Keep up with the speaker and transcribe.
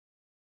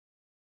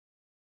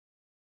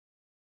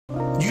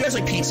You guys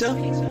like pizza?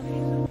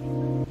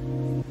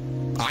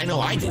 I know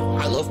I do.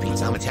 I love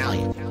pizza. I'm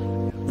Italian.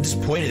 I'm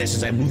disappointed that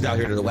since I moved out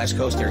here to the West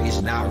Coast, there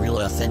is not real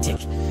authentic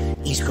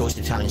East Coast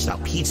Italian style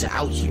pizza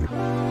out here.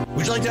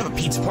 Would you like to have a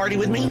pizza party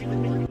with me?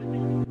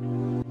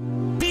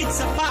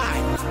 Pizza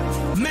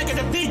pie! Mega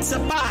the pizza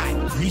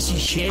pie! Greasy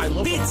shit.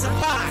 Pizza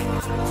pie!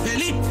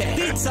 Felipe!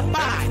 Pizza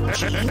pie!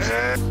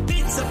 Cheese!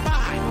 Pizza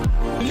pie!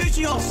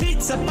 Lucio!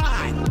 Pizza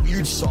pie!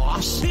 Weird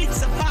sauce!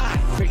 Pizza pie!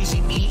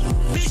 Crazy meat!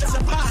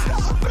 Pizza pie!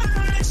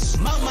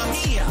 Mamma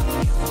mia!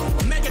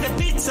 Mega the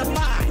pizza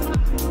pie!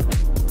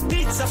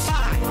 Pizza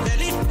pie!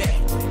 Felipe!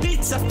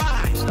 Pizza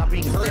pie! Stop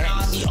being hurt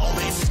on the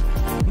oven!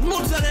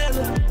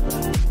 Mozzarella!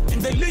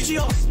 And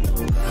delicious!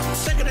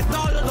 Take it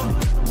all of them!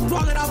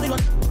 Roll it out, they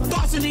gonna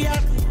toss in the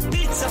air!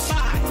 Pizza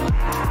pie!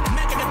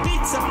 Making a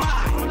pizza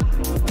pie!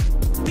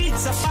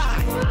 Pizza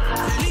pie!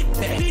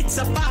 Felipe!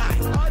 Pizza pie!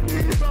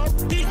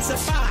 Pizza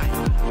pie!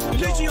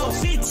 Lucio!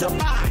 Pizza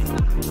pie!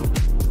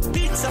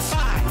 Pizza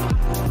pie!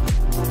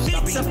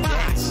 Pizza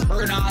pie!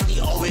 Turn on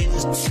the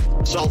ovens!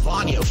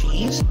 Salvagno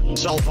cheese!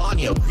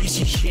 Salvagno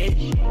greasy shit!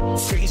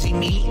 Crazy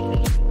meat!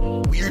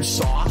 Weird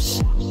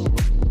sauce!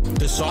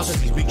 The sauce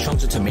has these big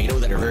chunks of tomato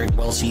that are very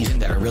well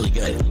seasoned, that are really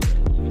good.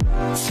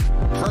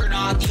 Turn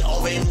on the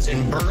ovens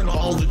and burn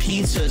all the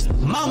pizzas.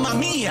 Mamma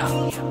mia!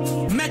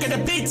 Mega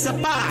the pizza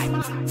pie!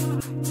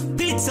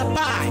 Pizza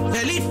pie!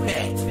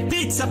 Felipe!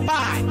 Pizza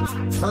pie!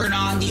 Turn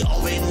on the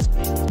ovens.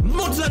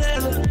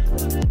 Mozzarella!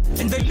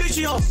 And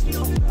delicious!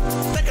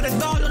 Take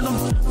it all of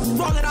them.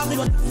 Roll it out, they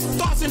gonna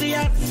toss in the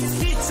air.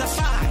 Pizza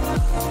pie!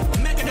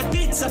 Mega the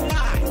pizza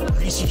pie!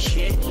 Greasy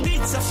shit!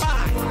 Pizza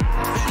pie!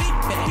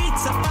 Felipe!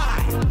 Pizza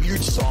pie!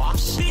 Weird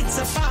sauce!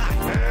 Pizza pie!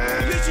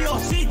 Lucio!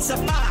 Pizza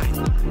pie!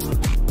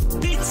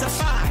 Pizza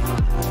pie!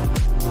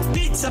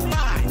 Pizza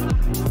pie!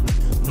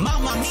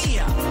 Mamma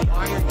mia!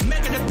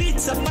 Making a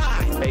pizza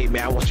pie! Hey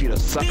man, I want you to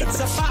suck it.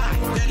 Pizza pie!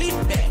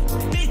 Felipe!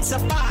 Pizza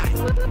pie!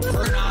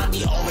 Turn on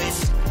the oven!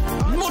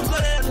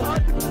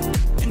 Mozzarella!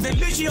 And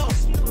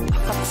delicious!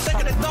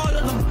 Taking it all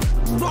of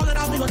them! Roll it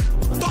out, they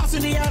gonna toss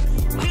in the air!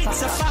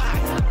 Pizza pie!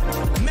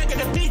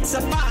 Making a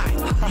pizza pie!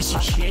 Piece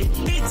of shit!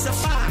 Pizza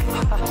pie!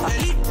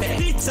 Felipe!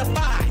 Pizza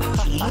pie!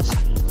 Cheese!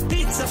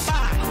 Pizza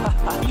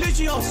pie!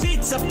 Lucio!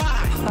 Pizza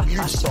pie!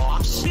 Weird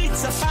sauce!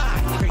 Pizza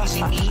pie!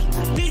 Crazy meat!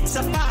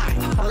 Pizza pie!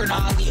 Turn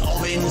on the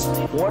ovens!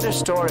 What a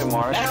story,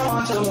 Mark. Now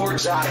on to the more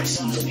exotic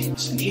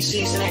seasonings. And these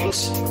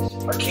seasonings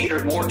are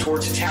catered more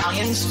towards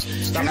Italians.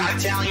 If you're not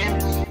Italian,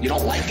 you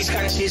don't like these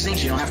kind of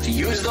seasonings, you don't have to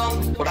use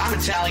them. But I'm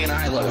Italian,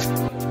 I love it.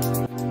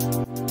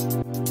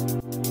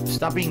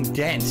 Stop being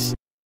dense.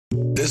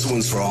 This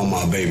one's for all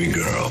my baby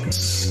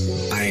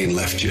girls. I ain't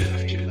left you.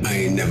 I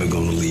ain't never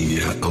gonna leave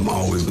you. I'm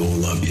always gonna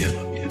love you.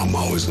 I'm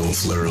always gonna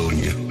flirt on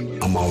you.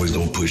 I'm always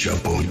gonna push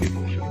up on you.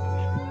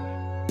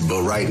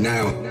 But right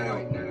now,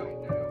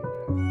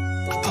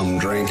 I'm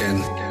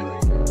drinking.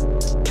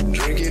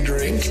 Drinky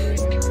drink.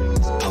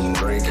 I'm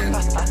drinking.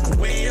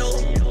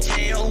 Whale,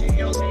 tail.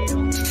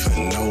 For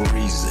no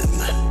reason.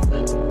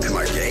 Am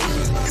I gay?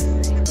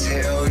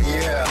 Hell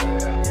yeah.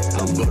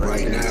 But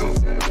right now,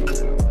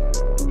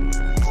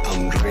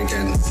 I'm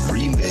drinking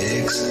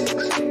remix.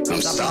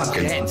 I'm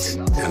stalking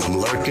and I'm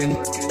lurking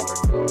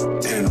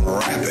and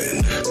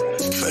rapping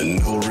for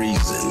no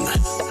reason.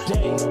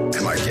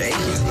 Am I gay?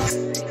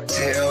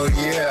 Hell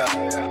yeah.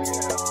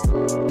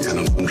 And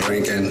I'm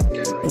drinking.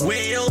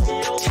 Whale,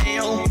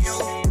 tail.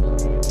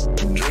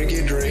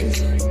 Drinky drink.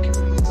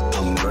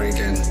 I'm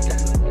drinking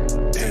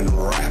and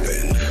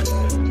rapping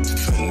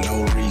for no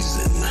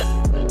reason.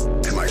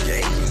 Am I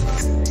gay?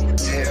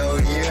 Hell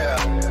yeah.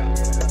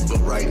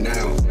 But right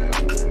now,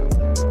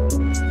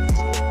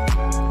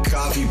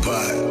 coffee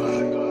pot.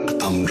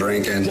 I'm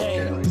drinking.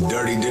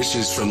 Dirty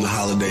dishes from the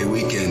holiday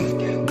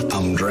weekend.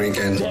 I'm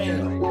drinking.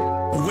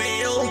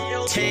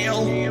 Whale,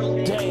 tail.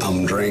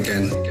 I'm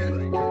drinking.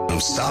 I'm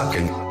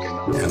stalking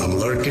and I'm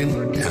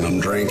lurking and I'm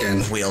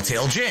drinking. Whale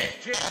tail gin.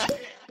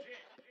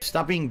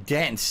 Stop being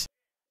dense.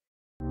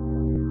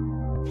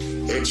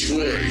 That's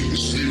right,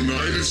 it's the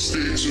United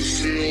States of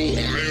Phil. I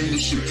am the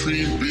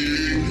supreme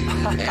being. I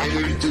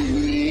make the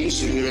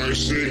rules, and when I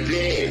say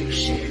goes.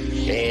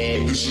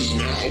 This is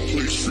not a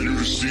place for you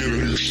to stand on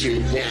your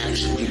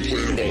soapbox and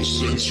complain about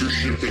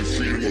censorship and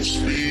freedom of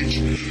speech,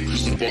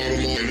 because the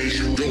bottom line is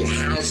you don't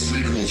have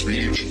freedom of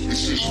speech.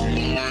 This is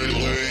my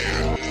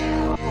land.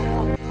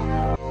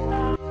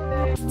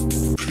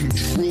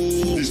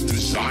 Control is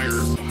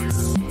desire.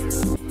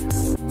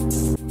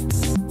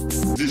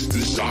 This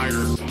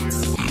desire.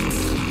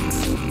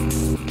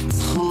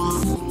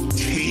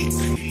 Take.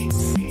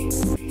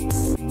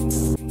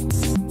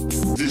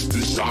 This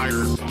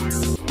desire.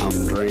 I'm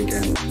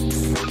drinking.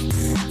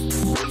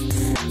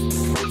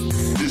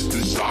 This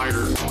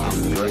desire. I'm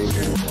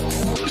drinking.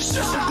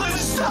 Stop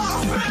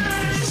it!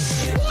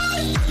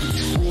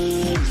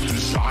 Control is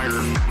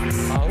desire.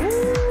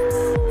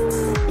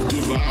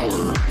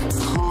 Devour.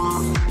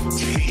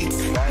 Take.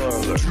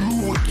 Do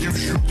what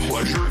gives you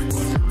pleasure.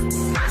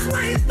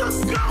 Raise the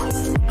go!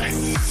 And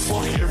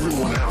fuck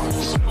everyone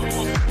else.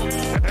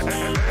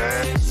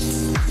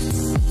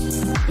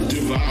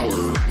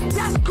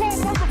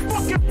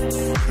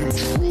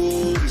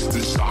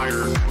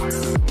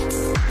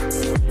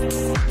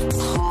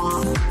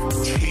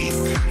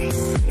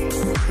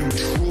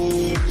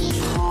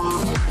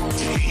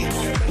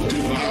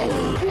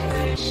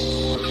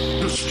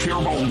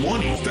 about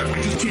money. That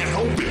I just can't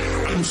help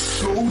it. I'm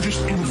so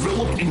just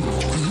enveloped in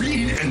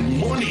greed and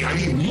money. I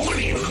need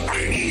money.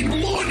 I need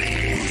money.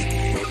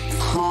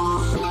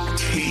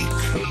 Take,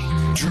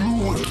 do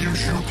what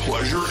gives you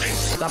pleasure, and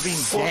Stop being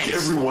fuck dense.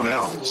 everyone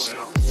else.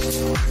 Why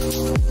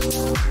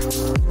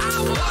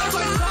am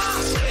I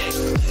toxic?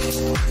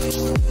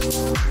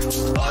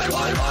 Why am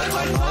I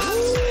toxic?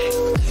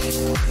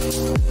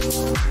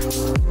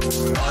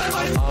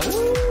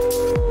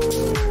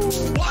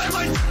 Why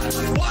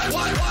am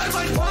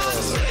I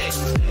toxic?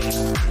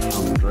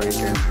 I'm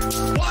drinking.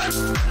 Why?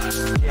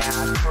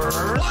 Jasper.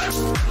 Why?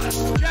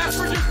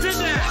 Jasper just did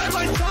that. Why am I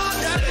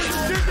toxic? Jasper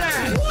just did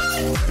that. What?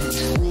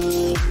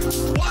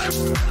 Why?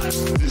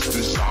 This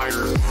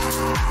desire.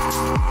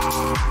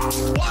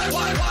 Why am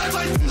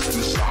I This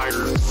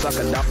desire. Suck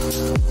a duck.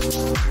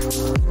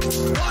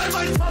 Why am I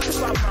talking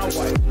about my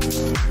wife?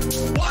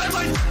 Why am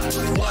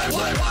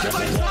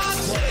I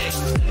toxic?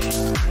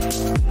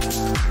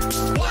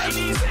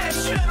 Ladies and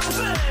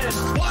gentlemen,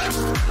 why?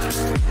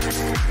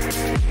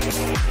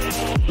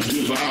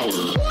 Devour.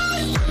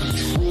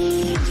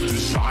 Control.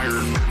 Desire.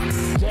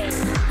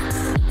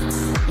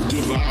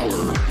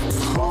 Devour.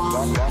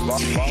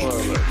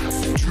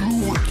 Do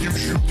what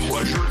gives you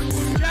pleasure,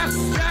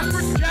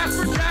 Jasper.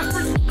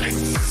 and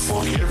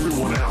fuck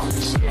everyone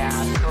else.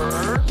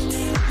 Jasper.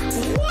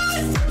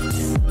 What?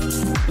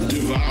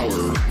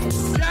 Devour.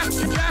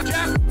 Jasper.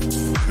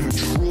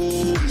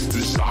 Control is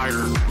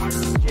desire.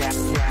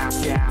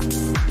 Yeah.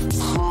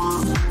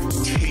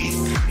 Take.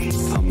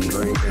 I'm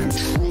drinking.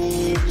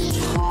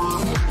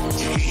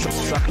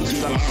 Suck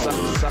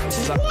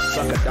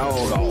a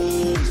dog off.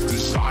 Is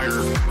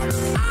desire.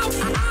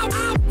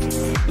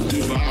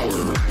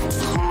 Devour.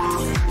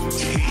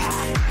 Take.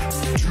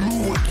 Do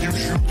what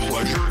gives you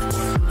pleasure,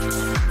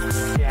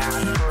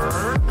 Jasper.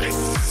 and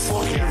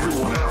fuck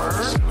everyone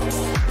else.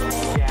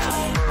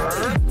 Jasper.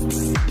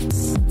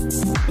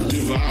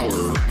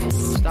 Devour.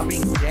 Stop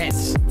being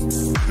dense.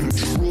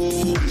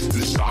 Control is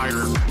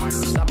desire.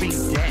 Stop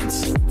being dense.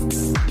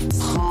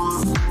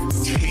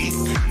 Take.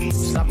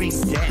 Stop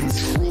being dense.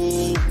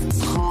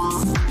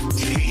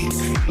 Take.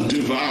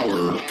 Devour.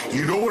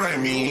 You know what I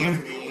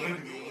mean?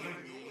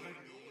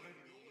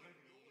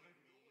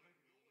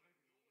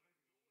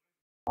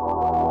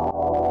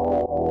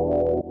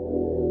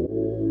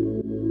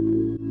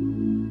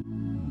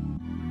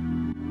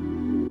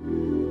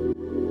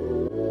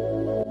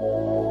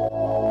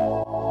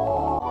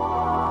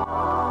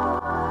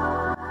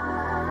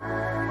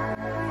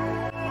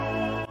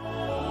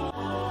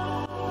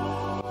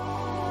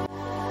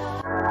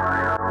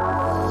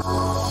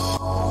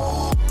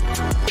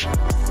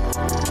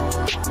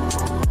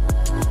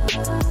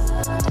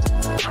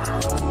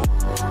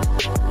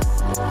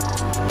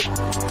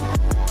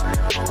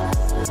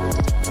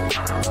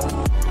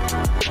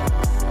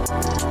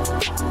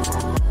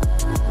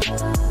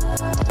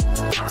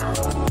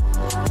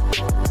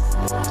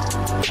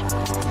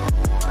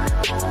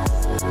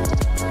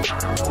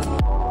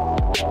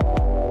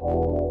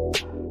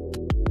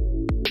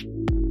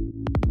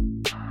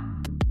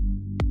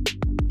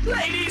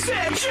 Ladies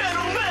and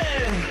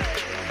gentlemen,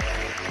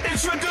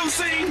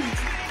 introducing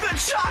the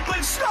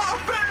chocolate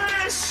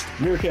starfish.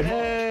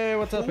 Hey,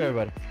 what's up,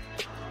 everybody?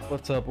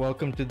 What's up?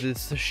 Welcome to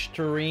this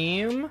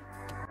stream.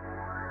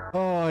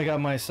 Oh, I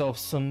got myself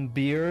some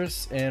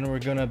beers, and we're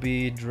gonna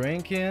be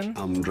drinking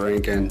I'm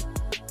drinking.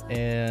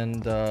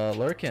 and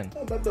lurking.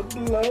 I'm about to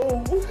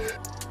blow.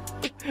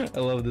 I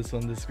love this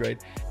one. This is great.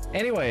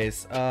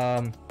 Anyways,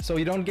 so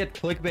you don't get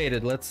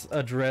clickbaited, let's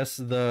address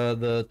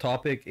the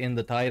topic in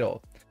the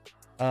title.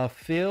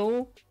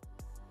 Phil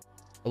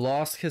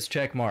lost his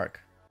check mark.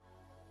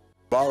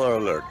 Baller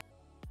alert.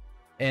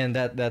 And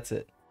that's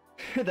it.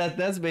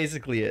 That's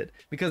basically it,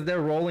 because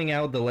they're rolling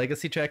out the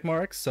legacy check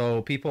marks,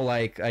 so people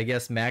like, I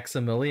guess,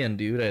 Maximilian,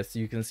 dude, as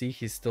you can see,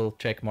 he's still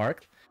check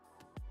marked.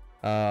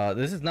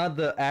 This is not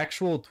the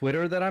actual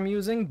Twitter that I'm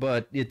using,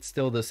 but it's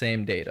still the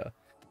same data.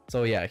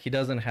 So yeah, he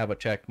doesn't have a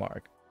check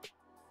mark,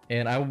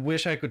 and I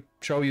wish I could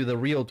show you the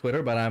real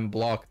Twitter, but I'm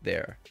blocked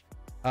there.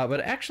 But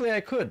actually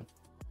I could.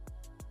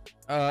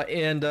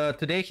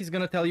 Today he's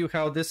gonna tell you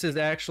how this is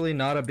actually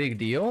not a big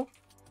deal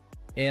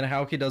and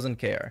how he doesn't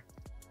care.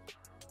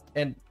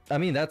 And I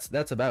mean,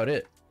 that's about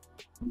it.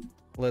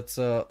 Let's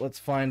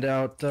find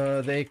out.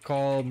 They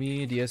call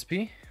me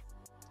DSP.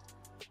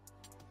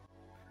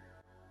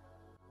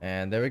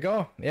 And there we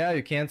go. Yeah,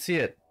 you can't see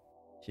it.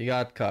 He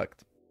got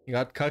cucked. He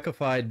got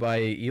cuckified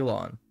by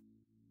Elon.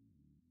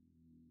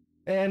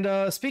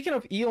 And speaking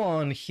of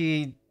Elon,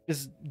 he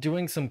is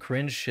doing some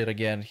cringe shit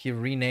again. He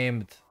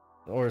renamed,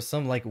 or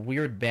some like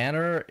weird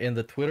banner in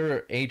the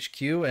Twitter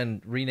HQ,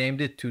 and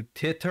renamed it to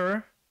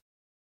Titter.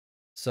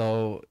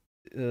 So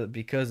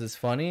because it's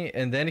funny.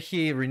 And then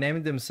he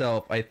renamed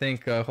himself, I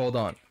think, hold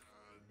on,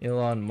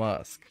 Elon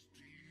Musk.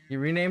 He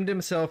renamed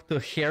himself to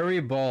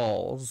Hairy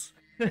Balls.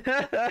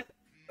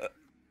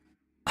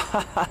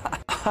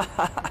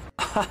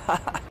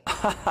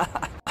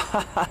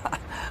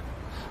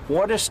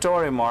 What a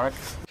story, Mark.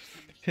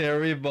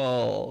 Hairy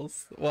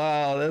balls.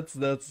 Wow,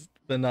 that's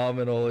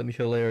phenomenal and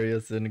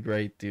hilarious and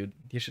great, dude.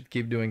 You should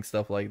keep doing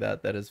stuff like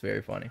that. That is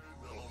very funny.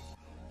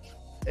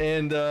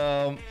 And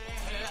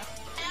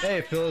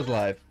hey, Phil is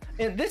live.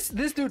 And this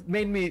dude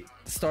made me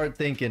start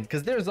thinking,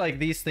 because there's like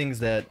these things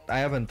that I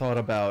haven't thought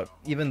about,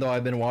 even though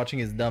I've been watching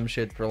his dumb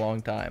shit for a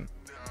long time.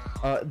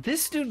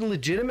 This dude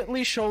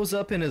legitimately shows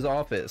up in his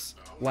office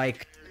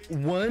like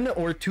 1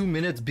 or 2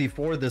 minutes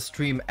before the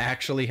stream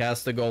actually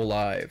has to go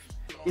live.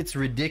 It's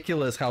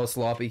ridiculous how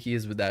sloppy he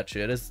is with that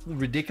shit. It's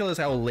ridiculous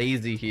how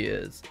lazy he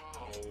is.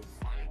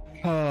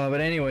 But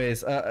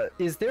anyways,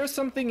 is there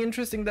something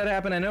interesting that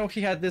happened? I know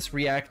he had this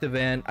React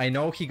event. I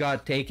know he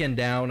got taken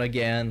down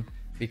again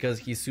because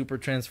he's super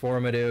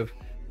transformative.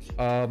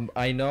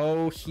 I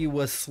know he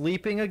was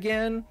sleeping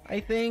again, I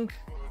think.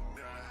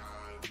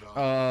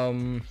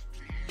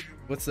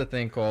 What's the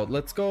thing called?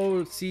 Let's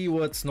go see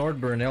what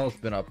Snort Burnell's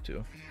been up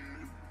to.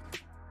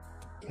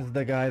 This is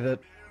the guy that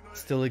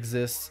still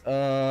exists.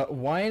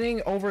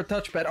 Whining over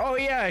touchpad. Oh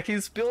yeah,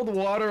 he spilled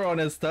water on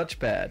his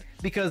touchpad.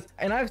 Because,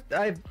 and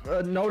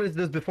I've noticed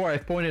this before,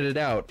 I've pointed it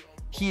out.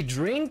 He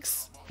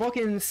drinks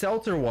fucking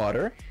seltzer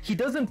water. He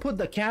doesn't put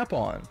the cap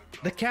on.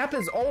 The cap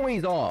is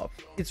always off.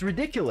 It's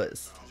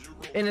ridiculous.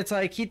 And it's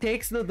like, he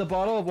takes the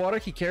bottle of water,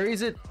 he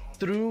carries it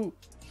through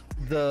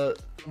the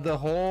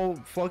whole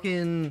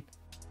fucking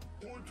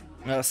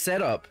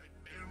setup.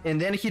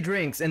 And then he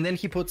drinks, and then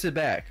he puts it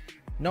back.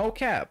 No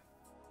cap.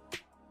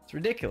 It's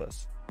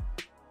ridiculous.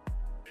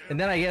 And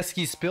then I guess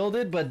he spilled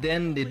it, but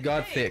then it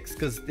got fixed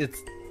because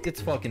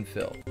it's fucking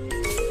Phil.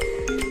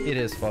 It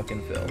is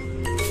fucking Phil.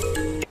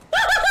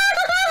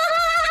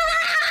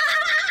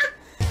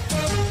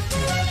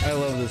 I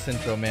love this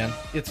intro, man.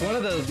 It's one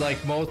of the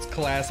like most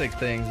classic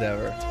things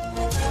ever.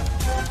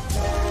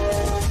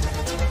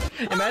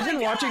 Imagine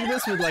watching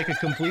this with like a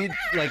complete,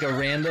 like a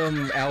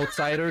random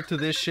outsider to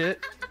this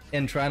shit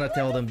and trying to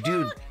tell them,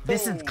 dude,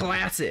 this is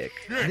classic.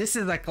 This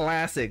is a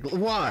classic.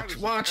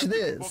 Watch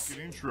this.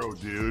 Intro,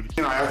 dude.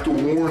 And I have to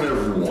warn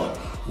everyone.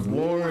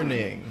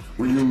 Warning.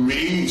 What you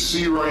may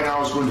see right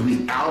now is going to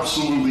be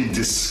absolutely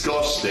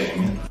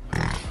disgusting.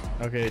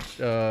 Okay,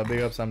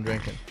 big ups, I'm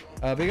drinking.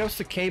 Big ups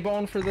to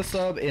K-Bone for the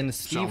sub and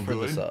Steve for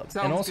the sub.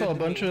 And also a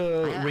bunch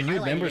of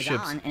renewed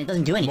memberships. And it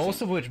doesn't do anything.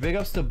 Most of which, big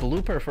ups to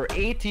Blooper for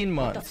 18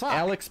 months.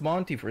 Alex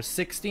Monty for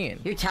 16.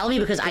 You're telling me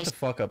because Shut the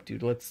fuck up,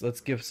 dude.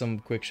 Let's give some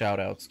quick shout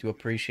outs to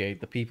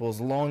appreciate the people's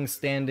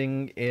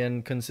long-standing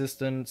and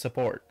consistent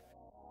support.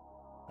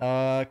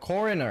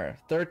 Coroner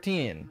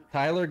 13.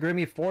 Tyler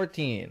Grimmy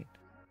 14.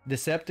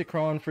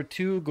 Decepticon for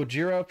 2,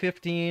 Gojira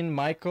 15,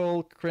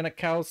 Michael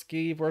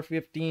Krinikowski for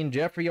 15,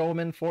 Jeffrey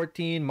Oman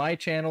 14, My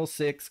Channel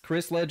 6,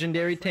 Chris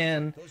Legendary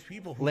 10,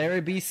 Larry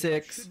B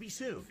 6. Should be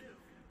sued.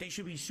 They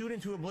should be sued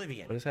into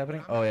oblivion. What is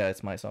happening? Oh yeah,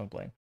 it's my song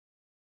playing.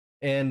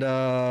 And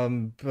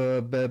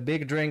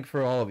big drink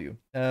for all of you.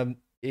 And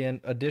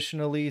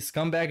additionally,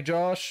 Scumbag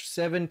Josh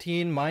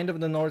 17, Mind of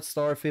the North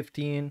Star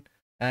 15,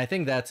 and I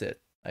think that's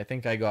it. I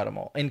think I got them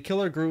all. And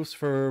Killer Grooves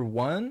for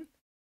 1.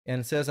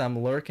 And says I'm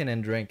lurking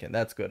and drinking.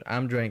 That's good.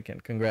 I'm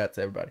drinking. Congrats,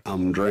 everybody.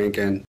 I'm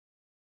drinking.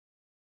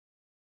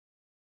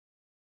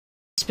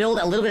 spilled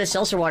a little bit of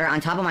seltzer water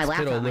on top of my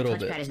Spit laptop. My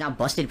touchpad is now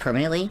busted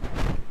permanently.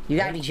 You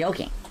gotta be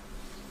joking.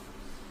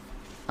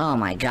 Oh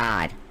my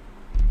god.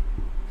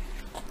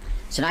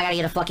 So now I gotta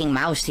get a fucking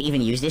mouse to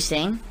even use this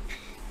thing?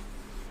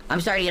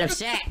 I'm starting to get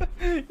upset.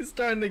 He's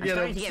starting to get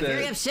upset. To get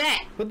very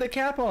upset. Put the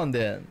cap on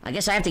then. I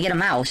guess I have to get a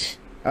mouse,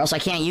 or else I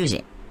can't use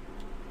it.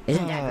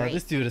 Isn't that great?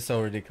 This dude is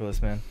so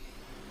ridiculous, man.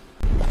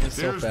 It's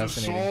so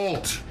fascinating.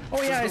 The salt.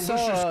 Oh yeah, I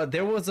saw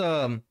there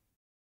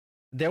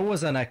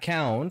was an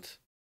account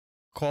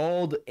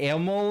called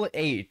Emil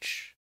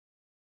H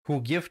who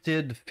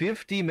gifted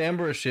 50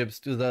 memberships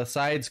to the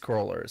side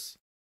scrollers.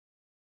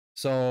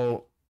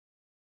 So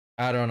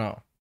I don't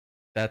know.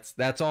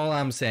 That's all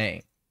I'm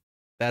saying.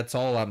 That's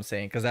all I'm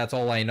saying, because that's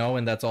all I know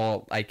and that's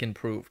all I can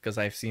prove, because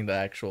I've seen the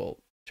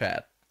actual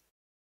chat.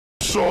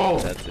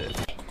 Salt. That's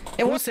it.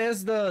 Who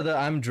says the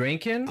I'm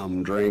drinking?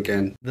 I'm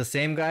drinking. The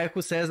same guy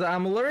who says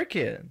I'm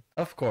lurking.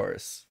 Of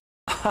course.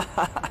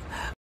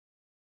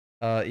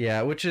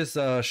 Yeah, which is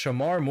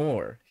Shamar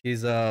Moore.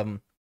 He's a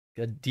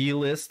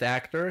D-list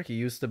actor. He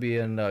used to be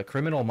in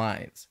Criminal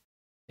Minds.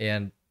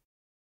 And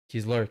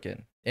he's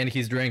lurking. And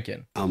he's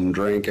drinking. I'm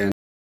drinking.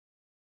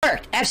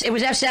 It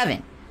was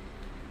F7.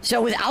 So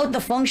without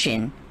the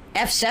function,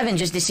 F7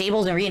 just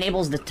disables and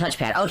re-enables the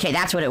touchpad. Okay,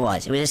 that's what it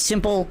was. It was a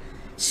simple,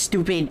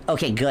 stupid...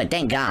 Okay, good.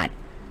 Thank God.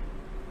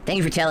 Thank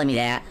you for telling me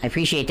that. I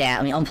appreciate that.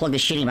 Let me unplug the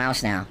shitty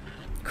mouse now.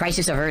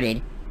 Crisis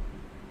averted.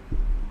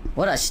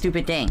 What a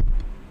stupid thing.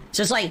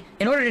 So it's like,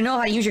 in order to know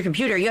how to use your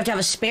computer, you have to have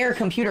a spare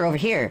computer over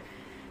here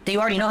that you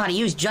already know how to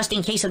use, just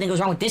in case something goes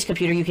wrong with this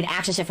computer, you can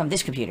access it from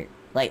this computer.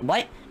 Like,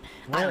 what?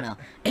 I don't know.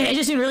 It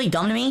just seemed really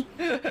dumb to me.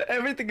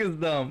 Everything is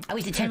dumb. I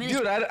wasted 10 minutes.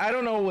 Dude, I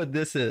don't know what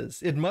this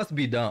is. It must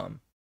be dumb.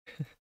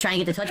 Trying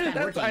to get the touchpad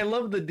working. I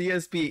love the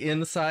DSP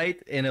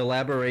insight and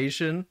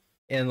elaboration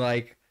and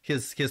like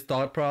his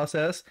thought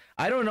process.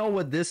 I don't know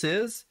what this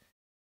is.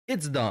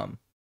 It's dumb.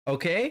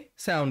 Okay?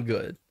 Sound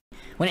good.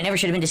 when it never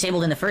should have been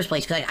disabled in the first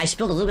place, because I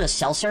spilled a little bit of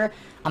seltzer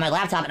on my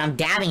laptop and I'm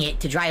dabbing it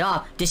to dry it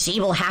off.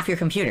 Disable half your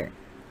computer.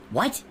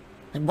 What?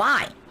 Like,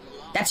 why?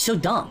 That's so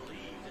dumb.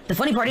 The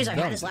funny part is I've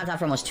had this laptop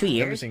for almost 2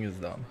 years. Everything is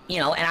dumb. You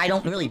know, and I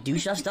don't really do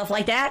stuff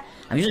like that.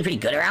 I'm usually pretty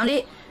good around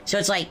it. So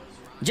it's like,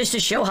 just to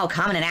show how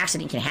common an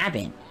accident can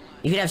happen.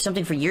 You could have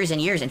something for years and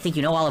years and think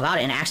you know all about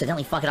it and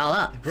accidentally fuck it all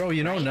up. Bro,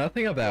 you know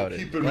nothing about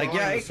it. Like,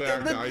 yeah,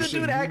 the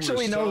dude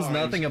actually knows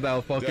nothing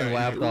about fucking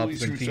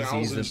laptops and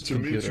PCs and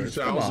computers.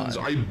 Come on.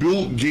 I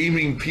built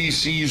gaming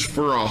PCs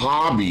for a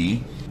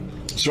hobby,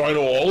 so I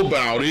know all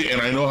about it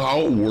and I know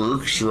how it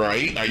works,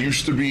 right? I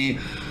used to be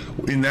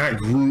in that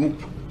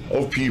group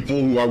of people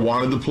who I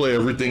wanted to play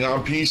everything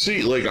on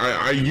PC. Like,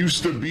 I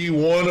used to be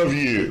one of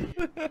you.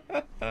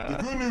 The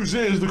good news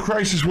is the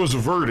crisis was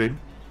averted,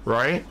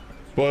 right?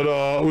 But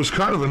it was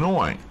kind of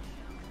annoying.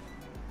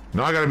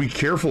 Now I gotta be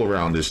careful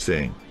around this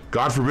thing.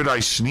 God forbid I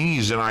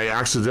sneeze and I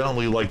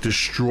accidentally like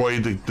destroy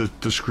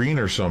the screen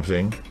or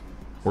something,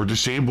 or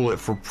disable it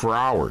for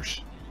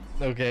hours.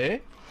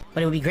 Okay.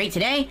 But it would be great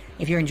today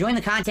if you're enjoying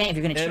the content. If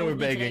you're gonna chill we're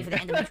with me today begging. for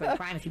the end of Metroid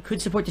Prime, if you could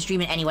support the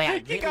stream in any way,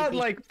 I'd He greatly got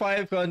appreciate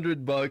like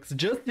 $500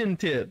 just in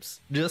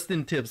tips. Just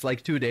in tips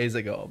like 2 days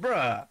ago.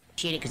 Bruh.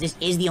 it because this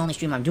is the only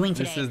stream I'm doing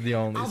today. This is the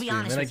only I'll be stream.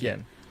 honest And with you.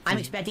 again, I'm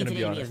expecting gonna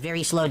today be to be a honest.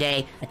 very slow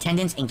day.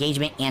 Attendance,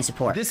 engagement, and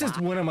support. This is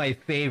one of my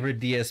favorite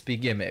DSP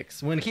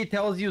gimmicks. When he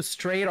tells you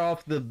straight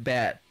off the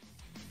bat,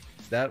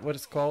 is that what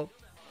it's called?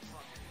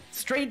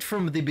 Straight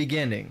from the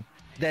beginning,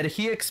 that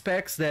he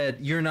expects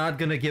that you're not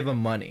gonna give him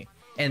money.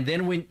 And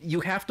then when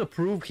you have to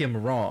prove him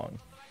wrong,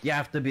 you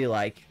have to be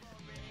like,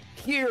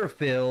 here,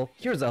 Phil,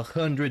 here's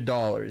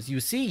 $100. You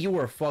see, you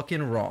were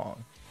fucking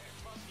wrong.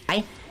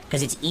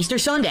 Because it's Easter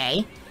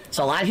Sunday,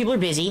 so a lot of people are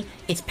busy.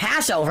 It's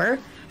Passover,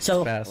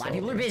 so a lot of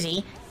people are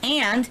busy.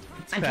 And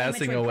I'm playing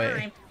passing Metroid away.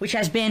 Prime, which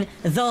has been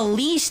the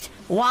least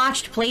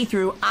watched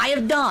playthrough I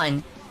have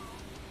done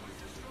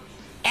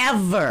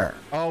ever.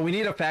 Oh, we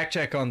need a fact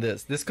check on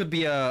this. This could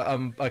be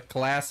a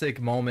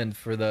classic moment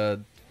for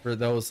those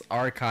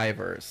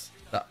archivers,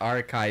 the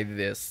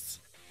archivists.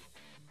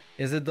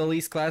 Is it the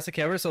least classic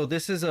ever? So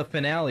this is a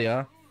finale,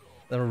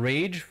 the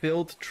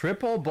rage-filled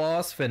triple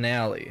boss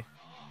finale,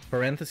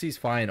 parentheses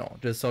final,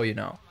 just so you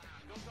know.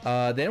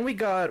 Then we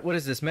got, what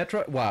is this,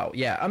 Metro? Wow,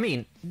 yeah, I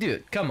mean,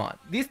 dude, come on.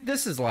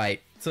 This is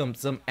like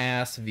some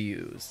ass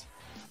views.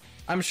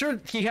 I'm sure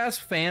he has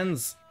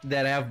fans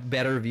that have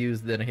better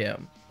views than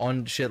him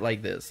on shit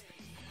like this.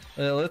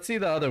 Let's see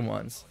the other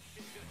ones.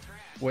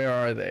 Where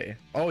are they?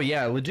 Oh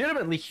yeah,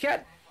 legitimately, he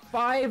got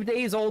 5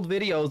 days old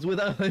videos with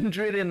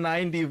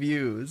 190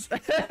 views.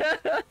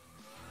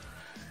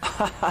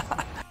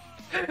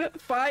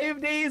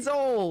 5 days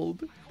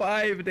old.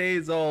 5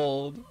 days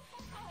old.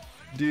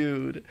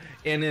 Dude.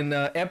 And in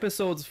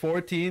episodes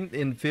 14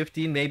 and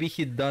 15, maybe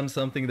he'd done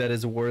something that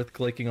is worth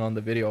clicking on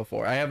the video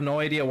for. I have no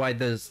idea why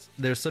there's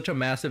such a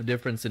massive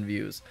difference in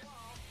views.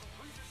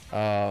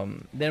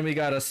 Then we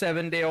got a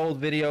 7-day-old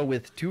video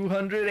with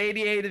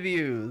 288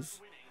 views.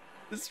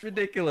 It's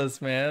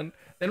ridiculous, man.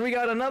 Then we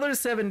got another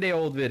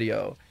 7-day-old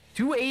video,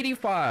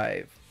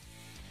 285.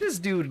 This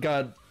dude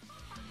got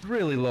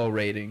really low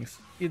ratings.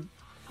 It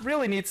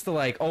really needs to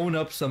like own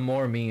up some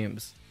more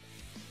memes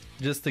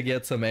just to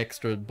get some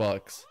extra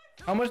bucks.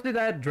 How much did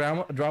that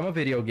drama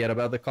video get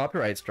about the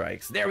copyright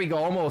strikes? There we go,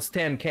 almost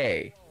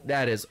 10K.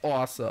 That is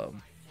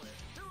awesome.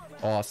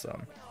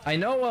 Awesome. I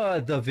know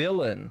the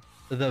villain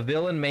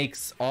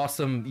makes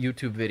awesome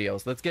YouTube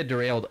videos. Let's get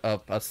derailed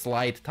up a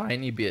slight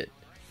tiny bit.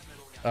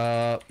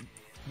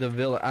 The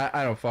villain,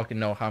 I don't fucking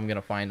know how I'm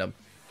gonna find him.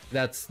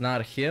 That's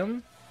not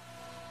him.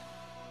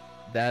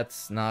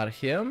 That's not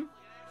him.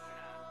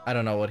 I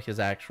don't know what his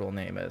actual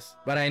name is,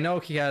 but I know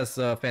he has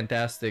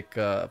fantastic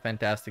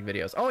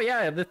videos. Oh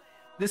yeah,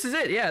 this is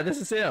it. Yeah,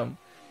 this is him.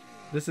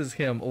 This is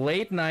him.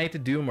 Late Night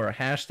Doomer.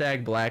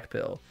 Hashtag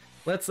Blackpill.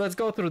 Let's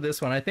go through this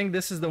one. I think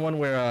this is the one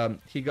where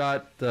he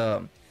got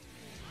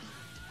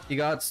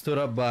stood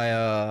up by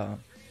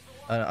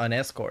an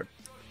escort.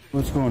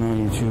 What's going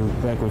on, YouTube?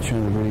 Back with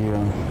another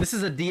video. This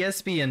is a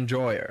DSP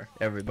enjoyer,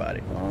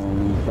 everybody.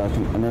 Back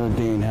in another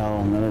day in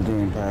hell, another day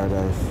in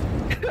paradise.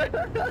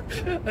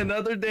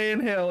 Another day in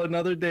hell,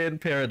 another day in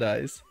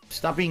paradise.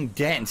 Stop being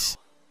dense.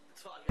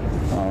 I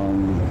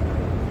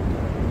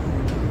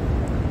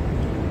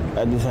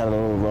just had a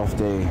little rough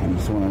day. I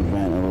just want to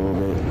vent a little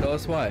bit. Tell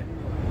us why.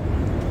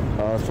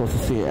 I was supposed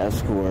to see an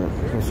escort.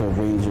 Supposed to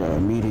arrange a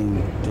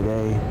meeting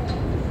today,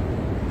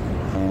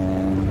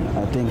 and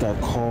I think I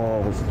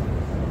called.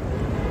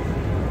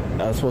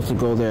 I was supposed to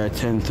go there at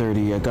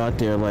 10:30. I got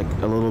there like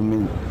a little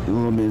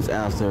minutes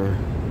after.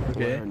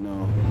 Okay.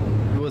 No.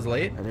 It was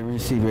late? I didn't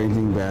receive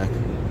anything back.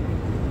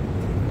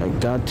 I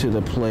got to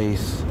the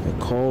place. I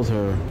called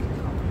her,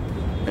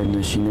 and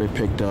then she never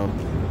picked up.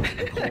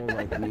 I called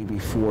like maybe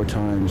 4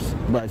 times,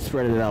 but I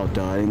spread it out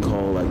though. I didn't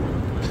call like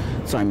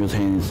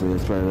simultaneously. I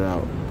spread it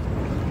out,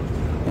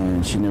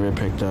 and she never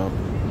picked up.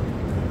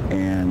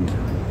 And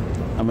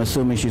I'm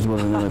assuming she's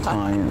with another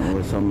client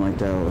or something like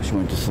that, or she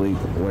went to sleep,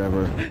 or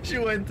whatever. She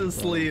went to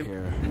sleep.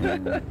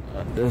 And,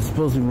 It's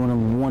supposed to be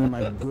one of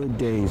my good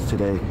days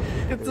today.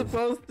 It's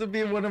supposed to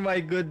be one of my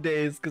good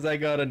days because I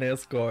got an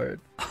escort.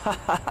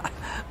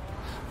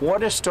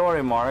 What a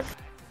story, Mark.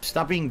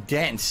 Stop being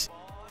dense.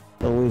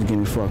 Always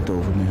getting fucked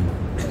over,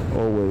 man.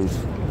 Always.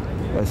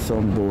 By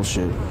some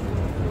bullshit.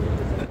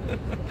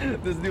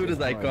 This dude is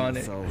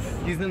iconic.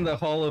 He's in the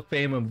Hall of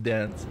Fame of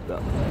dance.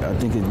 I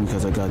think it's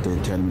because I got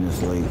there 10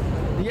 minutes late.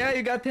 Yeah,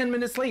 you got 10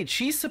 minutes late.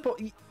 She's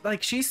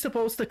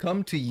supposed to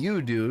come to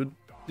you, dude.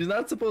 She's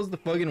not supposed to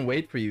fucking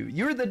wait for you.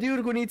 You're the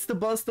dude who needs to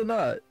bust a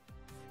nut.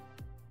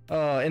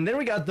 And then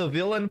we got the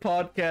Villain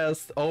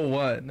Podcast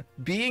 01.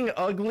 Being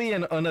ugly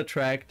and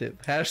unattractive.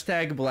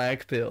 Hashtag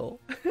Blackpill.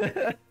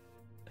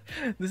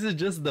 This is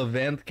just the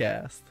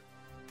Ventcast.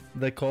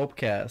 The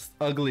Copecast.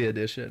 Ugly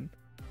edition.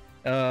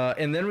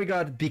 And then we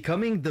got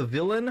Becoming the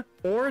Villain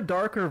or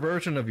Darker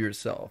Version of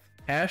Yourself.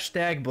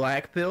 Hashtag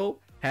Blackpill.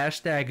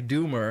 Hashtag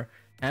Doomer.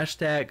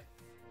 Hashtag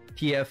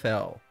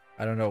TFL.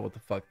 I don't know what the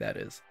fuck that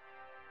is.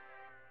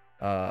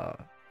 I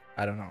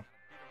don't know.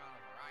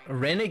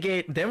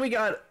 Renegade. Then we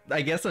got,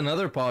 I guess,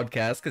 another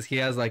podcast because he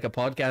has like a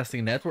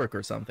podcasting network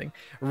or something.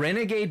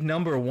 Renegade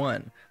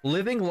 #1,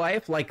 living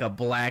life like a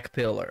black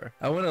pillar.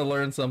 I want to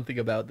learn something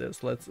about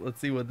this. Let's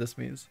see what this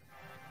means.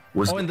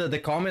 And the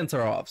comments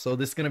are off, so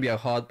this is gonna be a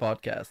hot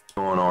podcast. What's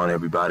going on,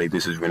 everybody?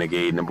 This is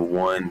Renegade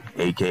 #1,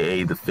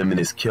 aka the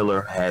Feminist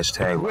Killer.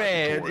 Hashtag.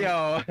 Wait,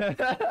 yo.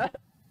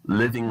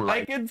 Living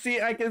life.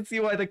 I can see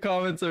why the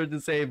comments are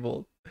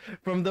disabled.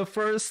 From the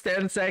first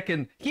 10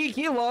 seconds,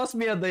 he lost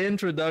me at the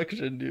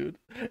introduction, dude.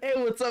 Hey,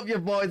 what's up, you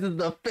boys? It's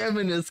the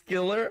Feminist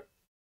Killer.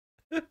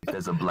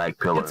 There's a black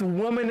pillar. It's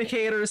Woman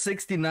Hater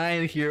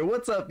 69 here.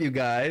 What's up, you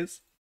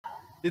guys?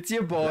 It's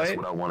your boy.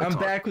 I'm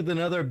back with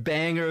another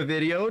banger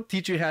video.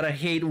 Teach you how to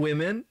hate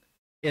women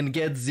and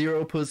get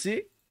zero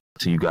pussy.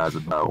 To you guys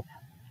about.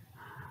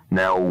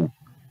 Now,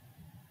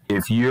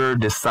 if you're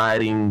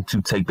deciding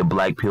to take the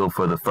black pill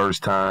for the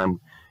first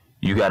time,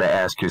 you got to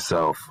ask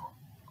yourself,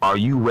 are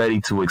you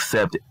ready to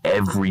accept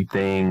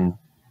everything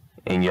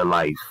in your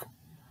life?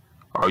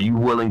 Are you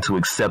willing to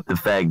accept the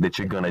fact that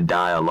you're going to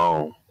die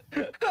alone?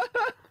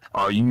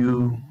 Are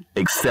you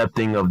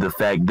accepting of the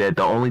fact that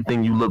the only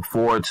thing you look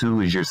forward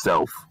to is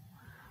yourself?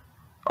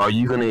 Are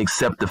you going to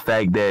accept the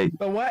fact that...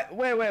 But what?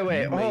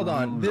 Wait, hold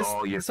on.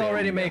 This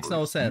already makes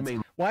no sense.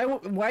 Why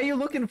are you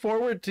looking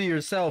forward to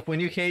yourself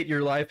when you hate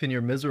your life and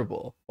you're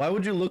miserable? Why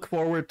would you look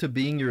forward to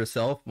being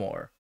yourself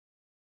more?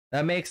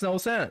 That makes no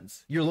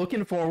sense. You're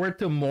looking forward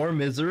to more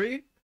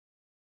misery?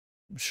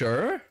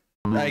 Sure.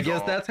 I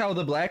guess that's how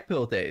the black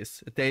pill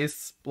tastes. It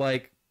tastes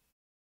like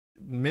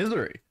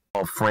misery.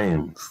 All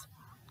friends.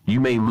 You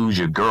may lose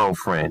your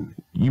girlfriend.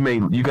 You're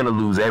going to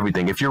lose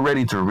everything. If you're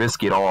ready to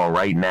risk it all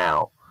right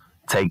now,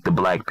 take the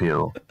black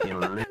pill.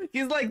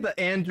 He's like the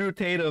Andrew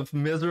Tate of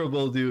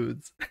miserable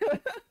dudes.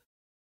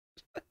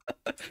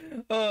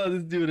 Oh,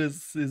 this dude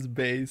is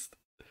based.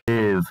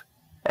 Live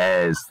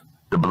as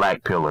the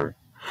black pillar.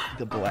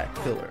 The black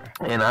pillar.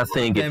 And I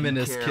think if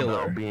you care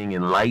about being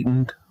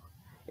enlightened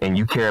and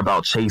you care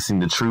about chasing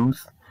the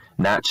truth,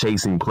 not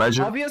chasing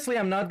pleasure. Obviously,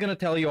 I'm not going to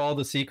tell you all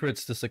the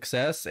secrets to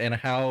success and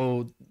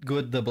how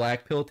good the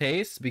black pill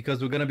tastes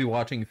because we're going to be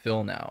watching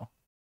Phil now.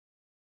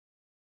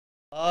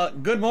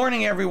 Good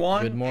morning,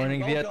 everyone. Good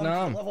morning,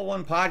 Vietnam. To Level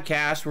 1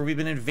 podcast where we've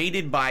been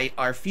invaded by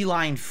our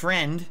feline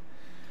friend,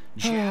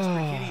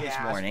 Jasper Kitty, this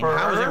morning.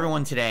 How is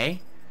everyone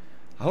today?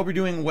 I hope you're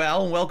doing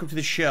well and welcome to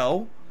the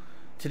show.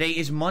 Today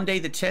is Monday,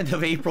 the 10th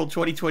of April,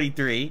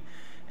 2023,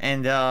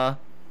 and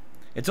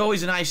it's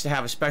always nice to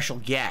have a special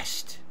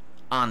guest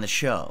on the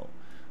show,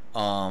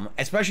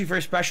 especially for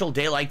a special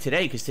day like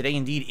today, because today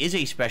indeed is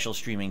a special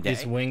streaming day.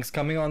 Is Wings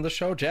coming on the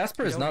show?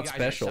 Jasper is not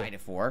special.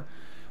 For.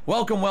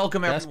 Welcome,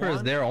 everyone. Jasper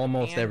is there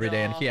almost every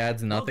day, and he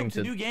adds nothing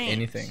to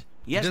anything.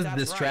 Yes, he just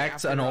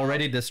distracts an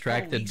already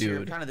distracted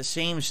dude. Kind of the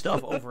same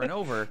stuff over and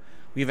over.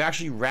 We've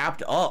actually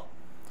wrapped up.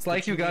 It's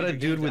like you got a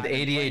dude with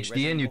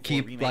ADHD and you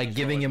keep like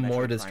giving him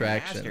more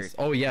distractions.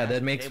 Oh yeah,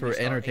 that makes for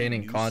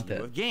entertaining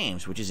content. Of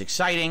games, which is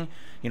exciting,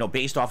 you know,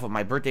 based off of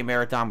my birthday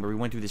marathon where we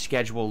went through the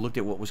schedule, looked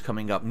at what was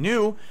coming up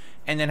new,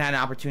 and then had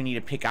an opportunity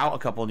to pick out a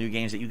couple of new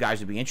games that you guys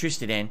would be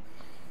interested in.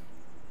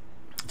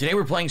 Today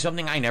we're playing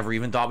something I never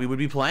even thought we would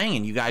be playing,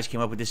 and you guys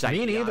came up with this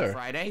idea on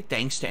Friday.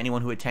 Thanks to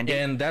anyone who attended.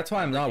 And that's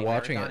why I'm not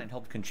watching it. And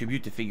helped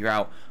contribute to figure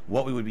out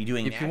what we would be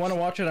doing next. If you want to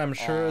watch it, I'm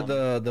sure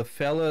the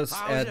fellas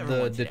at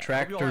the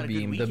detractor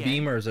beam, the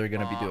beamers, are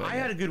going to be doing it. I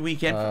had a good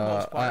weekend for the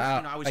most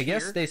part. I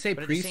guess they say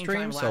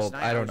pre-stream, so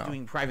I don't know.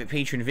 Doing private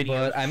patron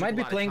videos. But I might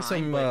be playing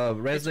some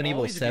Resident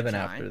Evil 7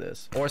 after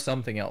this, or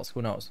something else.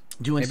 Who knows?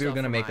 Maybe we're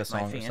going to make a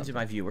song or something.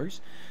 My viewers.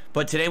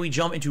 But today we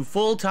jump into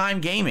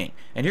full-time gaming,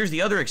 and here's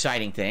the other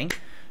exciting thing.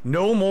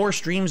 No more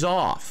streams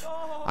off.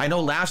 I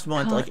know last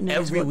month, like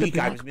every week,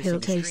 I was missing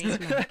a stream.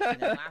 And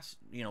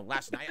then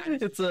last night,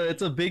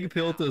 it's a big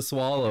pill to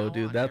swallow,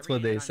 dude. That's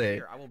what they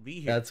say.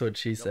 That's what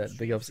she said.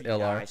 Big ups,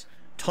 LR.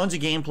 Tons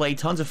of gameplay,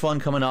 tons of fun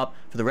coming up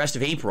for the rest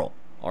of April.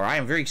 All right,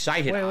 I'm very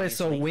excited. Wait,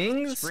 so obviously.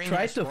 Wings Spring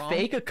tried has to sprung,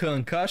 fake a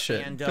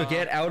concussion and, to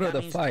get out of that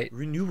the means fight.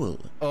 Renewal.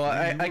 Oh,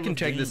 I Renewal can of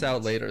check this out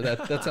games. later.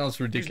 That sounds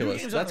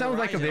ridiculous. games That on the sounds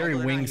like a horizon, very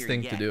although they're not Wings here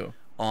thing yet. to do.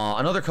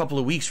 Another couple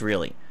of weeks,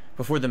 really,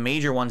 before the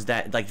major ones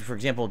that, like, for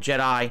example,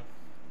 Jedi,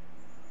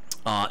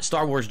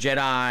 Star Wars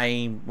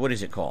Jedi, what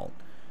is it called?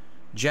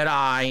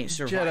 Jedi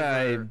Survivor,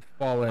 Jedi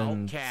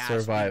Fallen Outcast,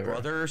 Survivor,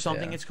 Brother or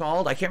something. Yeah. It's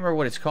called. I can't remember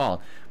what it's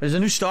called. But there's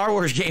a new Star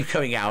Wars game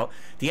coming out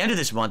the end of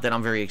this month that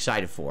I'm very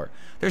excited for.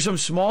 There's some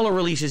smaller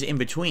releases in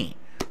between.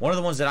 One of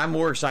the ones that I'm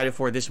more excited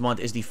for this month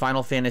is the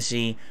Final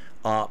Fantasy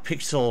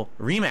Pixel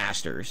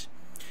remasters,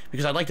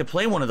 because I'd like to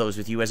play one of those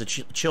with you as a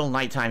chill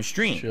nighttime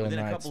stream. Chill Within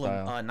a night couple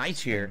style. of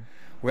nights here,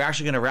 we're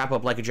actually going to wrap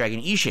up Like a Dragon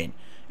Ishin,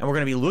 and we're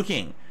going to be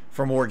looking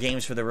for more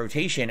games for the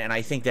rotation, and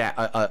I think that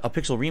a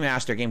Pixel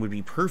remaster game would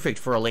be perfect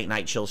for a late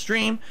night chill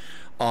stream.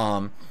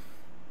 We're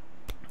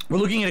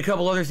looking at a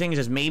couple other things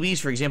as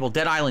maybes. For example,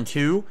 Dead Island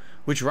 2,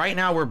 which right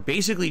now we're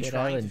basically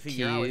trying to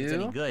figure out if it's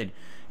any good,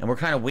 and we're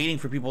kind of waiting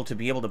for people to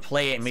be able to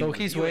play it. And maybe So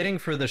he's waiting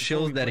for the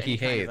shills that he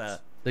hates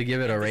to give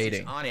it a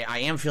rating. On it, I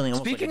am feeling.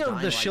 Speaking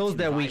of the shills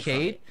that we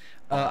hate,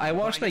 I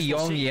watched a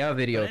Young Yeah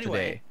video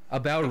today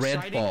about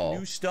Redfall,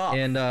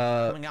 and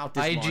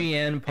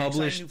IGN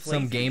published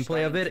some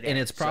gameplay of it, and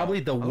it's probably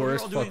the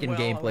worst fucking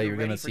gameplay you're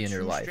gonna see in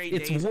your life.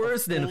 It's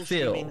worse than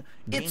Phil.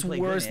 It's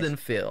worse than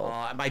Phil.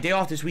 My day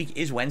off this week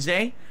is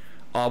Wednesday.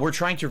 We're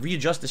trying to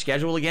readjust the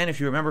schedule again.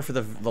 If you remember, for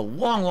the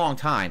long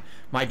time,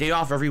 my day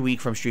off every week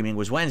from streaming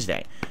was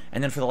Wednesday.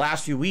 And then for the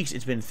last few weeks,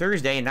 it's been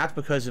Thursday, and that's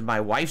because of my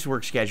wife's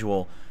work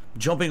schedule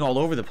jumping all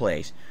over the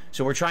place.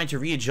 So we're trying to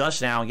readjust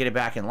now and get it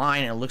back in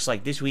line, and it looks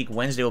like this week,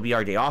 Wednesday, will be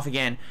our day off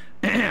again.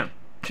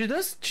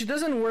 She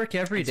doesn't work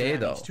every day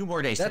though. 2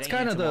 more days. That's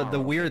kind of the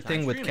weird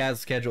thing with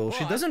Kaz's schedule.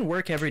 She doesn't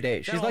work every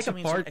day. She's like a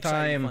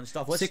part-time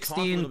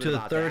 16 to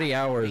 30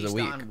 hours a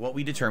week. What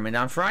we determined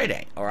on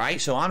Friday. All right,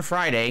 so on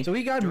Friday, so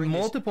he got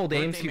multiple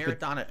days he could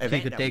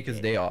take his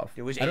day off.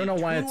 I don't know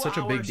why it's such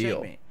a big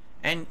deal.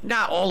 And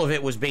not all of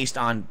it was based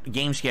on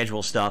game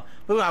schedule stuff,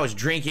 but I was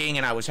drinking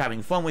and I was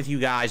having fun with you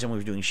guys and we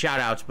were doing shout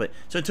outs,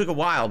 so it took a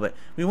while. But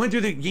we went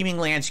through the gaming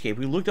landscape.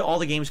 We looked at all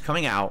the games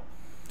coming out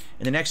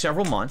in the next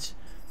several months,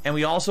 and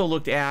we also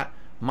looked at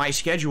my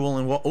schedule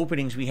and what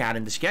openings we had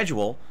in the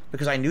schedule,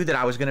 because I knew that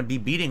I was going to be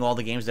beating all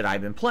the games that I've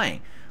been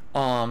playing.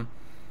 And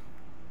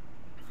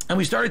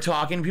we started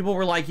talking. People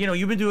were like,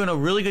 you've been doing a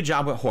really good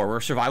job with horror,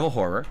 survival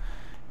horror,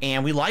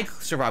 and we like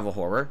survival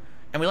horror.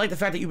 And we like the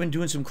fact that you've been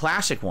doing some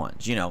classic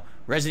ones.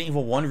 Resident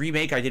Evil 1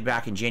 Remake I did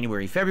back in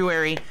January,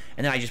 February.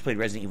 And then I just played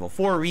Resident Evil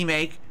 4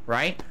 Remake,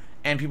 right?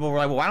 And people were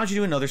like, well, why don't you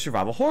do another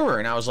survival horror?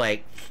 And I was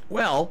like,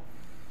 well,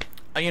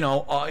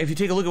 if you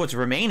take a look at what's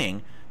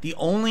remaining, the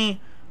only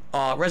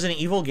Resident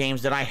Evil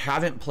games that I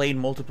haven't played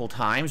multiple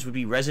times would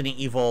be Resident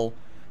Evil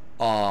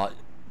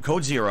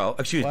Code Zero.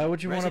 Excuse me. Why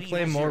would you want to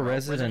play more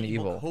Resident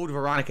Evil? Code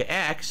Veronica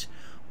X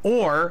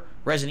or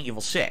Resident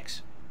Evil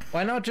 6.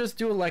 Why not just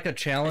do like a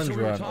challenge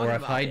run or a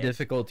high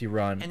difficulty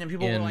run? And then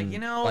people were like,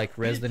 like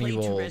Resident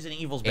Evil 2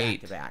 Resident Evils back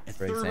 8, to back. A for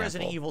third example.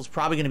 Resident Evil is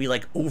probably going to be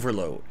like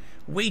overload.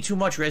 Way too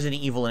much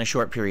Resident Evil in a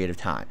short period of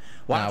time.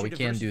 Why don't we you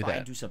can't do diversify that.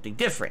 and do something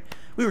different?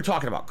 We were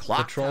talking about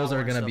Clock The trolls Tower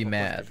are and gonna stuff. be Of course,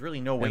 mad, There's really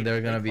no way and to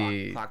they're make gonna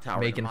be Clock Tower in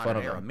the making fun modern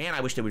of era. them. Man,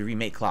 I wish they would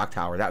remake Clock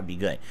Tower. That would be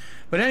good.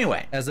 But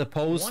anyway, As one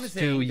opposed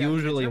thing to that we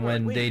usually never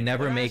when waited, they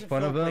never what make hasn't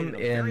fun of Phil him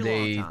played in a and very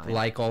they long time.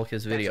 like all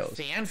his That's videos. a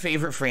fan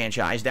favorite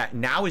franchise that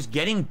now is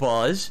getting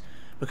buzz,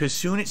 because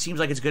soon it seems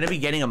like it's going to be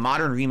getting a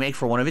modern remake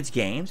for one of its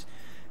games.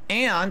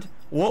 And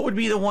what would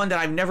be the one that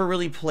I've never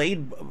really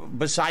played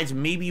besides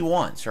maybe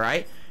once,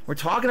 right? We're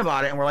talking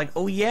about it and we're like,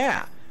 oh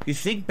yeah. You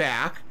think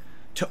back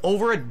to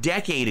over a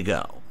decade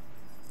ago,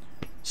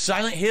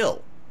 Silent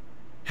Hill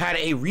had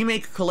a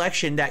remake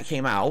collection that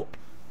came out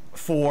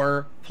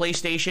for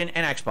PlayStation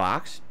and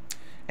Xbox,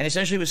 and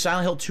essentially it was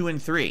Silent Hill 2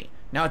 and 3.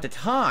 Now at the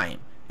time,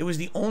 it was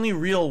the only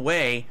real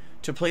way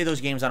to play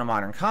those games on a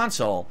modern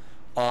console.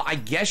 I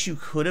guess you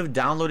could have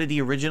downloaded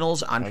the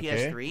originals on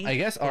PS3. I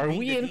guess, are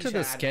we into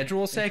the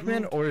schedule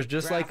segment, or is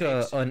just like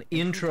an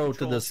intro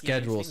to the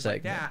schedule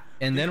segment?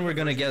 And then we're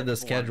gonna get the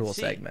schedule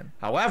segment.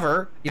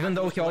 However, even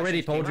though he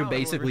already told you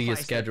basically his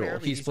schedule,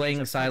 he's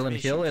playing Silent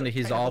Hill and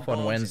he's off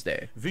on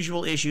Wednesday.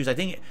 Visual issues. I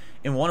think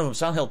in one of them,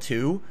 Silent Hill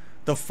 2,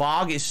 the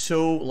fog is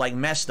so like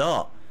messed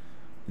up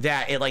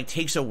that it like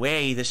takes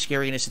away the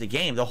scariness of the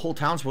game. The whole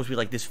town's supposed to be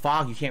like this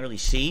fog you can't really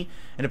see,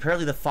 and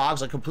apparently the fog's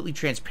like completely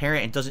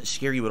transparent and doesn't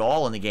scare you at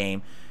all in the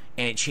game,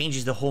 and it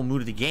changes the whole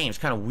mood of the game. It's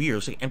kind of weird.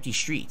 It's like empty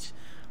streets.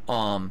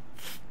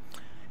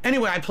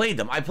 Anyway, I played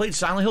them. I played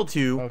Silent Hill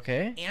 2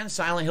 and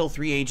Silent Hill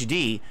 3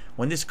 HD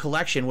when this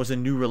collection was a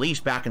new release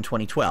back in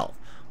 2012.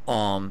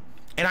 And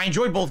I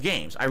enjoyed both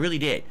games. I really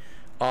did.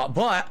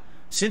 But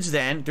since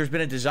then, there's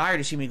been a desire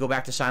to see me go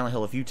back to Silent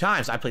Hill a few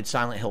times. I played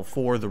Silent Hill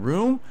 4 The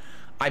Room.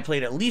 I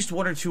played at least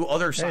one or two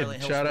other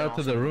Silent Hill. Shout out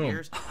to The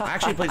Room. I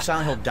actually played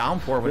Silent Hill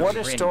Downpour when What it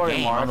was a a brand story, new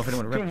game. Mark. I don't know if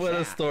anyone remembers What a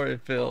that. story,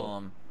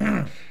 Phil.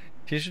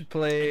 You should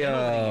play.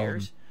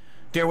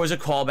 there was a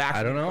callback.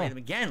 I don't know. Play them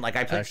again. Like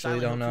I played Actually,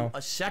 Silent Hill 2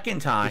 a second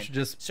time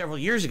just several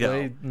years ago.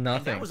 play nothing.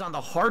 And that was on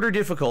the harder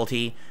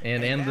difficulty.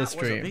 And end the that was a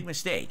stream. big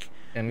mistake.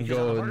 And because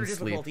go on the harder and sleep.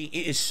 difficulty,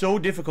 it is so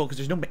difficult because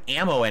there's no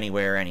ammo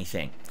anywhere or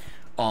anything.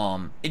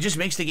 It just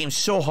makes the game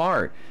so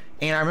hard.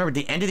 And I remember at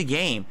the end of the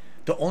game,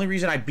 the only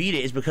reason I beat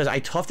it is because I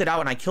toughed it out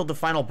and I killed the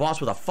final boss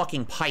with a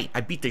fucking pipe.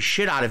 I beat the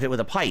shit out of it with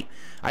a pipe.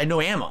 I had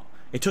no ammo.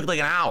 It took like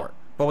an hour,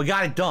 but we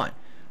got it done.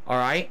 All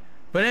right.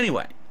 But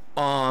anyway,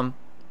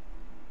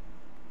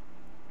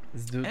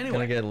 Is dude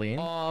gonna get lean?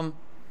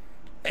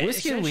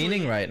 Whiskey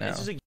leaning right now. This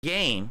is a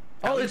game.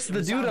 Oh, it's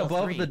the dude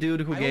above the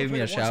dude who gave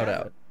me a shout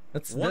out.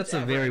 That's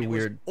a very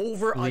weird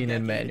lean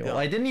in manual.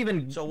 I didn't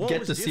even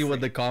get to see what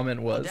the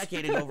comment was. A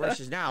decade ago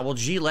versus now. Well,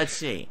 gee, let's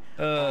see.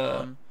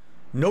 No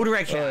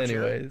direct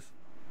capture. Anyways.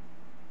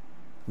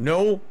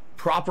 No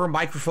proper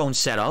microphone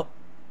setup.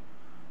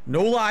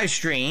 No live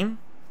stream.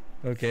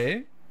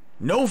 Okay.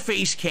 No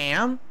face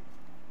cam.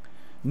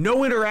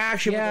 No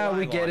interaction. Yeah, with the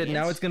we live get audience. it.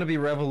 Now it's gonna be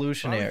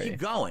revolutionary. Keep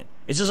going.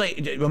 It's just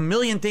like a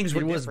million things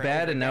were It was different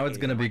bad, over and now it's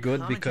decades. gonna be My good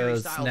commentary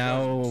because style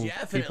now was people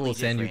definitely will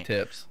send you different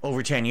tips.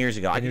 Over 10 years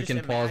ago. And you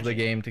can pause the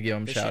game to give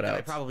them the shit shout that I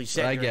outs. probably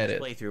said I during get this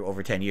it. playthrough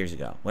over 10 years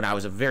ago when I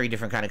was a very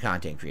different kind of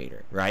content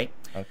creator, right?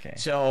 Okay.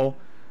 So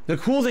the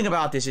cool thing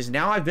about this is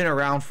now I've been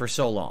around for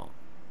so long,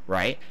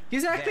 right?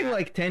 He's acting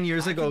like 10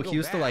 years ago he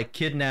used to like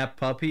kidnap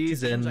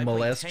puppies and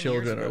molest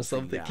children or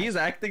something. He's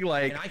acting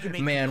like,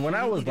 man, when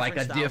I was like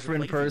a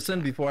different person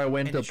before I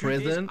went to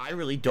prison, I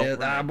really don't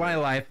my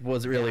life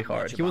was really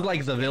hard. He was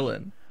like the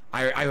villain.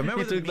 I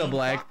remember he took the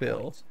black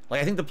pill.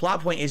 Like I think the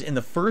plot point is in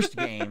the first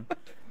game.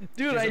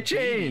 Dude, I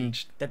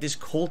changed. That this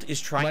cult is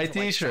trying to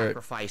like,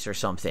 sacrifice or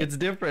something. It's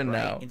different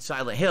now. In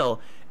Silent Hill,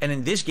 and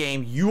in this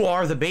game, you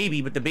are the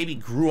baby, but the baby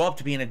grew up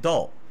to be an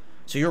adult.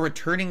 So you're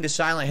returning to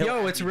Silent Hill.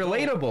 Yo, it's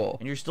relatable.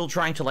 And you're still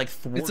trying to like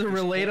thwart. It's a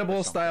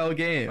relatable style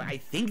game. I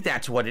think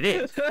that's what it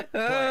is.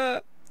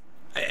 But,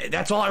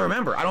 that's all I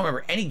remember. I don't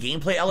remember any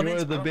gameplay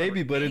elements. You were the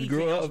baby, but it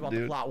grew up, about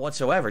dude. The plot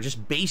whatsoever,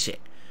 just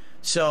basic.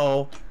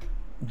 So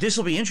this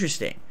will be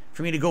interesting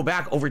for me to go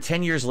back over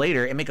 10 years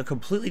later and make a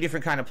completely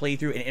different kind of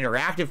playthrough, an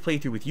interactive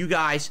playthrough with you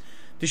guys.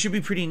 This should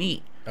be pretty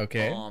neat.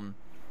 Okay.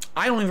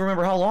 I don't even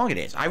remember how long it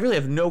is. I really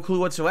have no clue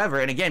whatsoever.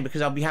 And again,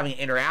 because I'll be having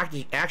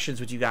interactive actions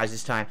with you guys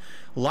this time,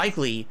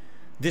 likely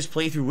this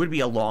playthrough would be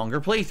a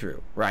longer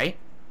playthrough, right?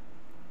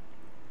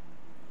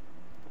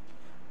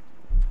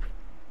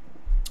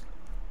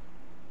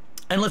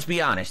 And let's be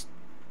honest,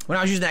 when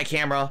I was using that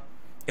camera,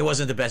 it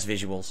wasn't the best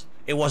visuals.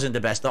 It wasn't the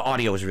best. The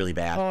audio was really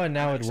bad. Oh, and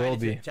now it will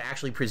be. To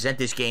actually present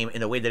this game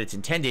in the way that it's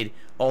intended.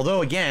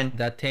 Although, again,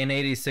 that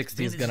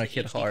 1080-60 is gonna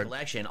hit hard.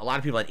 Collection, a lot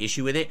of people had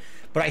issue with it,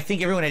 but I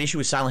think everyone had issue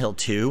with Silent Hill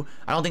 2.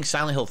 I don't think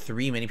Silent Hill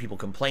 3 many people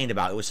complained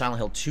about. It was Silent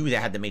Hill 2 that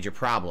had the major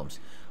problems.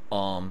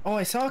 Oh,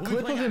 I saw a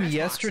clip of him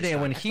yesterday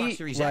when he,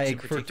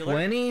 like, for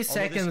 20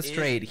 seconds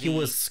straight, he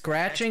was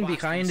scratching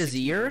behind his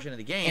ear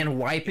and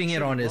wiping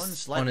it on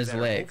his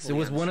legs. It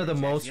was one of the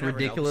most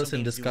ridiculous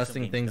and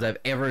disgusting things I've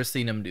ever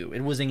seen him do.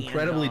 It was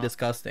incredibly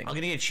disgusting.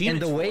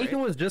 And the way he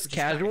was just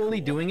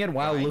casually doing it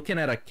while looking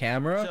at a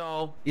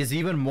camera is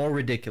even more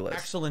ridiculous.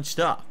 Excellent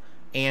stuff.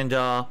 And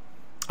I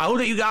hope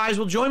that you guys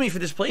will join me for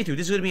this playthrough.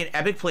 This is going to be an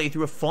epic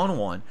playthrough, a fun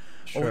one.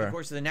 Over the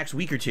course of the next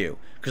week or two,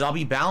 because I'll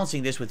be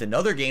balancing this with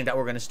another game that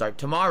we're going to start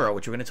tomorrow,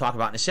 which we're going to talk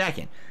about in a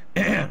second.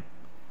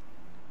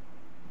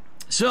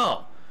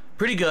 So,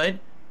 pretty good,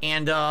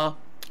 and I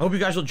hope you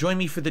guys will join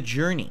me for the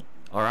journey.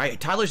 All right,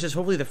 Tyler says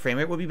hopefully the frame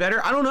rate will be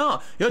better. I don't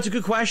know. You know, it's a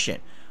good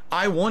question.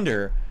 I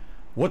wonder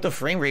what the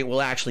frame rate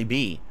will actually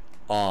be,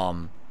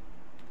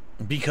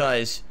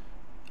 because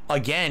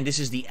again, this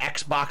is the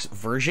Xbox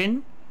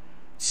version,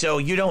 so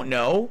you don't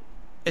know.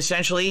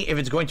 Essentially, if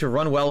it's going to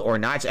run well or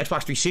not. It's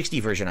Xbox 360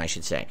 version, I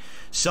should say.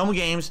 Some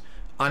games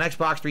on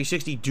Xbox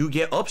 360 do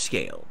get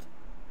upscaled,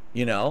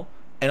 you know,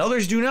 and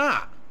others do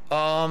not.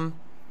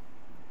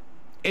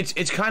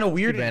 It's kind of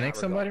weird. You banning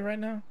somebody right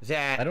now?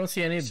 That I don't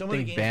see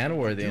anything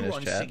ban-worthy in this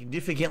chat.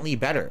 Significantly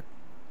better,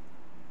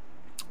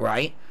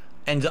 right?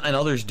 And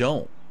others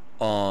don't.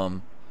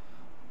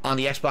 On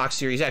the Xbox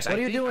Series X. What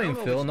are you doing,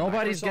 Phil?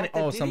 Nobody's gonna.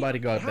 Oh, somebody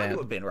got banned.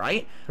 Have been,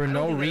 right? For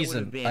no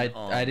reason.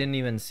 I didn't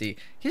even see.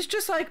 He's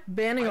just like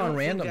banning on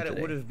random today.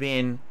 It would have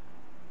been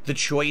the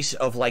choice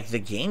of like the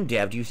game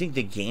dev. Do you think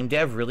the game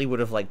dev really would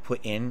have like put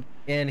in?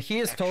 And he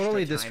is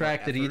totally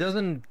distracted. He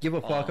doesn't give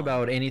a fuck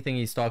about anything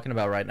he's talking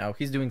about right now.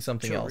 He's doing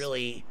something else.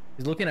 Really.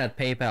 He's looking at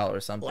PayPal or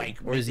something, like,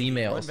 or his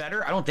emails.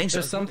 Better? I don't think so.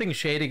 There's something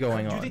shady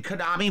going on. Do you think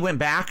Konami went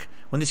back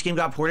when this game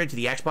got ported to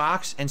the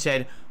Xbox and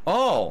said,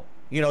 "Oh,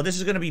 you know, this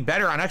is going to be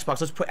better on Xbox.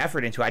 Let's put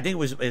effort into it." I think it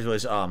was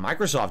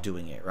Microsoft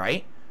doing it,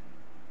 right?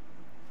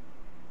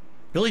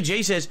 Billy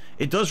J says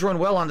it does run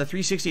well on the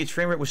 360. Its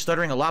frame rate was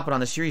stuttering a lot, but on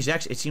the Series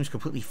X, it seems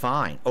completely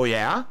fine. Oh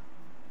yeah.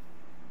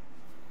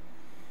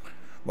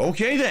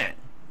 Okay then,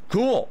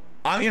 cool.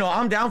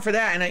 I'm down for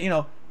that,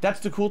 and that's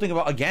the cool thing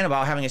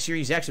about having a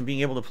Series X and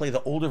being able to play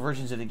the older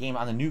versions of the game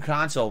on the new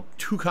console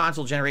 2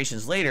 console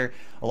generations later.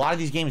 A lot of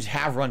these games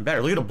have run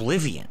better. Look at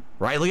Oblivion,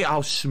 right? Look at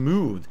how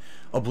smooth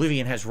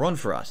Oblivion has run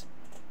for us.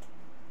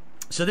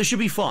 So this should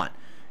be fun.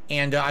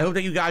 And I hope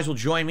that you guys will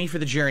join me for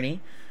the journey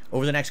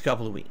over the next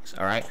couple of weeks.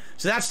 All right.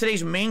 So that's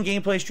today's main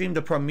gameplay stream,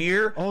 the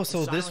premiere. Oh,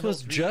 so this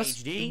was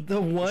just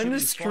the one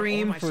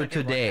stream for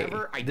today.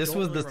 This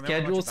was the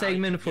scheduled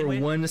segment for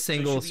one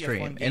single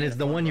stream, and it's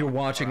the one you're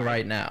watching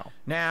right now.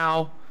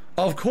 Now,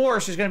 of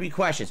course, there's going to be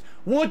questions.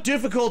 What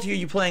difficulty are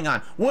you playing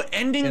on? What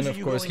endings and are of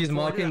you course, going he's for?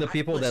 mocking the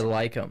people that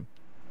like him.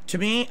 To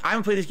me, I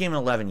haven't played this game in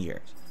 11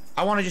 years.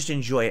 I want to just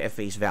enjoy it at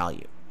face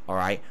value. All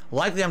right.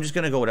 Likely, I'm just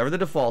going to go whatever the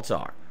defaults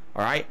are.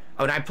 All right.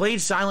 When I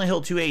played Silent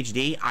Hill 2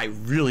 HD, I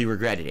really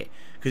regretted it.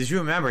 Because if you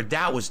remember,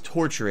 that was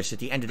torturous at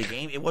the end of the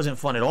game. It wasn't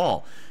fun at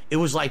all. It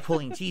was like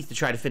pulling teeth to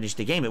try to finish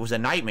the game. It was a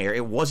nightmare.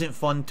 It wasn't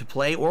fun to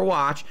play or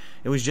watch.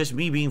 It was just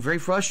me being very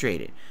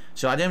frustrated.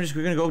 So I think I'm just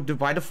going to go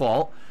by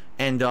default.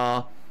 And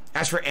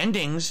as for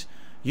endings,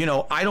 you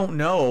know, I don't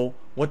know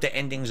what the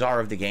endings are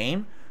of the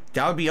game.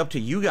 That would be up to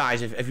you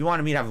guys. If you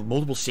wanted me to have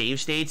multiple save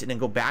states and then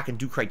go back and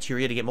do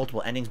criteria to get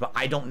multiple endings, but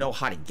I don't know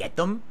how to get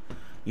them.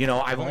 You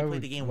know, I've only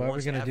played the game once. Why are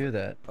we going to do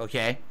that?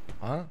 Okay.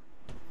 Huh?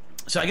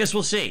 So I guess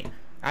we'll see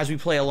as we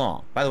play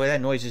along. By the way,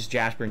 that noise is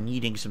Jasper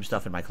needing some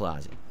stuff in my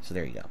closet. So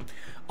there you go.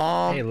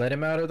 Hey, let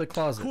him out of the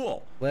closet.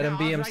 Cool. Let him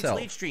be himself.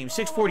 Late stream,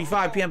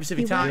 6:45 p.m.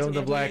 Pacific time.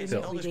 The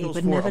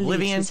Blackpiller.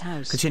 Oblivion.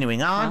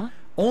 Continuing on.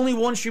 Only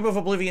one stream of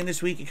Oblivion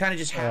this week. It kind of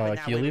just happened.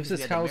 He leaves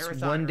his house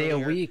one day a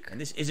week.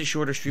 And this is a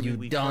shorter stream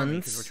week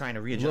because we're trying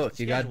to readjust. Look,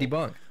 you got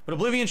debunked. But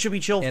Oblivion should be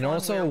chill. And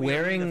also,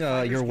 wearing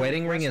your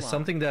wedding ring is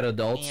something that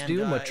adults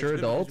do, mature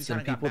adults,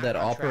 and people that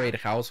operate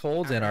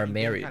households and are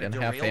married and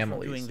have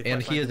families.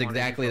 And he is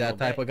exactly that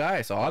type of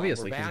guy, so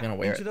obviously he's gonna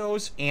wear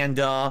it. And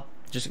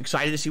just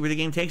excited to see where the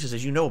game takes us.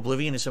 As you know,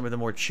 Oblivion is some of the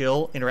more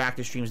chill,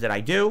 interactive streams that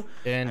I do.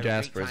 And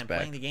Jasper is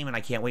back playing the game, and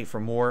I can't wait for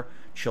more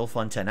chill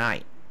fun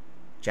tonight.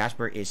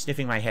 Jasper is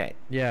sniffing my head.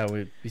 Yeah,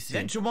 we see.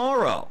 Then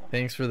tomorrow.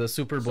 Thanks for the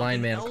super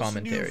blind man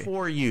commentary. New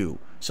for you.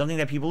 Something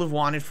that people have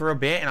wanted for a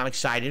bit, and I'm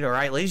excited. All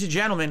right, ladies and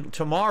gentlemen,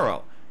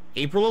 tomorrow,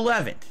 April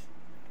 11th.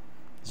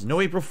 There's no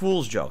April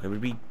Fool's joke. It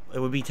would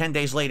be 10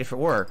 days late if it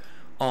were.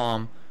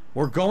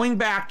 We're going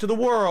back to the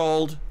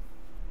world.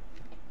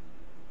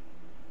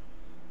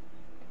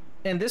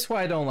 And this is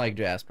why I don't like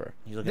Jasper.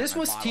 This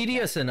was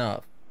tedious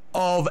enough.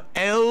 Of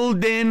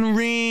Elden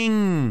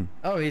Ring.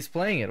 Oh, he's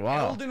playing it.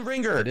 Wow. Elden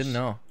Ringer. I didn't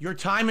know. Your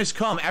time has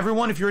come.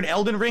 Everyone, if you're an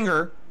Elden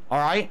Ringer, all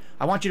right,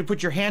 I want you to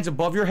put your hands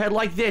above your head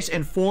like this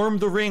and form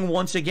the ring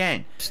once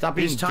again. Stop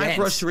being It's time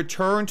for us to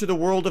return to the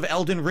world of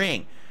Elden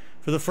Ring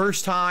for the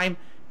first time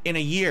in a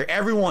year.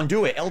 Everyone,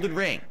 do it. Elden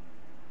Ring.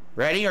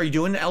 Ready? Are you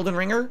doing the Elden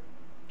Ringer?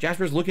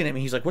 Jasper's looking at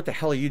me. He's like, what the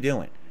hell are you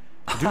doing?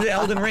 Do the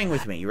Elden Ring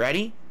with me. You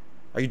ready?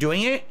 Are you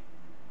doing it?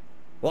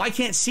 Well, I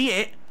can't see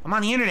it. I'm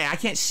on the internet. I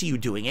can't see you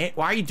doing it.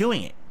 Why are you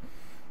doing it?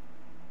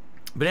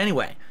 But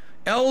anyway,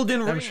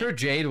 Elden Ring. I'm sure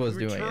Jade was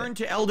doing it. Return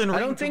to Elden Ring.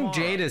 I don't think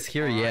Jade is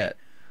here yet.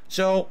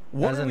 So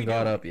what hasn't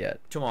got up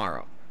yet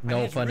tomorrow?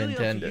 No pun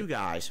intended. You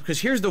guys,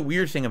 because here's the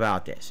weird thing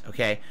about this.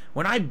 Okay,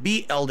 when I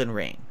beat Elden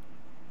Ring,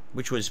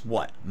 which was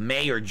what,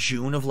 May or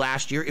June of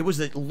last year, it was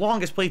the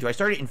longest playthrough. I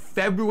started in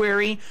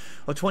February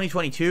of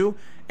 2022,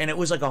 and it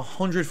was like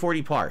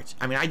 140 parts.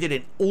 I mean, I did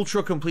an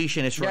ultra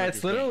completionist. Yeah,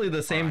 it's literally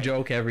the same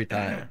joke every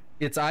time.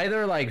 It's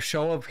either like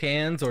show of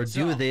hands or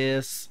do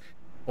this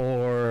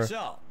or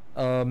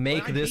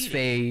make this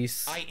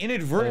face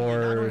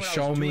or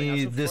show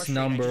me this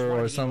number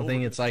or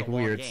something. It's like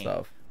weird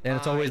stuff. And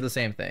it's always the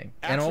same thing.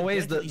 And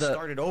always the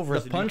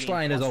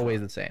punchline is always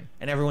the same.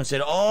 And everyone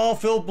said, oh,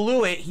 Phil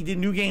blew it. He did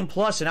New Game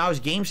Plus, and now his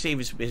game save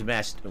is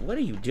messed. What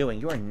are you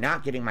doing? You are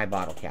not getting my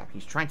bottle cap.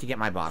 He's trying to get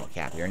my bottle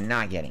cap. You're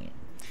not getting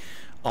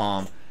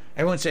it.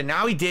 Everyone said,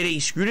 now he did it. He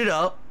screwed it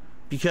up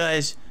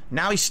because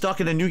now he's stuck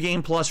in a New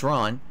Game Plus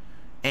run.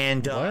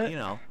 And, you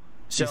know,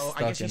 so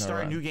I guess he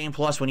started New Game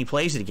Plus when he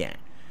plays it again.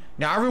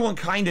 Now, everyone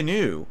kind of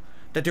knew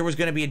that there was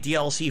going to be a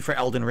DLC for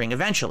Elden Ring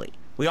eventually.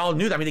 We all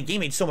knew that. I mean, the game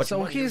made so much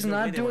money. So he's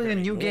not doing a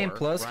New Game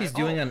Plus, he's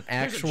doing an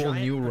actual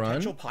new run?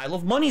 Potential pile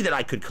of money that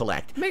I could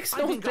collect. Makes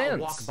no sense. I'll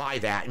walk by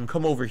that and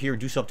come over here and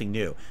do something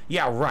new.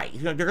 Yeah, right.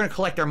 They're going to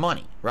collect their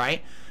money,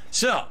 right?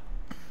 So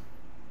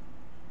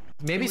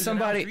maybe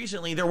somebody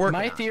recently they're working.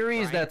 My theory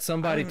is that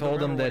somebody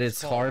told him that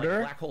it's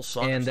harder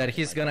and that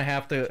he's gonna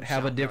have to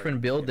have a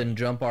different build than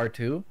Jump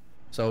R2,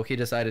 so he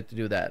decided to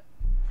do that.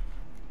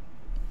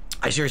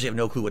 I seriously have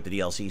no clue what the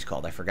DLC is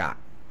called. I forgot.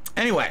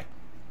 Anyway,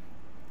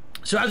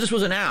 so as this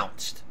was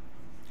announced,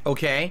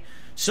 okay,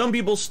 some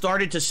people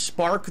started to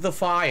spark the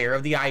fire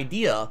of the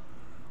idea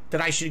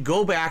that I should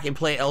go back and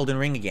play Elden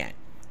Ring again,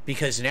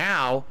 because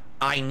now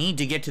I need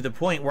to get to the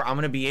point where I'm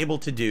going to be able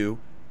to do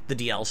the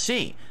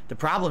DLC. The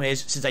problem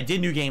is, since I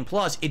did New Game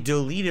Plus, it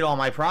deleted all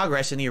my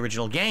progress in the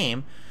original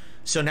game,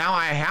 so now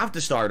I have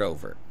to start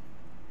over.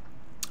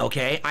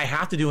 Okay, I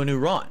have to do a new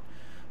run.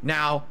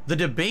 Now, the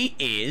debate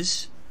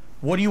is,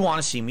 what do you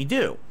want to see me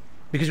do?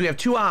 Because we have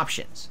two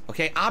options.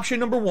 Okay, option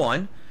number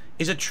one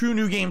is a true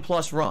New Game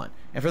Plus run.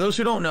 And for those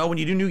who don't know, when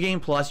you do New Game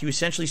Plus, you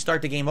essentially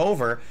start the game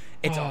over.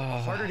 It's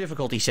a harder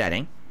difficulty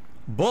setting,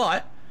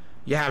 but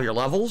you have your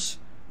levels,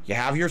 You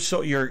have your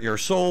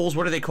souls.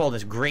 What are they called?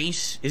 This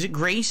grace? Is it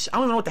grace? I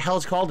don't even know what the hell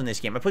it's called in this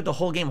game. I played the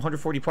whole game,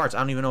 140 parts. I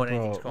don't even know what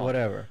anything's called.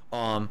 Whatever.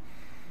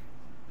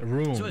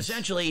 Rooms. So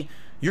essentially,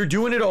 you're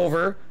doing it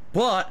over,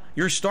 but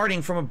you're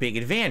starting from a big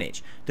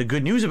advantage. The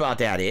good news about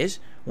that is,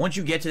 once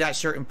you get to that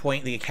certain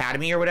point in the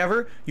academy or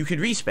whatever, you could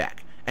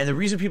respec. And the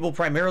reason people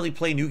primarily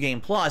play New Game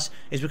Plus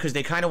is because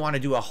they kind of want to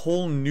do a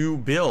whole new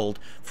build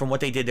from what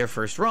they did their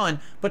first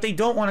run, but they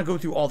don't want to go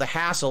through all the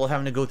hassle of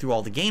having to go through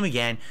all the game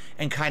again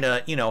and kind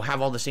of, you know,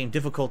 have all the same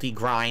difficulty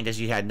grind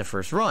as you had in the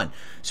first run.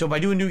 So by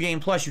doing New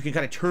Game Plus, you can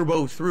kind of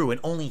turbo through and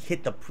only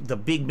hit the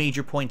big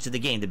major points of the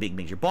game, the big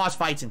major boss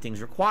fights and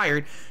things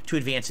required to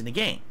advance in the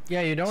game.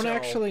 Yeah, you don't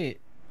actually...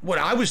 What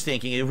I was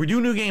thinking is, if we do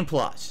New Game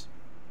Plus,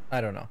 I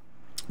don't know,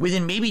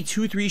 within maybe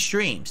 2-3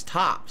 streams,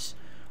 tops,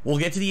 we'll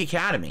get to the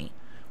academy.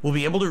 We'll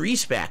be able to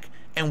respec,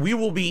 and we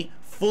will be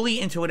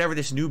fully into whatever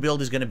this new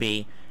build is going to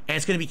be, and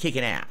it's going to be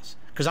kicking ass.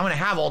 Because I'm going to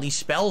have all these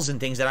spells and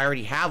things that I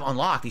already have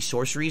unlocked, these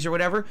sorceries or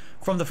whatever,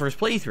 from the first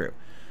playthrough.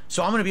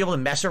 So I'm going to be able to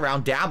mess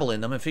around, dabble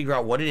in them, and figure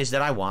out what it is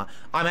that I want.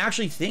 I'm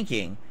actually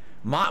thinking...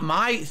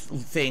 My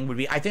thing would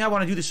be, I think I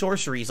want to do the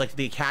sorceries, like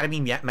the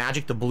Academy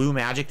magic, the blue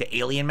magic, the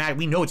alien magic.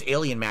 We know it's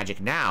alien magic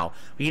now,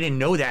 but you didn't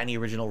know that in the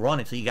original run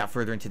until you got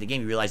further into the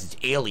game. You realized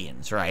it's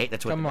aliens, right?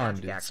 That's what Come on,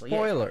 dude.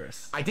 Spoilers.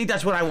 Is. I think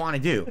that's what I want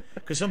to do,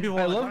 because some people.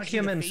 I love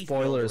him in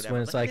spoilers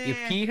when it's like, if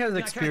he has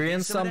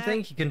experienced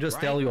something, he can just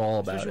tell you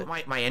all about it.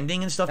 My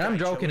ending and stuff. And I'm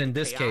joking in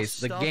this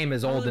case. The game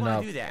is old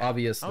enough.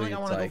 Obviously, I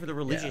want to go for the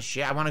religious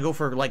shit. I want to go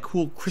for like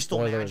cool crystal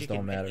magic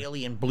and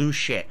alien blue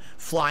shit,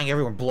 flying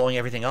everywhere, blowing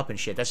everything up and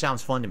shit. That sounds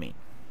fun to me.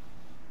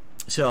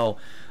 So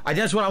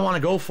that's what I want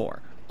to go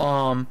for,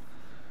 and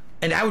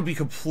that would be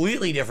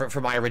completely different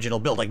from my original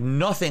build, like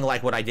nothing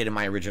like what I did in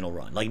my original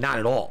run, like not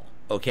at all.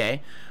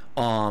 Okay,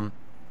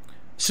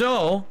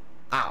 so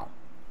ow,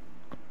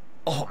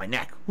 oh my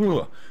neck.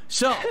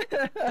 So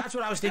that's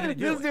what I was thinking of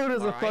doing. This dude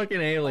is a fucking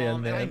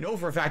alien, man. And I know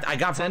for a fact I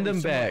got send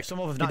him back.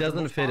 Some of he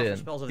doesn't fit in.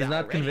 He's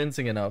not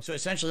convincing enough. So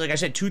essentially, like I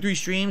said, 2-3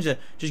 streams,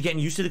 just getting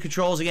used to the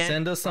controls again.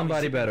 Send us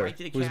somebody better,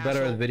 who's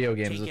better at video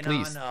games, at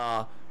least.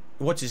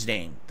 What's his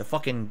name?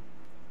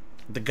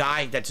 The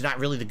guy that's not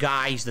really the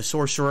guy. He's the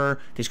sorcerer.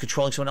 He's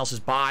controlling someone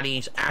else's body.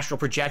 It's astral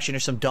projection or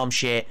some dumb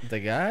shit. The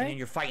guy? And then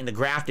you're fighting the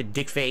grafted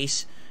dick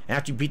face. And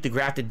after you beat the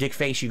grafted dick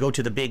face, you go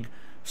to the big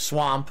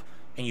swamp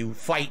and you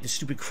fight the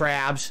stupid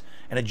crabs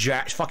and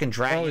a fucking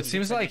dragon. Oh, it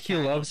seems like he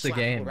loves the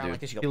game,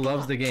 dude. He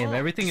loves the game.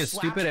 Everything is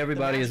stupid.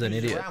 Everybody is an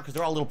idiot. Because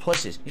they're all little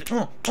pusses.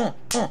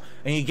 And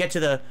you get to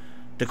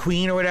the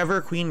queen or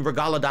whatever, Queen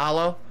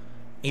Regaladala.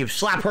 You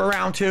slap her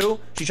around too.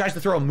 She tries to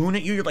throw a moon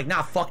at you. You're like,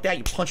 nah, fuck that.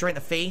 You punch her right in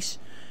the face.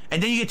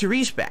 And then you get to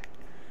respec.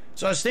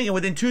 So I was thinking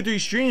within 2-3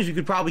 streams, we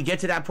could probably get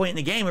to that point in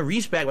the game and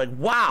respec. Like,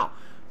 wow,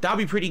 that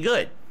would be pretty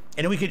good.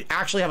 And then we could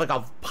actually have like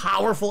a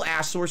powerful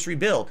ass sorcery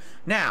build.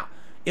 Now,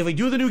 if we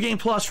do the New Game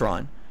Plus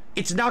run,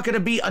 it's not going to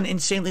be an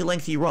insanely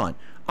lengthy run.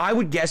 I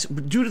would guess,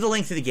 due to the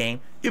length of the game,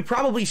 it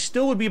probably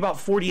still would be about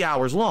 40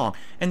 hours long.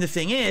 And the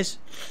thing is,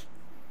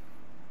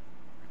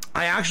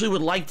 I actually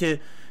would like to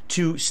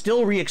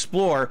still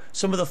re-explore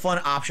some of the fun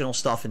optional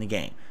stuff in the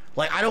game.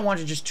 Like, I don't want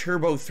to just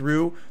turbo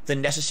through the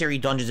necessary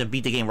dungeons and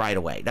beat the game right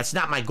away. That's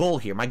not my goal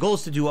here. My goal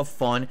is to do a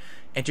fun,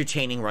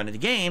 entertaining run of the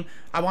game.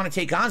 I want to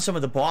take on some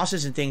of the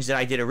bosses and things that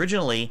I did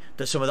originally,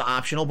 some of the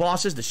optional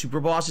bosses, the super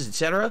bosses,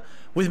 etc.,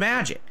 with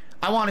magic.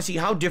 I want to see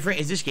how different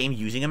is this game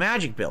using a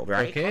magic build,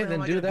 right? Okay,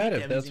 then do that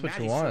if that's what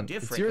you want.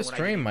 It's your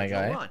stream, my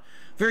guy.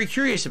 Very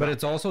curious about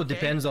it. But it also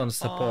depends on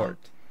support,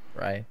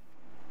 right?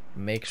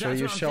 Make sure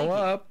you show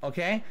up.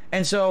 Okay,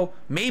 and so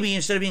maybe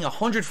instead of being a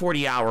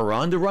 140-hour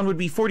run, the run would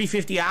be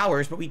 40-50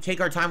 hours, but we take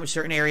our time with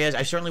certain areas.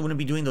 I certainly wouldn't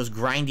be doing those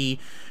grindy,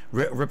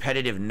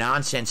 repetitive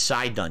nonsense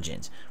side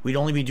dungeons. We'd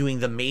only be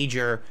doing the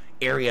major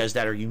areas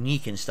that are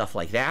unique and stuff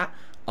like that.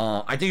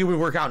 I think it would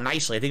work out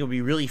nicely. I think it would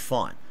be really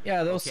fun.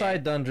 Yeah, those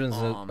side dungeons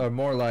are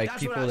more like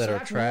people that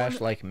are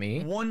trash like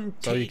me,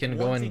 so you can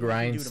go and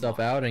grind stuff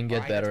out and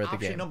get better at the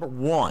game. Option number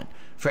 1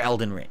 for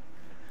Elden Ring.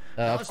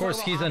 Of course,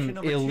 he's an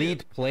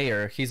elite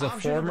player. He's a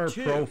former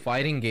pro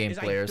fighting game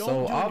player,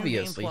 so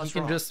obviously he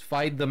can just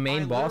fight the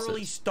main bosses.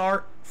 Literally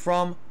start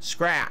from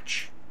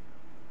scratch.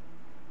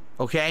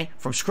 Okay,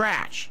 from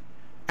scratch,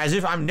 as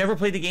if I've never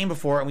played the game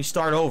before, and we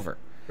start over.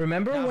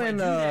 Remember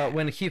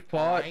when he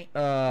fought? We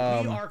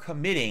are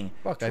committing.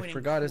 Fuck, I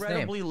forgot his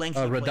name.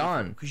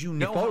 Radon. Because you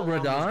know he fought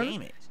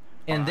Radon,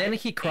 and then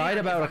he cried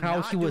about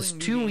how he was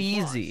too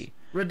easy.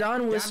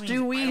 Radon was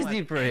too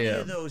easy for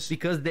him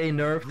because they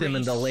nerfed him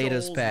in the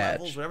latest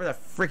patch. Whatever the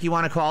frick you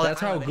want to call it.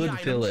 That's how good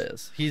Phil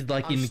is. He's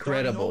like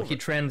incredible. He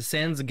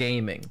transcends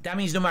gaming. That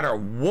means no matter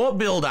what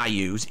build I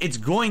use, it's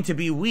going to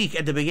be weak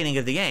at the beginning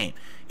of the game.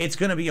 It's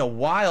going to be a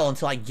while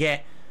until I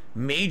get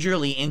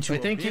majorly into I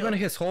think even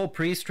his whole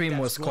pre-stream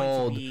was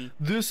called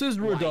 "This is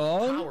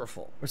Radon"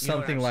 or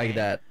something like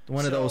that.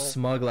 One of those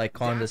smug, like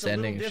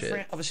condescending shit.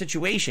 Different of a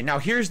situation. Now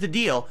here's the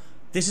deal.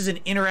 This is an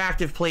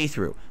interactive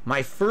playthrough.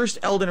 My first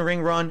Elden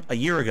Ring run a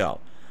year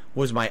ago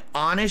was my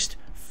honest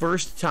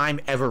first time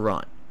ever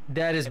run.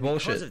 That is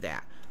bullshit. Because of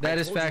that, that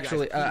is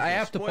factually. I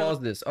have to pause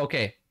this.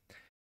 Okay.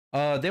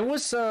 There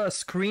was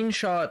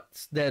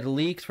screenshots that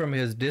leaked from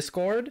his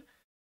Discord,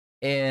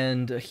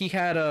 and he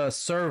had a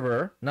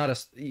server,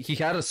 he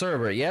had a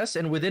server, yes,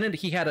 and within it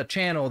he had a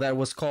channel that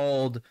was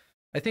called,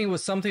 I think it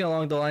was something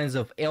along the lines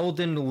of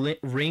Elden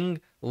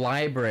Ring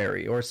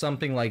Library or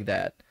something like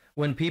that.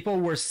 When people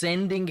were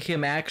sending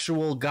him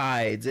actual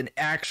guides and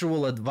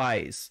actual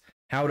advice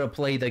how to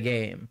play the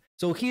game.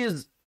 So he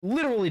is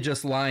literally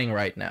just lying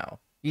right now.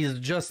 He's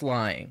just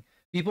lying.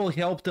 People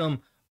helped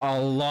him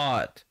a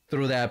lot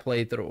through that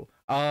playthrough.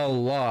 A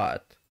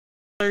lot.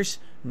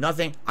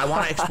 Nothing. I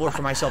want to explore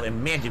for myself.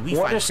 And man, did we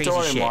find crazy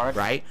shit,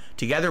 right?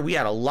 Together, we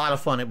had a lot of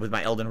fun with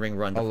my Elden Ring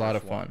run. A lot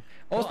of fun.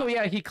 Also,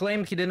 yeah, he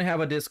claimed he didn't have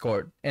a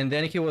Discord. And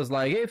then he was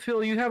like, hey,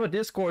 Phil, you have a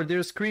Discord.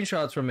 There's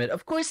screenshots from it.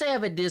 Of course I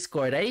have a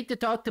Discord. I need to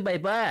talk to my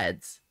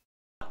buds.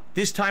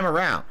 This time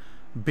around,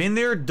 been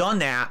there, done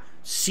that,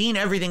 seen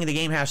everything the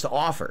game has to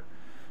offer.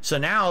 So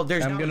now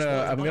there's. I'm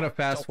gonna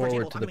fast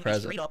forward to the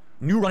present.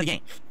 New run of the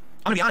game.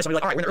 I'm gonna be honest. I'm gonna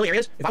be like, all right, we're in the early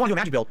areas. If I want to do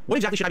a magic build, what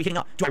exactly should I be hitting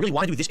up? Do I really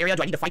want to do this area?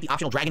 Do I need to fight the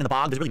optional dragon in the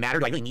bog? Does it really matter?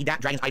 Do I really need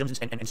that? Dragon's items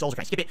and souls, or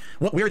can I skip it?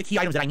 Where are the key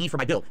items that I need for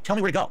my build? Tell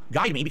me where to go.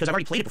 Guide me, because I've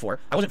already played it before.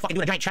 I wasn't fucking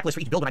doing a giant checklist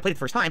for each build when I played it the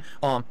first time.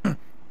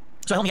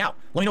 So help me out.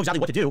 Let me know exactly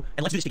what to do,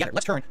 and let's do this together.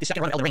 Let's turn this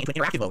second run of Elden Ring into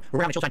an interactive mode where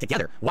we're having a chill time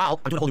together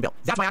while I'm doing a whole new build.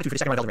 That's my attitude for the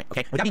second run of Elden Ring.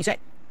 Okay. With that being said,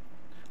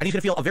 I think it's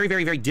gonna feel a very,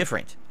 very, very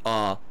different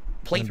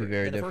playthrough.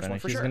 Very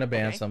different. He's gonna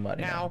ban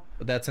somebody now,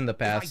 but that's in the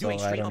past, so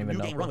I don't even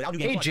know.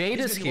 Hey,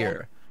 Jade is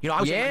here. You know,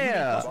 I was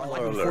yeah.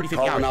 40,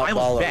 50 hours. I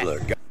almost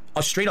bet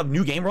a straight up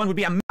new game run would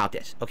be about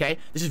this. Okay,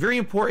 this is very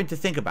important to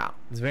think about.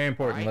 It's very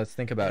important. Right? Let's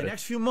think about it. The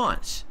next few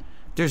months,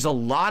 there's a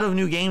lot of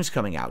new games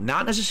coming out.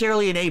 Not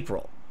necessarily in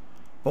April,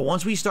 but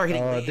once we start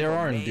hitting April, there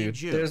aren't, May, dude.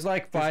 June, There's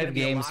like 5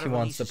 games he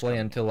wants to play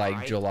until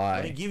like July.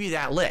 Let me give you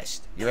that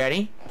list. You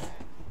ready?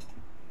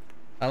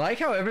 I like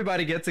how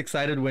everybody gets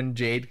excited when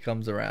Jade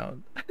comes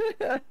around.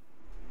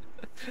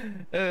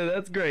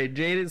 That's great.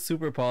 Jade is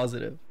super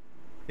positive.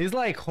 He's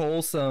like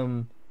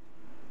wholesome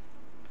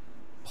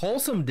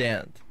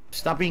Dent.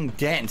 Stop being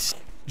dense.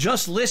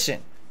 Just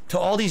listen to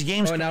all these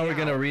games. Oh, now we're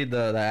gonna read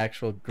the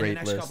actual great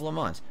list. The next couple of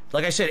months.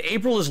 Like I said,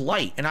 April is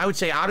light, and I would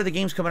say out of the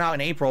games coming out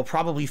in April,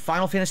 probably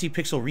Final Fantasy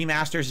Pixel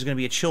Remasters is gonna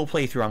be a chill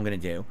playthrough. I'm gonna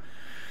do.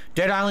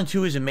 Dead Island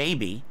 2 is a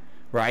maybe,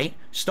 right?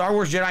 Star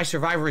Wars Jedi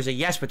Survivor is a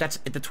yes, but that's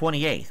at the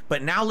 28th.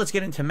 But now let's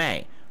get into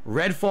May.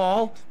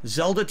 Redfall,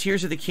 Zelda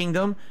Tears of the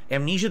Kingdom,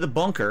 Amnesia the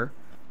Bunker.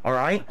 All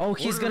right. Oh,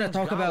 he's gonna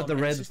talk about the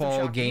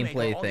Redfall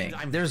gameplay thing.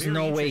 There's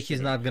no way he's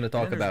not gonna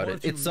talk about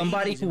it. It's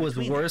somebody who was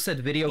worse at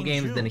video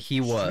games than he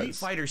was. Street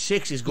Fighter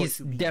 6 is going he's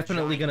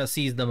definitely gonna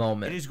seize the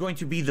moment. It is going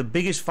to be the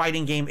biggest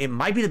fighting game. It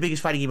might be the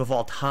biggest fighting game of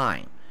all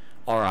time.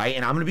 All right,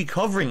 and I'm gonna be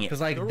covering it. Because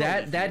like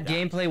that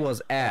gameplay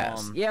was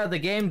ass. Yeah, the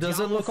game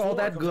doesn't look all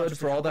that good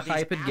for all the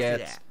hype it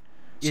gets.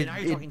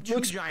 It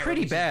looks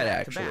pretty bad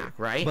actually,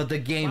 right? But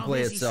the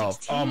gameplay itself,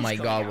 oh my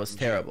god, was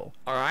terrible.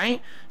 All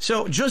right,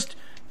 so just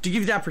to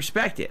give you that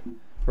perspective,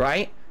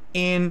 right?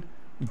 In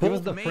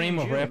both the frame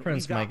of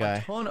reference, my guy.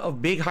 A ton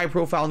of big,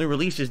 high-profile new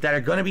releases that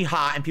are going to be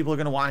hot, and people are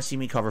going to want to see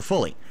me cover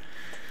fully.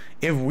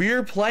 If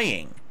we're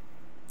playing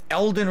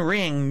Elden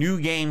Ring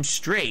New Game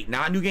Straight,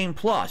 not New Game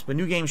Plus, but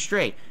New Game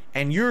Straight,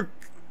 and you're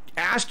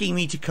asking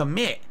me to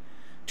commit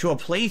to a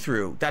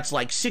playthrough that's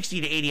like 60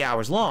 to 80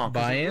 hours long,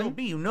 buy-in,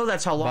 you know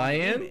that's how long the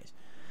game is.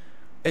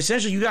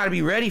 Essentially, you got to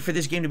be ready for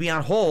this game to be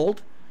on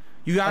hold.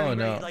 You got to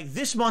be ready. Like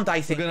this month,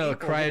 I think we're gonna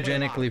April,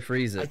 cryogenically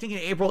freeze it. I think in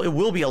April it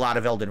will be a lot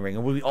of Elden Ring,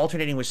 and we'll be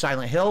alternating with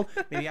Silent Hill.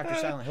 Maybe after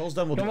Silent Hill's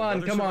done, we'll come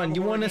on.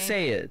 You want to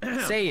say it?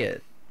 Say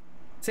it.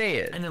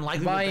 And then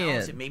likely we'll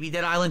balance it. Maybe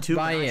Dead Island 2.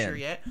 Not sure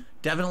yet.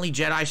 Definitely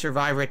Jedi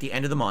Survivor at the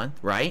end of the month,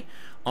 right?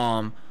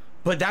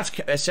 But that's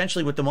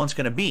essentially what the month's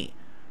gonna be.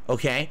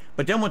 Okay,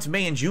 but then once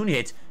May and June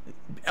hits,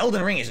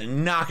 Elden Ring is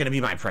not going to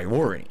be my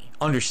priority.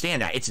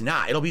 Understand that. It's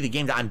not. It'll be the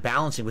game that I'm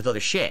balancing with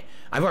other shit.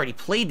 I've already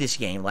played this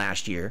game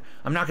last year.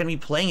 I'm not going to be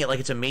playing it like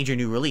it's a major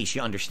new release.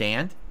 You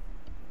understand?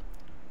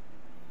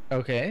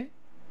 Okay.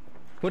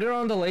 Put it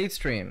on the late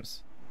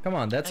streams. Come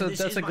on, that's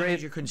a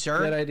great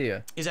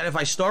idea. Is that if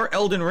I start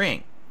Elden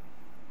Ring,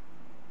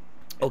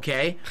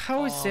 okay?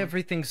 How is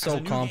everything so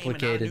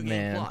complicated,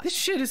 man? This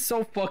shit is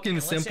so fucking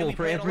simple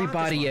for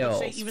everybody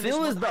else.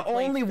 Phil is the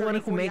only one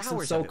who makes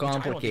it so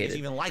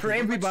complicated for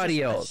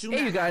everybody else.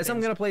 Hey, you guys, I'm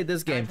gonna play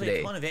this game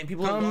today.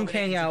 Come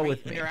hang out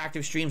with me.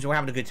 Interactive streams, and we're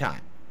having a good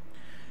time.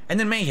 And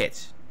then May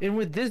hits. And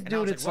with this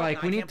dude, it's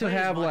like we need to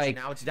have like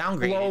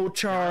flow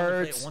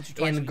charts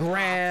and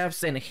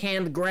graphs and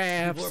hand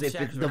graphs if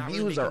the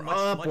views are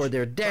up or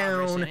they're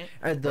down,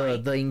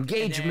 the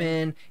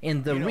engagement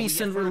and the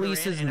recent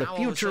releases and the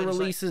future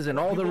releases and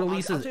all the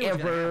releases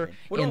ever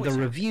and the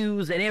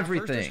reviews and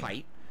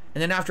everything.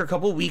 And then after a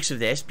couple of weeks of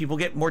this, people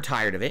get more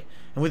tired of it.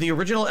 And with the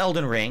original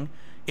Elden Ring,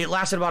 it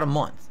lasted about a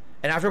month.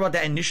 And after about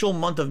that initial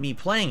month of me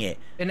playing it,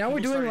 and now we're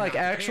doing like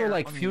actual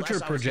like future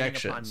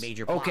projections.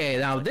 Okay,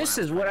 now this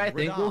is what I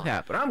think will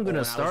happen. I'm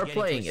gonna start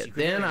playing it,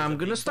 then I'm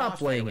gonna stop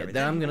playing it,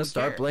 then I'm gonna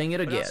start playing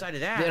it again,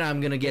 then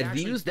I'm gonna get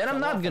views, then I'm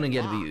not gonna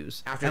get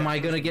views. Am I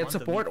gonna get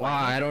support? Well,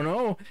 I don't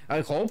know.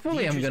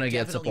 Hopefully I'm gonna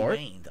get support.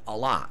 A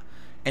lot.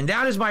 And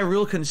that is my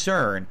real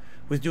concern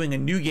with doing a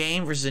new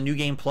game versus a new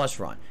game plus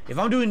run. If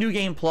I'm doing new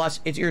game plus,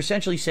 you're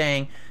essentially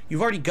saying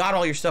you've already got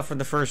all your stuff from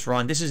the first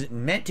run. This is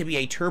meant to be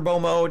a turbo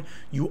mode.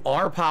 You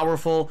are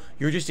powerful.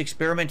 You're just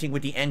experimenting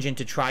with the engine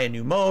to try a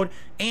new mode,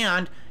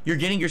 and you're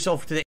getting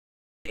yourself to the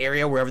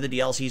area wherever the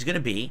DLC is going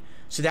to be.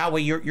 So that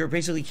way you're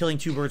basically killing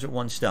two birds with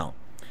one stone.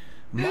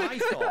 My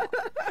thought.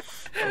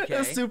 Okay.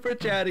 The super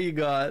chat you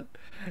got.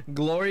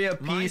 Gloria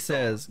P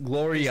says,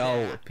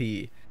 Gloria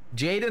P.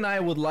 Jade and I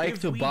would like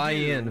to buy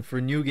in for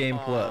New Game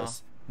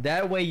Plus.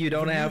 That way you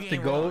don't have to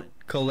go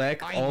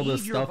collect all the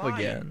stuff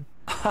again.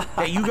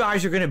 That you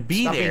guys are going to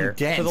be there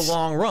for the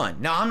long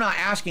run. Now, I'm not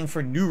asking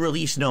for new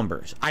release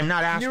numbers. I'm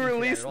not asking new for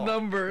release that at all.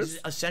 numbers. This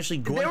is essentially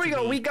going there we to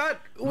go. be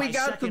We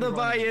got to the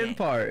buy-in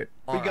part.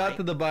 We got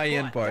to the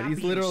buy-in part.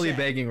 He's literally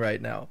begging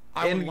right now,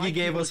 and he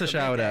gave us a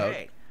shout out.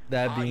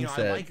 That being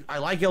said, I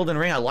like Elden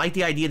Ring. I like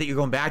the idea that you're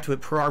going back to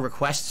it per our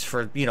requests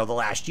for the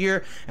last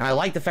year, and I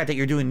like the fact that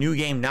you're doing new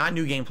game, not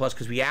new game plus,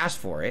 because we asked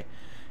for it.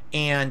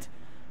 And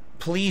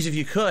please, if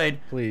you could,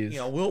 please,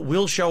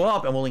 we'll show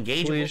up and we'll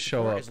engage. Please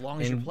show up as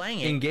long as you're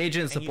playing it. Engage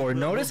in support.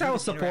 Notice how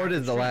support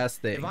is the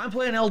last thing. If I'm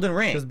playing Elden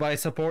Ring, because by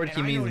support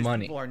he means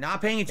money. People are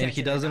not paying attention. And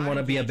he doesn't want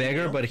to be a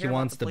beggar, but he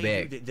wants to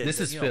beg.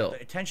 This is Phil.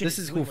 This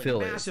is who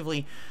Phil is.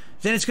 Massively,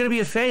 then it's going to be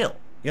a fail.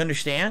 You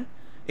understand?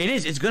 It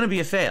is. It's going to be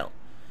a fail.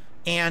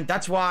 And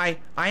that's why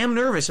I am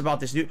nervous about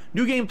this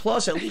new game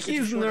plus. At least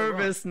he's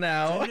nervous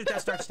now. So if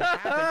that starts to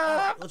happen, all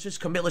right, let's just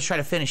commit. Let's try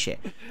to finish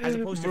it. As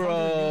opposed to new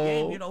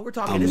game, we're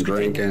talking this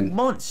could take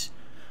months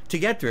to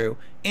get through,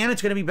 and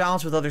it's going to be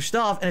balanced with other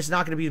stuff, and it's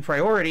not going to be the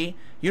priority.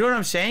 You know what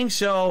I'm saying?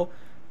 So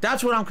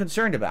that's what I'm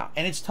concerned about,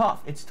 and it's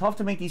tough. It's tough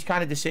to make these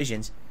kind of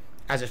decisions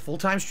as a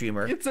full-time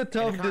streamer. It's a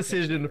tough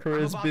decision for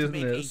his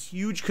business. To make a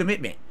huge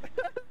commitment.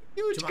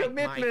 Huge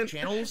commitment.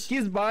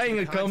 He's buying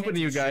a company,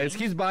 you guys.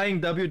 He's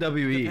buying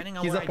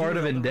WWE. He's a part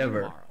of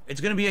Endeavor. It's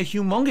going to be a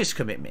humongous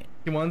commitment.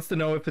 He wants to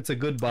know if it's a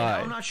good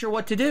buy. I'm not sure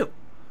what to do.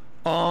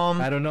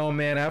 I don't know,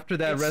 man. After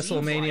that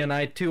WrestleMania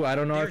night too, I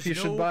don't know if you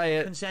should buy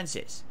it.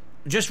 Consensus.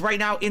 Just right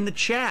now in the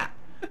chat,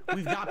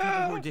 we've got people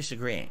who are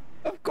disagreeing.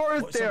 Of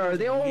course they are.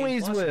 They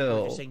always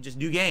will. Saying just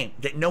new game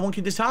that no one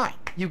can decide.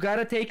 You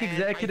gotta take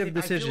executive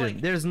decision.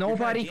 There's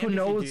nobody who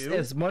knows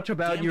as much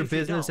about your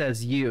business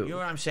as you. You know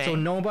what I'm saying? So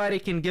nobody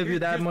can give you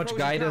that much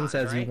guidance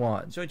as you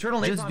want. So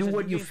Eternal just do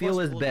what you feel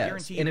is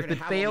best. And if it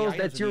fails,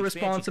 that's your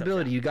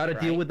responsibility. You gotta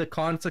deal with the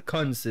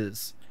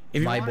consequences,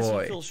 my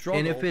boy.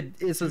 And if it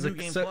is a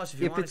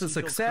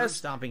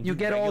success, you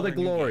get all the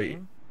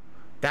glory.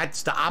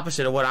 That's the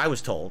opposite of what I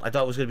was told. I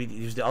thought it was going to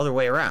be the other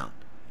way around.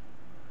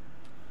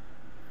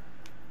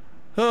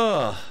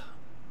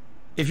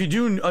 If you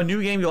do a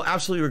new game, you'll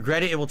absolutely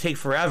regret it. It will take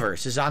forever,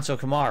 says Anso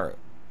Kamaru.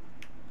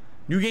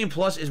 New Game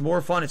Plus is more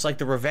fun. It's like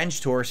the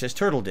Revenge Tour, says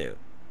Turtle Dude.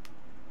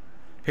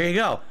 Here you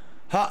go.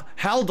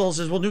 Haldol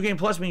says, well, New Game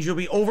Plus means you'll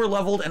be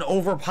over-leveled and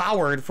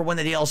overpowered for when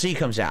the DLC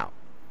comes out.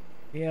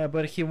 Yeah,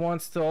 but he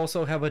wants to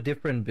also have a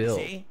different build.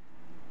 See?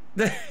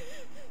 This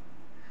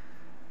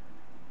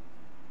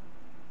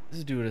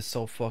dude is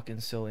so fucking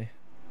silly.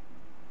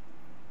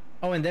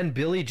 Oh, and then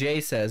Billy J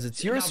says,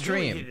 it's your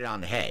stream. Billy hit it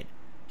on the head.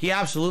 He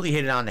absolutely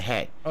hit it on the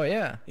head. Oh,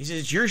 yeah. He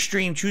says, it's your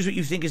stream. Choose what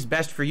you think is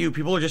best for you.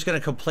 People are just going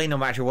to complain no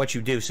matter what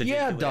you do. So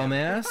yeah,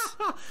 dumbass.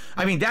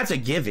 I mean, that's a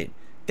given.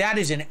 That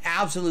is an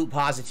absolute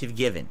positive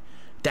given.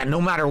 That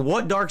no matter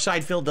what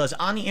Darkside Phil does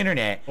on the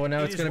internet, well,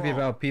 now it's going to be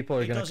about people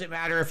are going to. It doesn't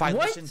matter if I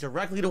listen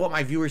directly to what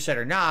my viewers said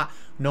or not.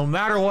 No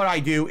matter what I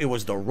do, it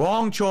was the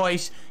wrong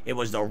choice. It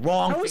was the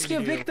wrong. How is he a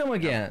victim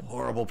again? I'm a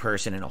horrible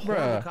person and a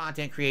horrible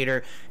content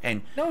creator.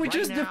 And no, we're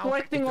just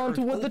deflecting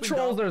onto what the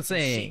trolls are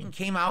saying. Satan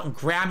came out and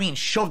grabbed me and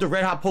shoved a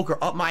red hot poker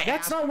up my ass.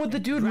 That's not what the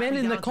dude meant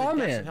in the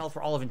comment. Hell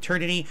for all of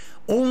eternity.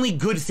 Only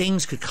good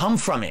things could come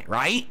from it,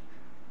 right?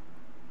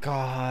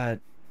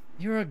 God.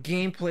 You're a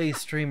gameplay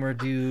streamer,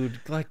 dude.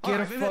 Like, get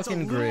a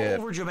fucking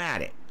grip.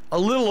 A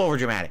little over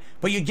dramatic.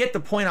 But you get the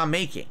point I'm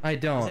making. I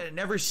don't. It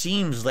never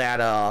seems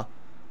that,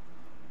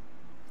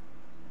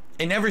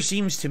 it never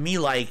seems to me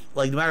like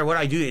no matter what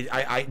I do,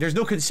 there's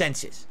no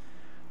consensus,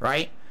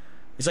 right?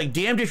 It's like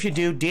damned if you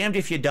do, damned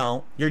if you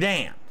don't. You're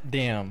damned.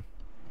 Damn.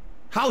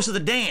 House of the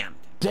damned.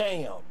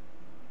 Damn.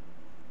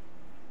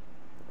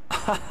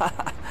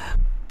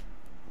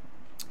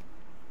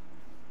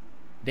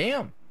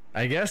 Damn.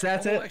 I guess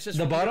that's it.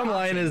 The bottom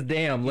line is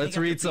damn. Let's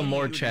read some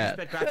more chat.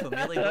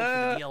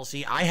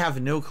 I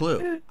have no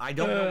clue. I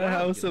don't know.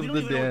 House of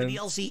the Damned. We don't even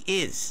know what the DLC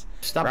is.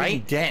 Stop being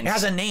dense. It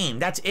has a name.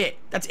 That's it.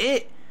 That's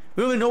it.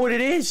 We don't even know what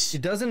it is.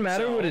 It doesn't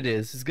matter what it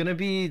is. It's gonna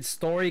be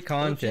story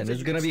content.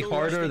 It's gonna be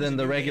harder than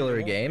the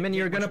regular game, and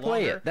you're gonna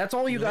play it. That's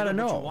all you gotta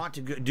know. What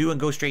you want to do and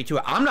go straight to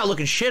it. I'm not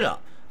looking shit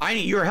up. I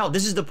need your help.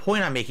 This is the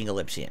point I'm making,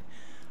 Ellipsian.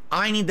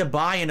 I need the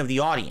buy-in of the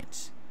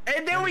audience.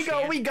 And there we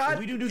go. We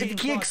got.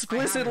 He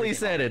explicitly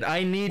said it.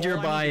 I need your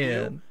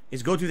buy-in.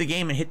 Is go through the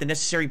game and hit the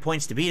necessary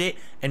points to beat it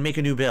and make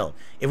a new build.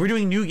 If we're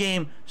doing new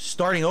game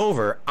starting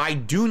over, I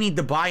do need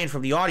the buy-in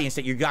from the audience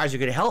that you guys are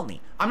going to help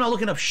me. I'm not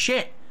looking up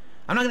shit.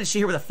 I'm not going to sit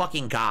here with a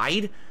fucking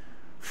guide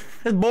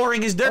As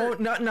boring as dirt.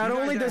 Oh, not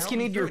only does he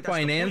need your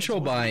financial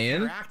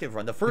buy-in, interactive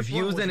run. The first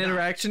views and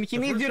interaction, he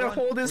needs you to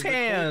hold his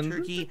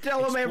hand.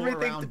 Tell him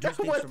everything,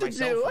 what to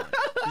do.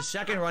 The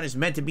second run is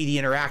meant to be the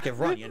interactive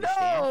run, you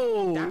understand?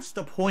 No. That's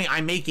the point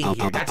I'm making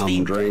here. That's the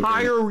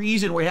entire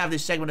reason we have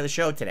this segment of the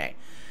show today.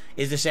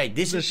 Is to say,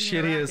 this is the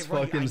shittiest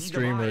fucking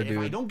streamer, dude. If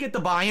I don't get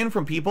the buy-in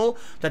from people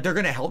that they're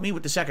going to help me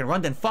with the second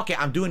run, then fuck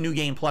it, I'm doing New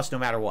Game Plus no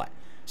matter what.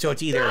 So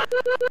it's either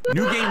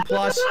New Game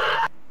Plus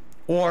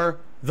or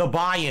the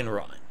buy-in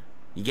run.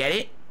 You get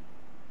it?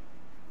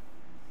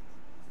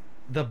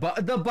 The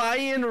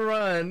buy-in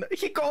run.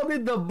 He called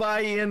it the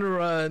buy-in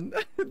run.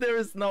 There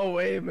is no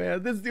way,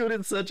 man. This dude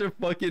is such a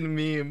fucking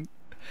meme.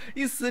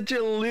 He's such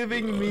a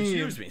living meme.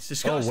 Excuse me, it's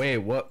disgusting. Oh wait,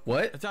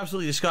 what? It's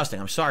absolutely disgusting.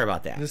 I'm sorry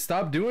about that. Just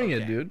stop doing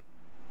it, dude.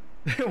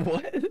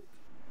 What?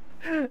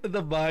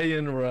 The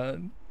buy-in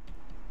run.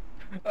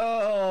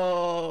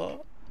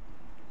 Oh.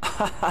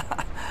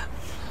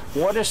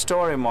 What a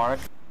story, Mark.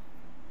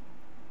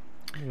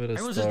 What a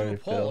Everyone's story,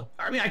 just do a poll. Phil.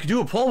 I mean, I could do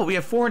a poll, but we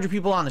have 400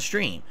 people on the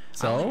stream.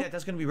 I don't So? think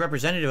that's going to be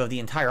representative of the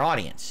entire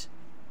audience.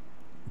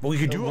 But we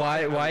could do.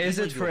 Why is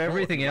it for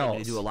everything else?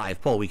 To do a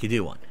live poll, we could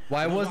do one.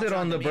 Why was it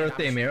on the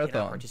birthday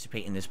marathon?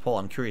 Participate in this poll.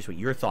 I'm curious what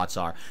your thoughts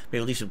are.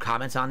 Maybe leave some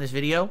comments on this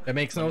video. It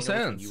makes no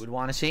sense. You would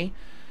want to see.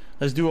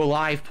 Let's do a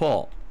live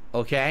poll,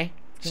 okay?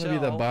 It's gonna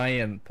be the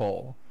buy-in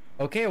poll.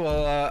 Okay,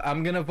 well,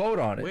 I'm gonna vote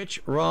on it.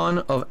 Which run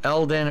of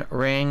Elden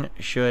Ring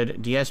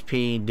should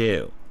DSP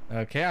do?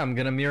 Okay, I'm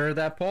gonna mirror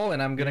that poll,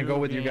 and I'm gonna go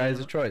with your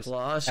guys' choice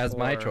as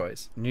my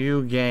choice.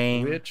 New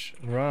game. Which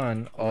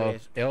run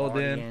of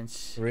Elden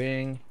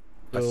Ring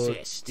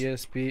should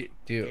DSP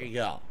do? There you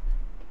go.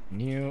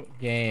 New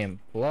game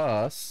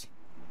plus,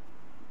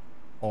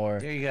 or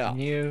there you go.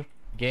 New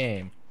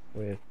game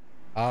with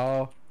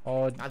all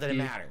not that it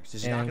matters.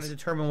 This is not going to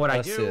determine what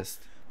I do,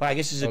 but I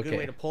guess this is a good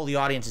way to poll the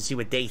audience and see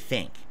what they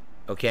think.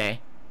 Okay.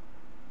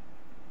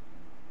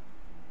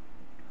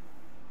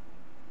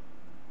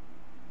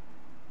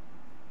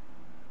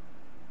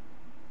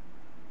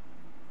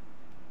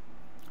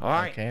 All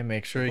right. Okay,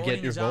 make sure you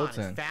get your votes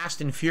in.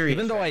 Fast and furious.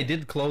 Even though I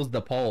did close the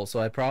poll, so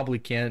I probably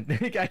can't.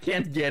 I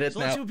can't get it so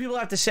now. Let's see what people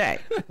have to say.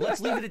 Let's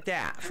leave it at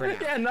that for now.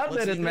 Yeah, not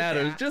that it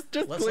matters. Just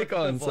click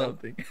on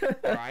something.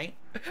 All right.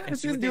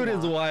 This dude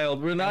is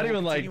wild. We're not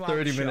even like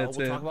 30 minutes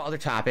in. We'll talk about other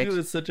topics. Dude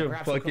is such a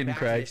fucking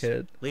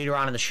crackhead. Later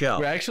on in the show.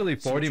 We're actually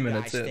 40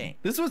 minutes in. Think.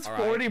 This was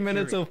 40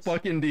 minutes of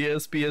fucking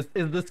DSP.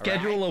 Is the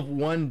schedule of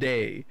one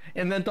day,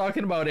 and then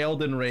talking about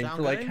Elden Ring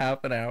for like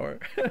half an hour.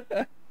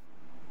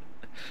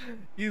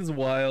 He's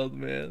wild,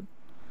 man.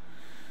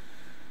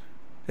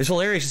 It's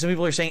hilarious. Some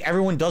people are saying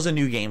everyone does a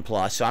New Game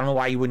Plus, so I don't know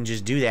why you wouldn't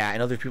just do that.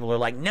 And other people are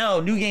like,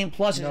 no, New Game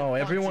Plus is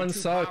everyone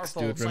sucks,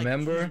 dude. It's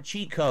remember? like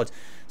cheat codes.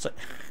 It's like,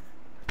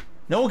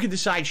 no one can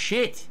decide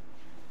shit.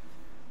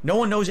 No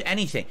one knows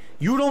anything.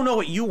 You don't know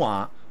what you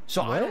want,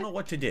 so I don't know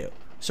what to do.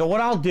 So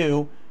what I'll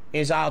do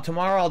is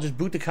tomorrow I'll just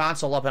boot the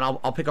console up and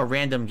I'll pick a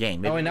random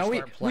game. Maybe now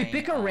we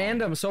pick a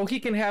random so he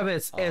can have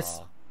as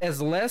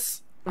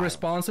less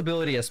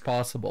responsibility as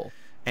possible.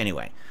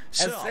 Anyway,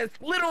 so as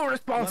little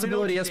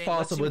responsibility as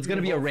possible. It's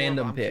gonna be a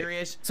random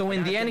pick. So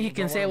in the end, he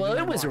can say, "Well,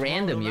 it was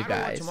random, you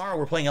guys." Tomorrow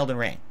we're playing Elden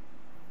Ring.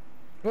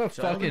 What a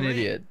fucking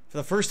idiot! For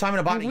the first time in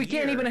about a year. We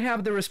can't even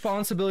have the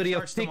responsibility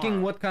of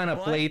picking what kind of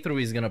playthrough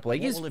he's gonna play.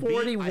 He's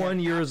 41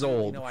 years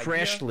old,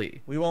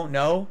 freshly. We won't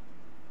know.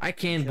 I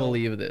can't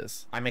believe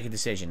this. I make a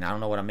decision. I don't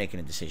know what I'm making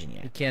a decision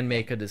yet. You can't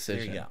make a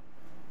decision. There you go.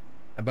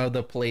 About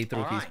the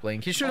playthrough he's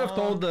playing. He should have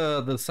told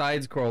the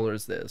side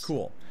scrollers this.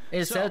 Cool.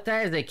 And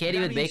sometimes I can't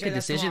even make a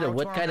decision of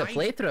what kind of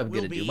playthrough I'm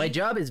gonna do. My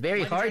job is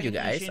very hard, you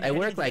guys. I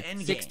work like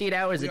 16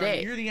 hours a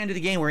day. Near the end of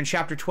the game, we're in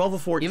chapter 12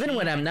 of 14. Even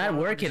when I'm not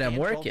working, I'm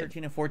working.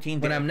 13 and 14.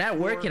 When I'm not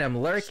working, I'm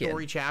lurking.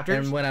 Story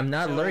chapters. And when I'm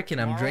not lurking,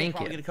 I'm drinking.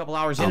 Probably get a couple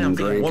hours in. I'm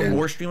thinking one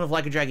more stream of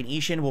Like a Dragon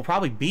Ishin. We'll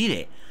probably beat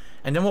it.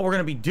 And then what we're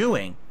gonna be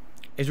doing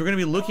is we're gonna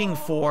be looking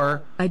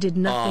for I did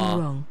nothing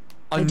wrong.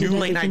 A new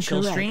late night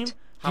chill stream.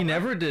 He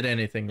never did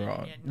anything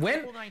wrong.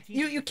 When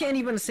you can't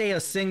even say a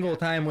single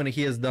time when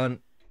he has done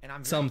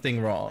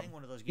something wrong.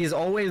 He's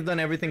always done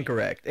everything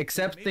correct,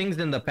 except things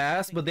in the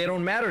past, but they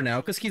don't matter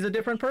now because he's a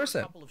different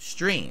person. Couple of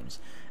streams,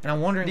 and I'm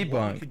wondering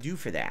what we could do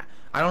for that.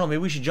 I don't know. Maybe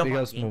we should jump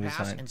on Game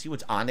Pass and see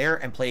what's on there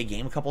and play a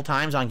game a couple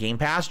times on Game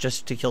Pass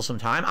just to kill some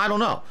time. I don't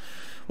know.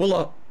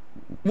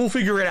 We'll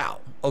figure it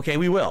out. Okay,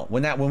 we will.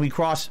 When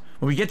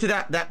we get to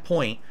that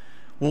point,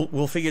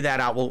 we'll figure that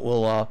out.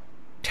 We'll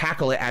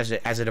tackle it as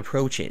it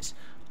approaches.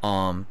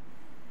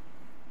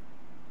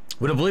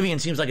 With Oblivion,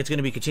 seems like it's going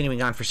to be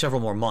continuing on for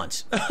several more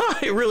months.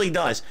 It really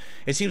does.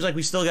 It seems like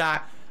we still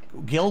got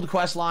guild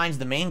quest lines,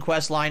 the main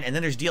quest line, and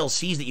then there's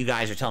DLCs that you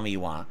guys are telling me you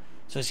want.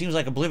 So it seems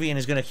like Oblivion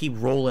is going to keep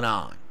rolling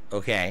on.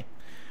 Okay.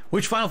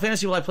 Which Final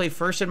Fantasy will I play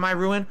first in my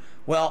ruin?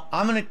 Well,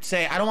 I'm going to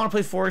say I don't want to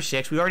play 4 or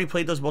 6. We already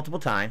played those multiple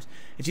times.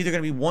 It's either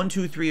going to be 1,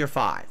 2, 3, or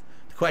 5.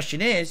 The question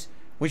is,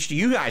 which do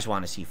you guys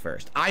want to see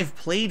first? I've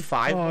played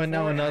 5 before,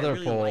 now another and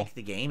I really like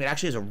the game. It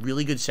actually has a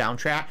really good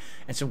soundtrack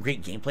and some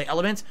great gameplay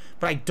elements,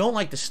 but I don't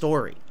like the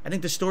story. I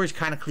think the story is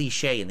kind of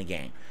cliche in the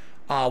game.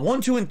 1,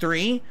 2, and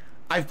 3,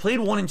 I've played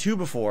 1 and 2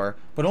 before,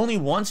 but only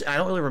once. I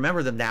don't really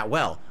remember them that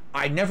well.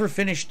 I never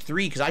finished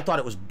 3 because I thought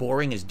it was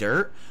boring as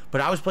dirt.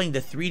 But I was playing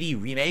the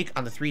 3D remake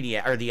on the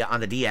 3D or on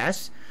the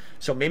DS,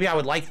 so maybe I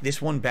would like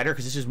this one better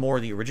because this is more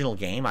the original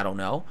game. I don't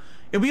know.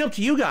 It'll be up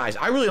to you guys.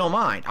 I really don't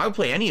mind. I would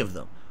play any of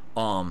them.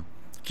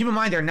 Keep in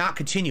mind they're not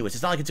continuous.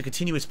 It's not like it's a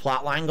continuous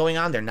plot line going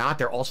on. They're not.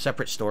 They're all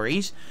separate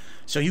stories.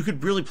 So you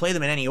could really play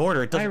them in any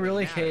order. It doesn't I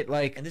really matter. hate,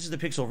 like, and this is the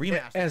Pixel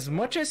remaster. as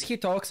much as he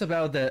talks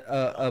about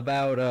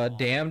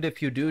damned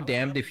if you do,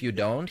 damned if you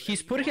don't,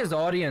 he's put his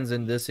audience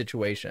in this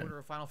situation.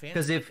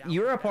 Because if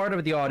you're a part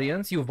of the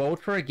audience, you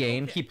vote for a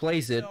game, he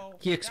plays it,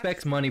 he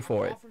expects money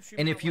for it,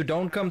 and if you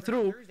don't come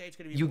through,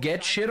 you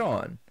get shit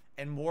on.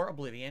 And more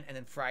Oblivion, and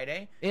then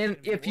Friday. And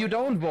if you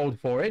don't vote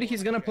for it,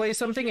 he's gonna play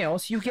something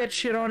else. You get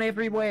shit on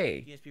every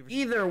way.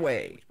 Either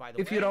way.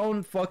 If you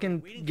don't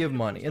fucking give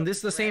money. And this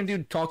is the same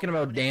dude talking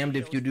about damned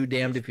if you do,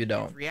 damned if you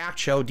don't. React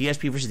show,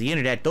 DSP versus the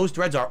internet. Those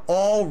threads are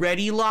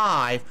already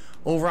live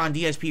over on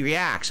DSP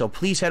React. So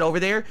please head over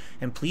there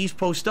and please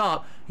post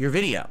up your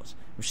videos.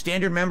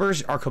 Standard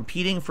members are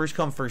competing, first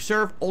come, first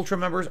serve. Ultra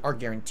members are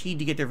guaranteed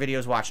to get their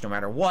videos watched no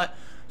matter what.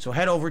 So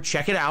head over,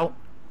 check it out.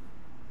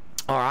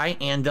 Alright,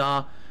 and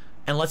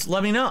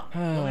let me know.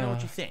 Let me know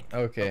what you think.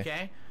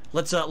 Okay.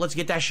 Let's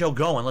get that show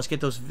going. Let's get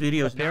those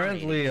videos.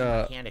 Apparently,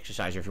 hand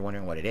exerciser. If you're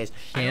wondering what it is,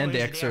 hand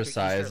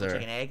exerciser.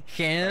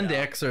 Hand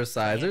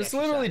exerciser. It's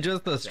literally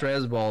just a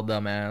stress ball,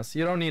 dumbass.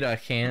 You don't need a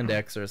hand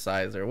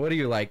exerciser. What are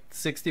you, like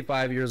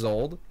 65 years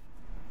old?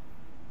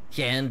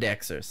 Hand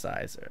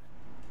exerciser.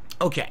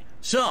 Okay,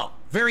 so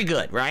very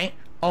good, right?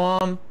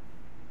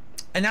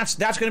 And that's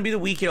going to be the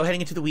week,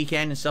 heading into the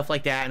weekend and stuff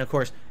like that. And of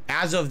course,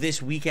 as of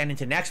this weekend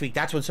into next week,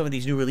 that's when some of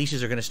these new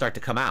releases are going to start to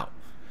come out.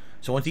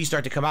 So once these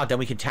start to come out, then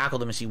we can tackle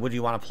them and see what do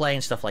you want to play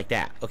and stuff like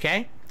that.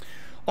 Okay?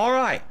 All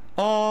right.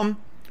 One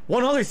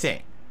other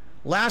thing.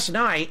 Last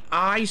night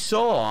I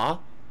saw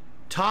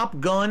Top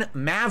Gun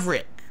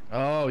Maverick.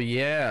 Oh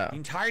yeah. The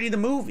entirety of the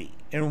movie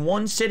in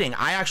one sitting.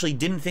 I actually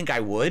didn't think I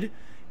would,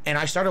 and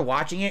I started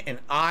watching it and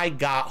I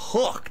got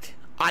hooked.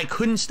 I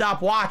couldn't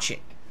stop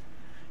watching.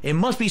 It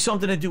must be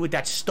something to do with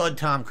that stud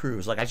Tom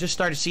Cruise. Like, I just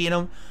started seeing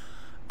him,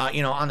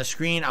 on the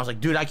screen. I was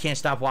like, dude, I can't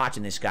stop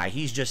watching this guy.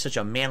 He's just such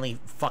a manly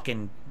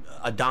fucking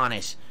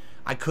Adonis.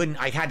 I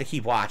had to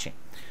keep watching.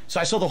 So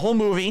I saw the whole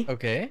movie.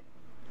 Okay.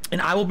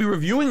 And I will be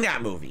reviewing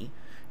that movie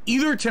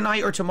either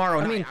tonight or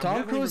tomorrow night. I mean,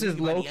 Tom Cruise is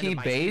low-key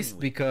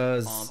based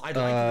because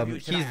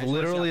he's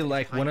literally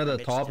like one of the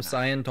top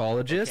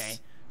Scientologists. Okay.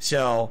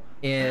 So,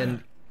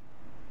 and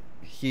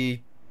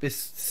he is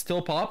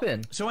still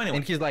popping. So anyway,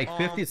 and he's like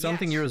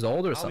 50-something years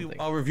old or something.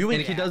 I'll review it.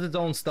 And he does his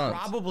own stunts.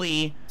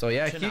 Probably. So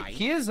yeah,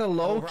 he is a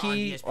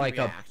low-key like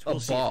a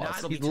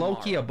boss. He's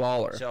low-key a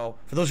baller. So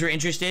for those who are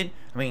interested,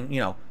 I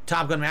mean,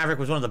 Top Gun Maverick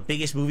was one of the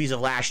biggest movies of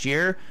last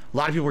year. A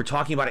lot of people were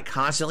talking about it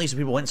constantly. So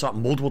people went and saw it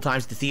multiple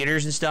times to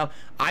theaters and stuff.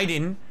 I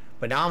didn't,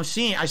 but now I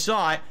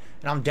saw it,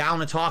 and I'm down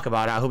to talk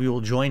about it. I hope you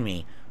will join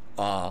me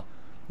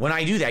when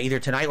I do that, either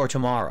tonight or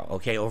tomorrow.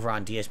 Okay, over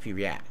on DSP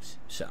Reacts.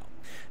 So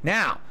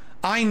now,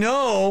 I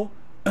know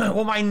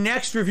what my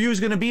next review is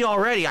going to be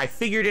already. I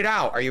figured it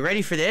out. Are you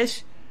ready for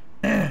this?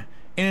 In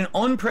an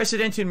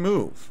unprecedented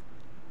move,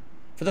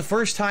 for the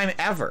first time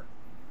ever,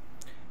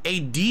 a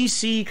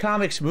DC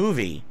Comics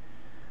movie,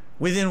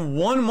 within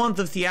 1 month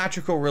of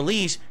theatrical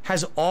release,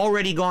 has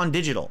already gone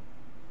digital.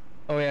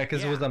 Oh yeah,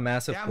 because it was a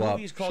massive flop. That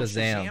movie is called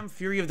Shazam!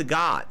 Fury of the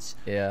Gods.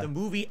 Yeah. The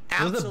movie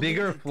absolutely was a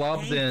bigger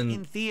flop than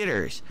in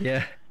theaters.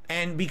 Yeah.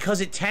 And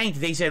because it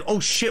tanked, they said, "Oh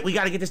shit, we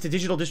got to get this to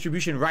digital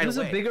distribution right away." It was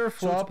a bigger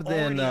flop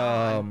than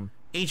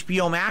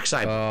HBO Max,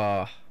 I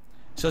believe.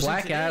 So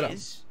Black Adam.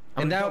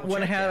 And that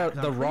one had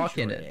The Rock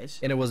in it,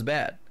 and it was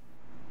bad.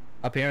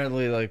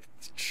 Apparently, like,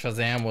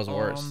 Shazam was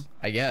worse,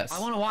 I guess. I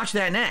want to watch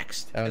that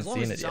next. I haven't as long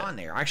seen as it it's yet. on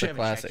there. I actually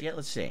haven't checked yet.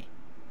 Let's see.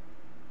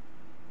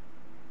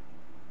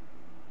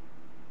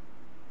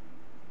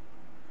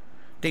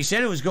 They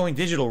said it was going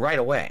digital right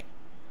away.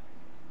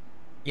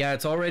 Yeah,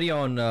 it's already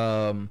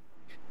on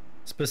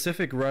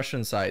specific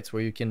Russian sites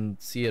where you can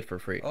see it for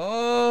free.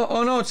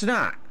 Oh no, it's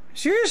not.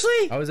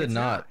 Seriously? How is it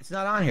not? It's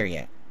not on here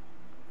yet.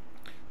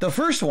 The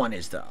first one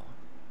is, though.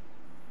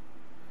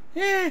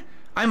 Yeah,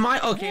 I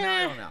might. Okay, no,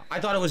 I don't know. I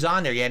thought it was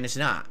on there yet, and it's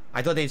not.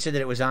 I thought they said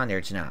that it was on there.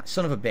 It's not.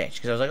 Son of a bitch.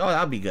 Because I was like, oh,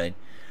 that'd be good.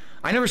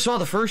 I never saw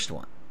the first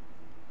one.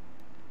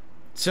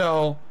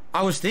 So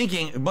I was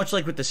thinking, much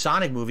like with the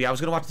Sonic movie, I was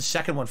gonna watch the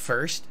second one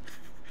first.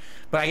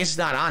 But I guess it's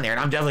not on there, and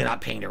I'm definitely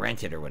not paying to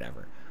rent it or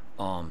whatever.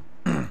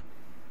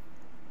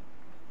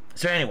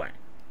 So anyway,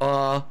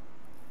 I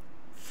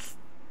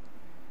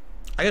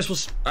guess we'll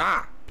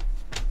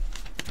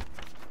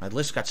my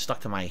list got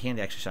stuck to my hand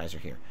exerciser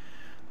here.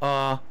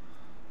 I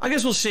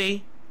guess we'll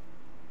see.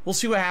 We'll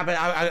see what happens.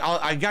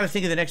 I got to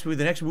think of the next movie.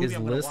 The next movie his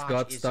I'm gonna list watch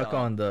got is, stuck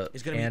on the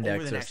hand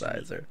over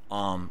exerciser.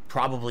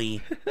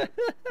 Probably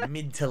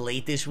mid to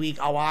late this week.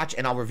 I'll watch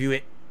and I'll review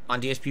it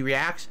on DSP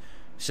Reacts.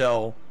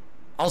 So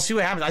I'll see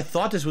what happens. I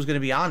thought this was going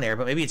to be on there,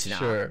 but maybe it's not.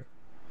 Sure.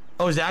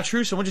 Oh, is that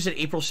true? Someone just said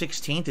April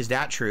 16th. Is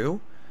that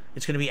true?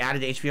 It's going to be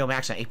added to HBO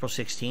Max on April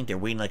 16th. They're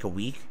waiting like a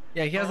week.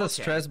 Yeah, he has a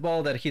stress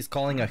ball that he's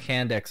calling a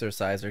hand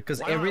exerciser because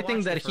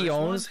everything that he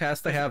owns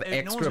has to have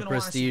extra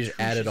prestige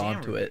added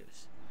onto it.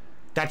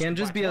 That can't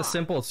just be a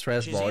simple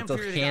stress ball. It's a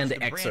hand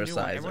exerciser.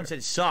 Everyone said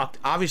it sucked.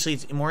 Obviously,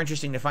 it's more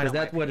interesting to find out. Is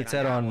that what it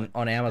said on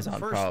Amazon?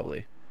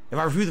 Probably. If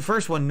I review the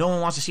first one, no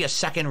one wants to see a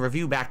second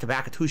review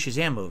back-to-back of two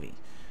Shazam movies.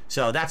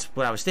 So that's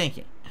what I was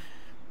thinking.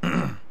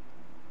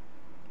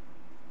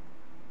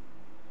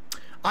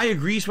 I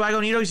agree,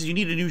 Swagonito. He says you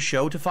need a new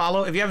show to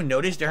follow. If you haven't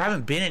noticed, there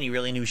haven't been any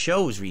really new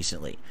shows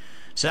recently.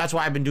 So that's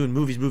why I've been doing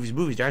movies.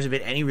 There hasn't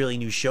been any really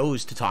new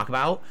shows to talk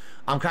about.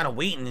 I'm kind of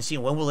waiting and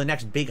seeing when will the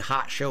next big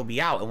hot show be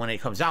out. And when it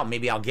comes out,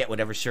 maybe I'll get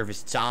whatever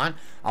service it's on.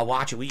 I'll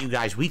watch it with you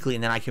guys weekly,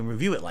 and then I can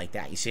review it like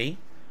that, you see?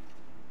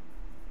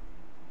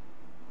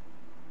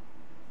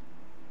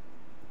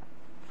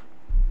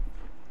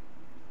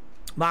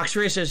 Mox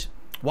Fury says,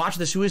 watch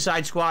the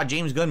Suicide Squad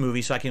James Gunn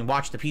movie so I can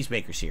watch the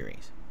Peacemaker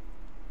series.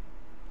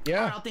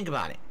 Yeah. Right, I'll think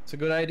about it. It's a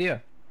good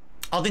idea.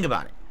 I'll think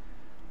about it.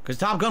 Because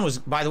Top Gun was,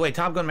 by the way,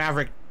 Top Gun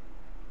Maverick,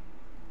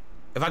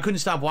 if I couldn't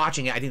stop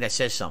watching it, I think that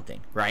says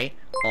something, right?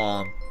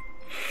 Well,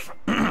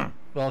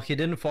 he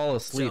didn't fall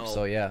asleep,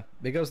 so yeah.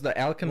 Because the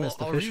Alchemist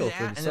official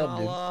for the sub,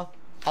 dude.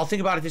 I'll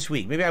think about it this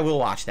week. Maybe I will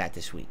watch that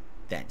this week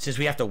then, since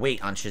we have to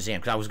wait on Shazam.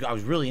 Because I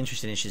was really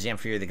interested in Shazam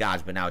Fury of the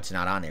Gods, but now it's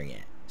not on there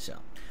yet. So,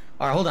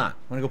 all right, hold on. I'm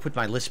going to go put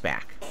my list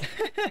back.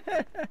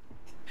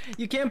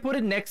 You can't put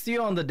it next to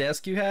you on the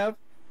desk you have?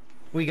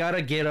 We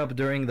gotta get up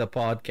during the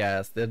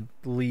podcast and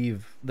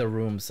leave the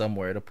room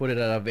somewhere to put it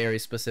at a very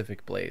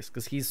specific place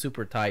because he's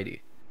super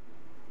tidy.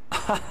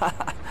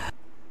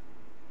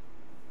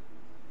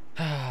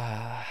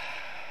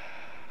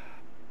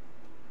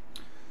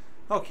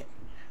 Okay.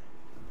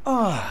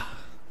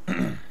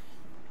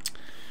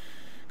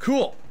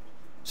 Cool.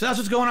 So that's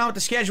what's going on with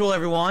the schedule,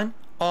 everyone.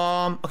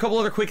 A couple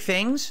other quick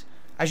things.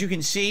 As you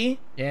can see,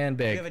 and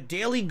big. We have a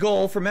daily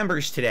goal for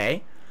members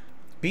today.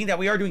 Being that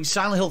we are doing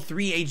Silent Hill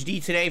 3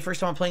 HD today.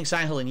 First time I'm playing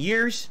Silent Hill in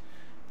years.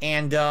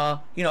 And,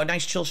 you know, a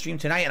nice chill stream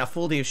tonight and a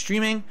full day of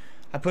streaming.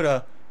 I put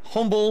a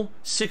humble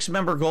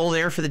 6-member goal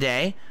there for the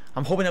day.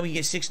 I'm hoping that we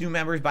get 6 new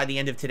members by the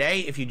end of today.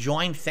 If you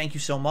joined, thank you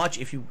so much.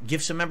 If you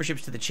give some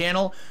memberships to the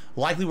channel,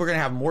 likely we're going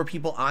to have more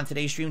people on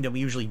today's stream than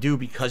we usually do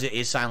because it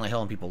is Silent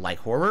Hill and people like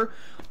horror.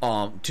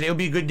 Today will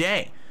be a good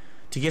day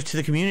to give to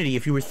the community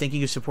if you were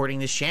thinking of supporting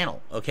this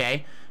channel,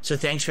 okay? So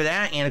thanks for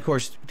that. And, of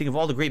course, think of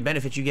all the great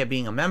benefits you get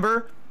being a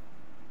member.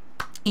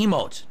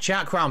 Emotes,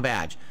 chat crown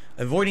badge,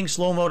 avoiding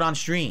slow mode on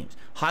streams,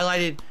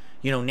 highlighted,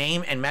 you know,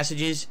 name and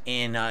messages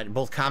in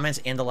both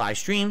comments and the live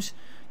streams.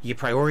 You get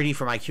priority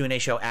for my Q&A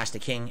show, Ask the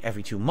King,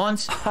 every 2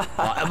 months,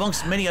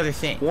 amongst many other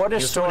things. What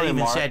a story, even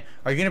Mark. said,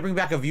 are you going to bring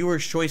back a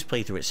viewer's choice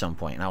playthrough at some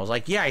point? And I was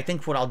like, yeah, I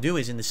think what I'll do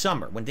is in the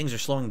summer, when things are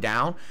slowing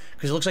down,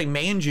 because it looks like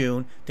May and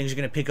June, things are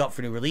going to pick up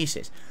for new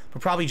releases.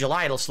 But probably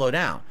July, it'll slow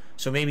down.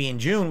 So maybe in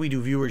June, we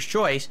do viewer's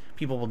choice.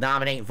 People will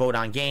nominate, vote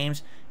on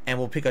games, and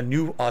we'll pick a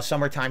new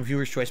summertime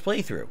viewer's choice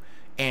playthrough.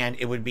 And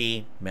it would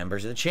be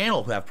members of the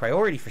channel who have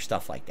priority for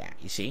stuff like that,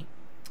 you see?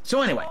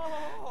 So anyway,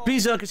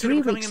 please consider 3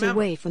 becoming weeks a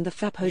member. away from the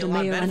Fapo de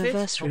Mayo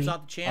anniversary.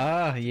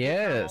 Ah,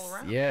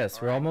 yes.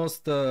 We're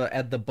almost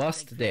at the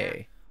Bust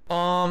Day.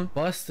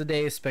 Bust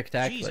Day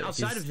Spectacular.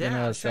 Outside He's of that,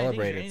 gonna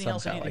celebrate it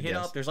somehow, I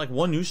guess. There's like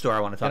one news story I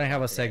want to talk about. Gonna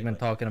have a segment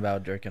talking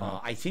about jerking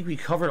off. I think we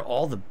covered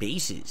all the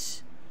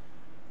bases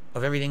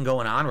of everything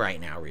going on right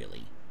now,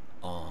 really.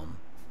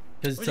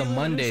 Because it's a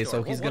Monday,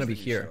 so he's gonna be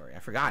here. I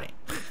forgot it.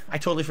 I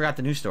totally forgot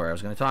the news story I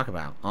was gonna talk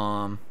about.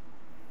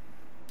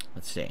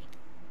 Let's see.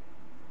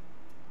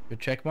 Your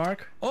check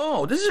mark?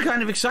 Oh, this is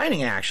kind of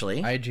exciting,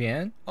 actually.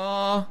 IGN?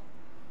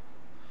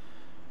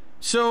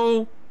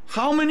 So,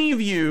 how many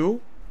of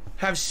you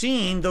have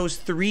seen those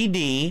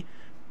 3D,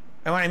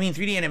 and when I mean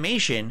 3D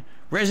animation,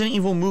 Resident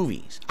Evil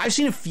movies? I've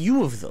seen a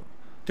few of them.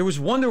 There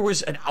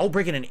was an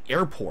outbreak in an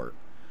airport,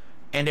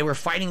 and they were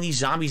fighting these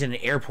zombies in an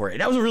airport,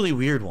 and that was a really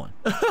weird one.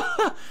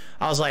 I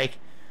was like,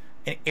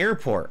 an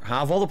airport,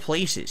 huh? Of all the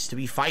places to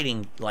be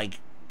fighting, like,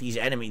 these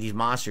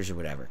monsters or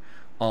whatever.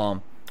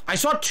 I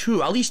saw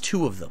at least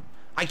two of them.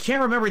 I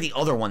can't remember the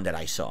other one that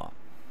I saw.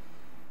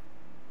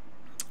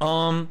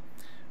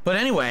 But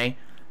anyway,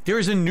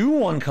 there's a new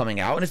one coming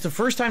out, and it's the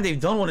first time they've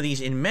done one of these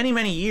in many,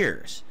 many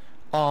years.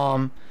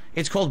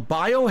 It's called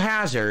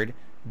Biohazard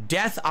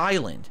Death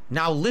Island.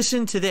 Now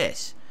listen to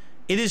this.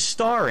 It is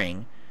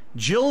starring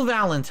Jill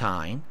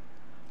Valentine,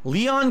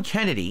 Leon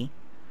Kennedy,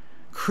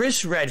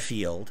 Chris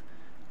Redfield,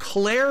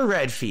 Claire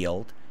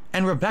Redfield,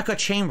 and Rebecca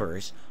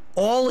Chambers,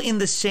 all in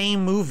the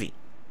same movie.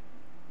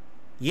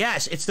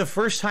 Yes, it's the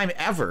first time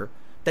ever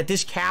that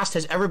this cast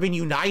has ever been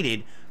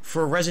united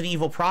for a Resident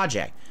Evil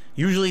project.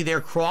 Usually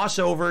they're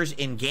crossovers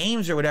in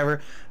games or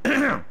whatever,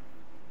 and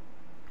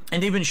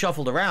they've been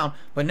shuffled around,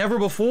 but never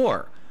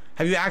before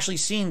have you actually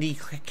seen the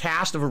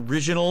cast of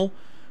original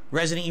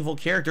Resident Evil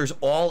characters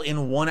all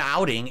in one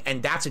outing,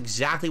 and that's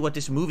exactly what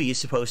this movie is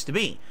supposed to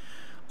be.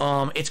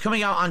 It's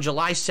coming out on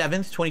July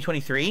 7th,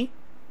 2023.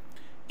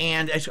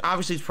 And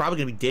obviously it's probably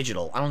going to be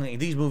digital. I don't think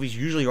these movies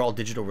usually are all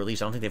digital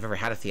release. I don't think they've ever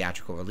had a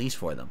theatrical release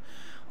for them.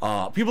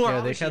 People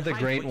are they had the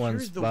great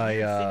ones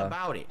by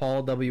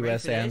Paul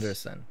W.S.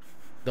 Anderson.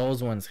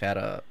 Those ones had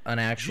an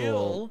actual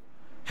Jill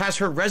has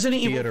her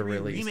Resident Evil 3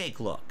 release. remake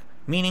look,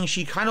 meaning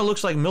she kind of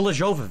looks like Mila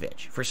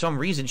Jovovich. For some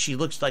reason, she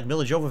looks like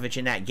Mila Jovovich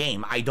in that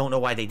game. I don't know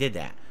why they did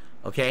that.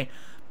 Okay,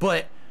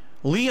 but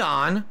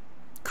Leon,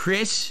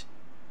 Chris,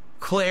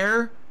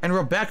 Claire, and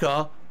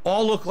Rebecca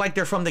all look like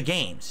they're from the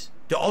games,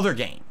 the other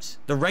games,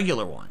 the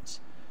regular ones.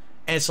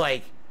 And it's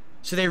like,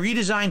 so they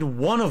redesigned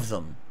one of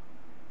them,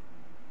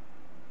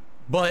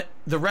 but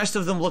the rest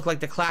of them look like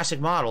the classic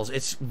models.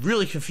 It's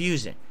really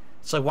confusing.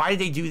 It's like, why did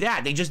they do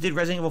that? They just did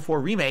Resident Evil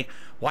 4 Remake.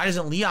 Why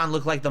doesn't Leon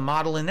look like the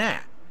model in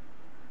that?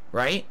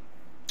 Right?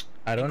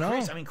 I don't know.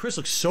 I mean, Chris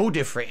looks so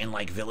different in,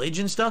 like, Village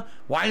and stuff.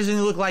 Why doesn't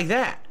he look like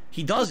that?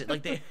 He doesn't.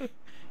 Like,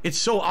 it's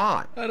so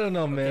odd. I don't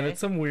know, man. It's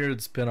some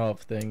weird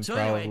spin-off thing, so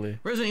probably. Anyway,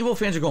 Resident Evil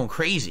fans are going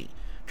crazy.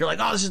 They're like,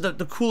 oh, this is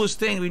the coolest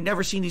thing. We've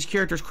never seen these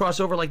characters cross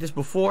over like this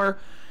before.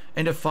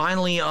 And to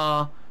finally, you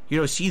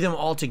know, see them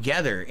all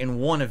together in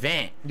one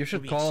event. You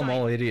should call them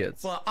all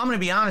idiots. Well, I'm going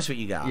to be honest with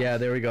you guys. Yeah,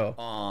 there we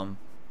go.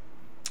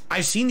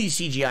 I've seen these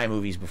CGI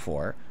movies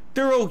before.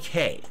 They're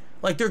okay.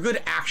 Like, they're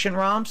good action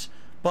romps,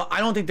 but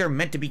I don't think they're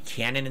meant to be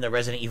canon in the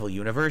Resident Evil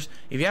universe.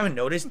 If you haven't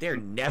noticed, they're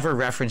never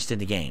referenced in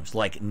the games.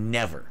 Like,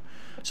 never.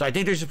 So I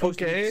think they're supposed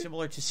to be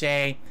similar to,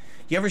 say,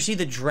 you ever see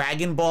the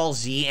Dragon Ball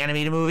Z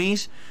animated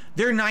movies?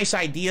 They're nice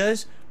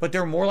ideas, but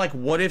they're more like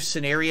what-if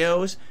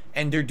scenarios,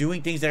 and they're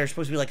doing things that are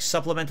supposed to be like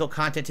supplemental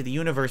content to the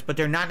universe, but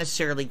they're not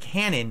necessarily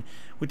canon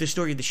with the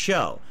story of the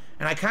show.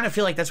 And I kind of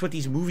feel like that's what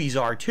these movies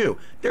are, too.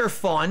 They're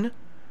fun.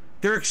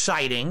 They're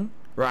exciting,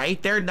 right?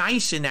 They're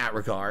nice in that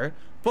regard,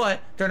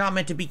 but they're not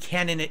meant to be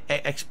canon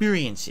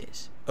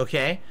experiences,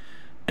 okay?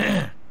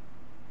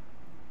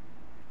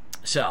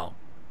 So,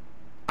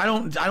 I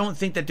don't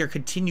think that they're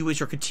continuous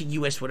or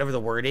contiguous, whatever the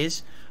word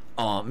is.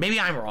 Maybe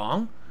I'm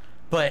wrong,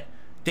 but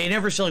they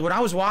never said, like, when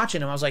I was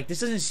watching them, I was like, this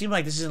doesn't seem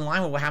like this is in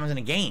line with what happens in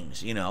the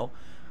games, you know?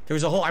 There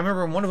was a whole, I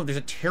remember in one of them, there's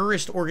a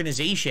terrorist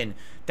organization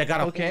that got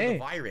a hold of the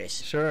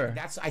virus. Sure.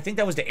 I think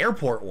that was the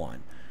airport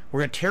one,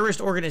 where a terrorist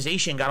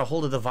organization got a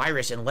hold of the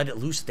virus and let it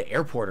loose at the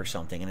airport or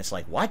something. And it's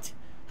like, what?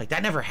 Like,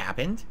 that never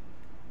happened.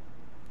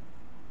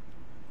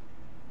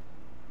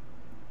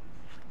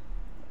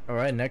 All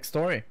right, next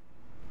story.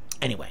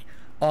 Anyway,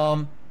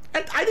 I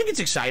think it's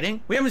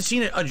exciting. We haven't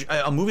seen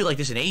a movie like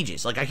this in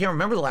ages. Like, I can't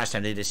remember the last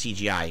time they did a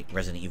CGI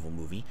Resident Evil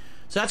movie.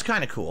 So that's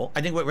kind of cool.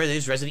 I think what really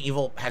is, Resident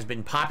Evil has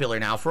been popular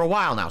now for a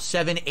while now.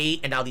 7, 8,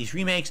 and now these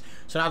remakes.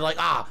 So now they're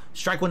like,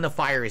 strike when the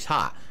fire is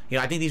hot. You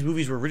know, I think these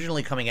movies were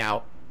originally coming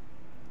out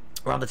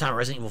around the time of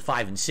Resident Evil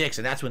 5 and 6,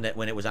 and that's when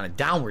it was on a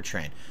downward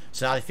trend.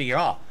 So now they figure,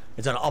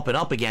 it's on an up and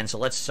up again, so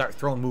let's start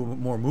throwing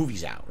more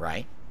movies out,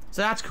 right?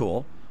 So that's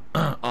cool.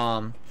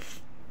 I'm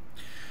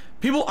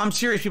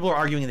serious, people are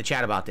arguing in the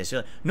chat about this.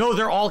 They're like, no,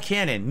 they're all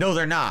canon. No,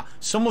 they're not.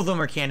 Some of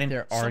them are canon.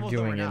 They're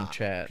arguing in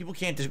chat. People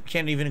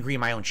can't even agree in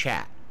my own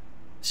chat.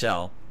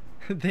 So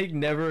they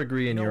never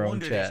agree in your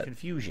own chat. There's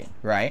confusion,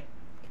 right?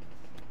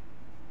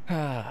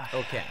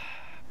 Okay.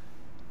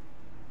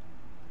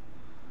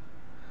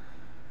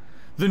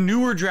 The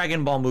newer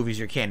Dragon Ball movies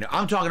are canon.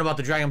 I'm talking about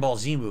the Dragon Ball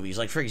Z movies.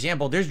 Like, for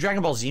example, there's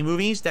Dragon Ball Z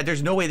movies that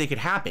there's no way they could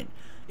happen.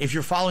 If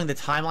you're following the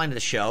timeline of the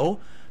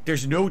show,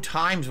 there's no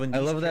times when I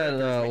love that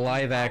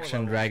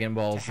live-action Dragon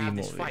Ball Z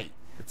movie.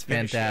 It's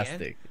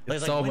fantastic.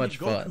 It's so much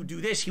fun. Goku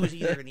do this, he was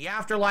either in the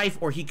afterlife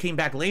or he came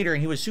back later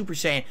and he was Super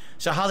Saiyan.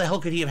 So how the hell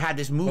could he have had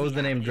this movie? What was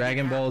the name?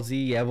 Dragon Ball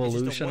Z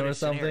Evolution or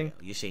something? Scenario,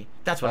 you see?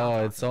 That's what I'm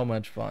talking it's so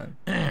much fun.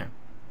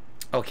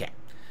 Okay.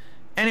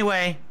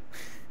 Anyway,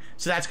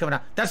 so that's coming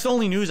out. That's the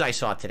only news I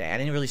saw today. I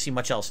didn't really see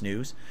much else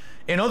news.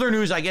 In other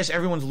news, I guess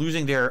everyone's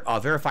losing their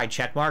verified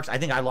check marks. I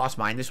think I lost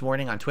mine this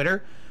morning on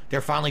Twitter.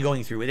 They're finally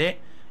going through with it.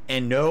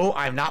 And no,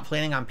 I'm not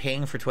planning on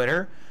paying for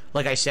Twitter.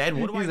 Like I said,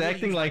 what do He's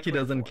acting like he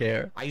doesn't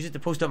care. I use it to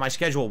post up my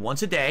schedule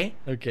once a day.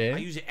 Okay. I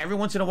use it every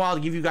once in a while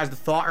to give you guys the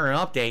thought or an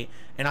update,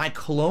 and I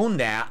clone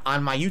that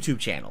on my YouTube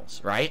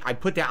channels, right? I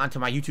put that onto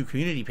my YouTube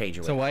community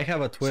page. So why have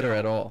a Twitter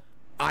at all?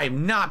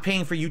 I'm not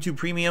paying for YouTube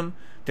Premium.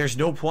 There's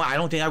no point. I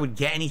don't think I would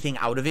get anything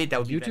out of it that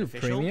would be YouTube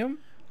beneficial.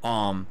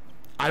 Premium?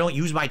 I don't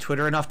use my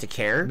Twitter enough to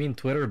care. You mean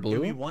Twitter Blue? It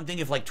would be one thing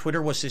if, like,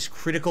 Twitter was this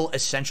critical,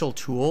 essential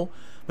tool.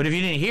 But if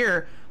you didn't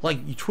hear,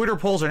 like, Twitter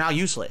polls are now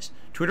useless.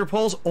 Twitter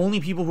polls, only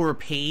people who are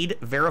paid,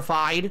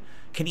 verified,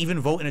 can even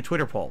vote in a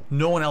Twitter poll.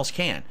 No one else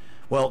can.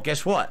 Well,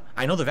 guess what?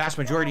 I know the vast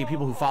majority of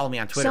people who follow me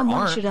on Twitter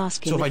aren't. Should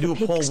ask him so if I do a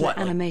poll, what?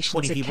 Like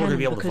 20 people are going to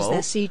be able to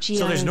vote?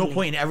 So there's no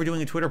point in ever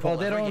doing a Twitter poll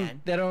ever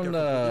again. They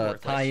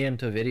don't tie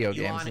into video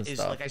games and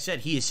stuff. Like I said,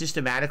 he is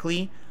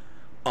systematically...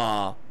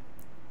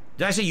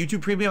 Did I say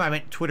YouTube Premium? I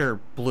meant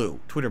Twitter Blue.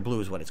 Twitter Blue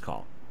is what it's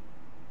called.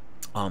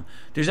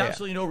 There's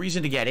absolutely no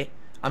reason to get it.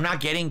 I'm not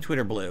getting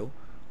Twitter Blue.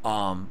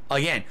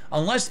 Again,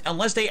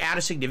 unless they add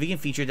a significant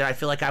feature that I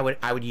feel like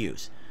I would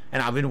use.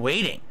 And I've been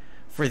waiting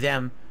for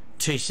them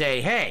to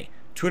say, hey,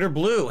 Twitter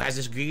Blue has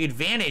this great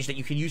advantage that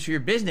you can use for your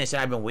business.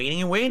 And I've been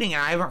waiting,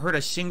 and I haven't heard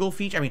a single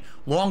feature. I mean,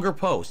 longer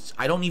posts.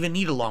 I don't even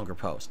need a longer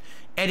post.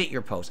 Edit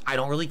your post. I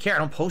don't really care. I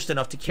don't post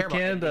enough to care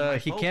about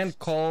it. He can't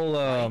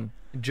call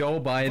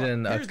Joe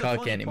Biden a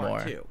cuck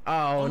anymore.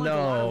 Oh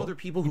no,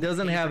 he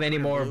doesn't have any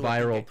more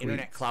viral tweets.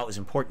 Internet clout is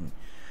important.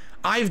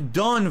 I've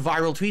done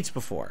viral tweets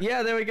before.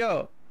 Yeah, there we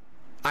go.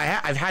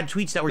 I've had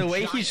tweets that were the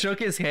way he shook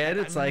his head.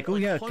 It's like, oh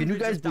yeah, can you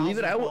guys believe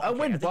it? I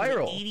went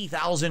viral.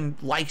 80,000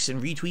 likes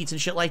and retweets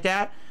and shit like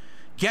that.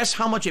 Guess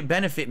how much it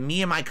benefit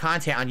me and my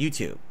content on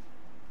YouTube?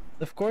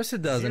 Of course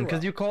it doesn't,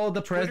 because you called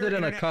the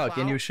president a cuck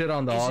and you shit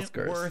on the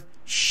Oscars. Worth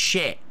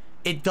shit.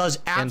 It does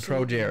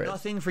absolutely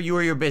nothing for you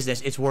or your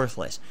business. It's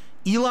worthless.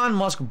 Elon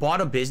Musk bought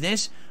a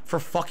business for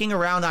fucking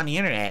around on the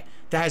internet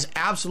that has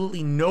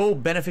absolutely no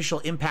beneficial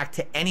impact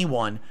to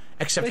anyone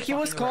except. But he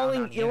was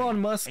calling Elon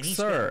Musk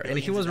sir, and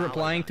he was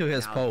replying to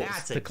his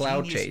post, the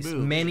cloud chase,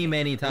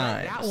 many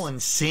times. That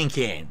one's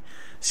sinking.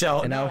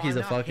 So and now he's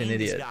a fucking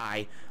idiot. This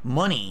guy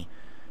money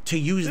to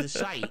use the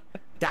site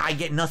that I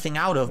get nothing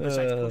out of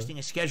besides posting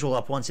a schedule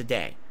up once a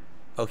day.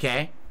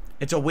 Okay,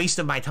 it's a waste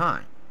of my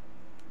time.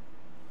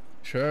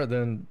 Sure,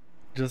 then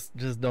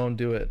just don't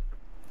do it.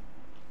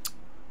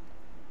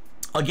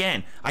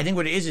 Again, I think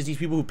what it is these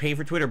people who pay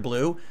for Twitter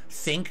Blue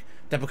think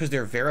that because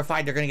they're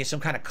verified, they're going to get some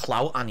kind of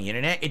clout on the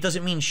internet. It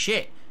doesn't mean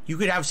shit. You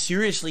could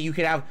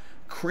have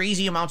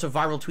crazy amounts of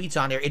viral tweets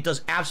on there. It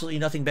does absolutely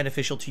nothing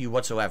beneficial to you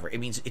whatsoever. It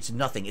means it's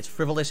nothing. It's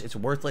frivolous. It's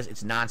worthless.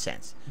 It's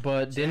nonsense.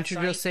 But didn't you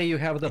just say you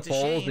have the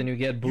polls and you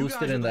get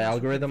boosted in the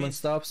algorithm and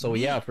stuff? So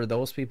yeah, for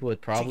those people,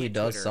 it probably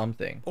does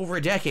something. Over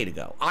a decade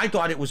ago, I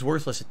thought it was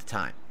worthless at the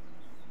time.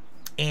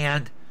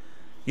 And,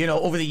 you know,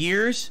 over the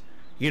years,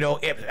 you know,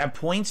 at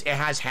points, it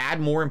has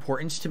had more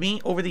importance to me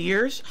over the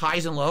years,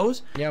 highs and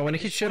lows. Yeah, when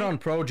he shit on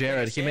Pro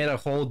Jared, he made a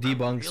whole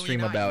debunk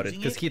stream about it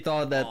because he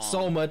thought that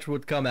so much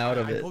would come out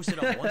of it. I posted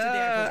up once a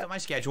day. I post up my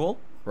schedule,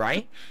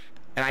 right?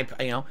 And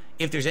you know,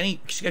 if there's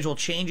any schedule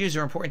changes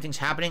or important things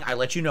happening, I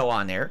let you know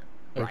on there.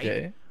 Right?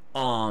 Okay.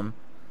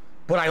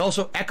 But I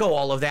also echo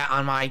all of that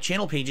on my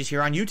channel pages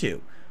here on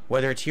YouTube.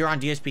 Whether it's here on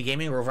DSP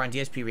Gaming or over on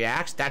DSP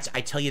Reacts,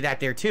 I tell you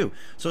that there too.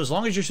 So as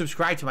long as you're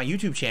subscribed to my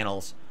YouTube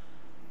channels,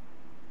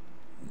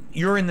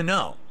 you're in the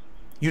know.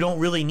 You don't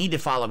really need to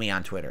follow me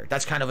on Twitter.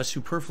 That's kind of a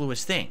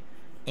superfluous thing.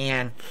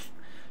 And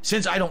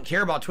since I don't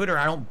care about Twitter,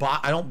 I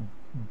don't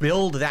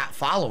build that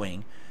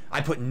following.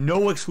 I put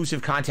no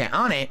exclusive content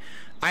on it.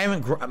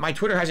 My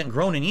Twitter hasn't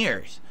grown in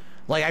years.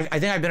 Like I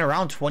think I've been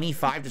around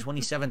 25 to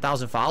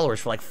 27,000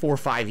 followers for like 4 or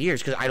 5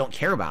 years because I don't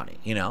care about it,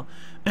 you know.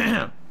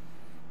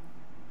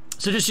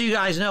 So just so you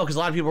guys know, because a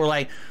lot of people were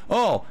like,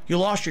 oh, you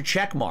lost your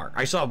check mark.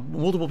 I saw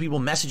multiple people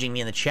messaging me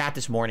in the chat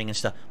this morning and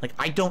stuff. Like,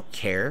 I don't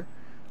care.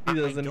 He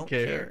doesn't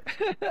care.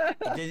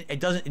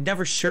 It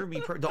never served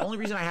me. The only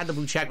reason I had the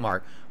blue check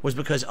mark was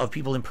because of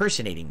people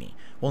impersonating me.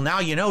 Well,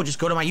 now you know, just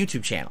go to my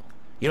YouTube channel.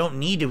 You don't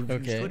need to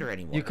use Twitter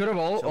anymore. You could have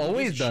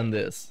always done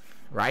this.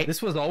 Right?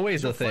 This was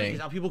always a thing.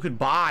 Now people could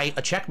buy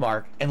a check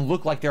mark and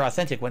look like they're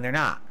authentic when they're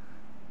not.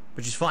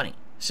 Which is funny.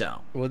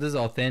 So. What does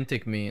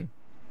authentic mean?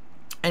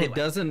 Anyway,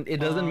 it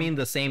doesn't mean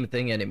the same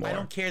thing anymore. I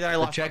don't care that I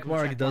lost the check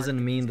mark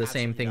doesn't mean the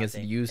same thing as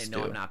it used to.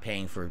 No, I'm not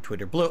paying for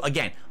Twitter Blue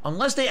again,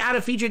 unless they add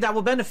a feature that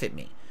will benefit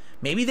me.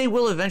 Maybe they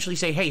will eventually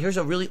say, "Hey, here's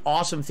a really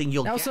awesome thing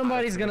you'll." Now get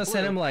somebody's gonna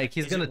send him like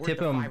he's gonna tip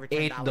him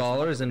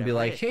 $8 and be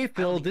like, "Hey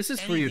Phil, this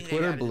is for your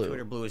Twitter Blue."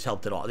 Twitter Blue has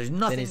helped at all. There's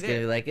nothing. Then he's gonna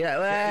be like, "Yeah,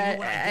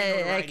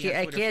 well,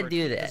 I can't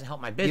do that." Doesn't help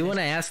my business. You want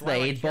to ask the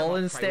 8-ball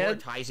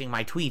instead? Prioritizing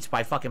my tweets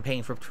by fucking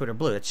paying for Twitter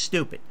Blue. That's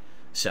stupid.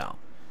 So,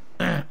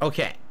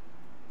 okay.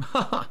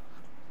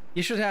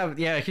 You should have,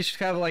 he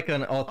should have like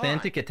an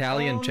authentic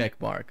Italian check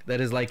mark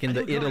that is like in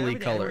the Italy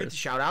colors.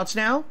 Shout outs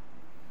now?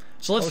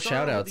 So let's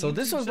shout out. So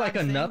this was like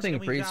a nothing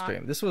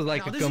pre-stream. This was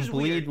like a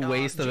complete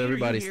waste of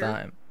everybody's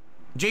time.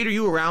 Jade, are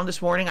you around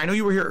this morning? I know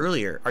you were here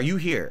earlier. Are you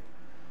here?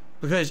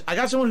 Because I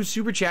got someone who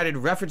super chatted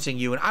referencing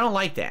you, and I don't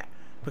like that.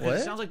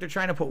 Because it sounds like they're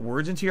trying to put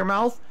words into your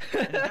mouth.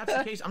 And if that's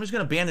the case, I'm just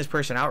going to ban this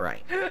person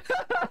outright.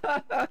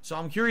 So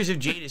I'm curious if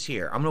Jade is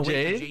here. I'm going to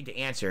wait for Jade to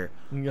answer.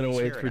 I'm going to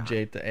wait for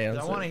Jade to answer.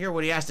 I want to hear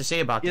what he has to say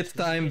about this. It's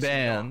time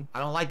ban. I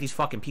don't like these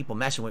fucking people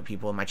messing with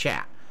people in my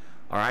chat.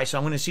 All right, so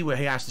I'm going to see what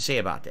he has to say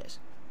about this.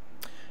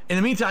 In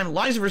the meantime,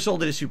 Liza Soul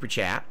did a super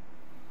chat.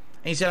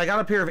 And he said, I got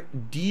a pair of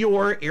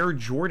Dior Air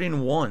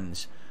Jordan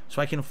 1s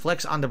so I can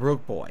flex on the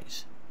broke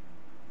boys.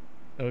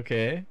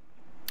 Okay.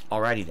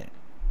 Alrighty then.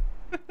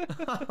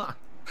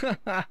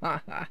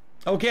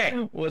 Okay.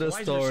 What a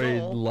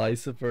story,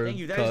 Lucifer. Thank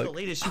you. That is the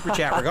latest super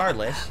chat,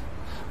 regardless.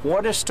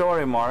 What a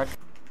story, Mark.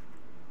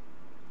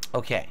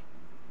 Okay.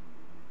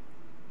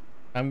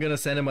 I'm gonna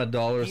send him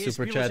 $1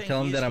 super chat.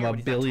 Tell him that I'm a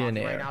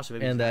billionaire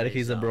and that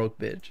he's a broke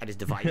bitch. At his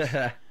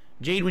device.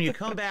 Jade, when you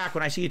come back,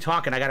 when I see you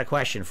talking, I got a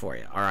question for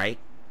you. All right?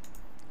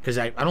 Because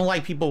I don't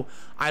like people.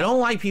 I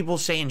don't like people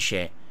saying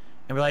shit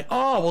and be like,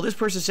 oh, well, this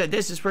person said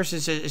this. This person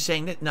is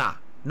saying that. Nah.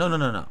 No.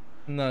 No.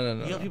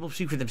 You let people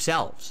speak for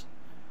themselves.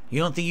 You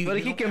don't think you. But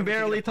he can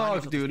barely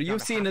talk, dude.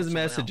 You've seen his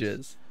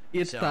messages.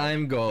 It's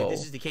time go. If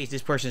this is the case,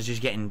 this person's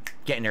just getting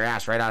their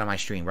ass right out of my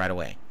stream right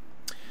away.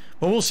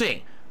 But we'll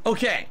see.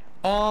 Okay.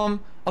 A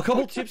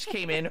couple tips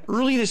came in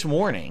early this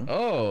morning.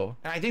 Oh.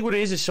 And I think what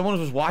it is someone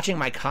was watching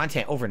my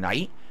content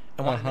overnight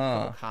and wanted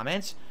to put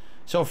comments.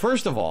 So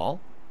first of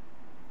all,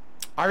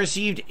 I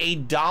received a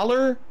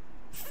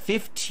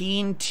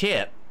 $1.15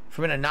 tip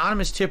from an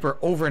anonymous tipper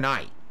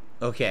overnight.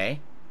 Okay.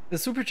 The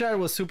super chat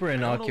was super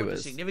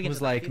innocuous. It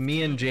was like,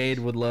 me and Jade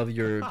would love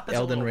your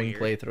Elden Ring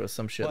playthrough,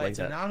 some shit like that. It's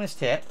an anonymous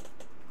tip.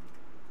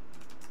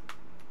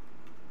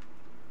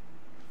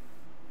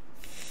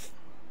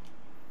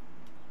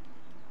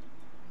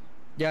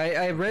 Yeah,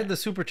 I read the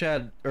super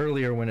chat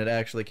earlier when it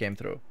actually came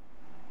through.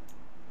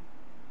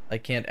 I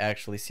can't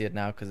actually see it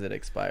now because it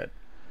expired.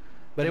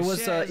 But it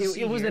was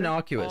it was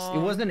innocuous. It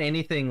wasn't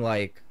anything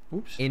like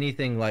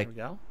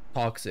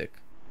toxic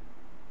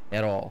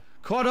at all.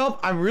 Caught up.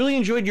 I really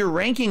enjoyed your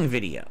ranking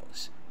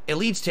videos. It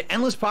leads to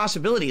endless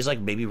possibilities, like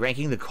maybe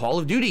ranking the Call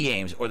of Duty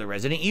games or the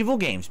Resident Evil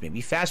games,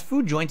 maybe fast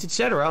food joints,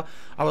 etc.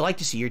 I would like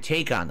to see your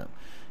take on them.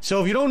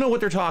 So if you don't know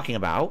what they're talking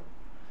about,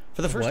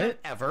 for the first time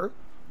ever,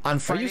 on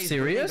Friday's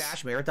Birthday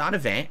Bash Marathon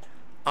event,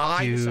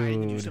 I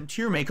decided to do some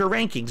tier maker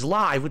rankings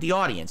live with the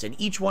audience, and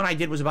each one I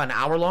did was about an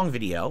hour-long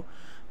video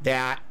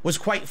that was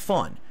quite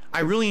fun. I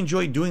really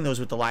enjoyed doing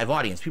those with the live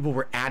audience. People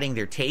were adding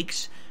their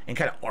takes and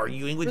kind of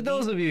arguing with me. For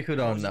those of you who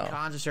don't know,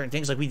 cons of certain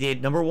things, like we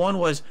did. Number 1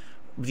 was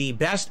the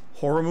best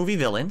horror movie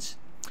villains,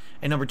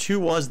 and number 2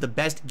 was the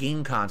best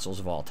game consoles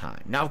of all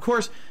time. Now, of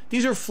course,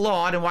 these are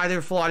flawed, and why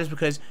they're flawed is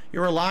because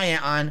you're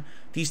reliant on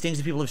these things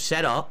that people have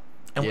set up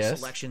and what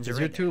selections are in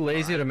you're too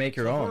lazy to make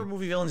your own. Horror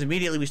movie villains,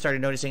 immediately we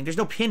started noticing there's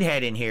no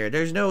Pinhead in here,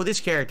 there's no this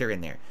character in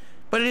there.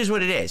 But it is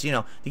what it is. You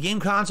know, the game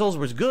consoles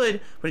was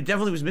good, but it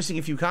definitely was missing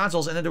a few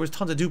consoles, and then there was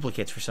tons of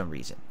duplicates for some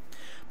reason.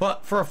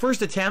 But for a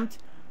first attempt,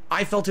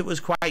 I felt it was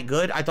quite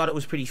good. I thought it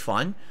was pretty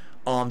fun.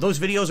 Those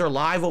videos are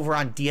live over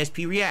on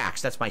DSP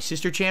Reacts. That's my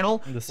sister channel.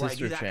 Where I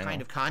do that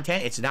kind of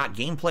content. It's not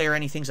gameplay or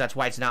anything, so that's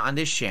why it's not on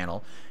this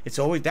channel. It's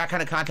always that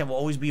kind of content will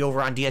always be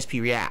over on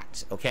DSP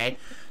Reacts. Okay,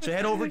 so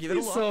head over, give it a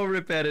look. He's so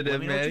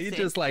repetitive, man. He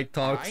just like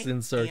talks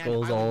in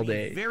circles all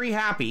day. Very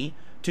happy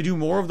to do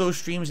more of those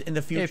streams in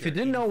the future. If you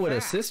didn't know what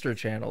a sister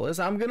channel is,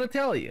 I'm gonna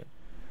tell you.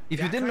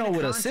 If you didn't know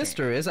what a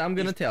sister is, I'm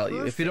gonna tell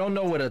you. If you don't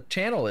know what a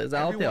channel is,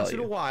 I'll tell you. Every once in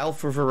a while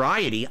for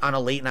variety on a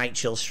late night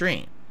chill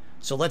stream.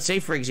 So let's say,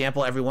 for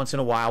example, every once in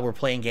a while we're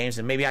playing games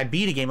and maybe I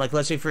beat a game. Like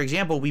let's say, for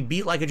example, we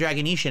beat Like a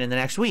Dragonetian in the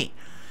next week.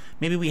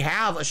 Maybe we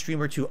have a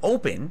stream or two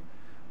open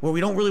where we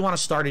don't really want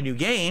to start a new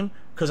game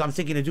because I'm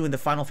thinking of doing the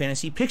Final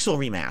Fantasy Pixel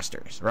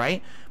remasters,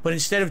 right? But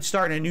instead of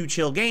starting a new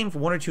chill game for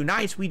 1 or 2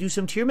 nights, we do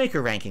some tier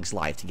maker rankings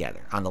live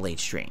together on the late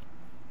stream.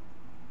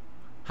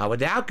 How would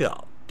that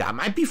go? That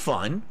might be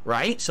fun,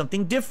 right?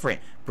 Something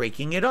different,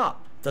 breaking it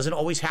up. Doesn't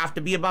always have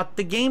to be about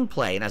the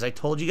gameplay. And as I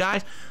told you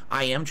guys,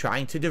 I am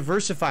trying to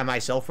diversify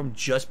myself from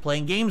just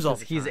playing games all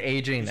the time. He's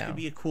aging now. This could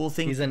be a cool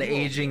thing. He's an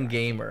aging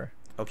gamer.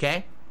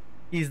 Okay?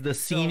 He's the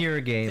senior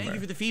gamer. Thank you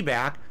for the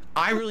feedback.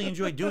 I really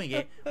enjoyed doing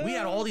it. We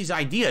had all these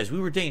ideas. We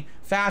were doing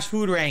fast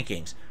food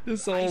rankings.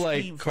 This whole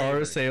like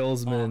car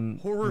salesman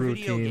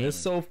routine is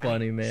so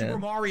funny, man. Super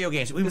Mario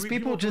games. Because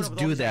people just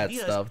do that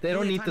stuff. They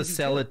don't need to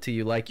sell it to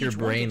you like you're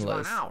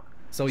brainless.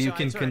 So you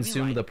can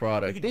consume the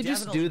product. They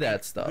just do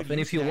that stuff. And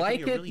if you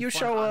like it, you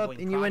show up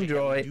and you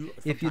enjoy.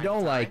 If you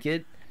don't like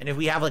it, and if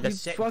we have like a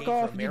set fuck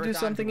off, you do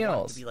something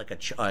else. Be like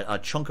a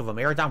chunk of a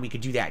marathon, we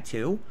could do that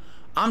too.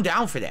 I'm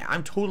down for that.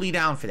 I'm totally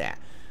down for that.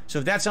 So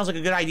if that sounds like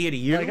a good idea to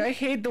you, like I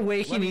hate the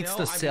way he needs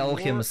to sell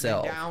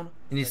himself.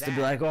 He needs to be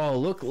like, oh,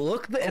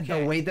 look at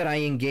the way that I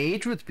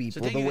engage with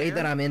people, the way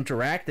that I'm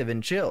interactive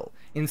and chill,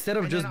 instead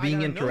of just being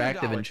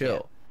interactive and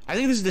chill. I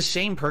think this is the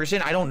same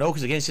person. I don't know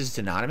because again, it says it's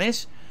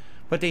anonymous.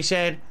 But they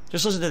said,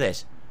 just listen to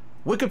this.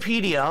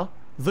 Wikipedia,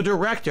 the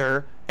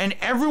director, and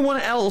everyone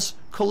else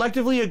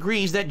collectively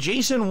agrees that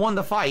Jason won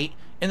the fight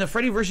in the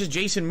Freddy vs.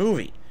 Jason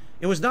movie.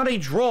 It was not a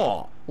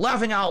draw.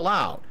 Laughing out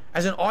loud.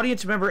 As an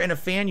audience member and a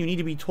fan, you need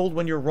to be told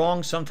when you're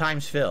wrong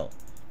sometimes, Phil.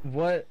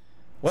 What?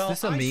 Well, is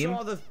this a meme?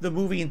 I saw the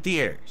movie in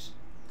theaters.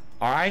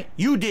 All right?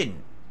 You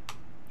didn't.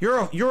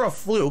 You're a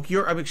fluke.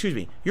 You're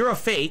a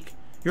fake.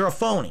 You're a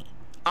phony.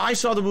 I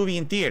saw the movie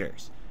in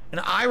theaters. And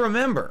I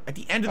remember at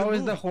the end of the movie. Oh,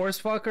 is the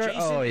horse fucker? Jason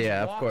oh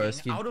yeah, of course.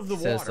 He out of the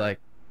says water, like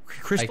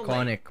Crystal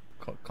iconic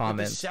Lake,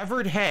 comments. With the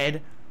severed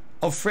head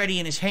of Freddy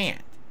in his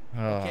hand.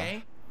 Oh.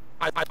 Okay.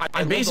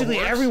 And basically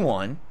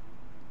everyone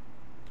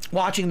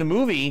watching the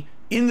movie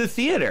in the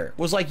theater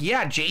was like,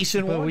 "Yeah,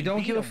 Jason won." But we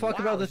don't give a fuck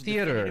about the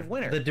theater.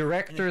 The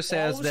director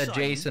says that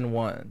Jason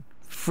won.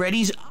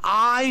 Freddy's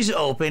eyes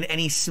open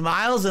and he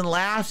smiles and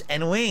laughs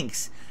and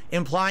winks,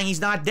 implying he's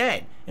not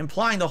dead,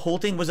 implying the whole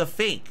thing was a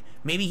fake.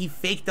 Maybe he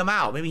faked them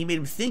out. Maybe he made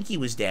him think he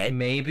was dead.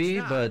 Maybe,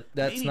 but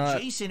that's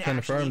not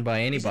confirmed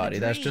by anybody.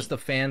 That's just a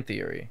fan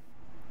theory.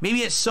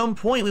 Maybe at some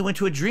point we went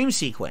to a dream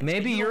sequence.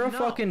 Maybe you're a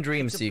fucking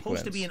dream sequence.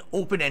 It's supposed to be an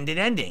open-ended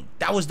ending.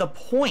 That was the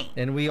point.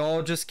 And we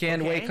all just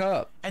can't wake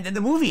up. And then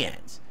the movie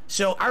ends.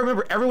 So I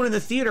remember everyone in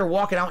the theater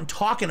walking out and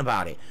talking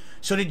about it.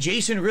 So did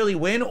Jason really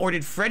win, or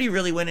did Freddy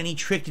really win and he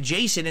tricked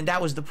Jason, and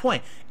that was the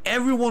point?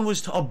 Everyone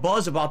was a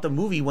buzz about the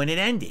movie when it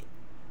ended.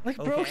 Like,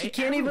 bro, Okay? he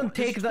can't even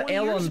take the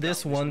L on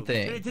this one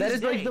thing. That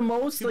is like the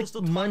most like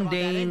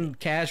mundane,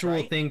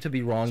 casual thing to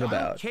be wrong about.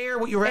 I don't care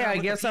what you read. Hey, I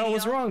guess I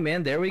was wrong,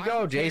 man. There we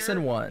go.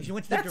 Jason won.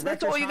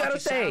 That's all you gotta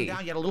say.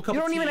 You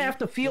don't even have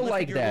to feel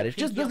like that. It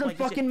just doesn't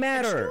fucking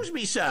matter. Excuse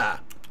me, sir.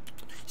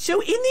 So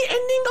in the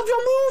ending of your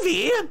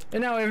movie...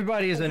 And now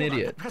everybody is an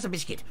idiot. Press a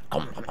biscuit.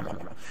 In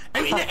the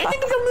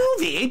ending of your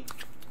movie,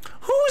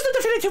 who's the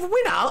definitive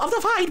winner of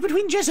the fight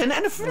between Jason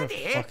and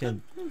Freddy?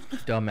 Fucking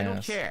dumbass. I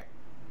don't care.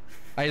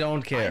 I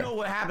don't care. I know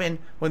what happened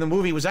when the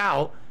movie was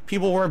out.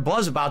 People were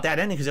buzz about that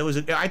ending because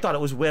I thought it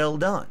was well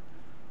done.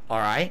 All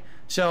right,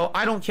 so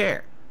I don't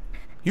care.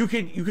 You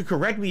could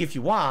correct me if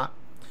you want.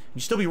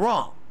 You'd still be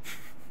wrong.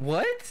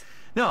 What?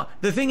 No,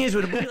 the thing is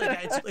with a movie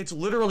like that, it's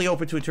literally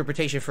open to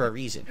interpretation for a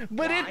reason.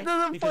 But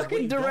the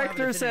fucking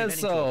director says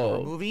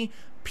so. Movie,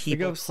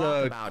 people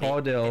talk about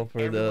Caudell it. For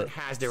everyone the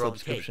has their own take.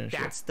 subscription.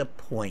 That's the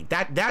point.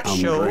 That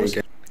shows.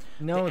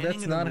 No,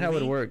 that's not how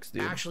it works,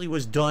 dude. Actually,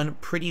 was done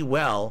pretty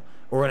well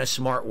or in a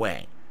smart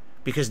way,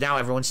 because now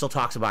everyone still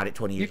talks about it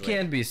 20 years later. You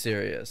can't be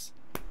serious.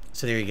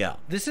 So there you go.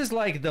 This is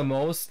like the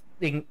most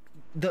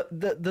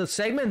the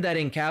segment that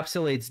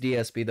encapsulates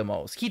DSP the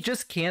most. He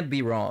just can't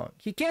be wrong.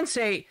 He can't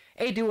say,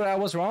 "Hey, dude, I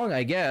was wrong.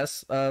 I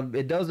guess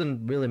it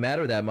doesn't really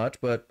matter that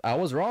much, but I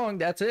was wrong.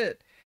 That's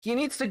it." He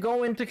needs to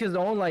go into his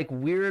own like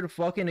weird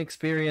fucking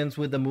experience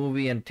with the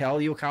movie and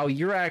tell you how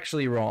you're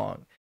actually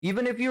wrong,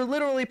 even if you're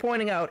literally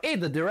pointing out, "Hey,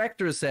 the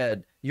director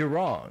said you're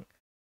wrong."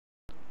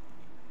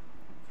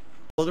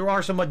 Well, there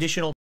are some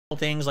additional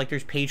things, like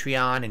there's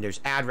Patreon and there's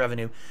ad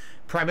revenue.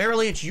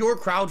 Primarily, it's your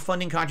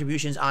crowdfunding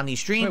contributions on these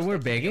streams. Wait, we're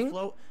begging?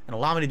 And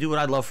allow me to do what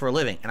I love for a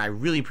living, and I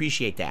really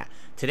appreciate that.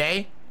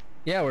 Today,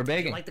 yeah, we're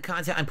begging. If you like the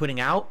content I'm putting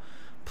out,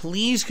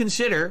 please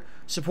consider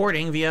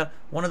supporting via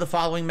one of the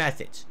following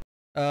methods.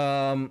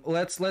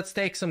 Let's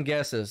take some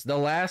guesses. The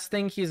last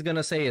thing he's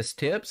gonna say is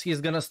tips.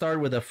 He's gonna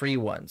start with the free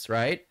ones,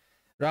 right?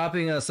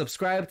 Dropping a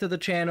subscribe to the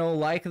channel,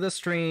 like the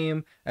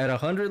stream, at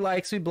 100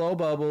 likes we blow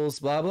bubbles,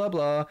 blah blah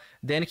blah.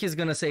 Then he's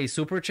gonna say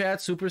super chat,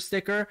 super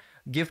sticker,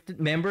 gifted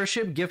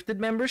membership,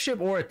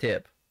 or a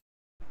tip.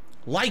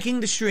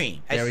 Liking the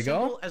stream. There we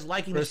go. As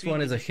liking First the stream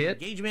one is a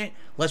hit. Engagement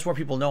lets more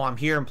people know I'm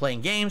here and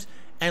playing games,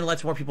 and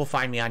lets more people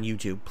find me on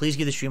YouTube. Please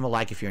give the stream a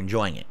like if you're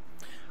enjoying it.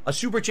 A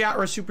super chat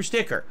or a super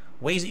sticker,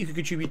 ways that you can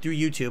contribute through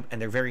YouTube,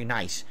 and they're very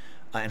nice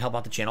and help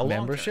out the channel.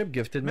 Membership,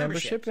 gifted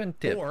membership, and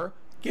tip. Or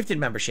gifted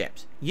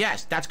memberships.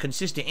 Yes, that's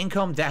consistent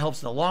income. That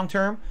helps in the long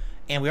term.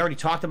 And we already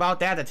talked about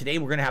that today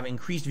we're going to have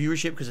increased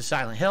viewership because of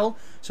Silent Hill.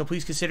 So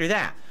please consider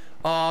that.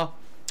 A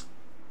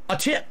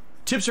tip.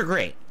 Tips are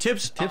great.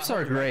 Tips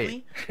are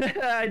great.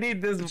 I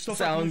need this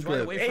sound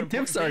clip. Hey,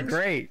 tips are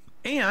great.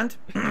 And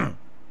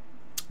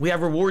we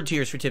have reward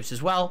tiers for tips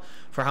as well,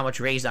 for how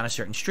much raised on a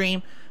certain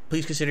stream.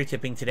 Please consider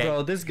tipping today.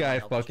 Bro, this guy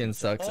fucking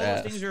sucks ass.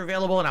 All those things are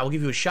available, and I will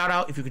give you a shout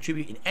out if you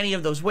contribute in any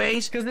of those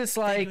ways. Because it's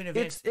like,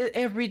 it's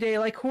every day.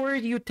 Like, who are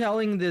you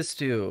telling this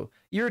to?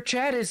 Your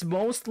chat is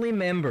mostly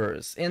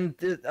members, and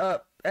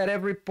at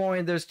every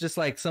point there's just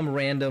like some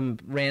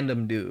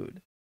random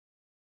dude.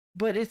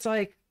 But it's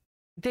like,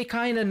 they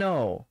kind of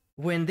know.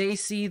 When they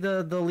see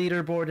the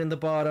leaderboard in the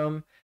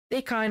bottom,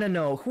 they kind of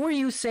know. Who are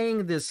you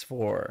saying this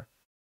for?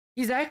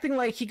 He's acting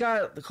like he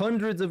got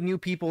hundreds of new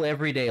people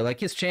every day.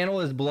 Like his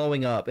channel is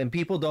blowing up and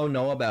people don't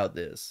know about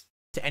this.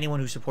 To anyone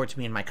who supports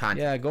me in my content.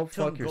 Yeah, go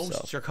fuck yourself.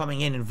 Ghosts are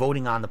coming in and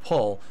voting on the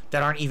poll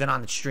that aren't even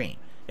on the stream.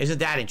 Isn't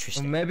that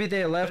interesting? Well, maybe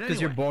they left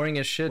because you're boring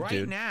as shit,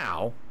 dude. Right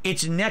now,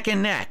 it's neck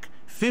and neck.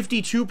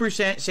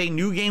 52% say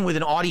new game with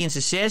an audience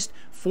assist.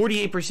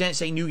 48%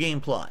 say new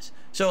game plus.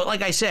 So,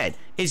 like I said,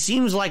 it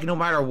seems like no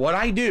matter what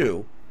I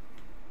do,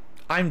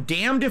 I'm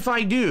damned if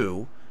I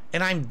do,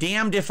 and I'm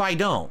damned if I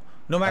don't.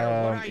 No matter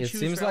what I choose. It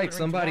seems like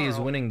somebody is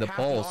winning the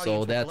poll,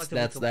 so that's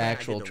the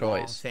actual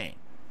choice.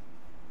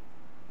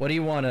 What do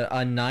you want, a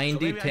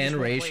 90-10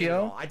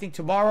 ratio? I think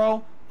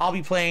tomorrow I'll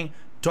be playing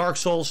Dark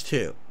Souls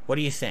 2. What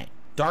do you think?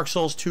 Dark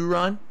Souls 2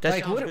 run?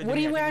 Like, what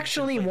do you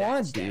actually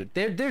want, dude?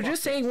 They're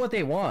just saying what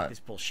they want. This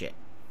bullshit.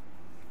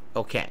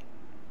 Okay.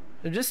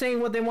 They're just saying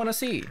what they want to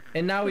see,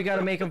 and now we got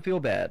to make them feel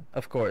bad.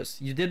 Of course,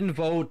 you didn't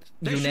vote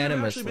unanimously. There should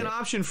have actually been an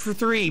option for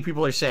 3.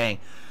 People are saying.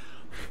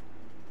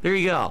 There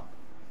you go.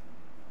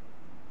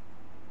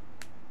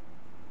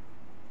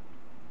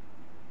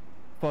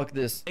 Fuck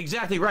this.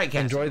 Exactly right,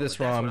 Ken. Enjoy this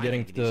while I'm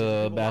getting to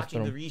the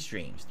bathroom. The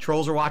restreams.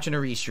 Trolls are watching a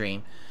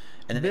restream,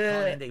 and then they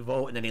come in, they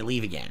vote, and then they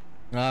leave again.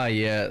 Ah,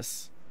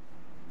 yes.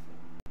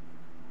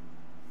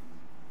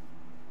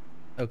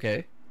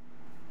 Okay.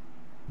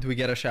 Do we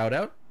get a shout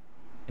out?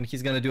 And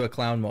he's gonna do a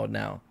clown mode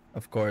now,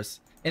 of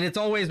course. And it's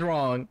always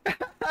wrong.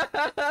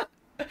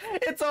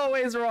 It's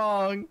always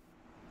wrong.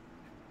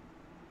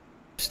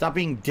 Stop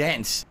being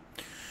dense.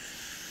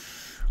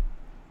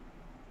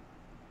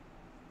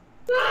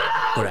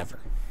 Whatever.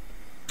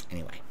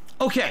 Anyway.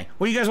 Okay,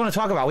 what do you guys want to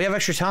talk about? We have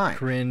extra time.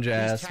 Cringe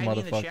ass tag me in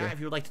the chat motherfucker. if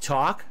you would like to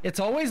talk. It's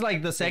always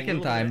like the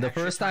second time. The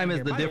first time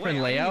is the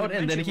different layout,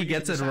 and then he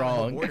gets it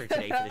wrong. What a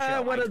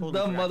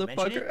dumb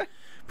motherfucker.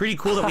 Pretty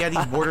cool that we had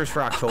these borders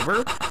for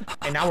October,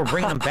 and now we're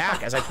bringing them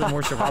back as I play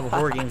more survival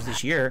horror games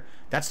this year.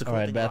 That's the cool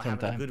thing about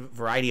having a good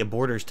variety of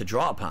borders to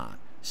draw upon.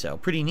 So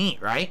pretty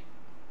neat, right?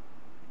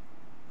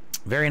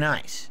 Very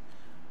nice.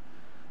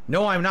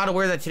 No, I'm not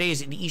aware that today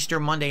is an Easter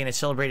Monday and it's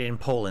celebrated in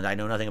Poland. I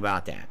know nothing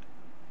about that.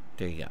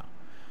 There you go.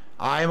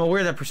 I am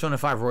aware that Persona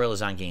 5 Royal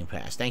is on Game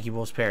Pass. Thank you,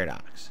 Wolf's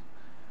Paradox.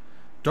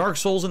 Dark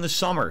Souls in the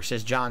summer,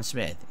 says John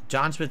Smith.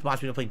 John Smith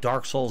wants me to play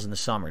Dark Souls in the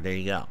summer. There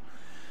you go.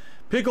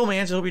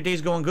 Pickleman says, hope your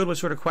day's going good. What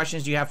sort of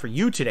questions do you have for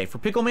you today? For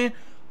Pickleman?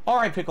 All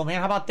right, Pickleman,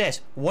 how about this?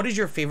 What is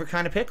your favorite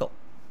kind of pickle?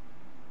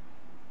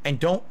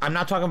 And I'm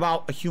not talking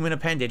about a human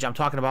appendage. I'm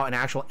talking about an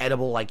actual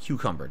edible, like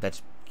cucumber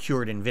that's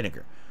cured in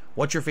vinegar.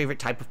 What's your favorite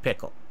type of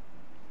pickle?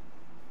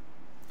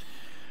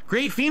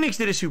 Great Phoenix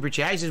did a super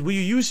chat. He says, will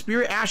you use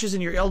Spirit Ashes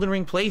in your Elden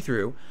Ring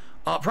playthrough?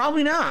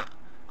 Probably not.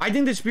 I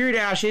think that Spirit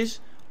Ashes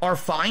are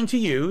fine to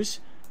use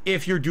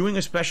if you're doing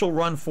a special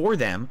run for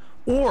them,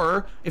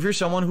 or if you're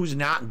someone who's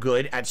not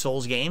good at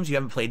Souls games, you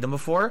haven't played them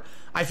before.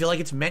 I feel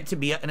like it's meant to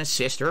be an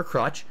assist or a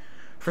crutch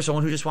for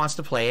someone who just wants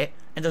to play it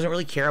and doesn't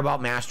really care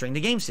about mastering the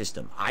game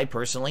system. I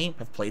personally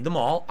have played them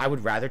all. I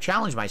would rather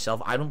challenge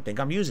myself. I don't think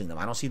I'm using them.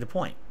 I don't see the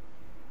point.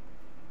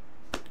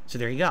 So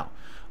there you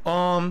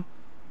go.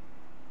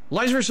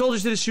 Lies for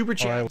Soldiers did a super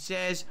chat. It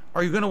says,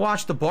 are you going to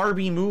watch the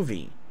Barbie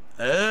movie?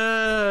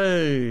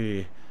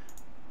 I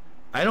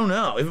don't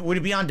know. Would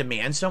it be on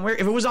demand somewhere?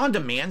 If it was on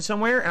demand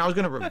somewhere and I was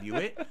going to review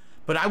it,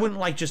 but I wouldn't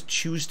like just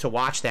choose to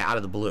watch that out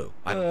of the blue.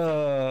 I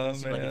don't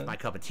think like it's my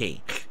cup of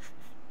tea.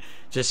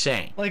 Just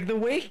saying. Like the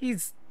way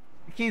he's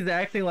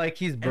acting like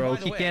he's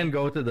broke. He can't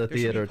go to the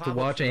theater to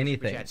watch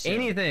anything.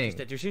 Anything.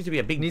 There seems to be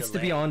a big needs to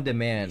be on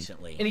demand,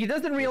 and he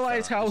doesn't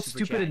realize how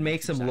stupid it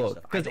makes him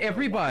look. Because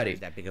everybody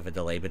that big of a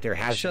delay, but there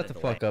has shut the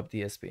fuck up,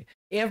 DSP.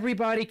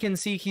 Everybody can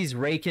see he's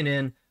raking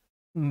in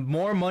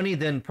more money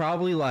than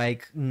probably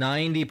like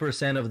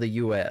 90% of the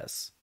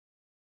U.S.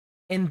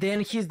 And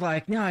then he's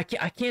like, no, I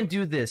can't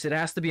do this. It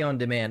has to be on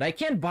demand. I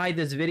can't buy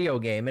this video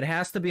game. It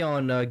has to be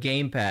on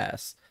Game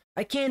Pass.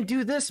 I can't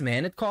do this,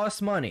 man. It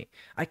costs money.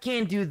 I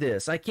can't do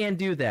this. I can't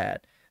do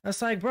that. It's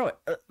like, bro,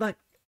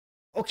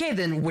 okay,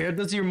 then where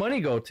does your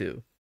money go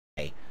to?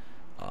 Hey,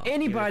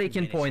 anybody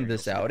can point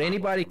this out.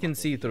 Anybody can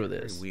see through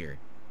this. Very weird.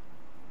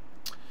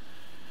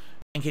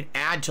 And can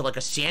add to like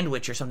a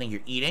sandwich or something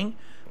you're eating,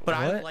 but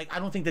I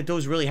don't think that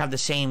those really have the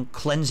same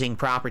cleansing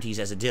properties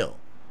as a dill.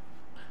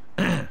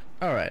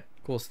 All right,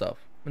 cool stuff.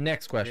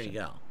 Next question.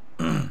 There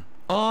you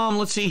go.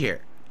 Let's see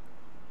here.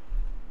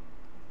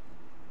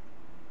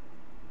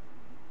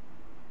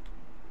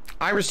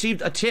 I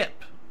received a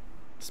tip.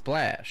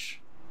 Splash.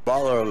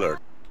 Baller alert.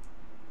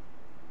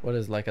 What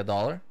is like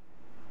 $1?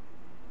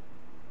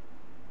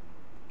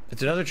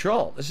 It's another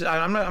troll. This is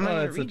I'm not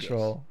gonna it's a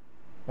troll.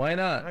 Why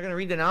not? I'm not gonna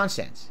read the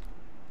nonsense.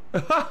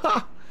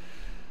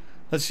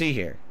 Let's see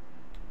here.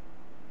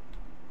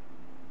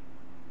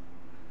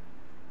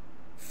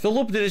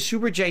 Philip did a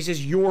super chat.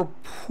 Says your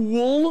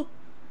pool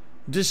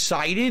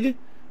decided.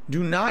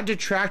 Do not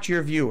detract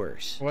your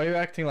viewers. Why are you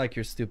acting like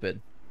you're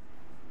stupid?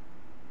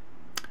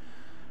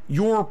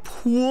 Your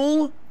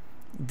pool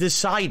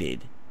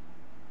decided.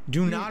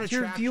 Do not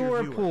attract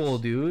your viewers. Pool,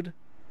 dude.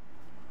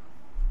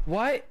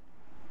 What?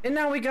 And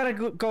now we gotta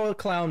go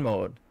clown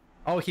mode.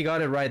 Oh, he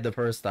got it right the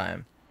first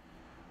time.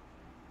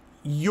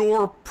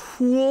 Your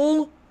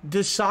pool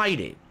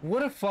decided.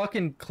 What a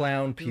fucking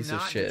clown piece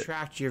of shit. Do not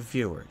detract your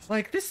viewers.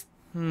 Like this.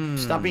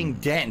 Stop being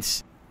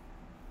dense.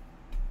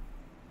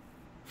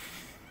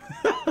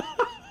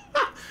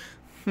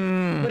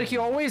 But he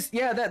always,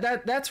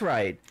 that's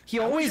right. He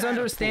always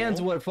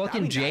understands what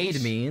fucking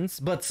jade means,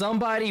 but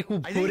somebody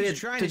who put it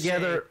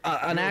together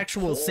an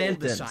actual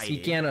sentence, he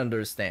can't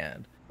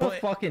understand. What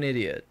fucking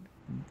idiot.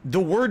 The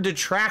word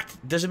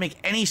detract doesn't make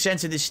any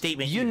sense in this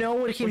statement. You know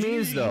what he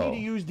means, though. You need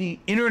to use the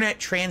internet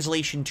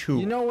translation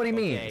tool. You know what he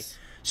means.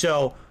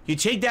 So you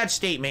take that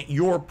statement,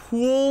 your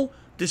pool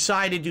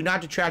decided do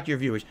not detract your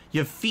viewers.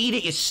 You feed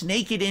it, you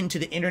snake it into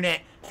the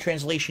internet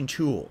translation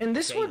tool. And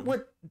this is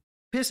what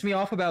pissed me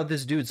off about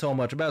this dude so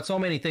much, about so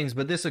many things,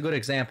 but this is a good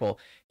example.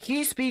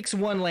 He speaks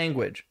one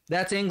language.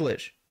 That's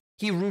English.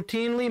 He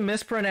routinely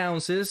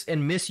mispronounces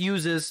and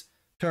misuses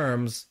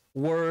terms,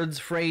 words,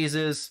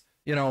 phrases,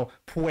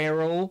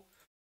 puerile,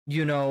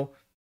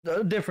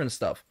 different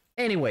stuff.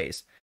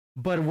 Anyways,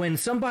 but when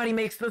somebody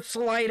makes the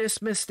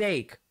slightest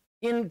mistake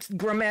in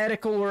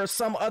grammatical or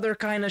some other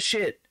kind of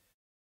shit,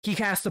 he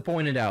has to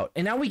point it out.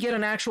 And now we get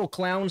an actual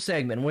clown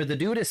segment where the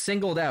dude is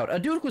singled out. A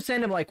dude who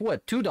sent him like,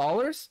 what,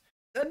 $2?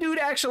 The dude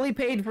actually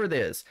paid for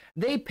this.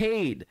 They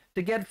paid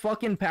to get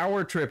fucking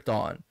power tripped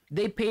on.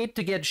 They paid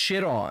to get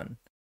shit on.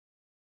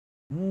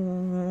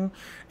 And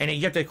then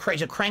you have to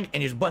crank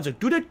and there's buttons like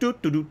boop,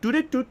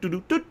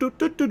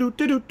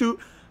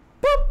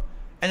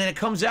 and then it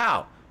comes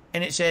out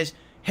and it says,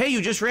 hey,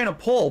 you just ran a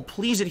poll,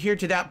 please adhere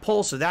to that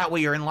poll so that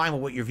way you're in line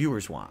with what your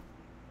viewers want.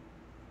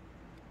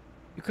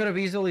 You could have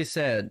easily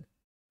said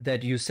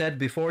that you said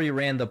before you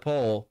ran the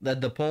poll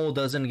that the poll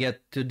doesn't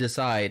get to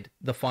decide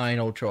the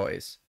final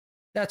choice.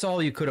 That's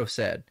all you could have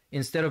said,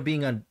 instead of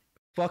being a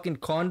fucking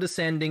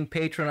condescending,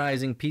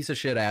 patronizing piece of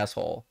shit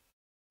asshole.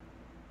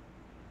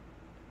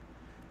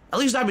 At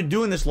least I've been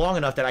doing this long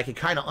enough that I can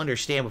kind of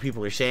understand what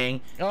people are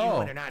saying, even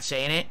when they're not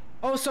saying it.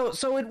 Oh,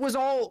 so it was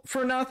all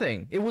for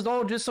nothing. It was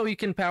all just so you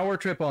can power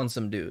trip on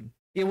some dude.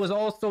 It was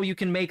all so you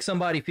can make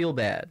somebody feel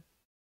bad.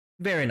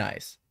 Very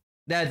nice.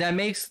 That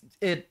makes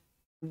it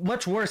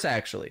much worse,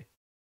 actually.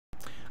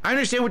 I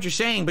understand what you're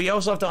saying, but you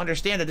also have to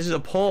understand that this is a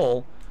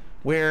poll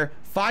where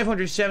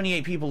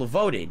 578 people have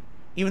voted,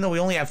 even though we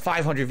only have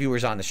 500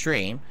 viewers on the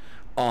stream.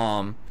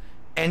 And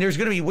there's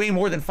going to be way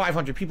more than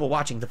 500 people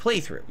watching the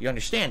playthrough. You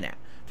understand that?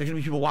 There's going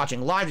to be people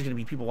watching live. There's going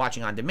to be people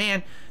watching on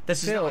demand.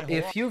 That's Phil,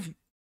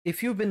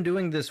 if you've been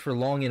doing this for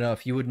long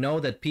enough, you would know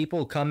that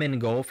people come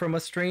and go from a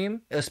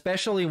stream,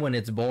 especially when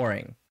it's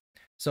boring.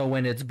 So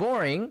when it's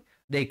boring,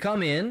 they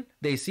come in,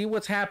 they see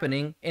what's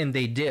happening, and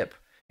they dip.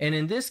 And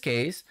in this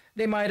case,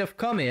 they might have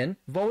come in,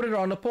 voted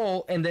on a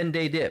poll, and then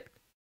they dipped.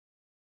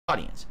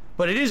 Audience.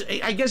 But it is,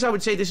 I guess I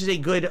would say this is a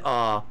good,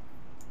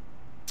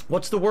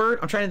 what's the word?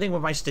 I'm trying to think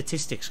with my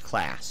statistics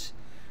class.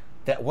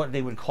 That what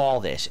they would call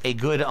this. A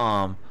good,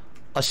 a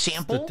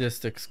sample?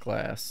 Statistics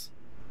class.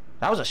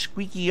 That was a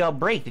squeaky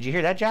break. Did you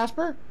hear that,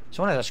 Jasper?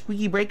 Someone has a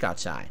squeaky break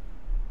outside.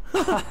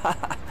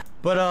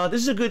 But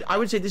this is a good, I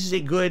would say this is a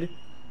good,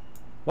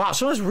 wow,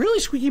 someone has really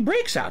squeaky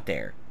breaks out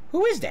there.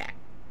 Who is that?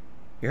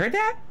 You heard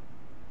that?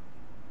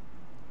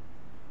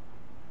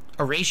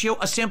 A ratio?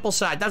 A sample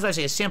size. That's what I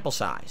say, a sample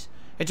size.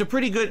 It's a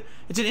pretty good,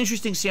 it's an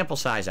interesting sample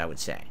size, I would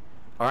say.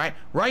 All right?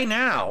 Right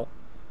now,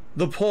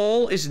 the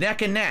poll is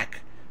neck and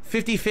neck.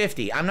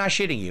 50-50. I'm not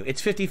shitting you.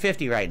 It's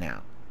 50-50 right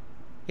now.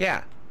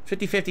 Yeah,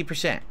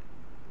 50-50%.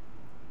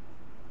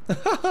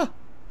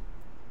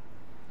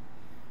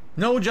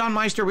 No, John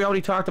Meister, we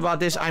already talked about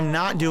this. I'm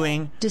not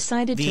doing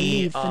Decided to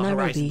leave for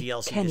Nairobi,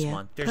 DLC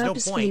Kenya. There's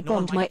Purposefully no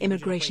point. bombed my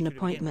immigration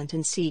appointment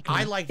in Sikkim,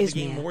 I like the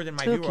game more than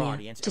my viewer Turkey,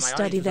 audience, to and my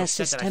study audience their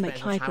was upset that I systemic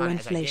spent as much time on it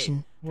as I did.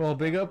 hyperinflation. Well,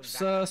 big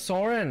ups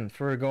Soren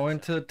for going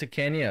to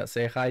Kenya.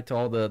 Say hi to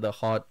all the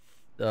hot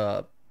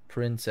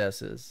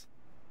princesses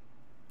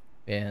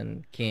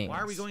and kings. Why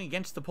are we going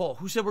against the poll?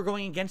 Who said we're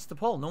going against the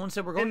poll? No one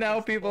said we're going and against now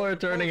the people poll. are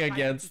turning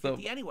against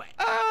them. Anyway.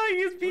 Ah,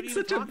 he's being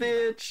such a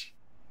bitch.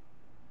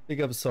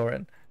 Big up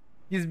Soren.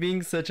 He's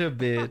being such a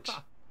bitch.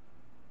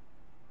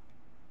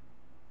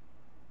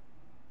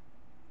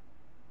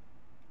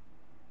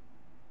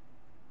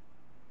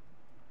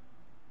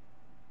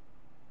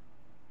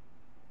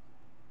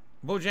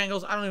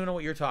 Bojangles, I don't even know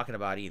what you're talking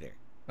about either.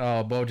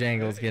 Oh,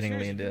 Bojangles getting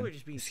leaned in.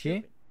 Is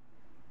he?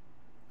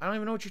 I don't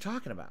even know what you're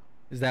talking about.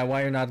 Is that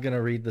why you're not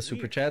gonna read the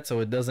super chat so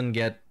it doesn't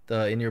get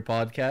in your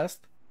podcast?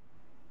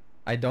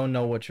 I don't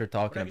know what you're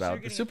talking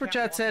about. The super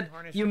chat said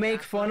you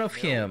make fun of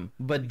him,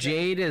 but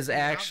Jade is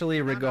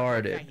actually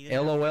regarded.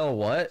 LOL,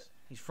 what?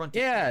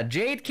 Yeah,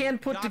 Jade can't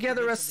put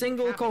together a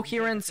single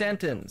coherent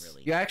sentence.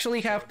 You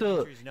actually have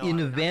to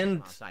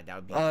invent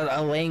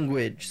a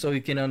language so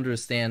you can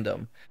understand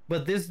them.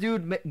 But this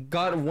dude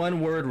got one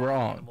word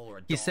wrong.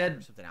 He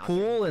said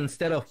pool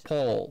instead of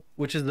pole,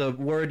 which is the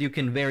word you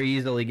can very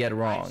easily get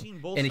wrong.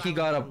 And he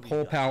got a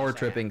whole power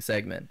tripping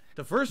segment.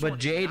 But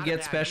Jade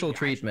gets special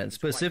treatment,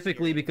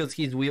 specifically because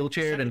he's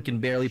wheelchaired and can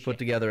barely put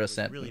together a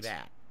sentence.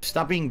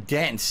 Stop being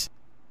dense.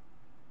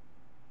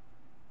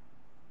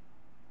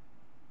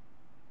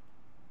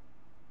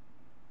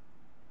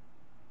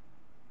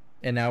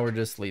 And now we're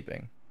just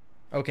sleeping.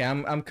 Okay,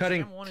 I'm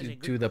cutting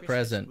to the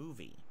present.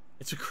 Movie.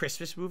 It's a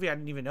Christmas movie? I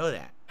didn't even know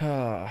that.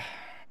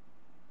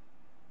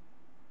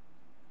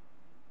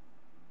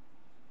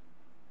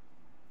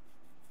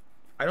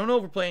 I don't know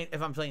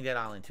if I'm playing Dead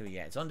Island 2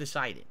 yet. It's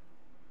undecided.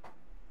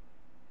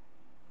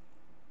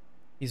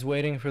 He's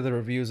waiting for the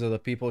reviews of the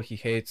people he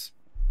hates.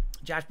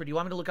 Jasper, do you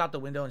want me to look out the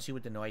window and see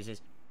what the noise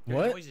is?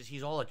 What? Noises,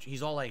 he's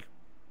all like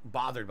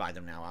bothered by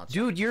them now outside.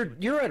 Dude,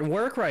 you're at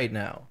work right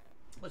now.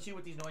 Let's see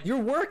what these noises. You're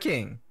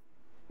working.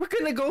 We're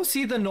gonna go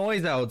see the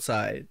noise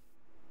outside.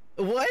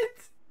 What?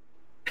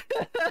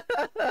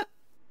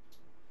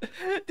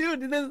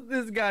 Dude,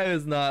 this guy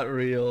is not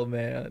real,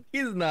 man.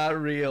 He's not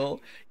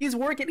real. He's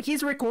working.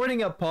 He's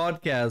recording a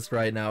podcast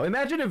right now.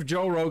 Imagine if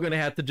Joe Rogan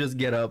had to just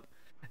get up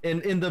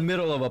in the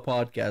middle of a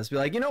podcast, be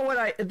like, you know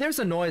what? There's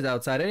a noise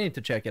outside. I need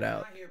to check it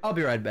out. I'll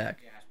be right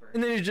back.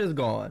 And then he's just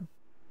gone.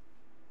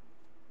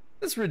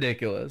 That's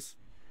ridiculous.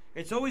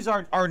 It's always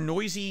our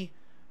noisy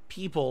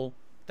people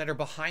that are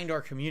behind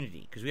our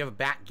community, because we have a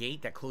back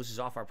gate that closes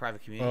off our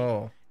private community.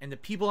 Oh. And the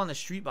people on the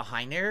street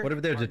behind there. What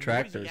if they're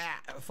detractors? Noisy.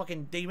 Yeah,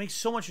 fucking, they make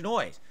so much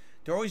noise.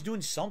 They're always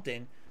doing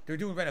something. They're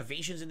doing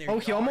renovations in their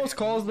he almost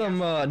calls them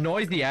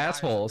noisy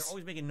assholes. They're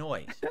always making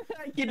noise.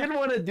 He didn't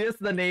want to diss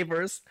the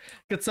neighbors,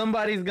 because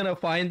somebody's gonna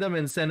find them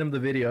and send him the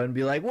video and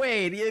be like,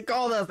 wait, you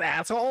call us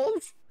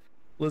assholes?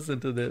 Listen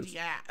to this.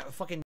 Yeah,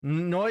 fucking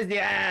noisy.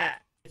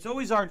 It's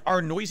always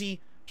our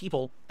noisy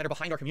people that are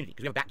behind our community,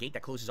 because we have a back gate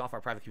that closes off our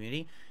private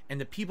community,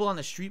 and the people on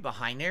the street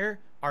behind there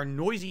are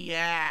noisy.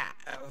 Yeah,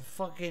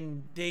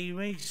 fucking, they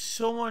make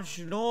so much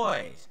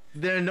noise.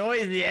 They're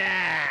noisy.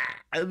 Yeah,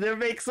 they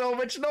make so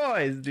much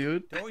noise,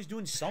 dude. They're always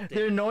doing something.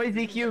 They're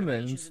noisy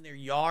humans. In their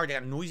yard, they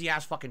have a noisy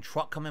ass fucking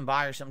truck coming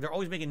by or something. They're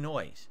always making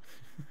noise.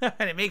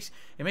 And it makes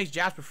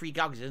Jasper freak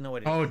out because he doesn't know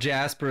what it is. Oh,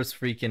 Jasper's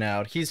freaking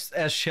out. He's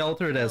as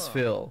sheltered as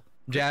Phil.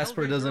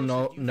 Jasper doesn't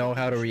know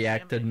how to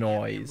react to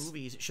noise.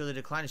 Movies show the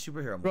decline of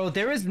superhero movies. Bro,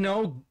 there is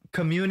no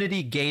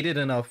community gated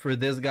enough for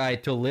this guy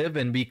to live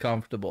and be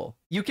comfortable.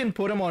 You can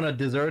put him on a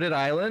deserted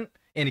island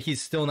and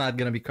he's still not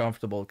going to be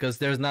comfortable because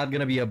there's not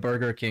going to be a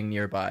Burger King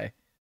nearby.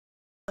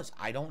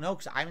 I don't know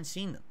because I haven't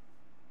seen them.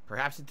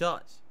 Perhaps it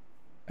does.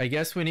 I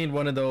guess we need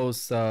one of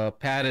those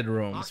padded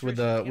rooms with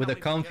the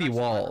comfy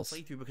walls.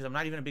 Because I'm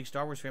not even a big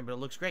Star Wars fan, but it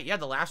looks great. Yeah,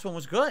 the last one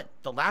was good.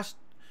 The last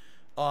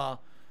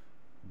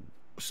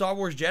Star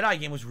Wars Jedi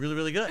game was really,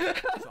 really good.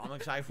 So I'm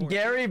excited for it.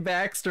 Gary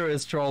Baxter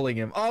is trolling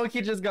him. Oh,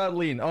 he just got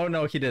lean. Oh,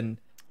 no, he didn't.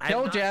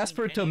 Tell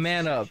Jasper to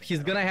man up.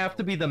 He's going to have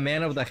to be the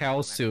man of the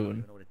house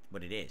soon. I don't know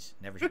what it is.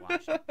 Never should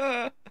watch it.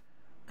 Oh,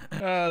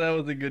 that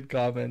was a good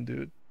comment,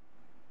 dude.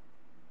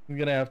 I'm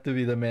going to have to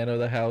be the man of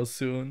the house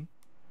soon.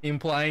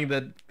 Implying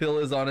that Phil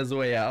is on his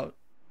way out.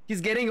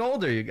 He's getting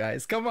older, you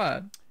guys. Come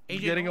on.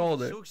 He's getting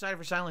older. I'm so excited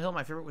for Silent Hill.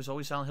 My favorite was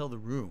always Silent Hill The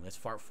Room. That's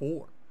part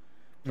 4.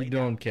 You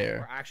don't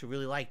care. I actually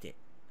really liked it.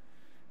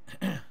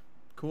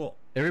 Cool.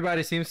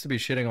 Everybody seems to be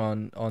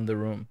shitting on The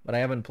Room, but I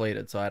haven't played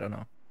it, so I don't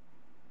know.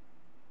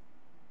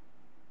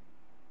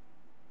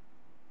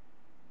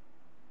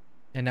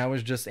 And now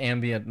it's just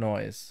ambient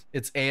noise.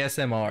 It's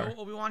ASMR.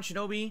 Obi-Wan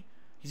Shinobi,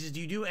 he says, do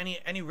you do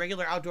any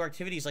regular outdoor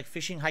activities like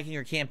fishing, hiking,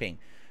 or camping?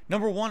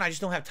 Number one, I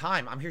just don't have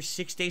time. I'm here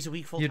 6 days a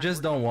week full time. You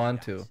just don't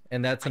want to,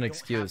 and that's an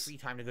excuse. I don't have free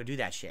time to go do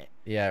that shit.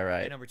 Yeah,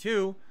 right. And number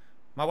two,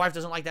 my wife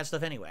doesn't like that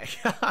stuff anyway.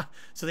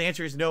 So the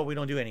answer is no, we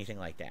don't do anything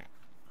like that.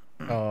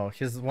 Oh,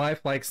 his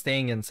wife likes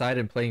staying inside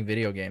and playing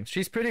video games.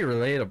 She's pretty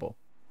relatable.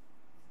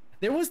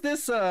 There was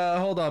this,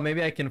 hold on,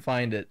 maybe I can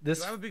find it.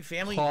 This I have a big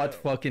family, hot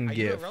fucking I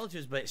gif. have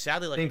relatives, but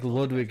sadly, like, I think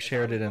Ludwig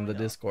shared it in the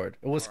Discord.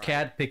 It was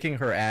Kat picking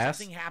her ass.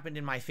 Something happened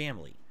in my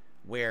family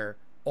where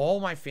all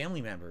my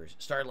family members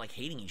started like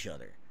hating each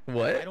other.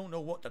 What? I don't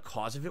know what the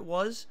cause of it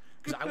was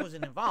because I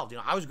wasn't involved. You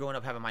know, I was growing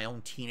up having my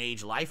own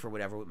teenage life or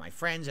whatever with my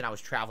friends, and I was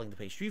traveling to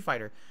play Street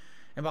Fighter.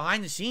 And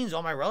behind the scenes,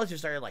 all my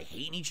relatives started like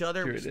hating each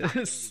other. We stopped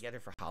getting together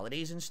for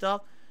holidays and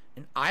stuff.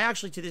 And I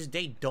actually, to this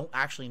day, don't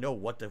actually know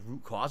what the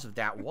root cause of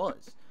that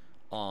was.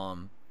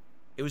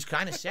 It was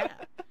kind of sad.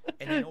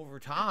 And then over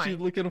time, she's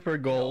looking for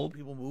gold.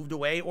 People moved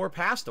away or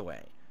passed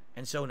away.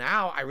 And so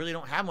now I really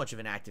don't have much of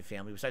an active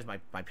family besides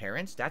my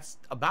parents. That's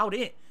about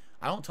it.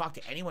 I don't talk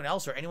to anyone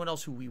else, or anyone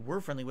else who we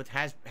were friendly with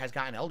has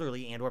gotten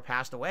elderly and or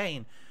passed away.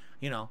 And,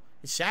 you know,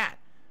 it's sad.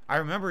 I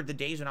remember the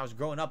days when I was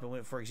growing up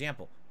and, for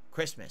example,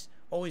 Christmas,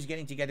 always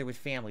getting together with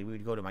family. We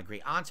would go to my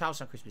great aunt's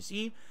house on Christmas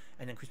Eve,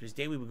 and then Christmas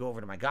Day we would go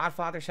over to my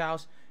godfather's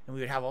house, and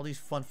we would have all these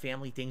fun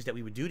family things that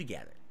we would do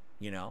together,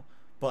 you know.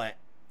 But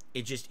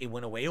it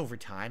went away over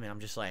time, and I'm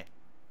just like,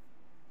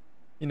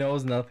 he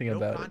knows nothing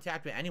about it. No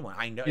contact with anyone.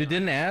 I know. You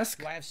didn't ask?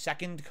 Do I have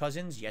second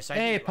cousins? Yes, I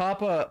do. Hey,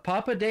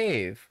 Papa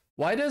Dave.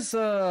 Why does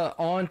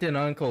aunt and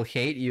uncle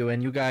hate you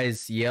and you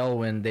guys yell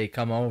when they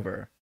come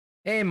over?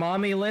 Hey,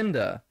 Mommy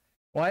Linda.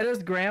 Why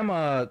does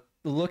Grandma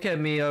look at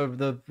me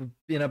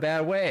in a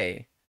bad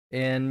way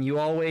and you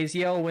always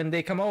yell when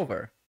they come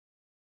over?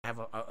 I have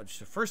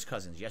just first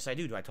cousins. Yes, I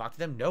do. Do I talk to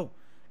them? No.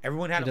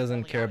 Everyone had. He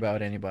doesn't care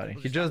about anybody.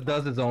 He just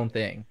does his own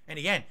thing. And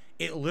again,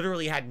 it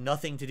literally had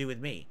nothing to do with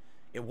me.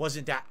 It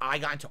wasn't that I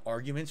got into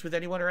arguments with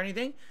anyone or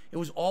anything. It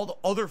was all the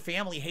other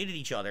family hated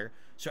each other,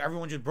 so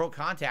everyone just broke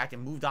contact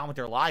and moved on with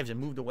their lives and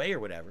moved away or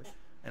whatever.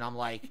 And I'm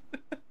like,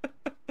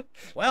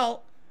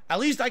 well, at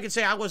least I could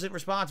say I wasn't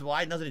responsible. I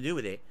had nothing to do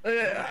with it. No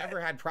one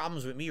ever had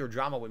problems with me or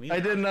drama with me.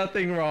 I did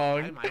nothing wrong.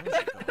 I had my own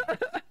shit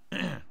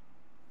going.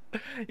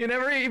 You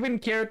never even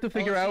cared to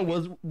figure out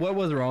what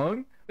was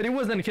wrong, but it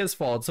wasn't his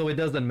fault, so it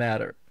doesn't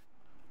matter.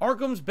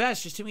 Arkham's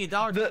best. Just hit me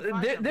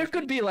 $1. There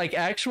could be like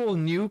actual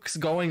nukes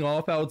going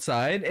off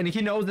outside, and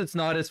he knows it's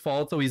not his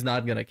fault, so he's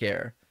not gonna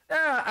care.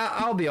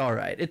 I'll be all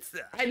right.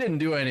 I didn't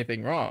do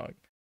anything wrong,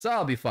 so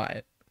I'll be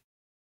fine.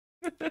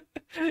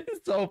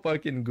 It's so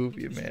fucking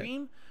goofy,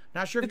 man.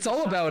 Not sure. It's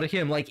all about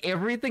him. Like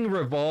everything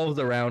revolves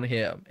around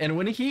him, and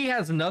when he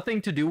has nothing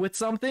to do with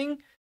something,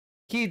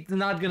 he's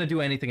not gonna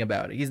do anything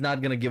about it. He's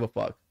not gonna give a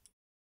fuck.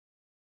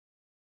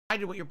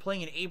 What you're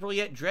playing in April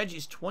yet? Dredge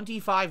is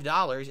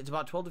 $25. It's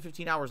about 12 to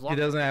 15 hours long. He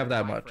doesn't have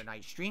that much for a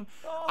night stream.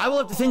 I will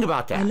have to think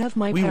about that. I love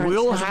my we parents.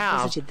 will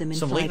have them in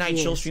some late night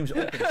chill streams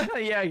open.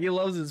 Yeah, he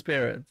loves his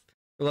parents.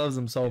 He loves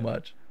them so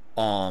much.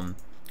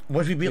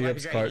 Once we be like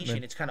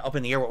graduation, it's kind of up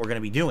in the air what we're going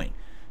to be doing.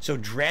 So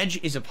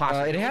Dredge is a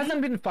possibility. It hasn't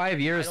been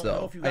 5 years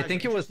though. I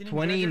think it was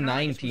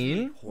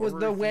 2019 was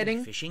the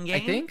wedding. Fishing game?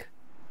 I think.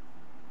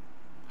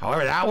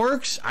 However that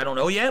works, I don't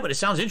know yet, but it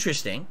sounds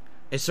interesting.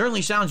 It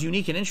certainly sounds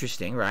unique and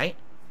interesting, right?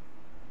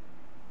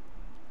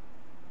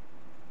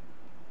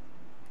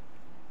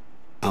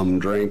 I'm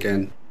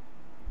drinking.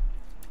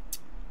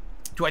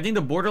 Do I think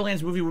the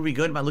Borderlands movie would be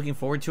good? Am I looking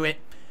forward to it?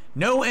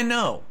 No and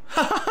no.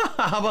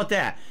 How about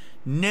that?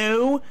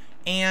 No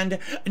and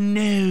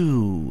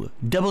no.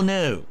 Double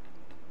no.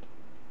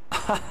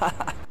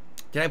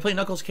 Did I play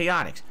Knuckles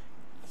Chaotix?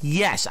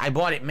 Yes, I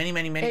bought it many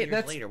years later.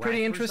 That's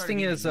pretty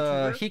interesting is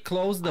he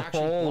closed the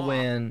poll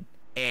when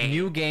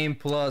New Game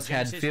Plus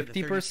had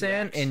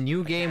 50% and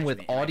New Game with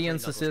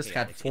Audience Assist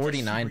had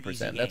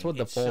 49%. That's what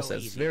the poll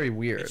says. It's very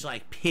weird. It's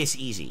like piss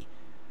easy.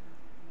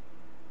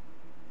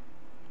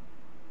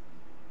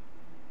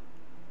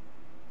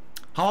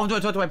 How often do I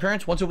talk to my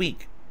parents? Once a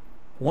week.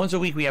 Once a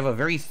week, we have a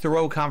very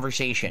thorough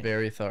conversation.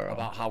 Very thorough.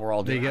 About how we're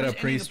all doing. They get a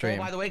pre-stream.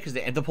 By the way, because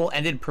the poll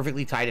ended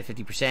perfectly tied at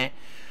 50%.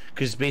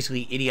 Because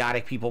basically,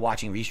 idiotic people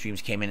watching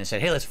restreams came in and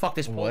said, hey, let's fuck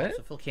this poll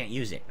so Phil can't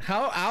use it.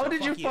 How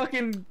did you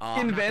fucking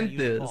invent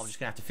this? I'm just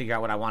going to have to figure out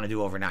what I want to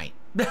do overnight.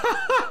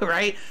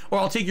 Right? Or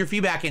I'll take your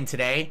feedback in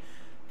today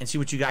and see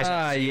what you guys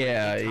have to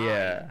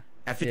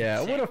say.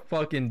 Yeah, what a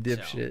fucking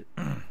dipshit.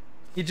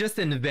 He just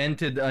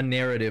invented a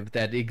narrative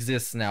that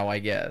exists now, I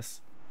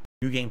guess.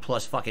 New Game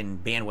Plus fucking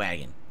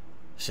bandwagon.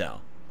 So.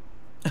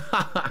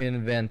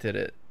 Invented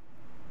it.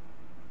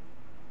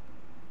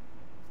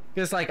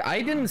 Because, like,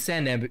 I didn't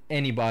send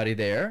anybody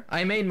there.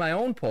 I made my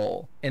own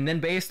poll. And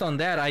then based on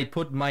that, I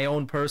put my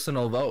own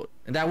personal vote.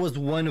 And that was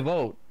one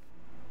vote.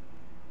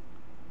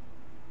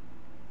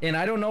 And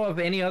I don't know of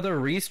any other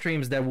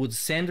restreams that would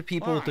send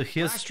people to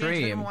his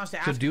stream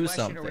to do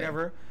something. Or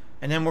whatever.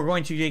 And then we're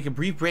going to take a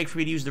brief break for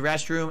me to use the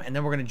restroom. And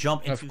then we're going to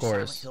jump into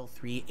Silent Hill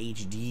 3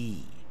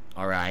 HD.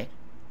 All right.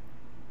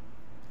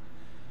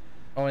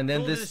 Oh, and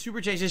then this super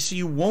chat says, so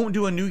you won't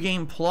do a New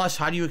Game Plus.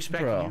 How do you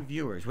expect new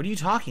viewers? What are you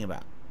talking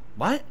about?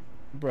 What?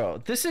 Bro,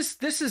 this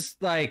is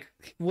like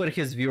what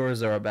his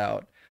viewers are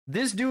about.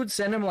 This dude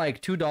sent him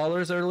like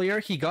 $2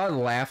 earlier. He got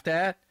laughed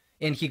at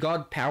and he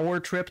got power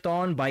tripped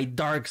on by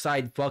Dark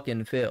Side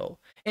fucking Phil.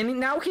 And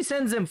now he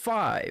sends him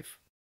 5.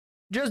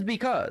 Just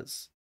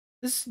because.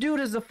 This dude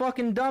is a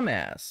fucking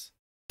dumbass.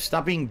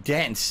 Stop being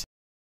dense.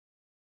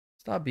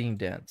 Stop being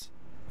dense.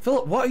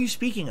 Philip, what are you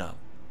speaking of?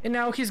 And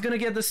now he's gonna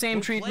get the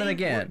same treatment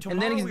again. And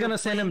then he's gonna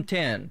send him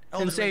 10.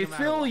 And say,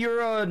 Phil,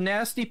 you're a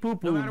nasty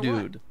poo-poo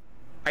dude.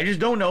 I just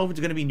don't know if it's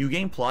gonna be New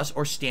Game Plus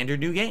or standard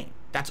New Game.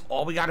 That's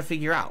all we gotta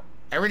figure out.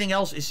 Everything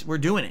else is, we're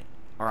doing it.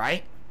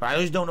 Alright? But I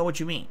just don't know what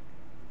you mean.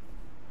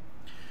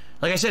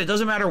 Like I said, it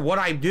doesn't matter what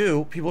I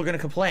do, people are gonna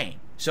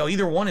complain. So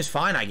either one is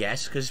fine, I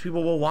guess, because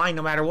people will whine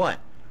no matter what.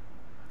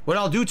 What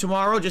I'll do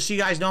tomorrow, just so you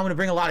guys know, I'm gonna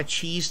bring a lot of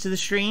cheese to the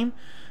stream.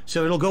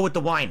 So it'll go with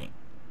the whining.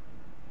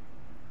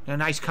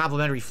 Nice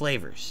complimentary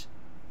flavors.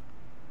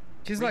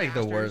 He's like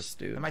the worst,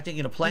 dude. Am I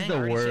thinking of playing?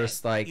 He's the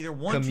worst, like,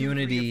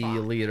 community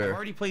leader. I've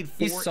already played 4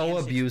 he's so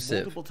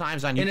abusive. Multiple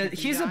times on YouTube. And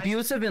he's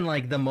abusive in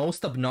like the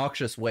most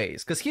obnoxious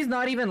ways. Because he's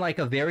not even like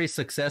a very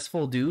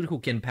successful dude who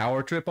can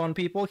power trip on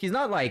people. He's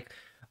not like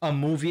a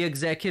movie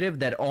executive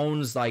that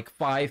owns like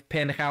 5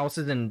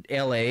 penthouses in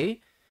LA.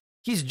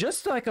 He's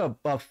just like a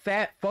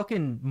fat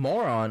fucking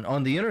moron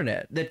on the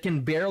internet that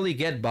can barely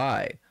get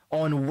by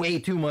on way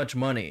too much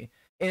money.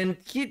 And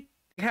he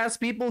has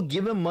people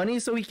give him money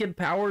so he can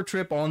power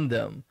trip on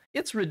them.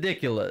 It's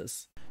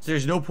ridiculous. So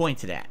there's no point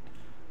to that.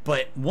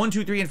 But 1,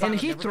 2, 3, and 5. And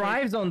he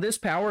thrives on this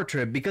power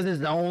trip because it's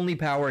the only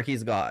power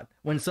he's got.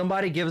 When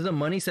somebody gives him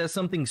money, says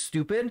something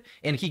stupid,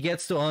 and he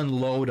gets to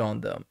unload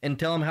on them and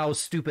tell them how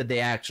stupid they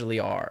actually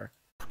are.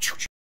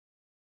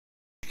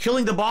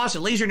 Killing the boss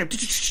and laser nip.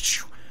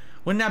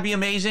 Wouldn't that be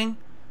amazing?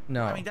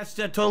 No. I mean, that's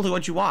totally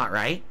what you want,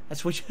 right?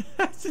 That's what you,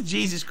 that's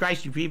Jesus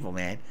Christ, you people,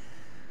 man.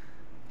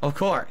 Of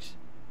course.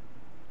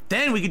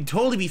 Then we could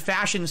totally be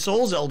fashion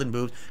Souls Elden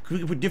boobs, because we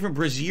could put different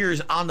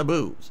brassiers on the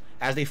boobs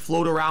as they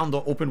float around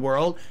the open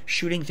world,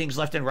 shooting things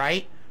left and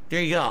right.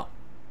 There you go.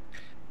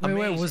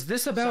 Wait, was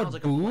this about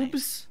like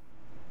boobs?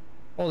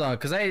 Hold on,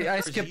 because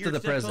I skipped to the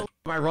present.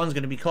 My run's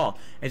going to be called.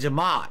 It's a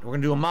mod. We're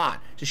going to do a mod.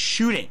 Just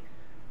shooting.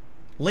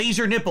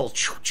 Laser nipples.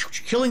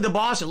 Killing the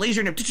boss and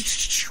laser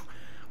nipples.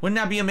 Wouldn't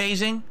that be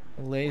amazing?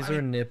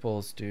 Laser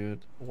nipples,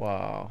 dude.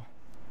 Wow.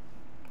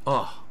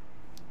 Oh.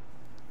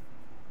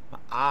 My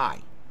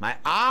eye. My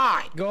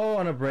eye! Go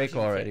on a break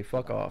already.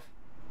 Fuck off.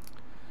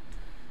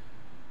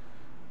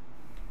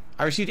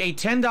 I received a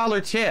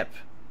 $10 tip.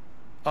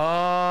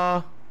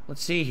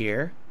 Let's see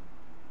here.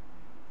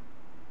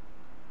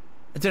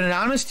 It's an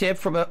anonymous tip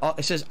from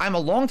it says, I'm a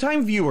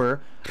longtime viewer.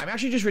 I'm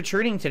actually just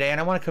returning today, and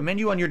I want to commend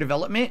you on your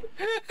development.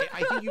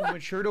 I think you've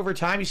matured over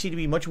time. You seem to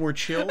be much more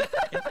chill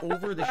and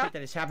over the shit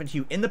that has happened to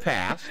you in the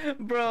past.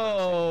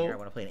 Bro. I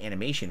want to play an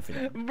animation for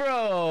them.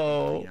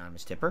 Bro. The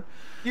anonymous tipper.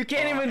 You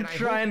can't even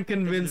try and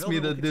convince me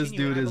that this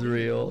dude is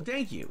real. Well,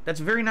 thank you. That's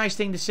a very nice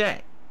thing to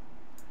say.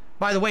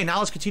 By the way, now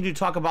let's continue to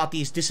talk about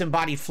these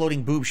disembodied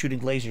floating boobs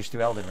shooting lasers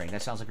through Elden Ring.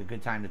 That sounds like a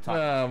good time to talk.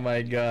 Oh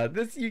my god.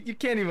 This you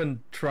can't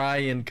even try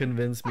and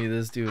convince me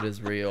this dude is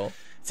real.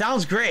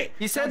 Sounds great.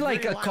 He said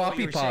like a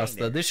copy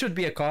pasta. This should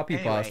be a copy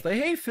pasta.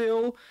 Hey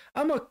Phil,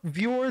 I'm a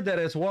viewer that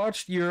has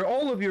watched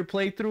all of your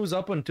playthroughs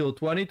up until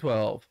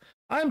 2012.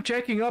 I'm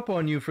checking up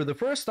on you for the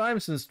first time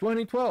since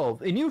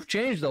 2012, and you've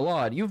changed a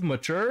lot. You've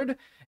matured,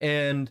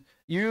 and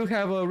You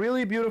have a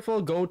really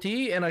beautiful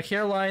goatee and a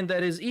hairline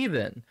that is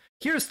even.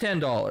 Here's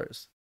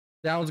 $10.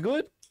 Sounds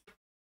good?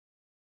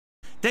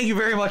 Thank you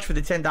very much for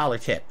the $10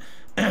 tip.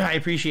 I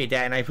appreciate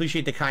that, and I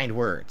appreciate the kind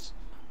words.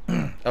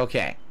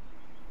 Okay.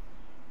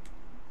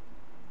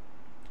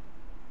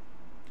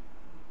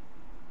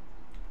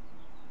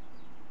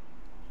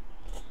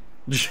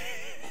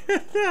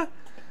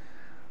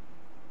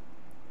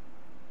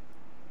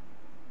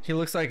 He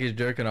looks like he's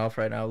jerking off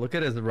right now. Look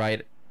at his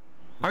right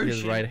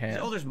right hand.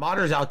 Oh, there's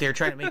modders out there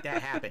trying to make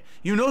that happen.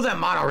 You know that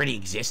mod already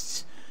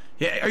exists.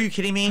 Yeah, are you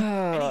kidding me? Any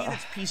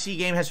Unix PC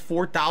game has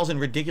 4,000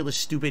 ridiculous,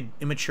 stupid,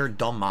 immature,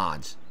 dumb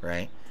mods,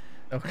 right?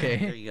 Okay.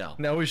 There you go.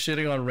 Now we're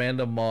shitting on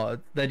random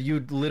mods that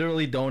you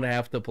literally don't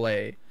have to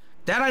play.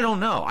 That I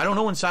don't know. I don't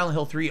know when Silent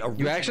Hill 3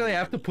 You actually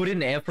have to put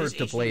in effort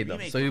to play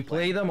them. So you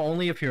play them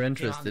only if you're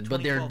interested.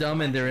 But they're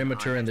dumb and they're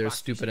immature and they're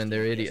stupid and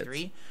they're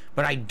idiots.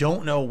 But I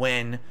don't know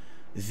when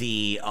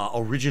the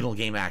original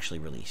game actually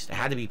released. It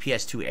had to be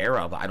PS2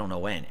 era, but I don't know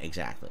when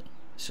exactly.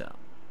 So,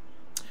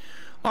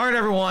 all right,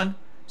 everyone.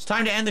 It's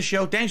time to end the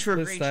show. Thanks for a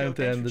great show. It's time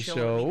to end the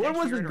show. What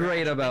was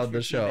great about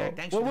the show?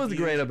 What was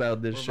great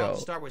about this show? We're about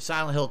to start with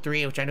Silent Hill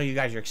 3, which I know you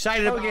guys are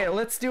excited about. Okay,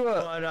 let's do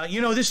a... But,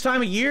 you know, this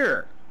time of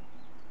year...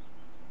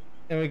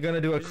 And we're going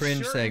to do a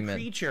cringe segment.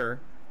 Creature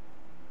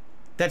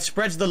that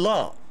spreads the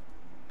love.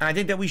 And I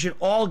think that we should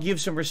all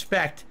give some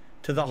respect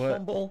to the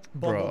humble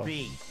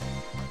bumblebee.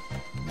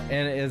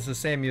 And it's the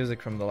same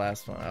music from the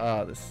last one.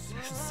 Oh, this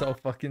is so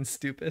fucking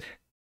stupid.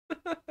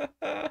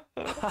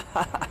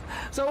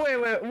 So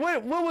wait,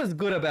 what was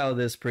good about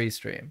this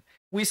pre-stream?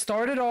 We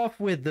started off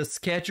with the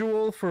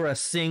schedule for a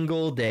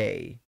single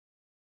day.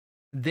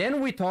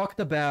 Then we talked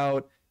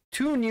about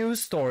 2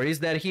 news stories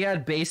that he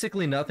had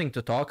basically nothing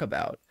to talk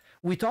about.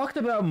 We talked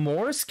about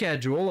more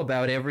schedule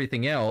about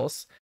everything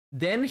else.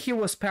 Then he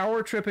was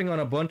power tripping on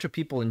a bunch of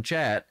people in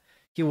chat.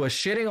 He was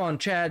shitting on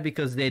chat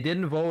because they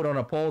didn't vote on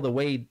a poll the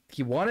way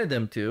he wanted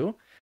them to.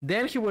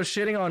 Then he was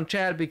shitting on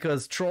chat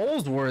because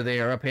trolls were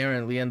there,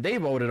 apparently, and they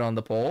voted on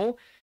the poll.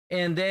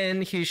 And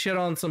then he shit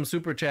on some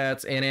super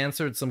chats and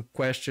answered some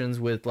questions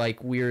with,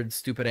 like, weird,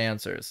 stupid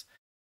answers.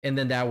 And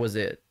then that was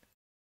it.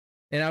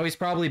 And now he's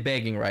probably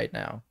begging right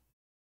now.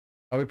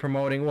 Are we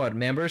promoting what?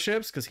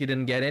 Memberships? Because he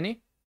didn't get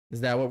any?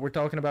 Is that what we're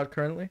talking about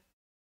currently?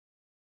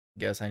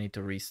 Guess I need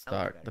to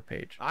restart the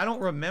page. I don't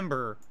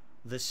remember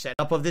the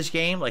setup of this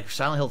game, like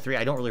Silent Hill 3.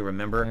 I don't really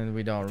remember. And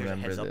we don't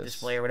remember this. this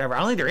Display or whatever. I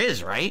don't think there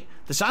is, right?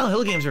 The Silent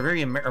Hill games are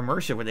very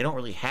immersive, where they don't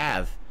really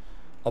have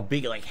a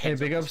big like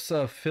heads. Hey, big ups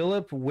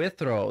Philip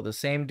Withrow, the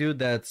same dude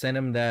that sent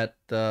him that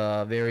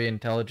very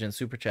intelligent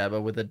super chat,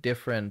 but with a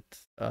different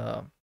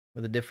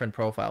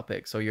profile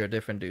pic. So you're a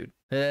different dude.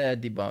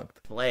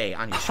 Debunked. Play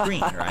on your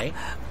screen, right?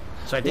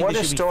 So I think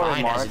this should be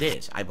fine as it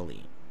is. I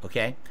believe.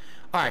 Okay.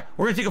 All right,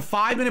 we're gonna take a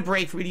 5-minute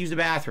break for me to use the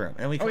bathroom,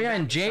 and we. Oh yeah,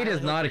 and Jade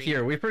is not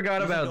here. We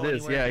forgot about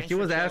this. Yeah, he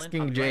was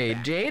asking Jade.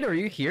 Right, Jade, are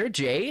you here?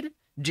 Jade,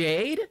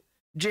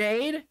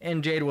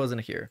 and Jade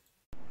wasn't here.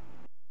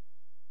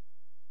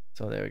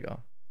 So there we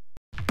go.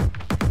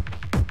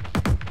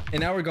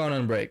 And now we're going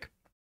on break.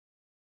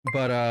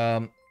 But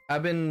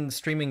I've been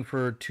streaming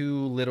for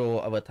too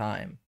little of a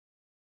time,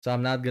 so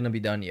I'm not gonna be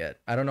done yet.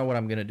 I don't know what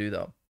I'm gonna do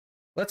though.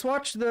 Let's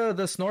watch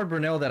the Snort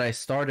Brunel that I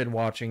started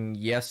watching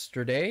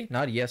yesterday.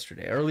 Not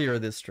yesterday, earlier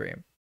this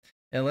stream.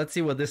 And let's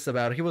see what this is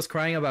about. He was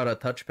crying about a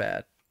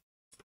touchpad.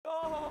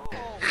 Oh.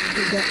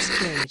 Big ups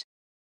Jade.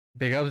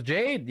 Big ups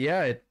Jade.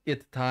 Yeah,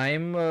 it's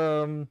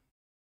time.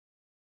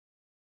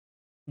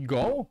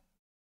 Go,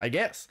 I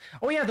guess.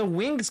 Oh yeah, the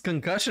Wings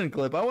concussion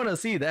clip. I want to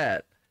see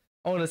that.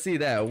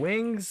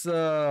 Wings.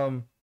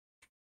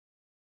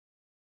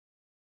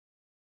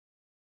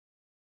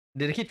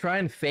 Did he try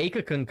and fake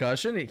a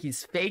concussion?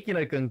 He's faking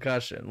a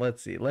concussion.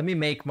 Let's see. Let me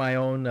make my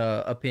own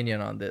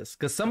opinion on this.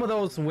 Because some of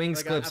those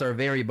Wings clips are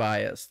very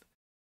biased.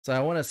 So I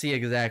want to see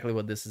exactly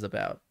what this is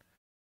about.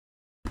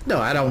 No,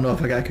 I don't know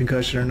if I got a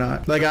concussion or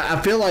not. Like,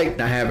 I feel like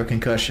I have a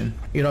concussion.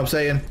 You know what I'm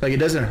saying? Like, it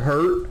doesn't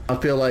hurt. I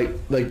feel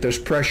like there's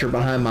pressure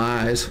behind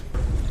my eyes.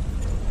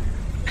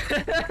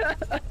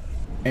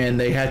 And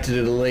they had to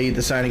delay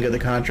the signing of the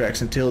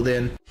contracts until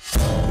then.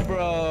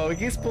 Bro,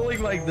 he's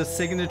pulling like the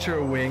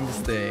signature Wings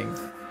thing.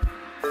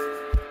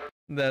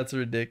 That's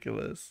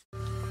ridiculous.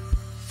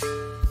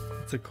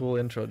 It's a cool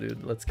intro,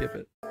 dude. Let's skip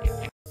it.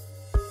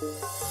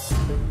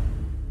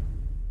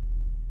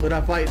 Would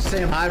I fight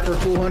Sam Hyde for a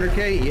full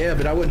 100K? Yeah,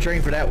 but I wouldn't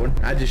train for that one.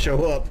 I'd just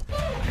show up.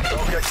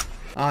 Okay.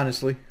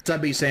 Honestly. So I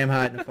beat Sam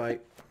Hyde in a fight.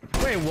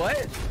 Wait,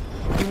 what?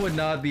 He would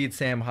not beat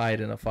Sam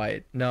Hyde in a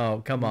fight.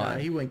 No, come on. Nah,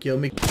 he wouldn't kill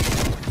me.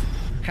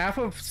 Half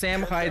of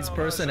Sam Hyde's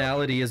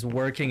personality is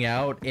working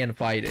out and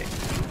fighting.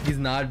 He's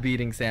not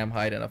beating Sam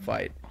Hyde in a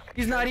fight.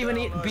 He's not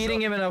even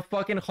beating him in a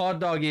fucking hot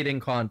dog eating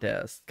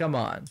contest. Come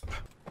on.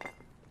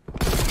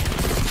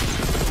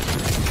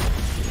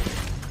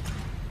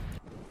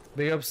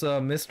 Big ups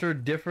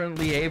Mr.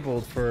 Differently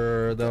Abled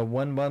for the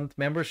 1-month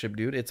membership,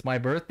 dude. It's my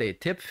birthday.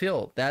 Tip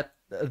Phil.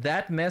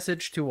 That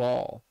message to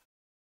all.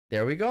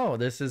 There we go.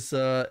 This is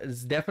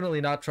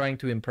definitely not trying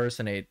to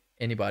impersonate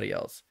anybody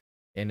else.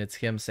 and it's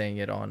him saying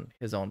it on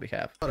his own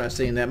behalf. Thought I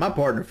seen that. My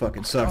partner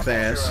fucking sucked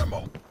ass.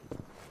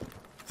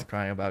 He's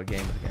crying about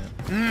games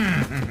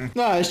again.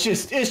 No, it's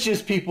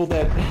just people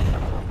that.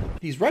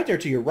 He's right there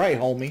to your right,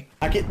 homie.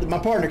 My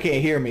partner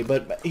can't hear me,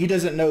 but he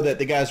doesn't know that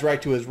the guy's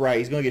right to his right.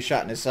 He's gonna get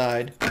shot in his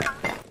side.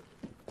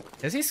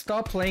 Has he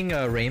stopped playing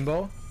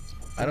Rainbow?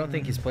 I don't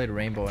think he's played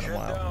Rainbow in a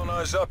while.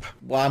 Eyes up.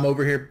 While I'm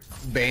over here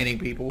banning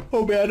people.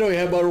 Oh man, I don't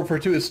have Modern Warfare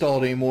 2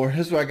 installed anymore.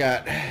 That's what I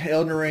got.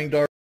 Elden Ring,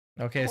 Dark.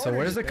 Okay, so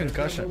where's the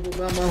concussion?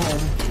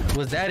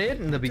 Was that it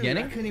in the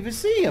beginning? I couldn't even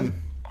see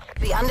him.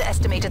 We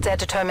underestimated their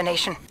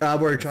determination. I've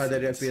already tried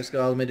that FPS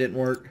Golem. It didn't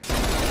work.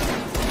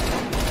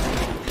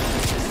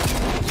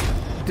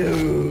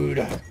 Dude.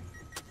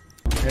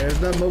 There's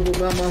that mobile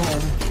by my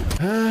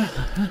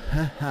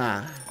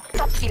home.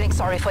 Stop feeling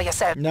sorry for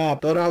yourself. No, I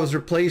thought I was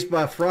replaced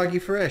by Froggy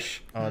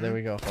Fresh. Oh, there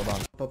we go.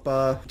 Hold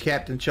on.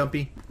 Captain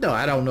Chumpy. No,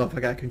 I don't know if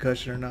I got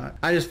concussion or not.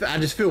 I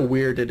just feel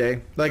weird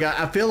today. Like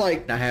I feel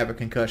like I have a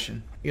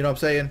concussion. You know what I'm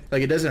saying?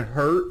 Like it doesn't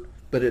hurt,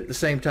 but at the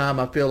same time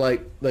I feel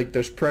like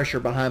there's pressure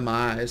behind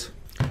my eyes.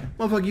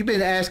 Motherfucker, you've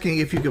been asking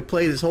if you could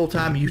play this whole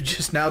time. You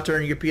just now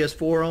turning your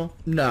PS4 on?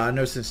 No,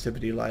 no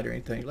sensitivity light or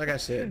anything. Like I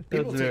said,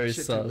 people take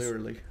shit too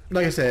literally.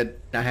 Like I said,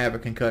 I have a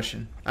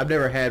concussion. I've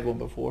never had one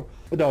before.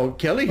 But no,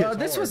 Kelly hits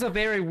this hard. was a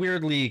very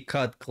weirdly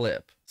cut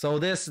clip. So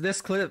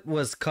this clip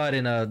was cut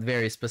in a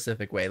very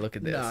specific way. Look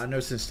at this. No, no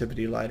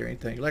sensitivity light or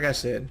anything. Like I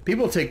said,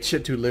 people take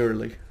shit too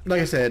literally.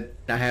 Like I said,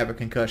 I have a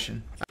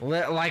concussion.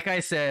 Like I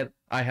said,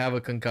 I have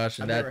a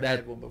concussion. I've never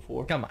had one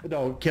before. Come on.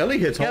 No, Kelly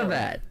hits hard.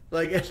 That.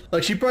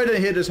 Like she probably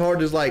didn't hit as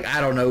hard as I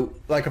don't know,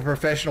 like a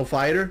professional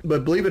fighter.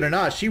 But believe it or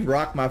not, she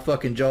rocked my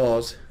fucking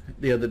jaws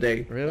the other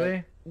day.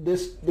 Really?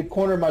 The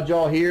corner of my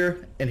jaw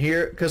here and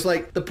here, because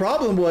the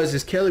problem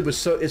is Kelly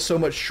is so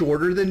much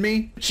shorter than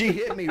me. She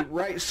hit me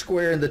right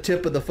square in the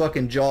tip of the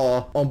fucking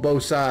jaw on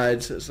both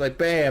sides. It's like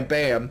bam,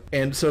 bam,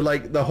 and so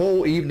the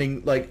whole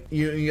evening,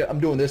 I'm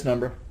doing this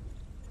number.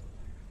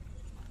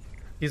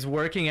 He's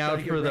working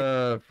out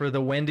for the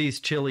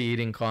Wendy's chili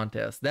eating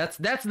contest. That's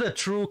the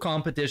true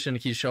competition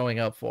he's showing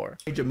up for.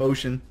 Range of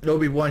motion.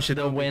 Obi-Wan should.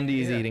 The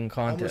Wendy's eating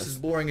contest. Almost as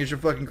boring as your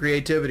fucking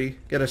creativity.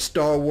 Got a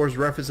Star Wars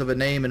reference of a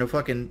name and a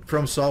fucking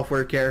From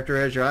Software character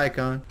as your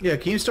icon. Yeah,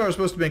 Keemstar was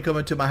supposed to have been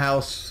coming to my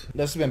house.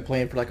 That's been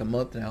planned for a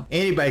month now.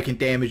 Anybody can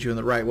damage you in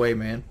the right way,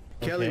 man.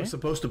 Kelly was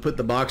supposed to put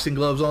the boxing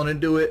gloves on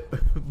and do it,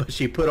 but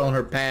she put on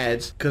her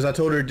pads because I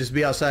told her to just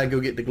be outside and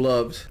go get the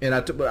gloves. And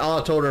all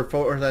I told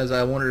her is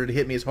I wanted her to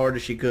hit me as hard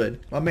as she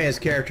could. My man's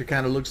character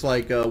kind of looks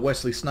like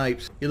Wesley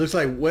Snipes. He looks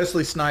like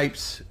Wesley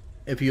Snipes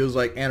if he was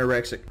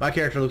anorexic. My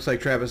character looks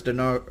like Travis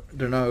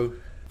Deneau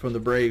from the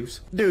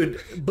Braves. Dude,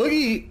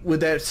 Boogie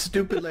with that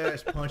stupid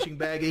ass punching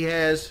bag he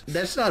has,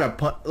 that's not a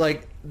punch.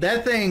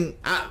 That thing,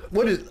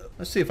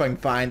 let's see if I can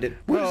find it.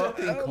 What is that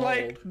thing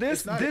called?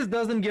 This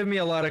doesn't give me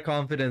a lot of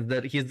confidence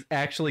that he's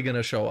actually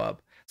gonna show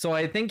up. So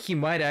I think he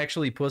might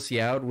actually pussy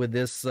out with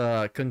this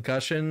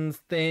concussion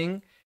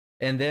thing,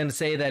 and then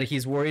say that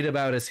he's worried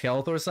about his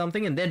health or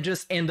something, and then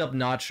just end up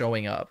not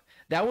showing up.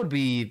 That would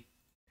be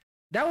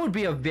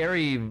a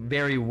very,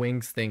 very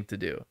Wings thing to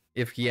do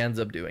if he ends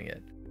up doing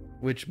it,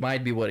 which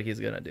might be what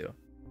he's gonna do.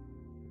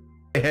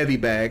 A heavy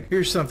bag.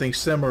 Here's something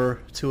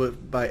similar to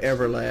it by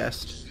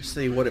Everlast. Let's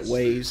see what it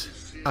weighs.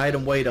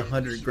 Item weight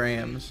 100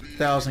 grams.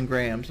 1,000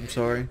 grams, I'm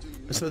sorry.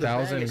 So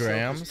 1,000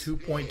 grams?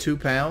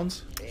 2.2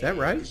 pounds. Is that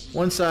right?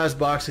 One size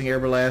boxing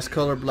Everlast,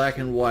 color black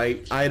and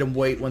white. Item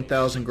weight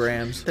 1,000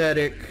 grams.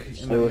 Static.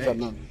 Hey, what's up,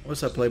 man?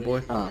 What's up,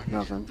 Playboy?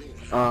 Nothing.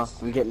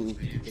 I'm getting...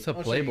 What's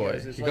up,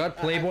 Playboy? You got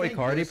Playboy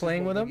Cardi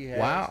playing with him?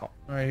 Wow.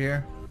 Right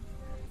here.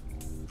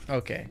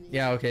 Okay.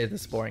 Yeah, okay, this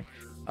is boring.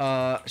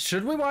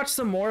 Should we watch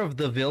some more of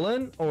The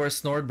Villain or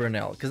Snort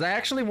Burnell? Because I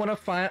actually want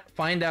to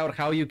find out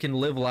how you can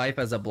live life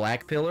as a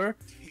Blackpiller,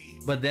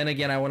 but then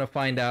again I want to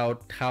find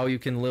out how you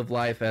can live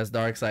life as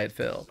Darkside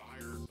Phil.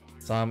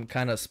 So I'm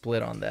kind of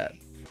split on that.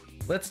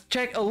 Let's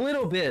check a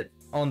little bit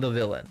on The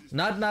Villain,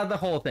 not the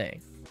whole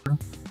thing.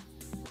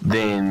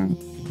 Then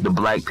the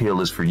Black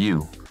Pill is for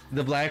you.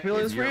 The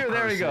Blackpiller is for you?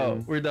 There we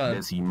go. We're done.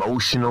 It's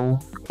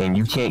emotional, and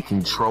you can't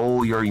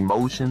control your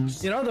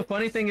emotions. You know, the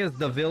funny thing is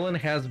The Villain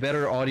has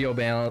better audio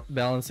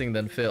balancing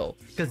than Phil.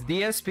 Because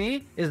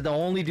DSP is the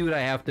only dude I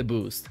have to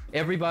boost.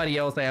 Everybody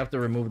else I have to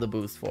remove the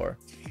boost for.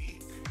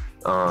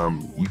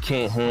 You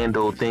can't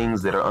handle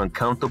things that are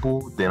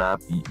uncomfortable, then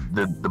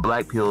the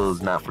Black Pill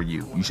is not for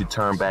you. You should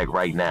turn back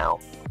right now.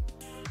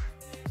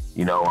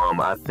 You know,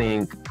 I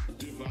think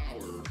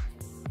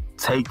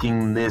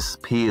taking this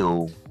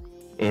pill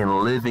and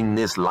living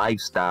this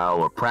lifestyle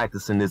or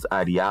practicing this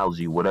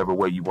ideology, whatever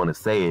way you want to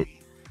say it,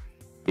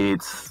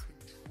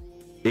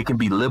 it can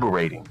be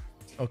liberating.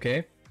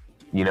 Okay.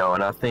 You know,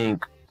 and I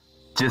think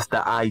just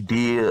the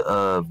idea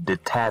of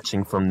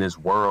detaching from this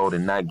world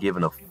and not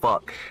giving a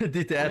fuck.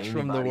 Detach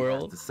from the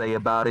world. To say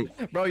about it.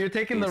 Bro, you're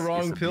taking the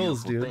wrong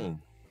pills, dude. Thing.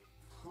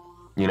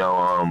 You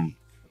know,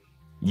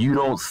 you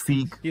don't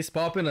seek. He's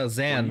popping a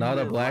Xan, not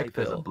a black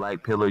pill. A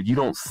black pillar. You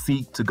don't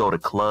seek to go to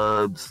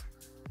clubs.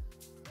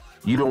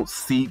 You don't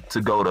seek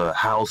to go to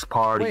house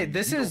parties. Wait,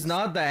 this is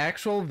not the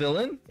actual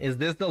villain? Is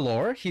this the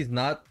lore? He's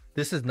not.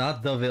 This is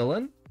not the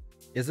villain.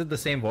 Is it the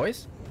same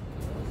voice?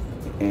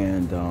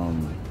 And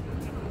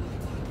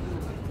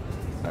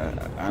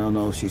I don't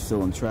know if she's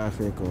still in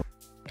traffic or.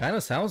 Kind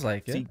of sounds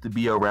like it. Seek to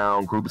be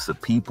around groups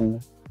of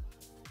people.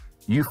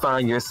 You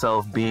find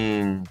yourself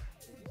being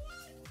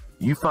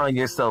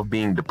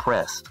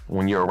depressed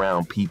when you're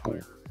around people,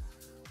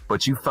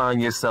 but you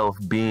find yourself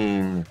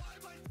being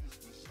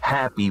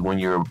happy when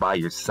you're by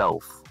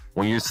yourself,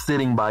 when you're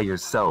sitting by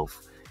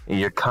yourself and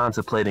you're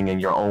contemplating in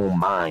your own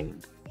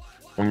mind,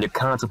 when you're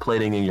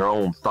contemplating in your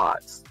own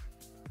thoughts.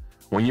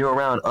 When you're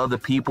around other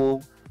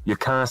people, you're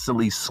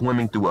constantly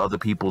swimming through other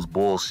people's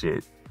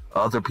bullshit,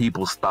 other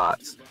people's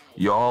thoughts.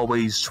 You're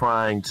always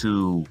trying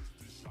to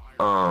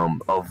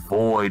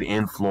avoid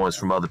influence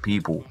from other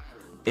people.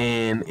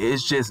 And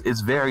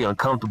it's very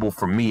uncomfortable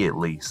for me, at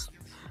least.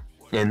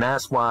 And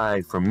that's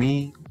why, for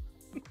me,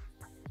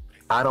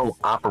 I don't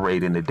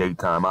operate in the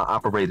daytime. I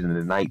operate in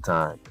the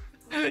nighttime.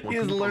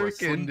 He's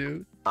lurking,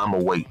 dude. I'm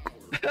awake.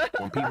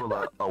 When people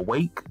are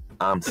awake,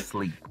 I'm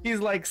asleep. He's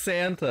like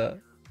Santa.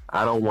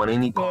 I don't want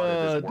any part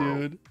of this world.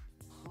 Dude.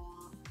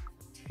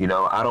 You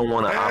know, I don't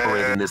want to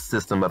operate in this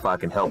system if I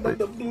can help it.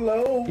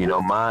 You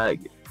know,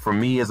 for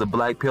me as a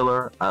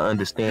Blackpiller, I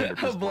understand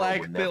that this world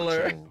would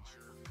never change.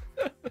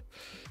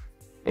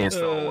 And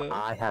so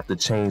I have to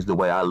change the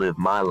way I live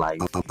my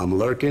life. I'm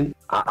lurking.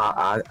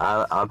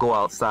 I go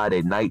outside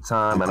at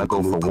nighttime and I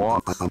go for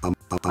walks.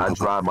 I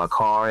drive my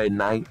car at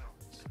night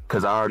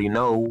because I already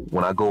know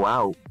when I go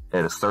out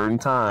at a certain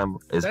time.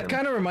 That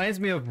kind of reminds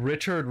me of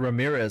Richard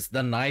Ramirez,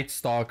 the Night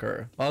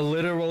Stalker, a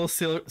literal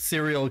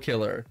serial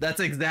killer.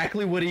 That's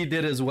exactly what he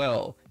did as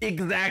well.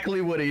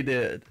 Exactly what he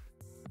did.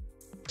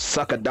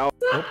 Suck a dog.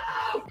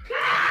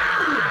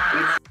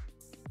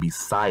 Be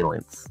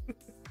silence.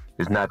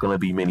 There's not going to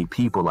be many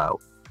people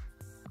out.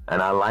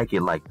 And I like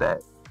it like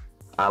that.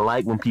 I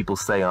like when people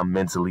say I'm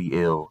mentally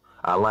ill.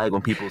 I like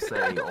when people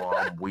say, oh,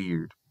 I'm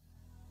weird.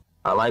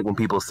 I like when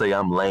people say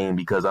I'm lame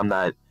because I'm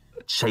not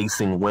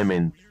chasing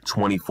women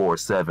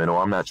 24/7,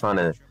 or I'm not trying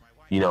to,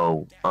 you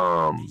know,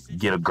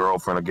 get a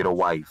girlfriend or get a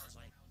wife.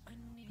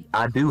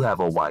 I do have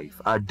a wife.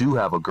 I do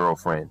have a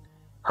girlfriend.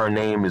 Her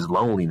name is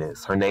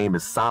loneliness. Her name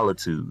is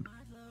solitude.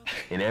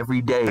 And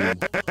every day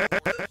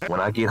when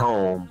I get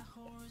home,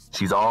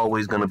 she's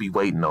always gonna be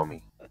waiting on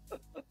me.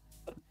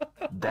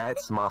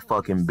 That's my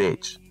fucking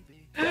bitch.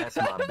 That's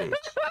my bitch.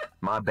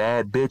 My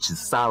bad bitch is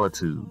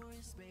solitude.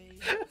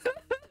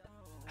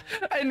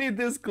 I need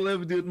this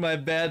clip, dude. My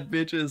bad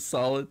bitch is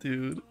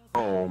solitude.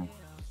 Home,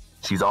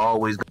 she's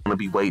always gonna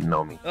be waiting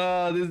on me.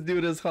 Oh, this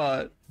dude is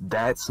hot.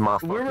 That's my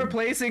fucking... We're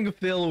replacing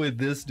Phil with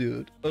this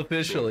dude,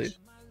 officially. Bitch.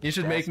 You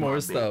should That's make more my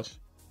stuff. bitch.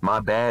 My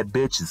bad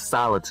bitch is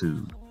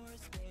solitude.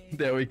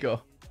 There we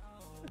go.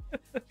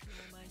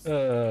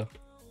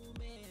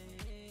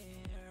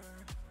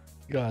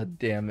 God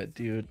damn it,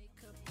 dude.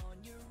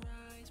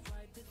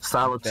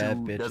 Solitude bad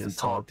bitch doesn't is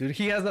talk. Dude,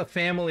 he has a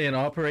family and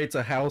operates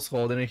a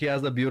household, and he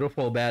has a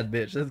beautiful bad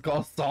bitch. It's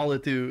called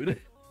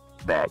solitude.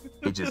 Back.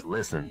 It just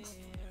listens.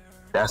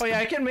 That's oh yeah,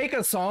 I can make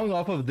a song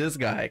off of this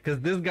guy, because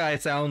this guy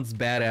sounds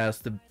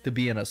badass to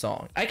be in a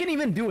song. I can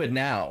even do it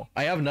now.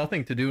 I have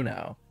nothing to do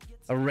now.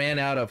 I ran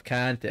out of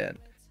content.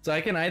 So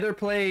I can either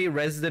play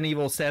Resident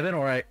Evil 7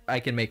 or I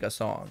can make a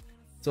song.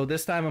 So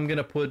this time I'm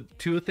gonna put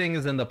two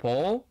things in the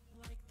poll.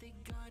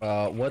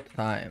 What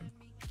time?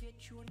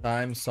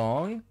 Time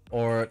song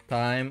or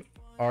time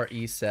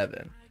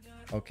RE7?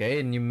 Okay,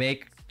 and you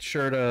make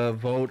sure to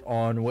vote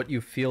on what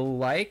you feel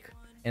like,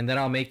 and then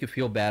I'll make you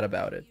feel bad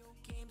about it.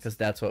 Because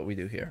that's what we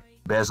do here.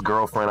 Best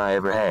girlfriend I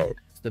ever had.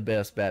 It's the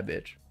best bad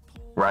bitch.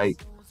 Right?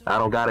 I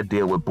don't gotta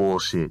deal with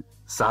bullshit.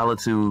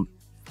 Solitude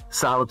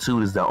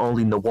is the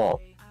only Nawalt.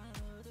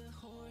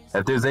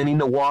 If there's any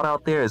Nawalt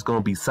out there, it's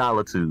gonna be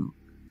solitude.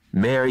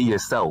 Marry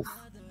yourself.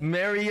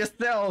 Marry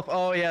yourself.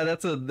 Oh yeah,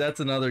 that's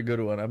another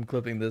good one. I'm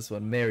clipping this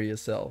one. Marry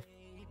yourself.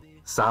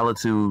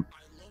 Solitude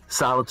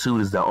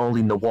is the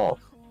only Nawalt.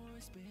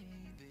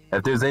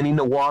 If there's any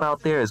Nawalt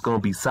out there, it's gonna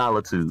be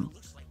solitude.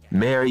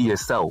 Marry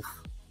yourself.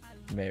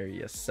 Marry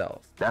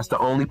yourself. That's the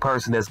only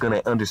person that's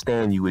gonna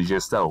understand you is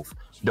yourself.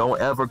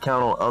 Don't ever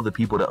count on other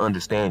people to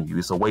understand you.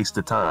 It's a waste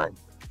of time.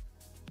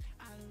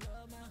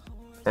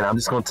 And I'm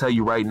just gonna tell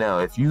you right now,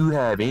 if you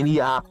have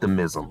any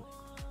optimism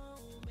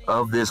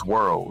of this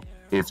world,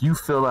 if you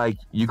feel like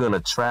you're gonna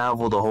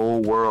travel the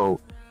whole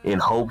world in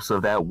hopes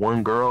of that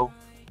one girl,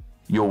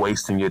 you're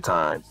wasting your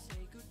time.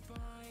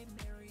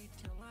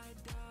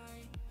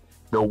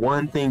 The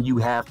one thing you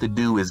have to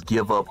do is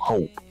give up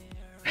hope.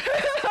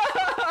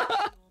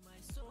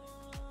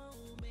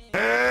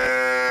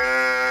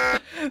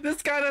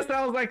 This kind of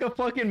sounds like a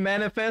fucking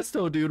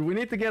manifesto, dude. We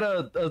need to get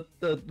a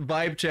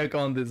vibe check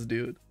on this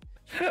dude.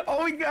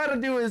 All we gotta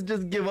do is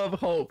just give up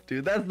hope,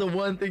 dude. That's the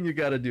one thing you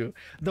gotta do.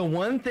 The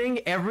one thing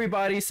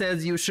everybody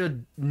says you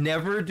should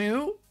never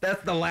do,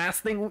 that's the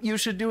last thing you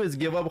should do, is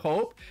give up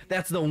hope.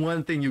 That's the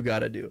one thing you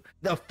gotta do.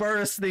 The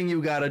first thing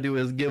you gotta do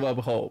is give up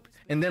hope.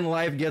 And then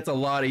life gets a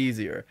lot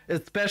easier,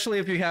 especially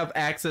if you have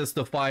access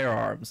to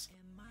firearms.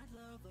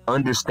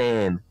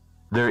 Understand,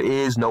 there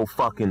is no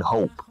fucking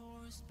hope.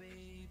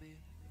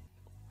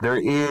 There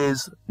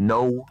is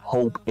no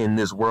hope in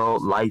this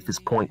world. Life is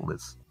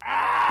pointless.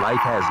 Life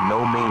has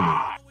no meaning.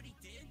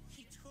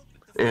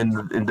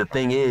 And the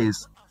thing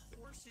is,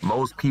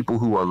 most people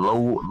who are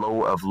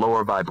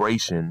lower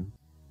vibration,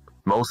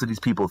 most of these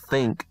people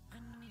think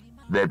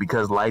that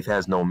because life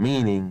has no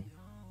meaning,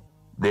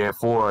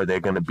 therefore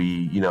they're gonna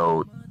be, you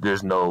know,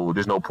 there's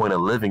no point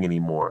of living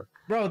anymore.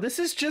 Bro, this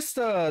is just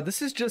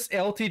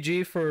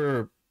LTG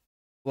for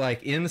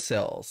like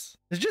incels.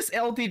 It's just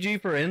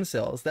LTG for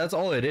incels. That's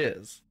all it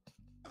is.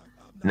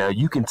 Now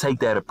you can take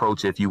that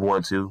approach if you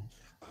want to.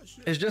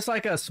 It's just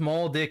like a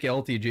small dick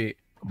LTG.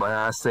 But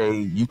I say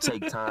you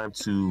take time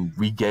to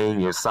regain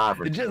your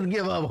sovereignty. Just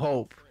give up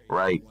hope.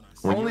 Right.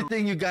 The only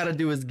thing you gotta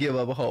do is give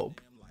up hope.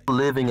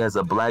 Living as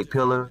a black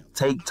pillar,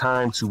 take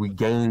time to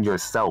regain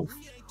yourself.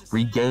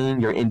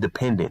 Regain your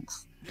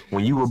independence.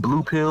 When you were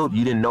blue pilled,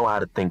 you didn't know how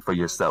to think for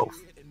yourself.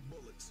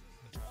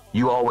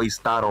 You always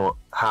thought on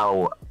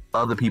how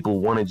other people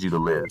wanted you to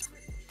live.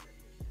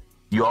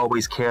 You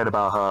always cared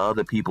about how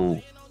other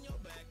people,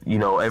 you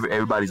know,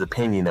 everybody's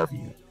opinion of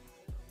you.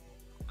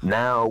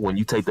 Now, when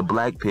you take the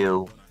black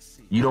pill,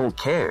 you don't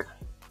care.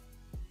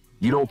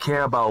 You don't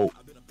care about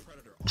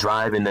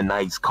driving the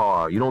nice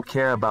car. You don't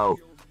care about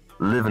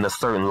living a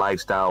certain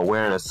lifestyle,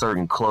 wearing a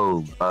certain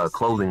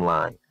clothing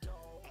line.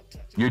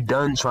 You're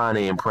done trying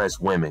to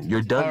impress women.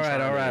 You're done.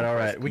 All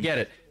right. We get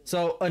it.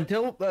 So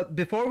until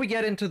before we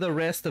get into the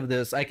rest of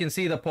this, I can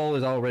see the poll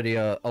is already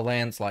a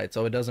landslide,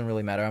 so it doesn't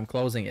really matter. I'm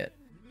closing it.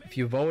 If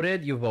you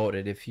voted, you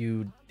voted. If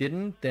you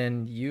didn't,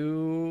 then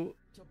you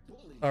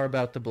are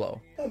about to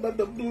blow. I'm about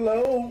to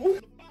blow.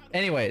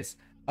 Anyways,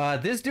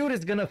 this dude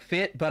is gonna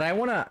fit, but I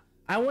wanna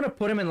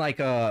put him in like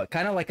a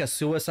kind of like a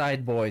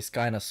Suicide Boys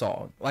kind of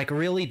song, like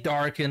really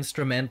dark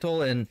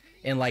instrumental and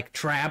like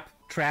trap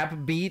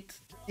beat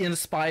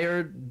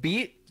inspired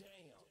beat.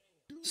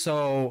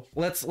 So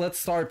let's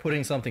start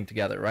putting something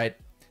together, right?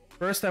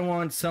 First, I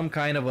want some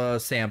kind of a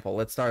sample.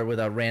 Let's start with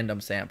a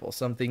random sample,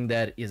 something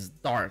that is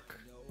dark.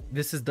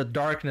 This is the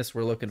darkness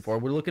we're looking for.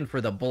 We're looking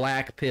for the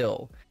black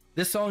pill.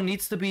 This song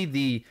needs to be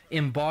the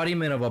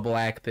embodiment of a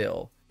black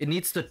pill. It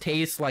needs to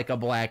taste like a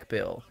black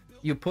pill.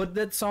 You put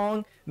that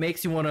song,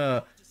 makes you want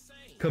to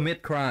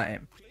commit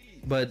crime.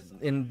 But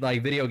in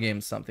like video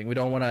games, something. We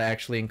don't want to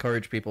actually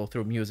encourage people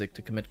through music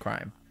to commit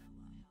crime.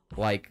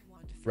 Like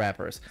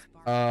rappers.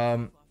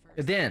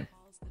 Then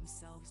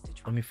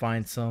let me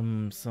find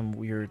some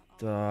weird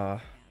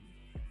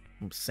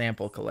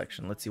sample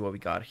collection. Let's see what we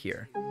got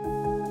here.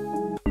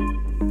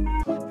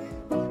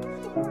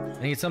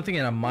 I need something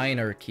in a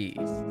minor key.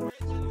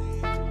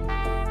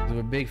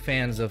 We're big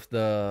fans of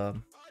the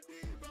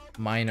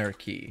minor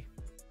key.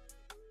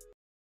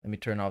 Let me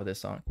turn off this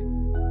song.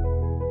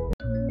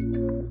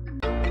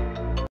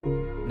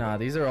 Nah,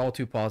 these are all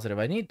too positive.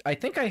 I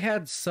think I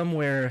had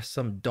somewhere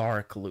some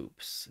dark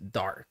loops.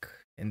 Dark.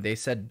 And they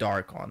said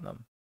dark on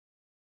them.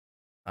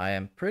 I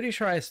am pretty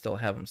sure I still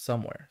have them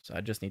somewhere. So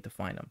I just need to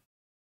find them.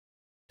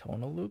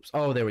 Tonal loops?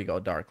 Oh, there we go.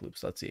 Dark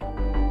loops. Let's see.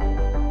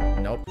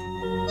 Nope.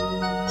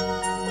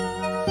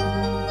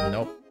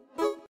 Nope.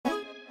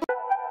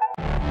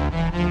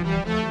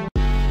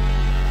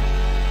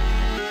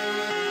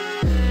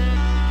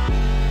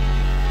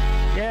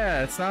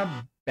 Yeah, it's not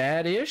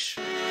bad-ish.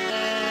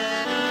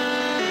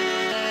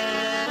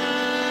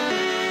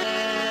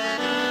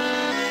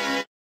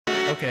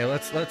 Okay,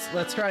 let's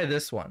try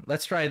this one.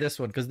 Let's try this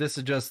one because this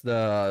is just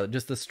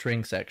the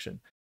string section.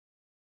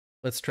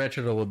 Let's stretch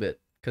it a little bit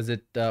because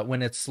it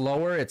when it's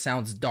slower, it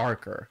sounds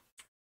darker.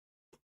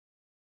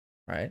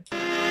 Right?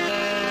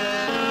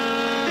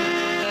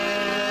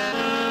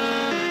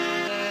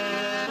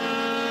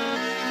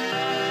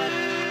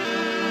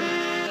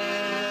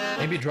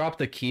 Maybe drop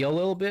the key a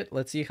little bit.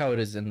 Let's see how it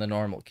is in the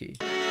normal key.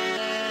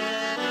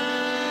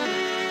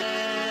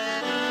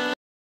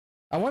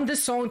 I want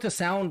this song to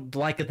sound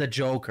like the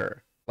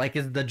Joker. Like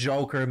it's the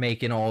Joker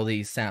making all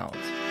these sounds.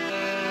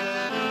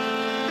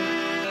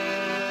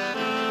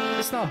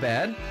 It's not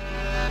bad.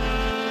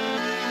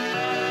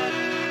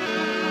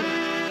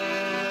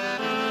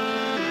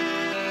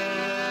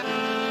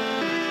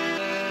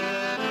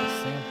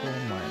 Sample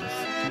minus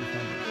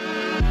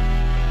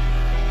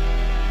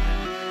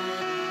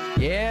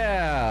 200.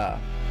 Yeah!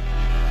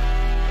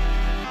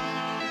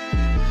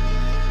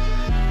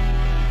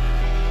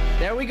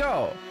 There we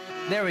go.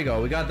 There we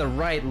go. We got the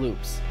right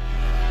loops.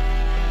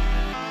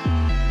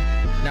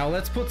 Now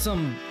let's put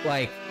some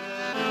like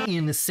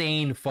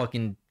insane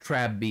fucking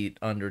trap beat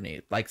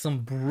underneath. Like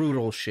some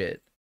brutal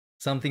shit.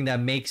 Something that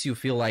makes you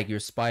feel like you're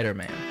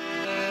Spider-Man.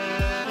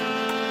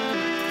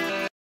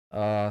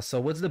 So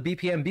what's the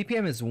BPM?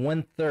 BPM is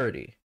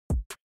 130.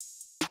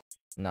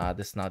 Nah,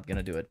 this is not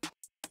gonna do it.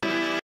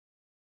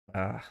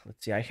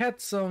 Let's see. I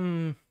had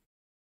some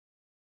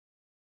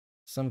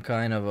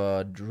kind of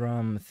a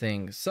drum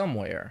thing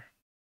somewhere.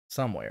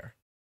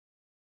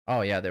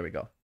 Oh yeah, there we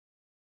go.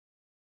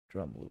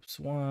 Drum loops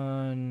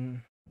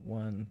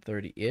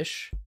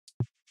 130-ish.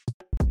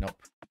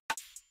 Nope.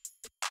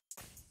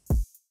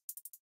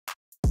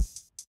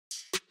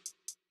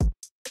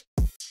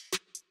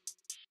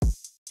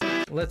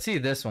 Let's see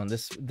this one.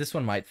 This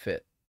one might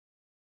fit.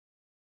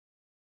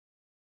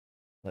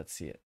 Let's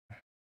see it.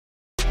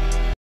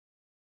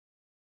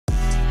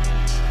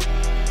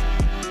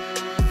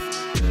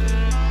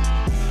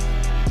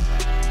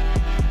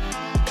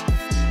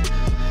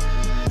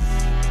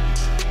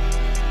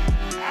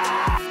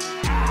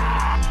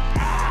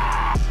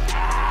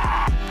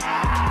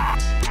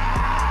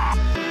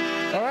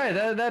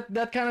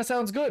 That kind of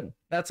sounds good.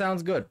 That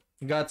sounds good.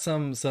 You got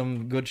some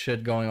good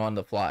shit going on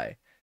the fly.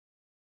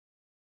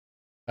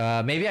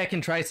 Maybe I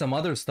can try some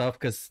other stuff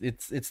because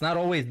it's not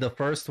always the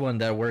first one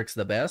that works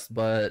the best.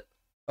 But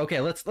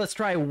okay, let's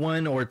try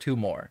one or two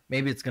more.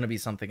 Maybe it's gonna be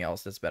something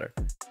else that's better.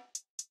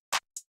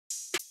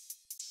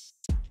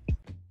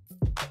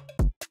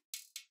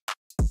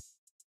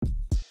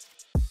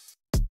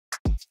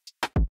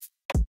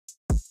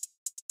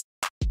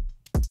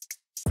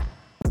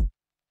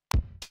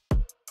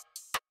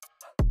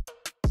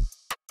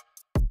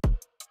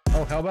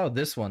 Oh, how about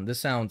this one?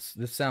 This sounds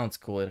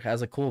cool. It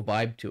has a cool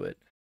vibe to it.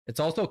 It's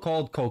also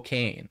called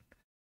Cocaine,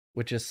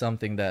 which is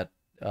something that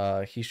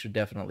he should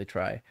definitely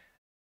try.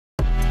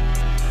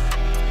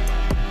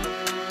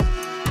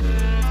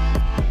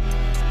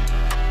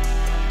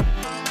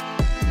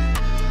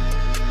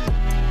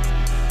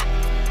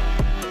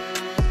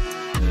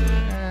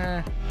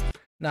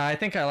 Nah, I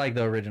think I like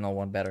the original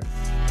one better.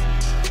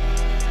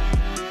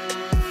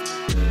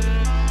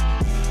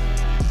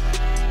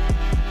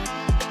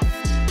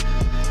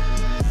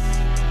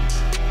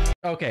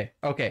 Okay.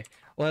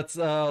 Let's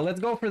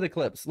go for the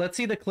clips. Let's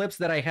see the clips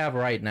that I have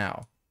right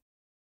now.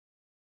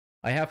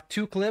 I have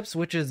two clips,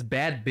 which is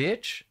Bad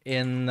Bitch,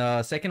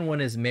 and second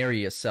one is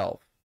Marry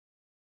Yourself.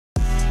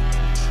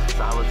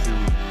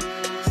 Solitude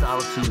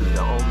is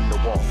the only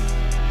Nawal.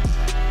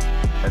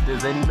 If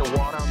there's any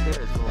Nawal out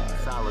there, it's gonna be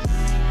solitude.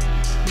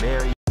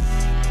 Marry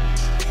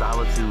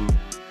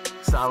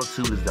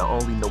solitude is the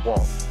only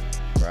Nawal.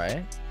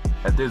 Right.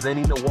 If there's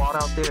any Nawal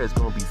out there, it's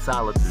gonna be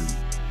solitude.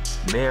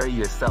 Marry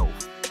yourself.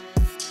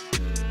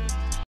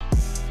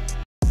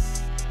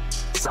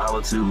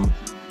 Solitude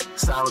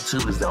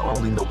is the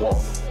only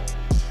Nawal.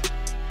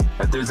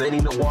 If there's any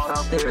Nawal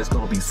out there, it's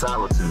gonna be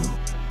solitude.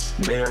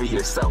 Marry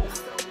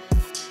yourself.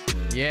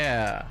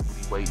 Yeah.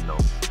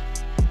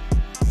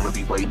 Gonna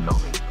be waiting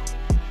on me.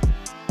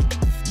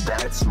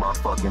 That's my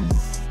fucking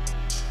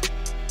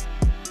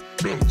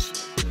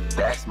bitch.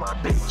 That's my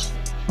bitch.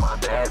 My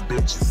bad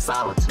bitch is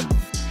solitude.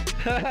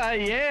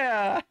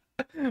 Yeah.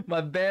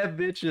 My bad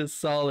bitch is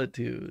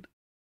solitude.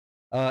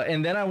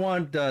 And then I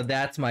want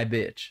That's My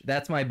Bitch.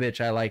 That's My Bitch.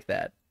 I like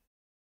that.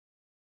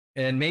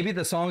 And maybe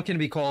the song can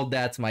be called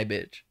That's My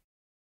Bitch.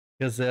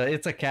 Because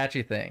it's a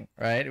catchy thing,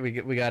 right? We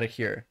got to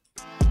hear.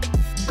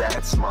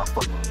 That's my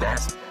fucking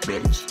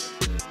bitch.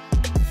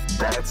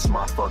 That's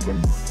my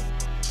fucking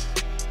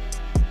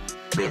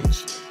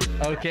bitch.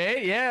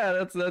 Okay, yeah,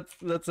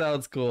 that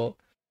sounds cool.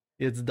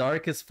 It's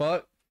dark as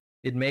fuck.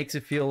 It makes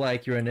you feel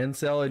like you're an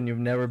incel and you've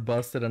never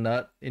busted a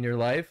nut in your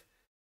life.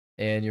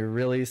 And you're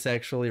really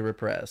sexually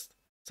repressed.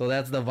 So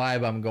that's the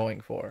vibe I'm going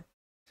for.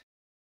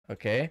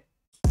 Okay.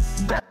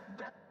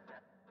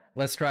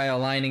 Let's try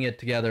aligning it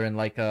together in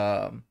like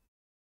a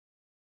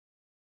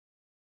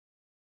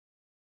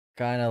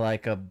kind of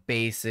like a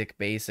basic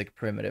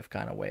primitive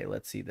kind of way.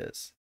 Let's see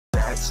this.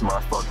 That's my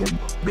fucking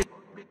bitch.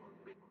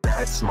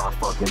 That's my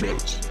fucking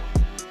bitch.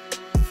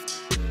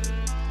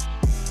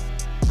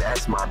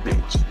 That's my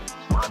bitch.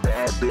 My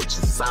bad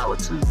bitch is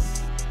solitude.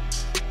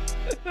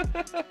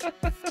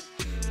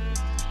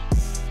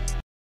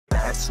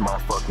 That's my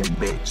fucking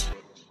bitch.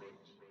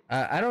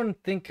 I don't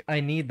think I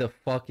need the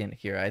fucking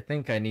here. I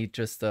think I need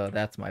just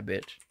that's my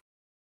bitch.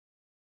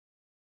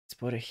 Let's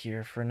put it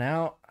here for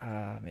now.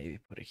 Maybe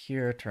put it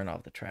here. Turn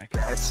off the track.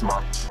 That's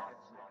my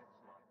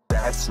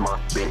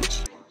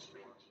bitch.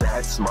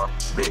 That's my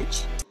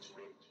bitch.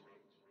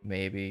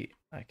 Maybe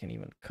I can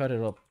even cut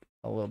it up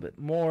a little bit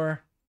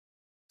more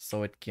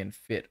so it can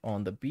fit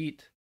on the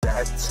beat.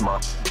 That's my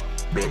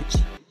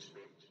bitch.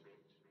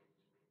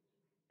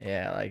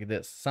 Yeah, like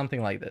this.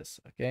 Something like this,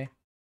 okay?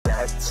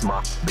 That's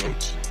my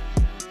bitch.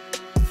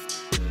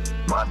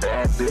 My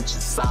bad bitch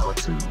is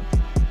solitude.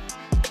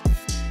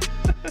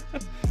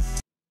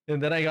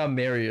 And then I got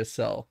Marry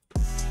Yourself.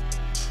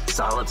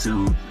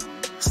 Solitude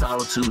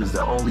is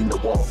the only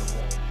Nawal.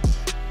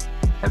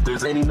 If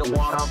there's any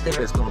Nawal out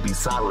there, it's gonna be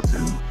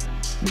solitude.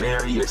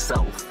 Marry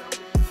yourself.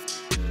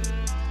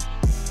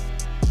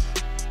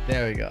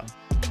 There we go.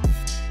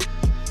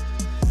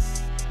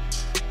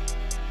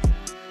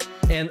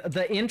 And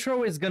the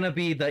intro is gonna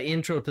be the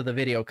intro to the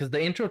video, because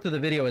the intro to the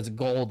video is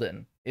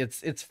golden.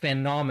 It's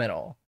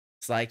phenomenal.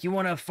 It's like, you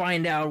want to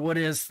find out what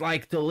it's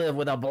like to live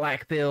with a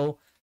black pill.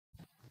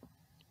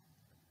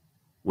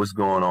 What's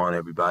going on,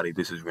 everybody?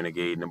 This is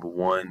Renegade number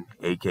 1,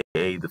 aka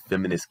the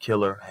Feminist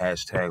Killer,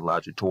 hashtag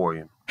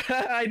Logitorium.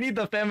 I need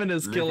the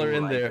Feminist Killer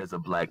in there. As a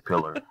black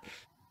pillar.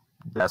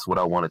 That's what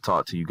I want to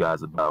talk to you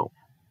guys about.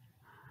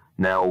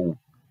 Now,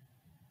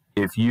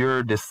 if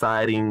you're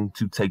deciding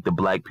to take the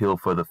black pill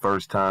for the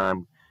first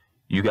time,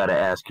 you got to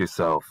ask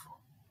yourself,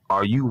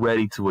 are you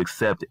ready to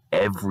accept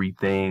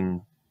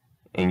everything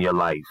in your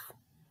life?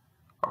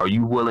 Are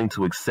you willing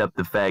to accept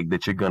the fact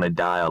that you're going to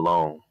die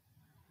alone?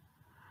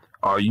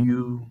 Are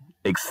you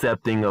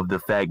accepting of the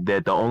fact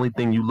that the only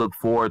thing you look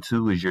forward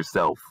to is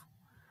yourself?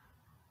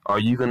 Are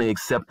you going to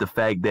accept the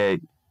fact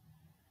that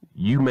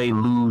you may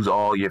lose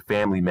all your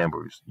family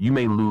members? You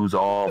may lose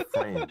all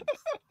friends.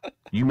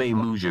 You may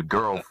lose your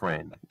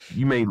girlfriend.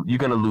 You're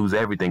going to lose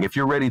everything. If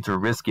you're ready to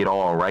risk it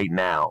all right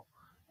now,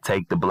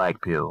 take the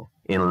black pill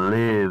and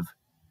live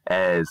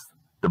as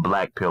the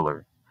black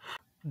pillar.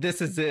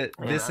 This is it.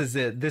 This is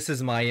it. This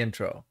is my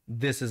intro.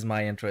 This is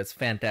my intro. It's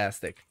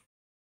fantastic.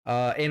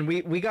 And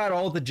we got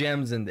all the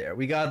gems in there.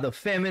 We got the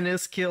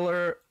Feminist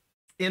Killer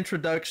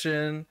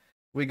introduction.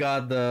 We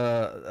got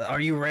the are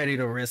you ready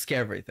to risk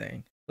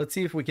everything? Let's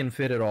see if we can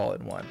fit it all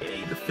in one.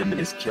 Hey, the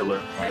Feminist Killer,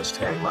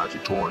 hashtag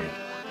Logitorium.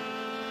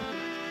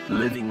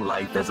 Living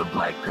life as a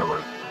black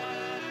pillar.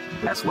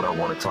 That's what I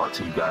want to talk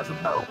to you guys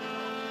about.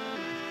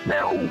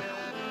 Now,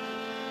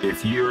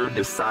 if you're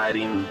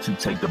deciding to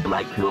take the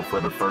black pill for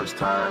the first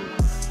time,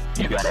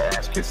 you gotta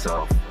ask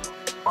yourself,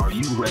 are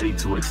you ready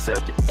to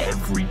accept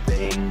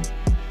everything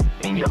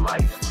in your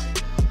life?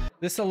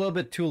 This is a little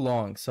bit too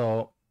long,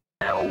 so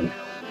now,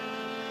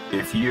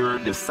 if you're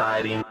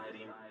deciding,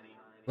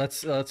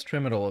 let's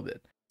trim it a little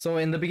bit. So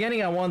in the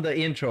beginning, I want the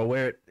intro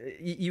where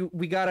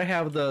we gotta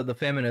have the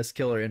Feminist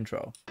Killer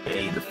intro.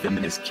 Hey, the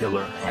Feminist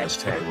Killer,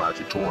 hashtag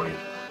Logitorium.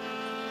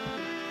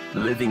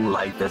 Living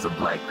life as a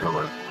black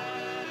pillar.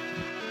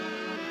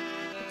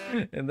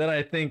 And then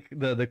I think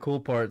the cool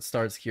part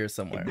starts here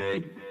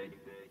somewhere.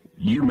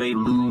 You may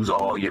lose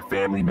all your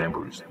family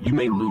members. You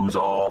may lose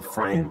all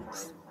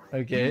friends.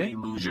 Okay. You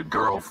may lose your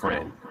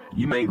girlfriend.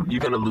 You're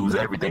gonna lose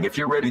everything. If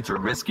you're ready to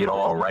risk it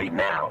all right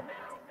now,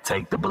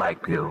 take the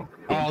black pill.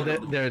 Oh,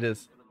 there it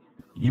is.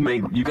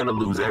 You're gonna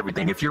lose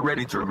everything. If you're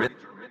ready to risk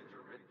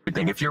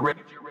everything, if you're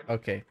ready.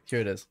 Okay, here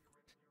it is.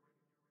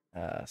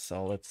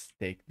 So let's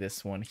take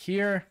this one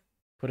here.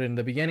 Put it in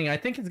the beginning. I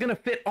think it's gonna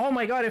fit. Oh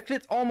my god, it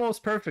fits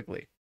almost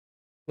perfectly.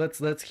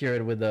 Let's hear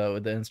it with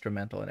the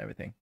instrumental and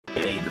everything.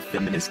 Hey, the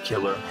Feminist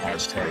Killer,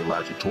 hashtag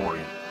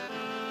Logitorium.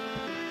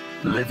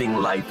 Living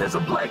life as a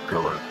black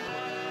pillar.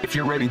 If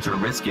you're ready to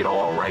risk it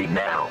all right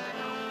now,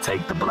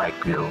 take the black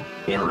pill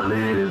and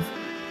live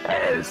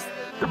as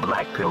the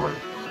black pillar.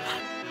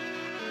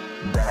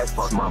 That's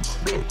my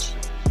bitch.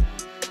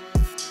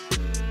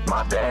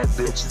 My bad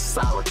bitch is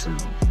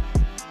solitude.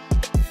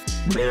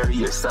 Marry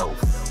yourself.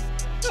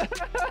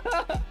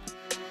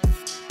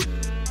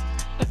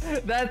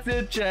 That's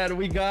it, Chad.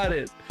 We got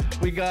it.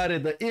 We got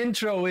it. The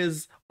intro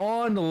is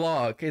on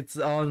lock. It's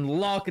on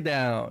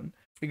lockdown.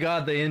 We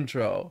got the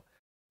intro.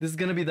 This is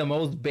gonna be the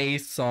most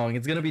bass song.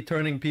 It's gonna be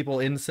turning people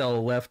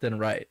incel left and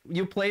right.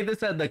 You play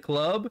this at the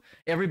club,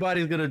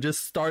 everybody's gonna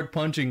just start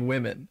punching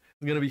women.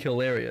 It's gonna be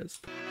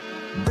hilarious.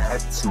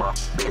 That's my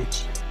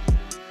bitch.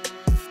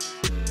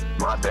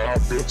 My bad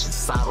bitch is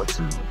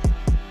solitude.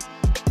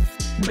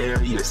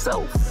 Marry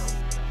yourself.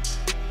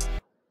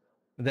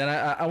 Then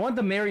I want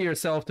the marry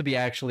yourself to be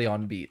actually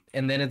on beat,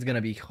 and then it's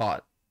gonna be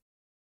hot.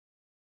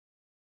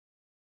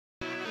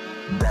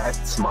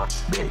 That's my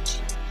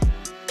bitch.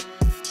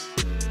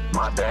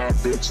 My bad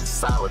bitch is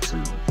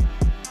solitude.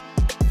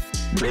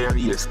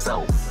 Marry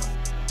yourself.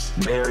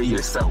 Marry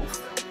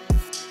yourself.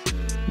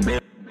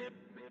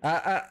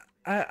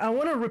 I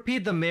want to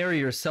repeat the marry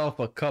yourself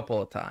a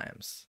couple of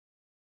times.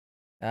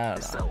 I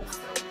don't know.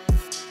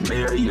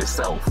 Marry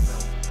yourself.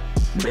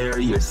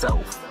 Marry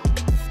yourself.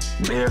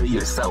 Marry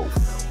yourself.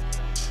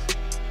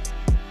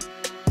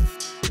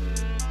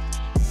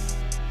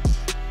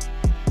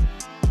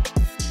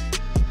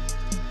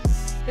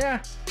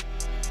 Yeah.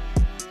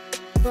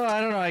 Well,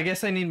 I don't know. I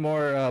guess I need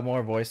more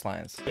voice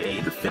lines.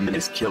 Hey, the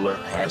Feminist Killer,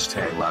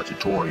 hashtag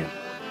Logitorium.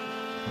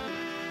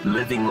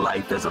 Living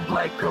life as a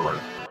black pillar.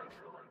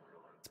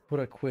 Let's put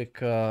a quick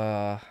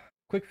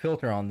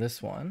filter on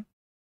this one.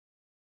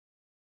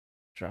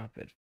 Drop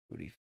it.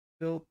 Booty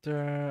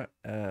filter.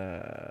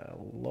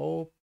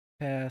 Low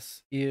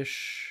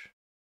pass-ish.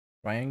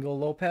 Triangle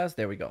low pass.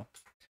 There we go.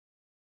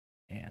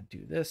 And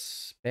do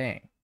this.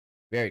 Bang.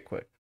 Very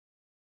quick.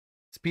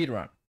 Speed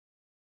run.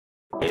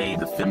 Hey,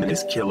 the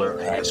Feminist Killer,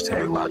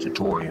 hashtag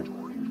Logitorium.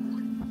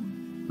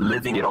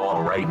 Living it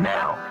all right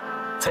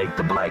now. Take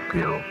the black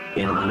pill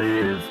and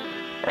live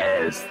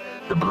as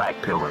the black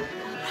pillar.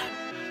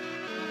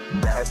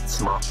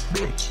 That's my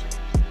bitch.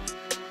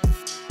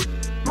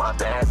 My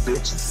bad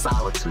bitch is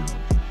solitude.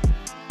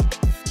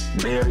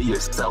 Marry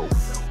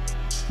yourself.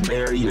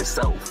 Marry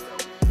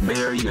yourself.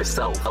 Marry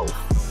yourself.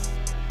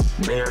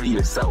 Marry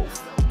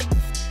yourself.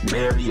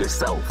 Marry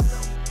yourself.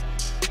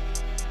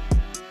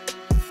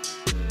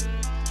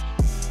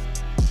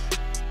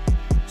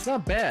 It's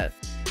not bad.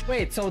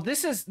 Wait, so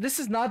this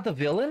is not the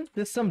villain?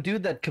 This is some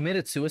dude that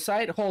committed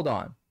suicide? Hold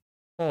on.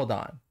 Hold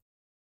on.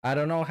 I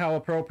don't know how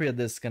appropriate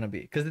this is gonna be.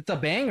 Because it's a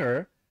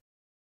banger.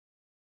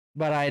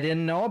 But I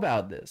didn't know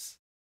about this.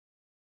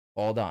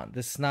 Hold on.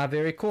 This is not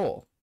very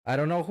cool. I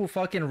don't know who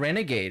fucking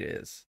Renegade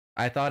is.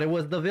 I thought it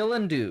was the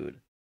villain dude.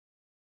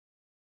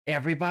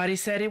 Everybody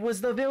said it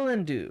was the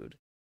villain dude.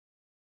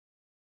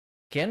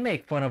 Can't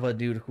make fun of a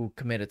dude who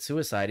committed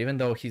suicide, even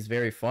though he's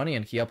very funny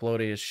and he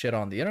uploaded his shit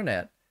on the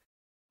internet.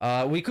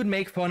 We could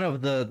make fun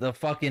of the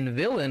fucking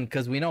villain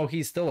because we know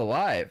he's still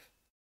alive.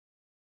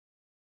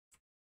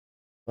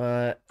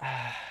 But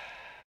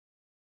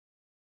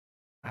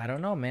I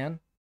don't know, man.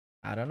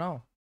 I don't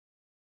know.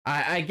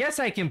 I guess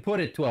I can put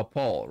it to a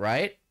poll,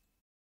 right?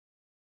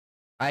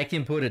 I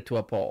can put it to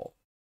a poll.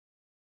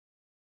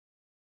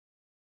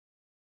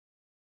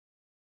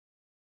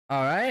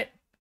 All right.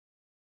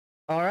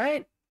 All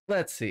right.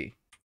 Let's see.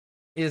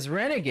 Is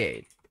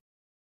Renegade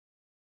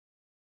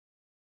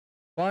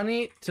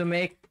funny to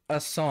make a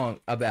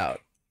song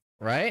about?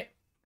 Right?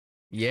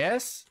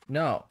 Yes?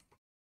 No.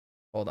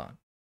 Hold on.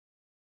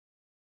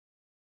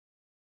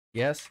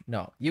 Yes?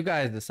 No. You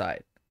guys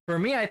decide. For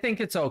me, I think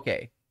it's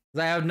okay.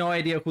 Because I have no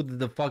idea who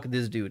the fuck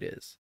this dude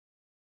is.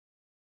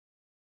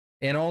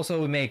 And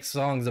also, we make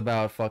songs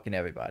about fucking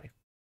everybody.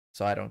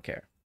 So I don't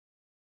care.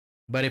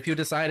 But if you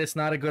decide it's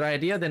not a good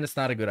idea, then it's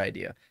not a good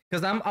idea.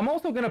 Because I'm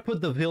also going to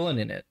put the villain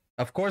in it.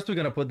 Of course we're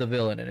going to put the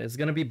villain in it. It's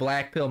going to be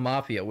Blackpiller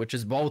Mafia, which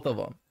is both of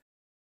them.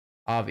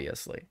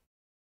 Obviously.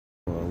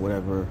 Or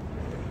whatever.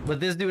 But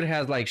this dude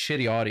has like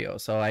shitty audio,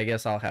 so I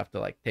guess I'll have to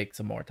like take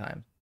some more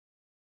time.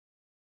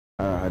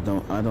 I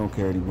don't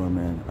care anymore,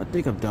 man. I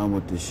think I'm done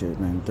with this shit,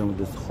 man. I'm done with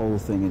this whole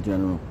thing in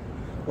general.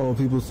 Oh,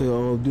 people say,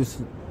 oh,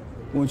 this.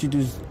 Why don't you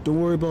just don't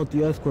worry about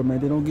the escort, man?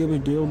 They don't give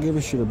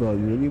a shit about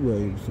you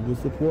anyway. So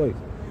what's the point?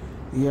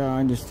 Yeah, I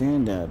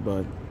understand that,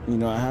 but you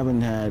know, I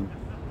haven't had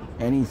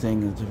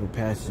anything until the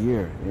past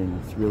year, and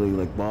it's really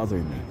like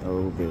bothering me a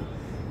little bit.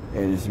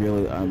 And it's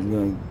really, I'm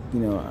really, you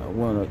know, I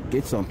want to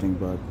get something,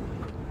 but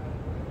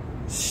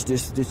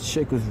this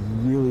chick was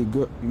really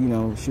good. You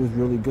know, she was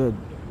really good,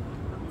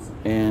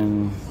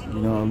 and you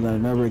know,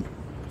 I'm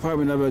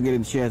probably never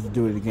getting a chance to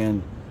do it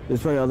again.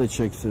 There's probably other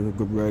chicks that are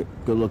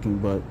good looking,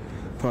 but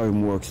probably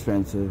more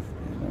expensive.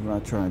 And I'm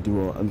not trying to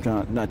do all.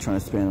 Not trying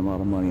to spend a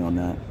lot of money on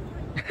that.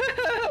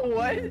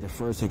 What? The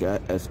first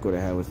escort I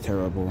had was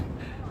terrible.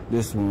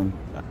 This one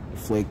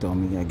flaked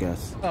on me, I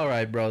guess. All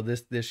right, bro.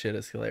 This shit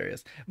is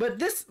hilarious. But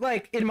this,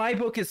 like, in my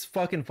book, is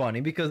fucking funny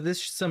because this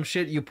is some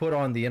shit you put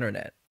on the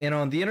internet. And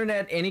on the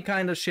internet, any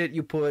kind of shit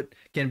you put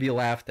can be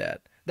laughed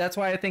at. That's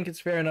why I think it's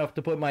fair enough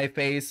to put my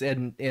face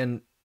and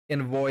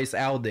voice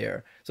out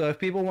there. So if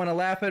people want to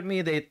laugh at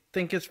me, they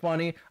think it's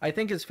funny, I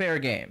think it's fair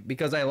game.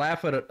 Because I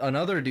laugh at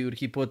another dude,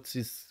 he puts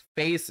his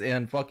face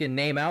and fucking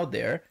name out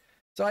there.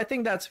 So I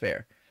think that's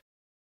fair.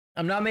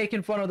 I'm not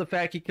making fun of the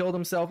fact he killed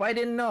himself. I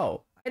didn't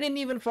know. I didn't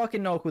even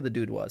fucking know who the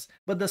dude was.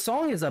 But the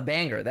song is a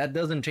banger. That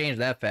doesn't change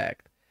that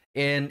fact.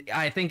 And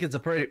I think it's a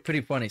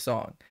pretty funny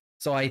song.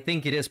 So I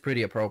think it is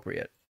pretty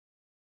appropriate.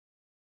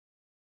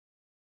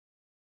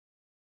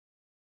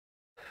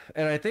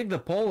 And I think the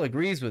poll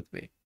agrees with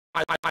me.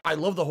 I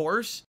love the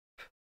horse.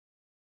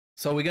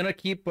 So we're gonna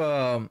keep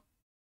I'm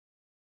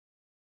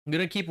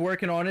gonna keep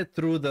working on it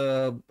through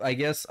the, I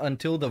guess,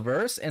 until the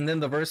verse, and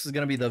then the verse is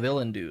gonna be the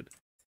villain dude.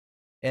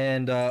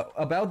 And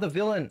about the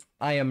villain,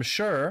 I am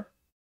sure,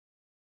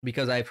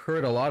 because I've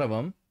heard a lot of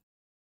them,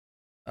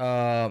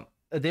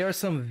 there are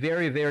some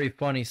very, very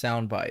funny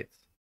sound bites.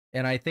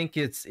 And I think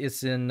it's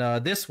in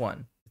this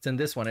one. It's in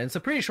this one. And it's a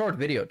pretty short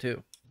video,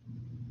 too.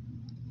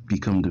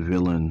 Become the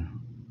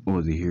villain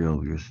or the hero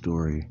of your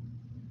story.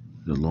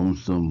 The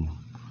lonesome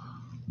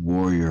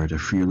warrior, the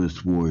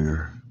fearless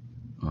warrior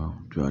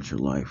throughout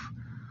your life.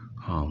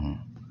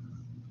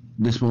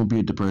 This won't be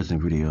a depressing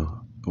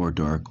video or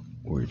dark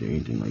or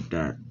anything like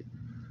that,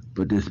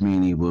 but this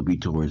meaning will be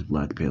towards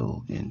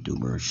Blackpiller and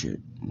Doomer shit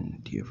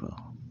and TFL.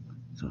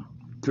 So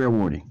fair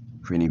warning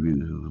for any of you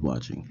who's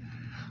watching.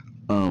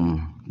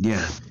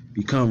 Yeah,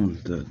 become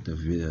the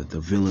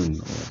villain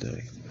or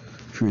the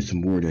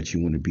fearsome warrior that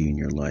you want to be in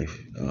your life.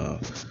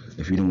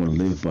 If you don't want to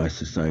live by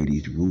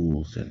society's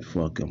rules, then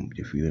fuck them.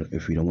 If you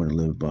don't want to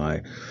live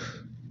by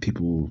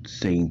people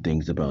saying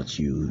things about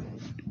you,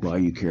 why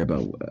you care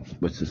about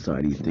what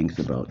society thinks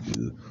about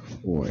you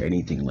or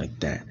anything like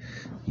that,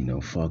 you know,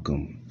 fuck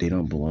them. They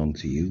don't belong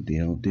to you. They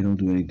don't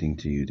do anything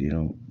to you. They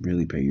don't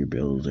really pay your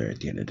bills there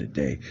at the end of the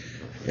day.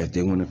 If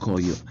they want to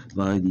call you a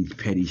lot of these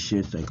petty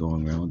shits that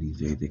going around these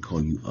days, they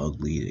call you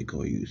ugly, they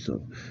call you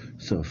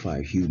some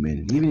 5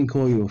 human, even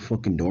call you a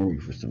fucking normie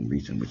for some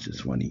reason, which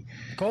is funny.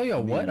 Call you a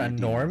what? A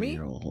normie?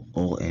 They're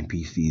all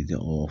NPCs. They're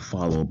all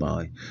followed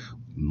by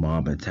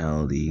mob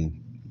mentality.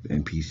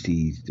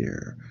 NPCs,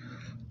 they're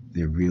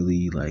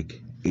really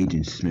like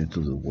Agent Smith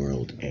of the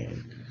world,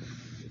 and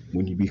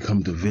when you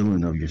become the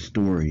villain of your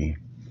story,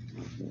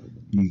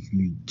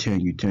 you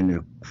tend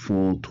to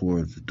fall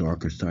towards the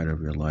darker side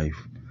of your life,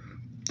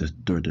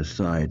 the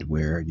side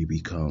where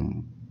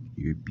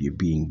you're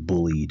being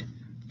bullied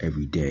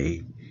every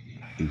day,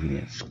 even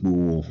at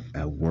school,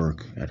 at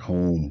work, at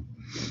home,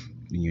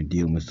 and you're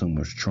dealing with so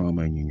much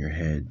trauma in your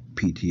head,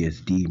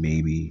 PTSD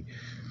maybe,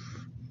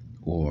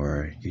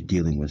 or you're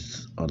dealing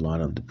with a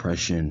lot of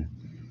depression,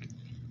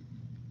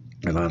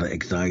 a lot of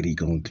anxiety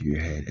going through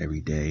your head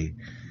every day,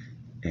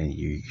 and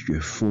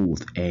you're full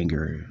with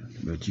anger,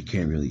 but you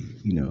can't really,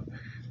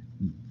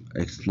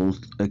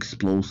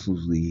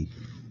 explosively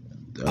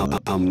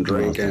I'm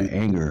drinking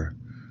anger.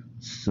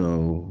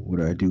 So what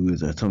I do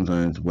is I go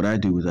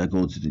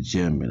to the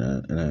gym and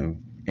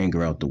I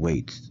anger out the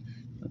weights.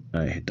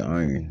 I hit the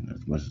iron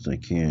as much as I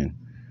can.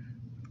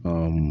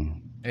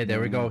 Hey, there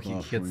we go. He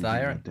hits the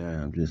iron. Like that.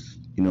 I'm just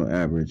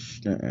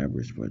average, not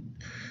average, but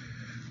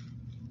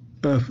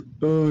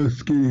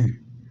skinny.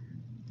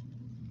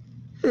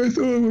 That's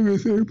all I'm gonna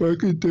say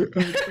about it.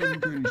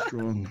 I'm pretty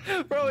strong.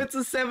 Bro, it's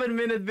a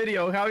 7-minute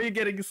video. How are you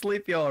getting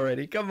sleepy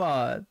already? Come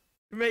on.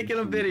 You're making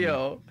a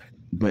video.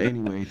 But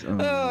anyways,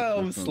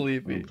 I'm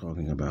sleepy. What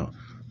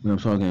I'm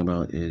talking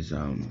about is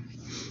a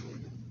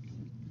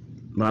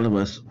lot of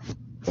us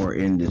are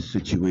in this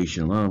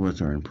situation. A lot of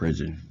us are in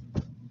prison,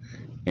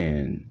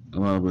 and a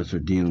lot of us are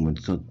dealing with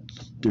some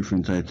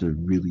different types of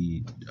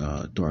really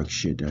dark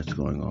shit that's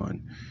going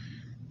on,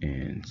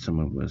 and some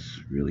of us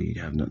really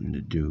have nothing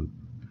to do,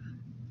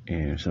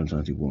 and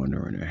sometimes we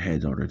wander in our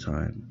heads all the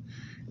time,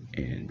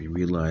 and we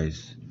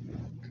realize.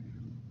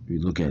 We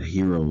look at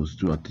heroes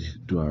throughout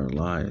our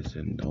lives,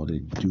 and all they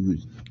do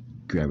is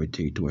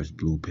gravitate towards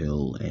blue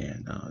pill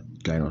and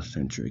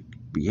gynocentric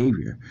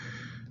behavior.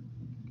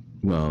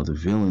 Well, the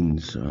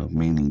villains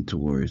mainly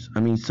towards. I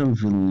mean, some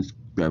villains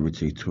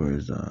gravitate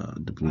towards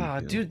the blue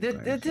pill. Dude,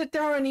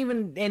 there aren't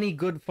even any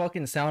good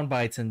fucking sound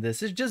bites in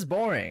this. It's just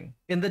boring,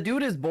 and the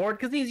dude is bored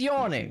because he's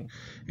yawning.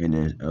 And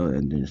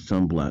there's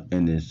some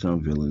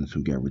villains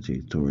who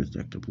gravitate towards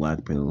like the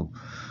black pill,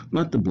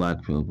 not the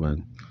black pill, but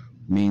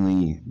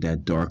mainly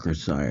that darker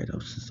side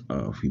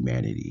of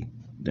humanity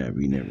that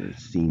we never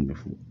seen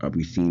before.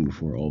 We've seen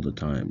before all the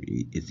time.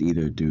 It's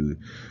either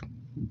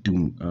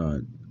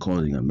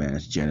causing a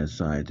mass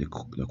genocide to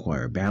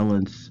acquire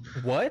balance,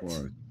 what,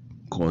 or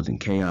causing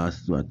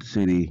chaos throughout the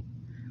city.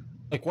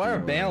 Acquire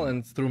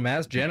balance through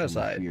mass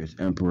genocide. Fierce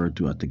emperor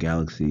throughout the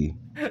galaxy.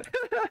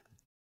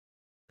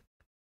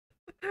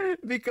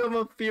 Become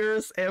a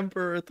fierce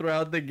emperor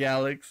throughout the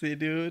galaxy,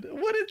 dude.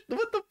 What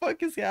the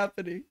fuck is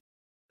happening?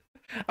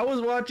 I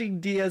was watching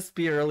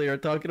DSP earlier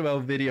talking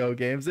about video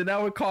games, and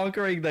now we're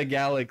conquering the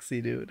galaxy,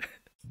 dude.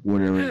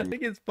 Whatever. I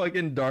think it's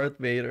fucking Darth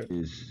Vader.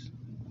 Is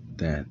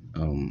that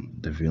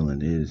the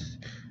villain is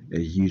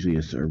usually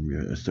a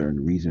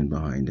certain reason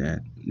behind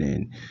that,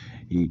 and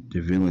the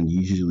villain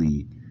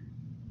usually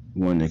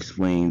want to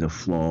explain the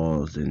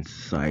flaws in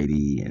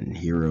society and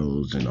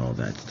heroes and all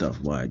that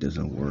stuff, why it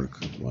doesn't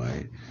work,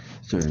 why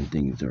certain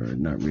things are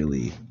not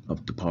really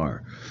up to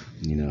par,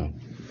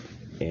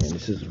 And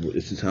this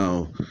is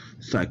how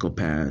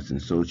psychopaths and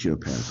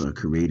sociopaths are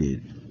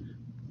created,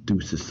 through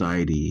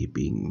society,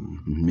 being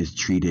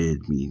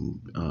mistreated,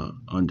 being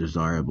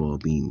undesirable,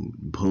 being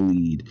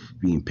bullied,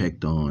 being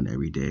picked on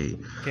every day.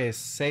 Okay,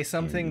 say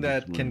something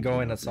that can go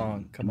in a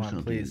song. Come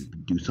on, please.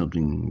 Do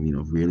something,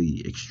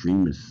 really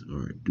extremist,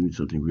 or do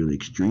something really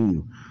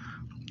extreme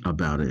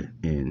about it,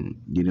 and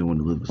you don't want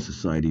to live with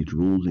society's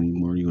rules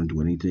anymore. You don't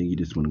do anything. You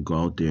just want to go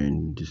out there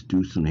and just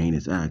do some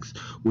heinous acts,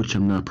 which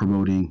I'm not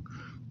promoting.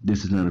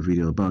 This is not a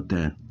video about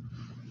that,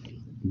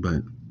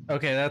 but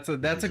okay, that's a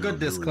good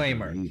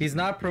disclaimer. He's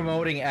not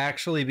promoting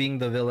actually being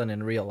the villain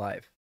in real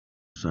life.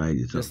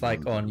 Society, just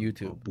like on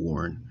YouTube.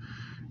 Born,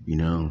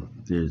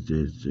 there's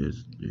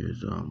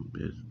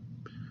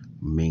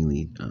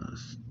mainly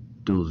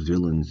those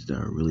villains that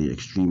are really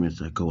extremists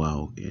that go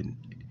out and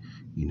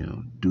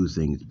do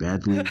things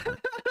badly.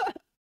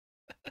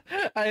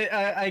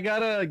 I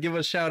gotta give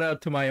a shout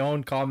out to my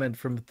own comment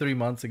from 3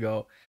 months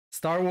ago.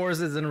 Star Wars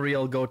isn't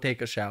real. Go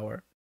take a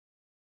shower.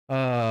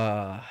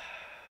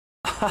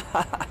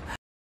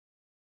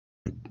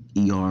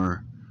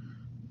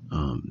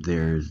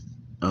 There's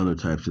other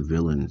types of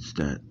villains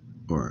that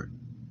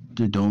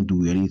they don't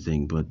do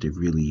anything, but they're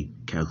really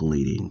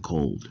calculating and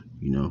cold,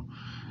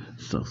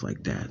 stuff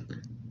like that.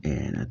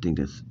 And I think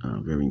that's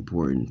very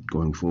important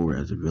going forward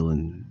as a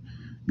villain.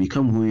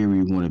 Become whoever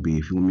you want to be.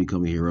 If you want to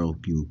become a hero,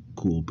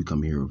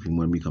 become a hero. If you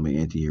want to become an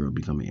anti-hero,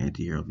 become an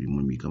anti-hero. If you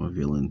want to become a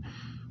villain,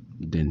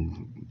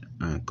 then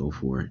go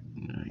for it,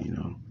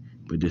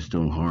 But just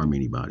don't harm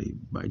anybody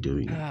by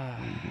doing it,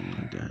 anything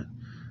like that.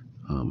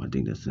 I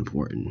think that's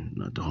important,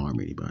 not to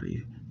harm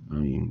anybody. I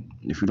mean,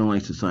 if you don't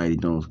like society,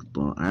 don't.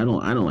 I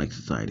don't like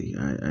society.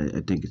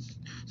 I think it's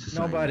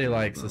society. Nobody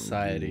likes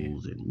society.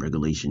 Rules and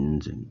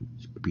regulations and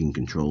being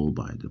controlled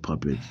by the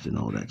puppets and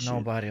all that shit.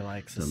 Nobody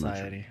likes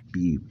society.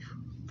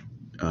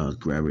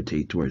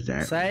 Gravitate towards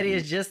that. Society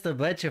is just a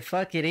bunch of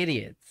fucking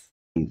idiots.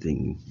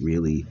 Anything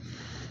really.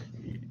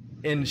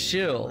 In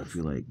shills. I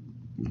feel like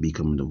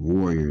become the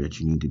warrior that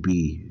you need to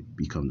be.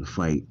 Become the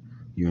fight.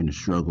 You're in the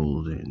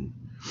struggles, and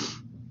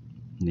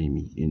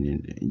then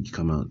you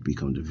come out,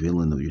 become the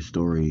villain of your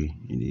story,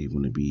 and you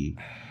want to be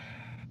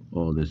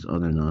all this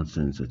other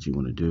nonsense that you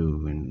want to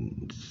do,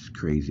 and it's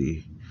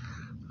crazy.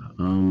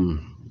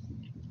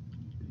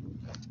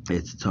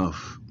 It's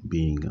tough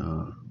being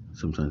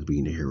sometimes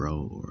being a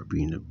hero or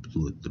being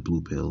the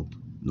blue pill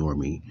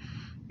normie,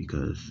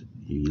 because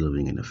you're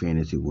living in a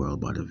fantasy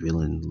world, but the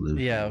villain lives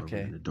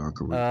in a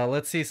darker world.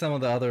 Let's see some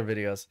of the other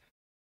videos.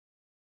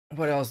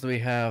 What else do we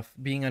have?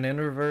 Being an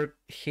introvert,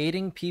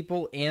 hating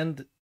people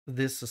and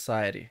this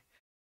society.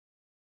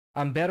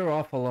 I'm better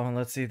off alone.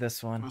 Let's see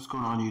this one. What's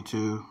going on,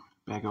 YouTube?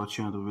 Back out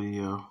you another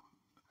video.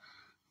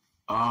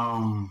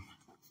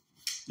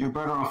 You're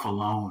better off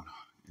alone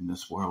in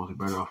this world. You're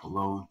better off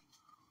alone.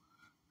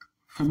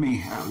 For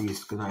me, at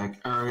least, because I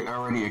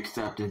already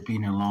accepted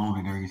being alone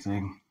and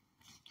everything.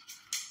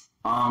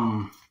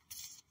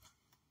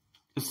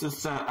 It's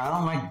just that I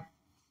don't like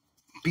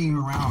being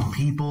around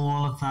people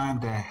all the time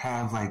that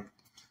have like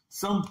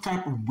some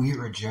type of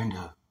weird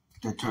agenda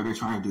that they're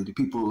trying to do. The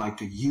people like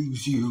to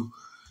use you.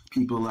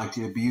 People like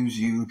to abuse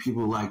you.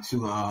 People like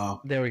to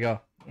there we go.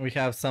 We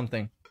have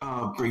something.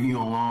 Bring you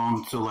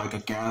along to like a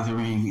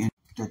gathering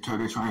that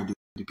they're trying to do.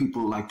 The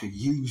people like to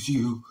use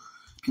you.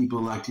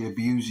 People like to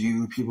abuse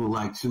you. People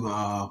like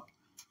to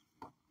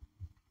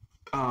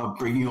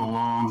bring you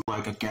along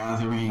like a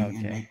gathering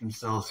and make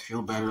themselves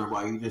feel better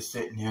while you're just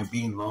sitting there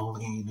being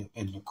lonely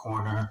in the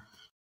corner.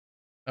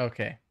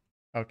 Okay.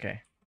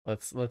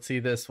 Let's see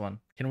this one.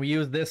 Can we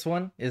use this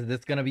one? Is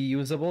this gonna be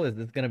usable? Is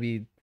this gonna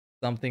be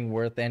something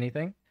worth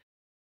anything?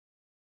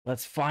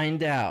 Let's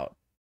find out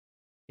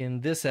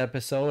in this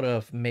episode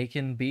of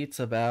Making Beats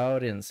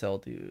About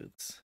Incel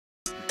Dudes.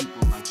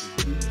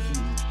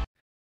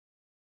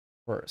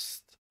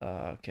 First,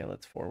 okay,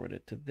 let's forward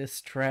it to this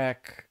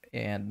track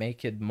and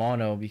make it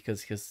mono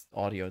because his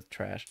audio is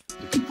trash.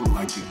 People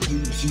like to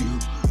use you.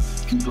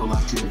 People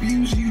like to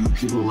abuse you.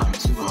 People like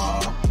to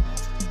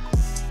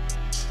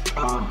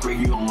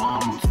bring you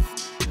along.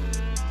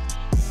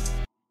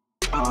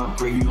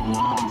 Bring you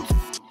along.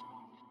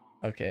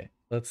 Okay,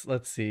 let's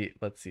see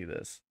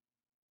this.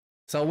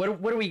 So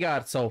what do we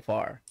got so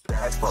far?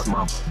 Bad fuck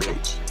my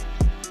bitch.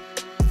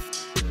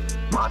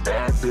 My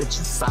bad bitch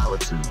is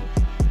solitude.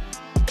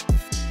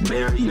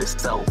 Marry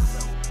yourself.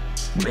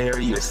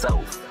 Marry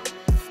yourself.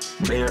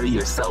 Marry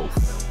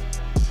yourself.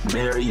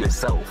 Marry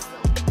yourself.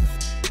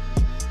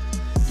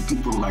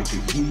 People like to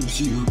use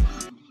you.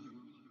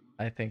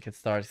 I think it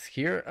starts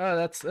here.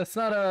 It's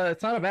not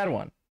a bad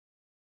one.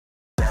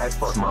 Bad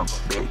fuck my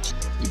bitch.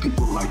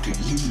 People like to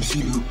use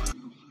you.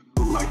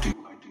 People like to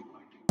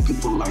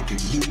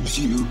use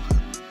you.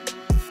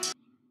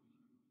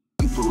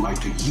 People like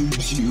to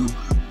use you.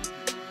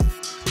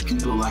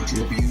 People like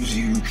to abuse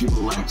you.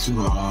 People like to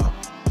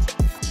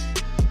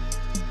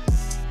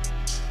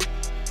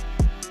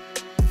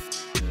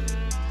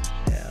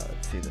yeah,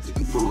 let's see this.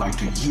 People like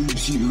to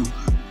use you.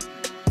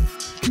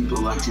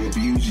 People like to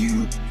abuse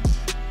you.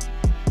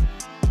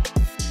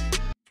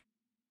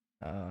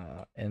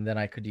 And then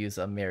I could use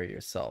a marry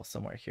yourself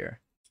somewhere here.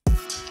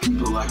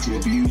 People like to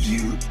abuse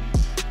you.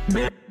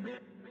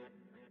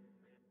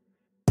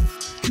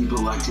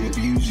 People like to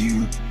abuse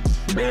you.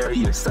 Marry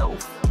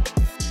yourself.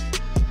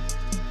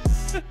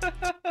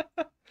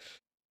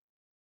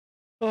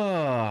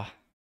 Oh,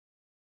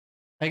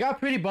 I got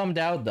pretty bummed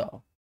out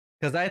though,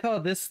 because I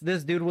thought this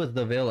dude was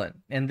the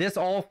villain, and this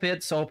all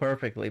fit so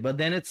perfectly. But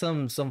then it's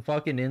some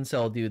fucking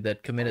incel dude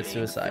that committed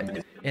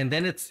suicide, and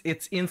then it's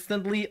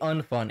instantly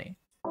unfunny.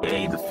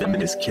 Hey, the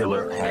feminist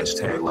killer.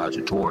 Hashtag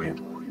Logitorium.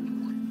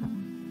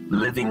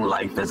 Living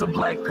life as a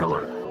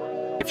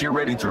Blackpiller. If you're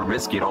ready to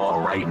risk it all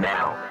right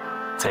now,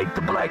 take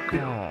the black pill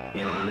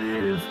and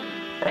live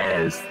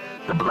as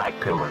the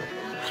Blackpiller.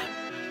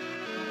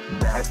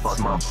 Bad fuck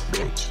my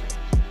bitch.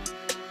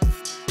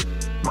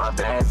 My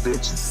bad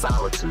bitch is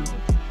solitude.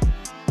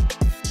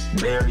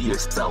 Marry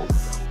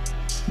yourself.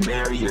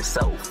 Marry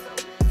yourself.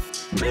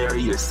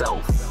 Marry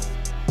yourself.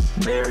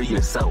 Marry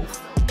yourself.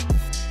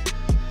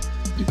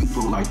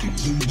 People like to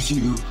use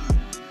you.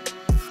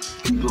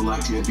 People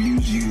like to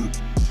abuse you.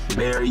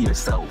 Marry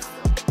yourself.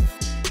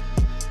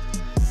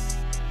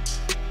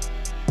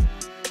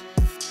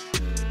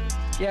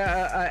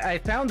 Yeah, I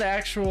found the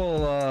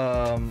actual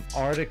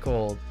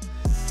article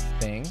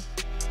thing.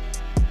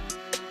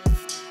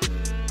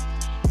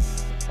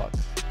 Fuck.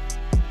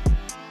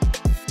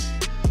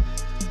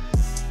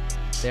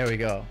 There we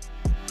go.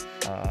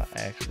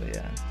 Actually,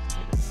 yeah.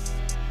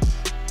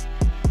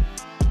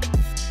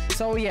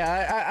 So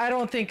yeah, I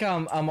don't think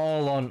I'm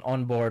all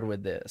on board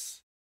with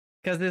this,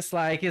 because it's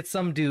like it's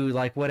some dude,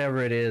 like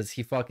whatever it is,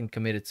 he fucking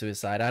committed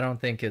suicide. I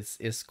don't think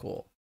it's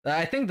cool.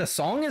 I think the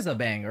song is a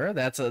banger.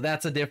 That's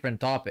a different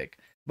topic.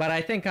 But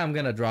I think I'm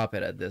gonna drop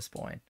it at this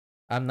point.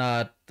 I'm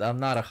not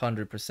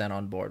 100%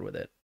 on board with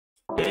it.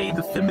 Hey,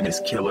 the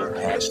feminist killer.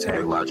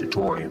 Hashtag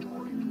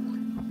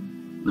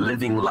Logitorium.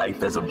 Living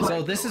life as a black.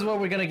 So this is what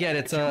we're gonna get.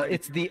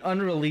 It's the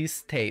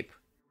unreleased tape.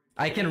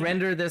 I can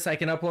render this. I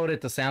can upload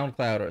it to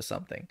SoundCloud or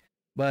something.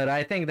 But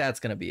I think that's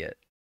gonna be it.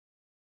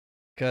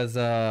 Cause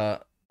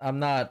I'm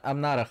not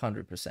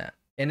 100%.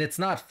 And it's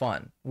not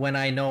fun. When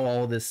I know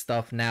all this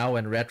stuff now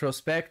in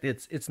retrospect,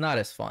 it's not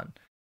as fun.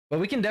 But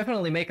we can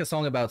definitely make a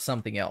song about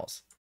something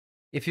else.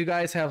 If you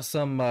guys have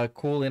some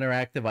cool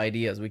interactive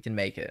ideas, we can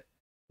make it.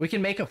 We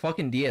can make a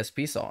fucking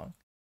DSP song.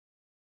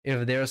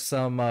 If there's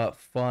some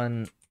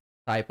fun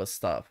type of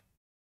stuff.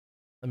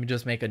 Let me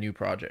just make a new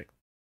project.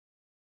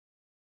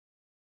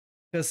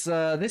 Because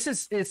this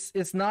is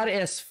it's not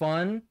as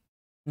fun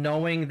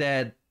knowing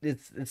that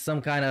it's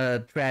some kind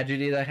of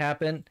tragedy that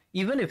happened.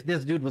 Even if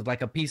this dude was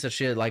like a piece of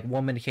shit, like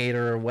woman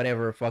hater or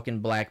whatever, fucking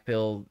black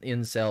pill,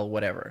 incel,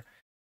 whatever.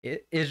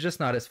 It's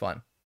just not as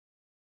fun.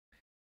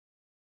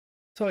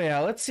 So yeah,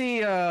 let's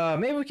see.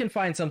 Maybe we can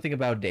find something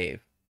about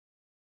Dave.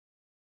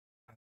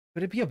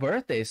 Could it be a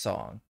birthday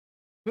song?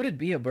 Could it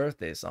be a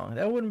birthday song?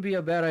 That wouldn't be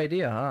a bad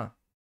idea, huh?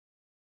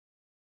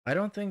 I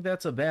don't think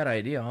that's a bad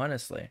idea,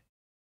 honestly.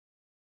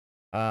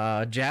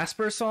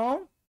 Jasper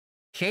song?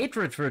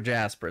 Hatred for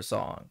Jasper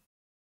song.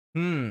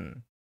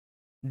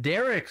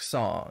 Derich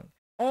Song.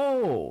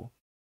 Oh,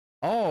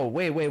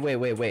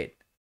 wait.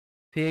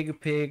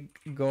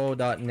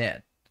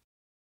 Piggo.net.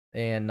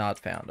 And not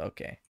found.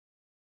 Okay.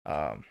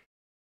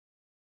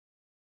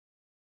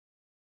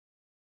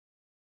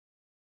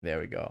 There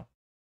we go.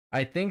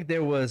 I think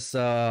there was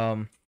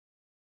a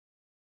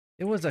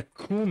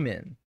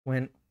cumin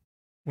when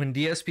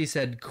DSP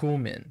said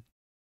cumin.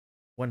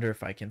 Wonder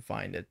if I can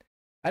find it.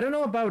 I don't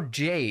know about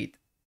Jade.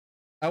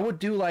 I would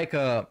do like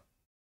a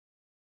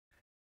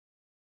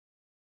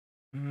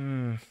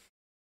yeah,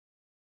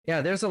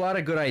 there's a lot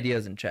of good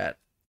ideas in chat.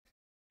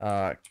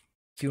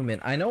 Cumin.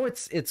 I know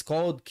it's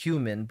called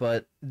cumin,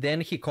 but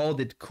then he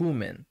called it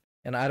cumin,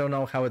 and I don't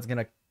know how it's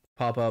gonna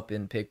pop up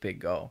in Pig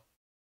Go.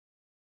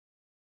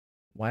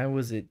 Why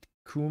was it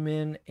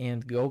Kumin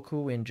and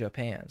Goku in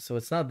Japan? So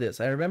it's not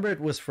this. I remember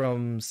it was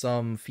from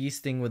some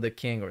Feasting with the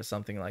King or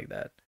something like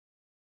that.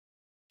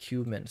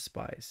 Cumin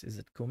spice. Is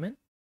it cumin?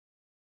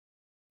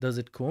 Does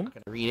it cum? I'm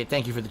gonna read it.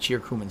 Thank you for the cheer,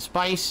 cumin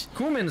spice.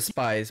 Cumin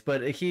spice,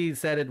 but he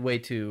said it way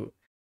too.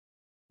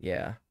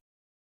 Yeah.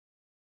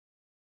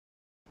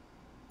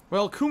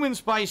 Well, cumin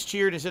spice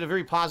cheered is a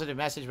very positive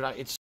message, but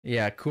it's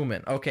yeah,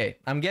 cumin. Okay,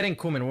 I'm getting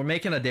cumin. We're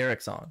making a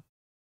Derich song.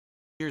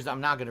 Here's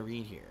I'm not gonna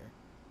read here.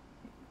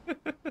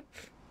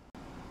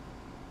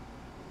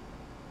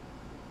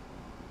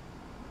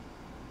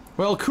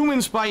 Well,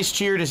 cumin spice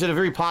cheered is a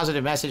very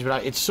positive message,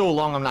 but it's so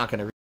long I'm not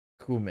gonna read.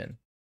 Cumin.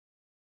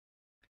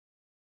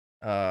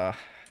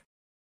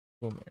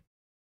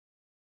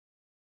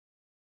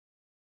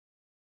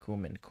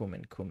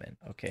 Cumin.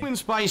 Okay. Cumin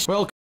spice.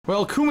 Well,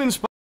 cumin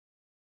spice.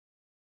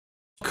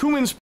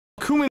 Cumin.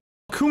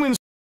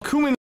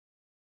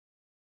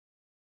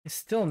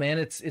 Still, man,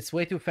 it's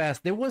way too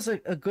fast. There was a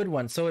good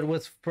one. So it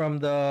was from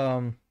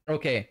the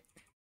okay.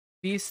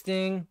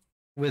 Feasting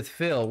with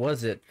Phil,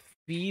 was it?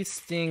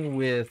 Feasting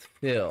with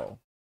Phil.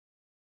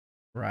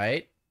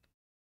 Right?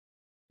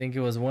 I think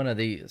it was one of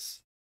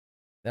these.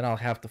 Then I'll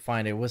have to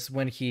find it. It was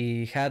when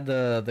he had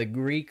the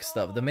Greek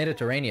stuff, the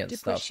Mediterranean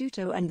stuff.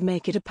 Prosciutto and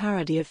make it a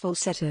parody of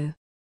falsetto.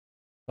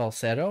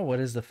 Falsetto? What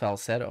is the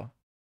falsetto?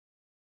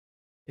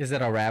 Is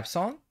it a rap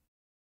song?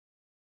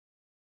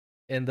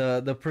 And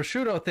the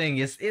prosciutto thing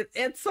is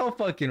it's so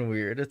fucking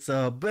weird. It's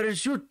a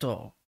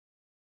prosciutto.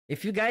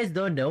 If you guys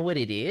don't know what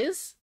it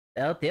is,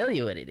 I'll tell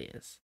you what it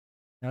is.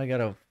 Now I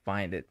gotta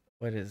find it.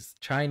 What is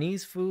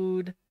Chinese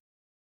food?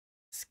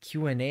 It's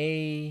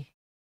Q&A.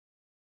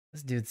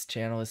 This dude's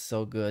channel is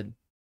so good.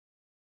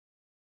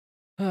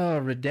 Oh,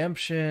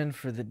 redemption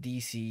for the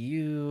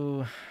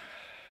DCU.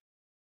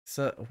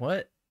 So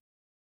what?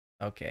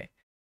 Okay.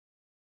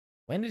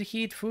 When did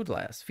he eat food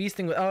last?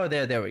 Feasting with oh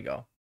there we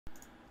go.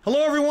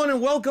 Hello everyone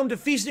and welcome to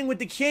Feasting with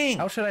the King.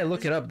 How should I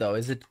look it up though?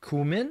 Is it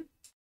cumin?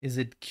 Is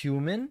it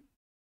cumin?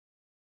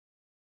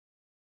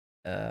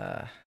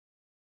 What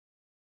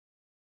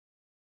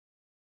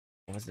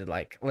was it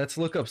like? Let's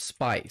look up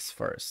spice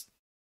first.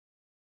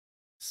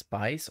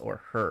 Spice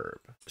or herb?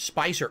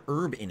 Spice or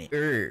herb in it.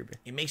 Herb.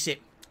 It makes it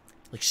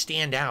like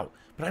stand out.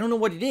 But I don't know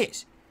what it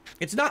is.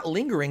 It's not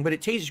lingering, but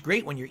it tastes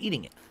great when you're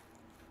eating it.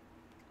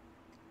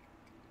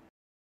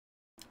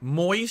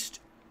 Moist,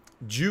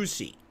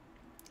 juicy,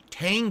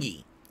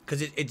 tangy.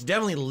 Because it's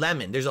definitely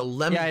lemon. There's a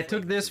lemon. Yeah, I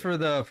took this for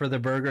the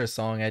burger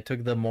song. I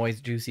took the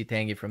moist, juicy,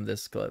 tangy from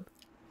this clip.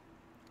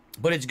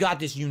 But it's got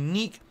this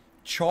unique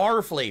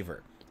char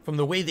flavor from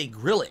the way they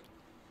grill it.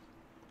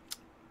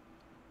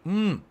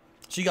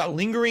 So you got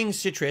lingering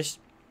citrus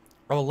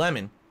of a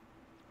lemon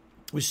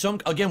with some,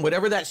 again,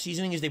 whatever that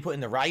seasoning is they put in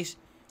the rice,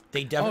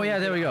 they definitely oh yeah,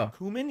 there we go.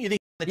 Cumin? You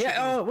think the yeah,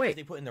 oh wait.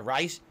 They put in the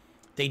rice,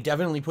 they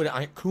definitely put it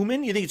on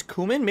cumin? You think it's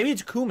cumin? Maybe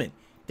it's cumin.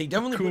 They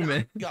definitely put it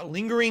on, you got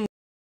lingering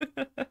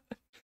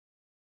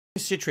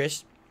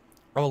citrus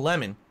of a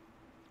lemon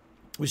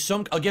with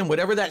some, again,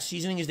 whatever that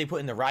seasoning is they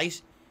put in the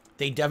rice,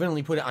 they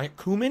definitely put it on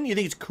cumin? You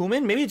think it's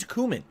cumin? Maybe it's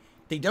cumin.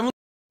 They definitely.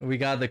 We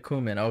got the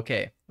cumin.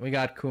 Okay, we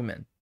got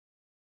cumin.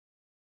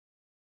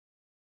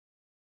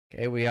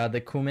 Okay, we got the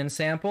cumin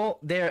sample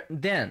there.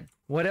 Then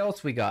what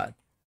else we got?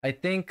 I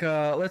think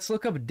let's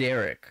look up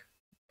Derich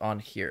on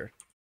here.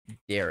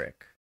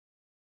 Derich.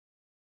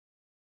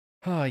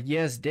 Oh,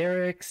 yes,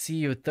 Derek. See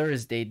you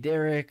Thursday,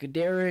 Derek.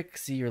 Derek,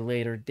 see you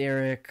later,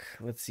 Derek.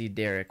 Let's see,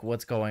 Derek.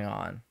 What's going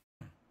on?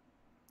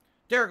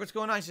 Derek, what's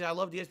going on? He says, I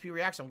love DSP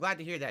Reacts. I'm glad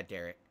to hear that,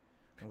 Derek.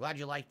 I'm glad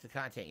you liked the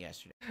content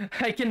yesterday.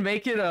 I can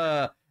make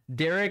it,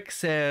 Derek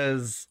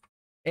says,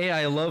 hey,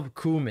 I love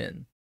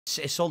cumin.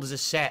 It's sold as a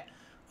set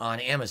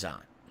on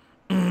Amazon.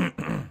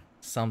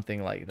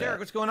 Something like that. Derek,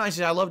 what's going on? He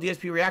says, I love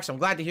DSP Reacts. I'm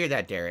glad to hear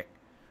that, Derek.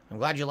 I'm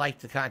glad you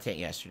liked the content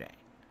yesterday.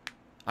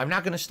 I'm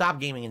not going to stop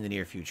gaming in the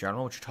near future. I don't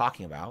know what you're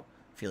talking about,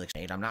 Felix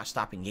Nate. I'm not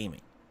stopping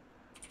gaming.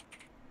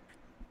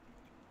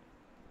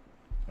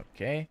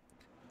 Okay.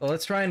 Well,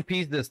 let's try and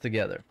piece this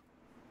together.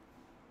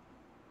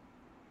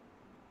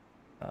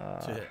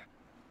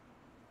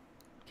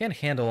 Can't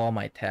handle all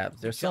my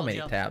tabs. There's so many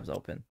tabs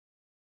open.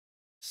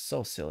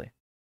 So silly.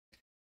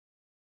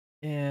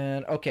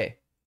 And, okay.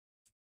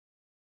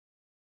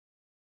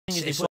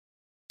 It's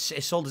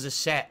sold as a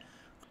set.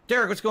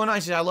 Derek, what's going on?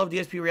 He says, I love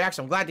DSP Reacts.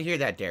 I'm glad to hear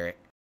that, Derek.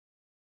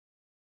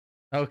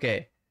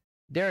 Okay.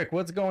 Derek,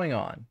 what's going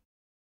on?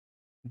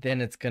 Then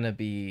it's gonna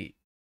be...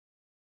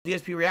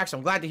 DSP Reacts.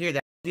 I'm glad to hear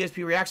that.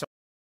 DSP Reacts.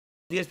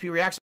 DSP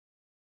Reacts.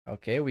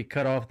 Okay, we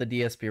cut off the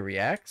DSP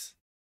Reacts.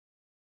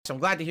 I'm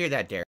glad to hear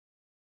that, Derek.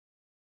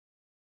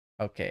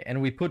 Okay,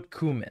 and we put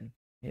cumin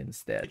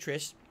instead.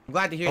 Tris, I'm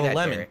glad to hear that,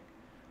 lemon. Derek.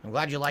 I'm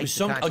glad you liked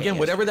Some, the content again,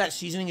 whatever yesterday. that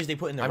seasoning is they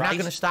put in the I'm rice, not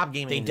going to stop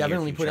gaming they in the near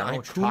definitely future. put it I don't know on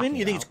what you're cumin. talking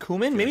You think it's about.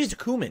 cumin? Maybe it's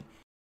cumin.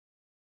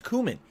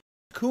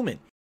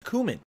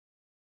 Cumin.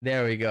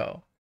 There we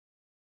go.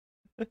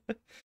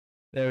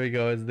 There we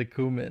go. It's the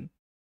cumin.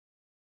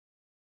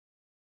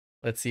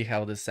 Let's see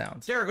how this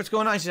sounds. Derek, what's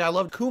going on? He says, I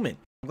love cumin.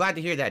 I'm glad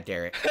to hear that,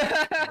 Derek.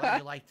 I'm glad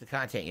you liked the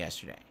content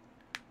yesterday.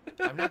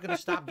 I'm not going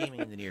to stop gaming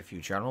in the near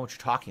future. I don't know what you're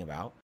talking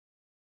about.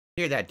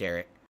 Hear that,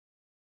 Derek.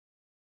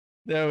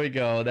 There we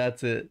go.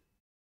 That's it.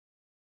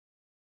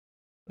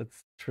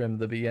 Let's trim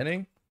the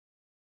beginning.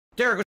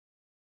 Derek, what's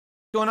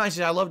going on? He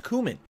says, I love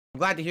cumin. I'm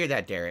glad to hear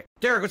that, Derek.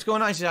 Derek, what's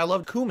going on? He says, I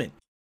love cumin.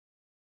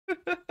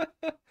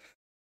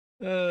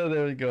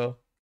 There we go.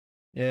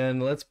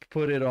 And let's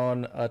put it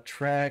on a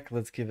track.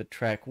 Let's give it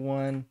track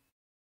 1.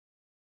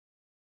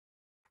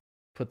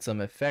 Put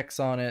some effects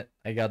on it.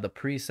 I got the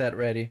preset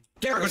ready.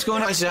 Derek, what's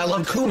going on? He says, I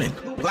love cumin.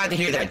 I'm glad to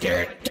hear that,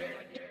 Derek.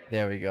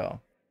 There we go.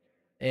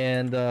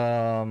 And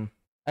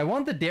I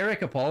want the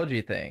Derek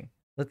apology thing.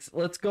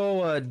 Let's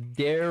go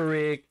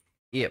Derek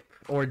Ip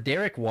or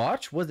Derek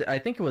Watch. Was it? I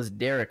think it was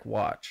Derek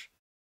Watch.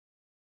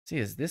 See,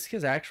 is this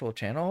his actual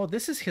channel? Oh,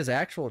 this is his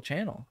actual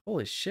channel.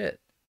 Holy shit.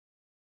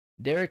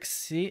 Derek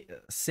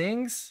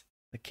sings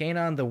the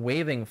Kanon the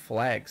Waving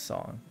Flag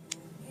song.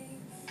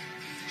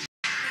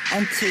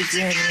 I'm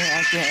taking it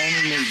like an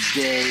enemy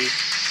day.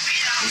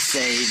 They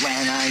say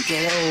when I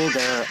get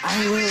older,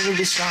 I will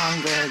be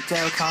stronger.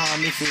 They'll call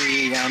me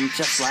freedom,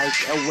 just like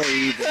a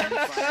wave.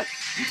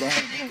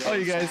 Oh,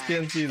 you guys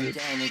can't see this.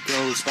 Then it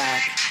goes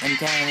back, and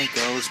then it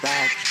goes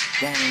back,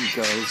 then it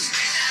goes.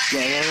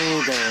 Get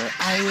older,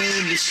 I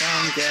will be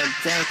stronger.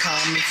 They'll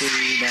call me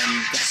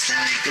freedom, just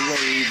like the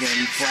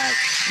waving flag.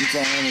 And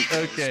then it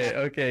goes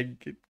Okay,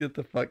 get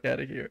the fuck out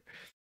of here.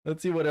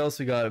 Let's see what else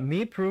we got.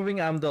 Me proving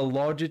I'm the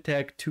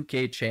Logitech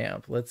 2K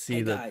champ. Let's see.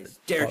 Hey guys,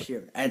 Derek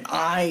here, and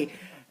I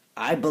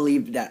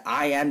believe that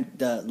I am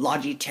the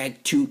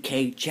Logitech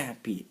 2K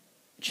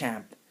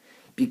champ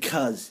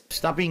because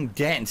stop being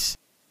dense.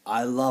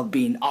 I love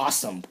being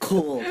awesome,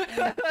 cool.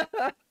 And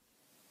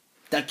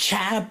the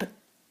champ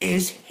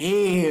is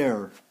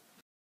here.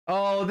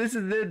 Oh, this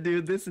is it,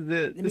 dude. This is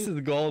it. This is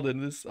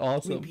golden. This is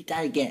awesome. Repeat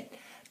that again.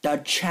 The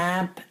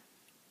champ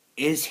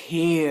is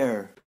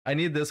here. I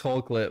need this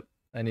whole clip.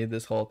 I need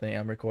this whole thing.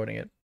 I'm recording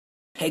it.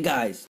 Hey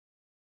guys,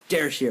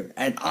 Derek here,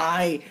 and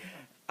I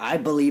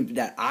believe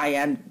that I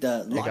am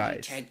the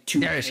Logitech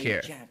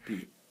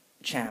 2K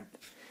champ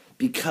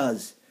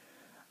because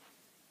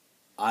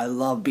I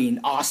love being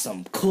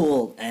awesome,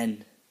 cool,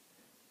 and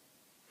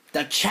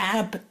the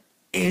champ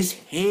is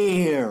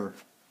here.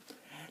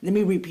 Let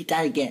me repeat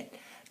that again.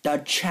 The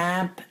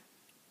champ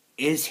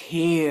is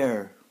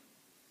here.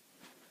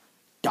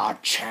 The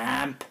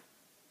champ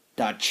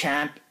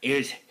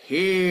is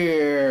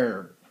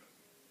here.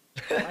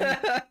 My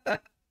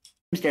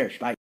name's Derich.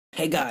 Bye.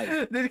 Hey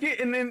guys.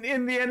 In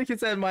the end, he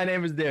said, "My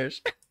name is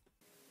Derich."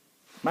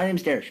 My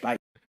name's Derich. Bye.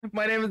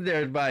 My name is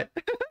Derich. Bye.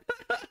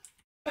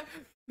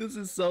 This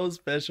is so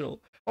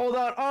special. Hold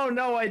on. Oh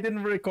no, I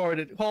didn't record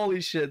it. Holy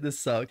shit, this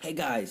sucks. Hey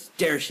guys,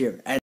 Derich here,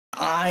 and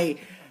I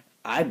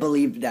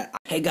believe that.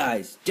 Hey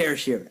guys,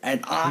 Derich here, and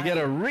you get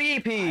a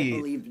repeat. I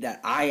believe that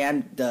I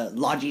am the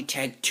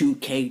Logitech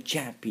 2K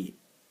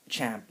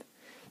champ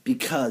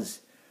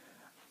because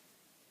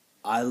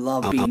I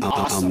love being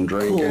awesome,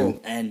 cool,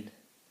 and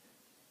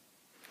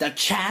the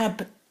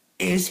champ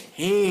is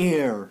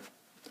here.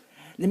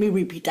 Let me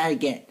repeat that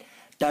again.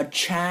 The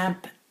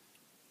champ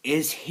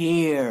is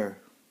here.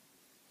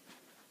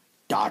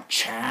 The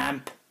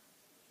champ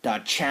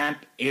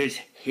is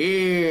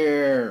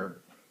here.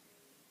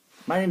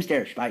 My name's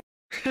Derich. Bye.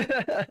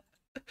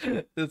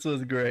 This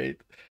was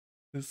great.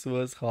 This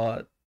was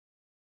hot.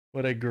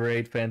 What a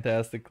great,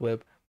 fantastic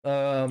clip.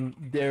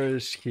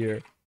 Derich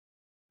here.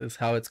 is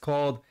how it's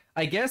called.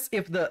 I guess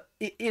if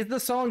is the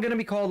song gonna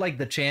be called like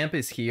 "The Champ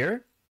Is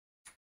Here,"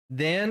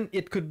 then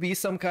it could be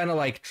some kind of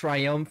like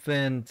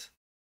triumphant,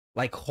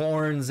 like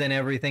horns and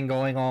everything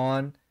going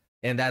on,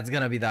 and that's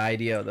gonna be the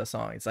idea of the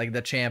song. It's like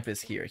the champ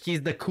is here.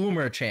 He's the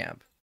Coomer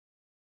champ.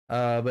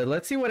 But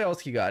let's see what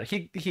else he got.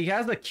 He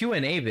has the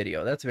Q&A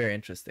video. That's very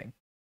interesting.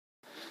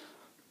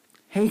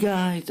 Hey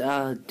guys,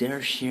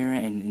 Derich here,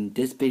 and in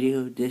this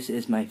video, this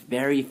is my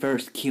very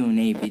first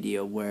Q&A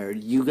video where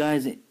you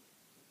guys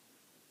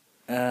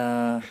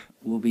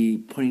will be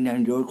putting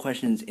down your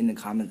questions in the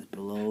comments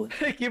below.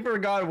 You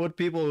forgot what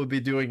people would be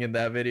doing in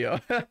that video.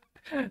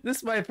 This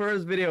is my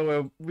first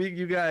video where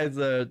you guys,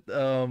 I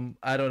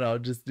don't know,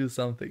 just do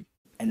something.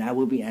 And I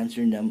will be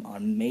answering them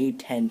on May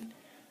 10th,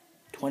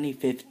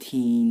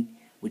 2015,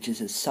 which is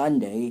a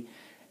Sunday.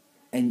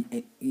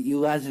 And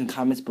you guys in the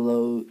comments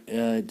below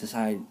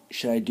decide,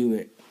 should I do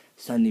it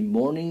Sunday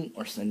morning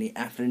or Sunday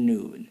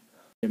afternoon?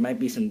 There might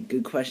be some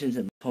good questions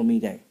that told me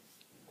that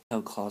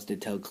tell Claus to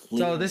tell clean.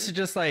 So this is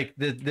just like,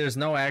 there's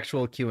no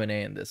actual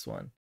Q&A in this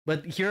one.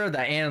 But here are the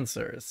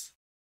answers.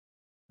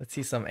 Let's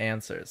see some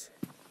answers.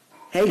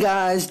 Hey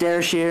guys,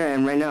 Derich here,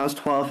 and right now it's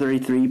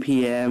 12:33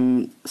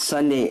 p.m.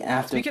 Sunday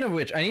after. Speaking of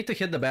which, I need to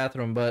hit the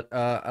bathroom, but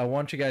I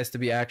want you guys to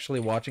be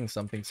actually watching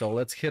something. So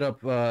let's hit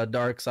up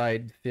Dark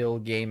Side Phil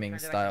Gaming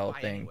style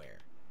thing.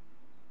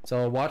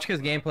 So watch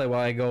his gameplay while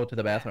I go to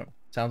the bathroom.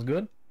 Sounds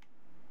good?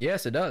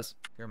 Yes, it does.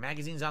 There are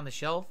magazines on the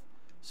shelf.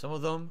 Some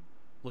of them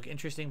look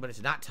interesting, but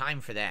it's not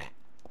time for that.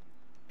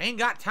 Ain't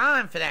got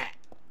time for that.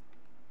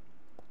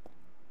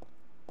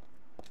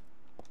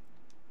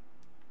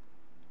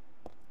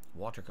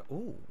 Walter,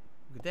 ooh,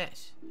 look at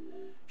this.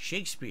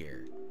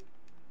 Shakespeare.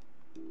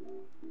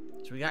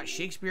 So we got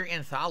Shakespeare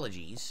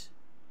anthologies.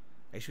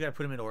 I guess we gotta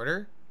put them in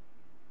order.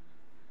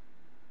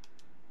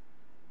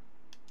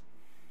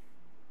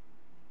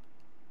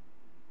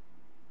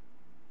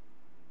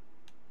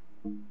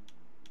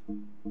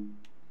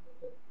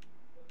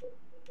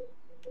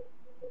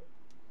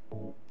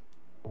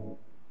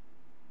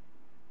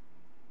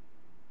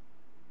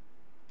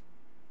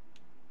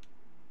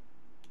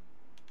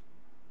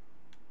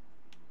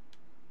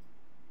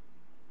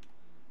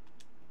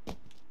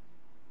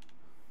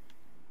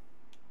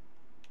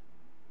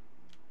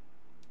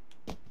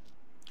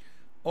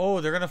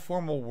 Oh, they're gonna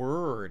form a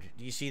word.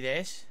 Do you see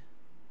this?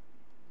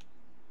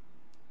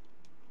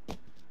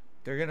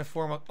 They're gonna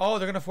form a... Oh,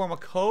 they're gonna form a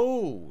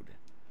code.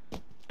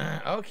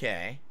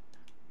 Okay.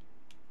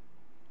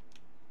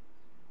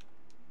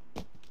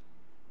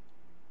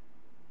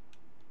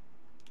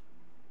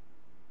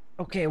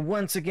 Okay,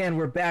 once again,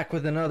 we're back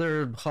with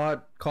another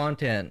hot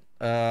content.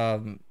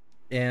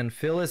 And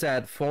Phil is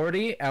at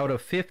 40 out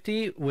of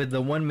 50 with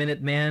the 1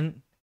 Minute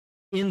Man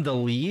in the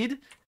lead.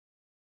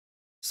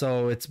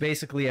 So it's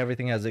basically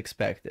everything as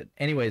expected.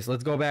 Anyways,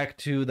 let's go back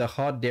to the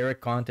hot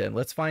Derich content.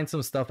 Let's find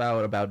some stuff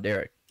out about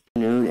Derich.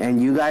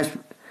 And you guys,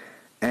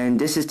 and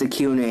this is the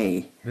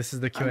Q&A. This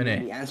is the Q&A. I'm going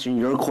to be answering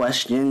your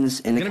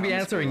questions in the comments. Going to be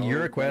answering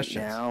your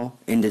questions right now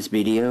in this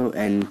video,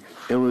 and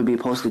it will be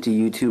posted to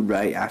YouTube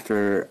right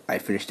after I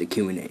finish the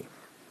Q&A.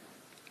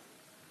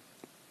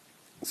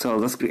 So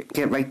let's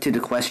get right to the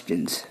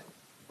questions.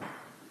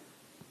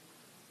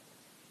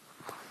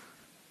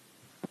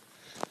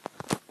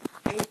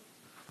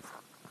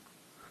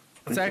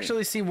 Let's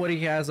actually see what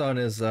he has on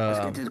his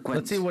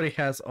let's see what he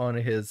has on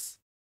his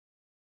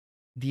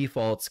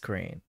default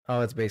screen.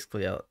 Oh, it's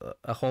basically a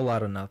whole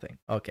lot of nothing.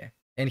 Okay.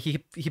 And he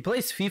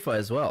plays FIFA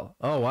as well.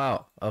 Oh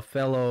wow, a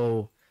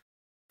fellow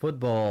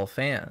football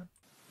fan.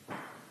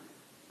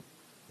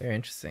 Very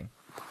interesting.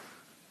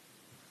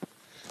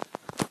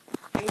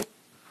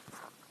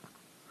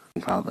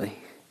 Probably.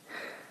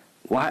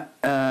 What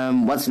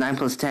what's 9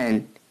 plus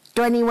 10?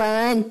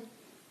 21.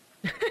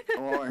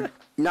 Or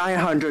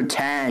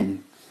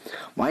 910.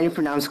 Why do you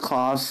pronounce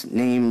Claus'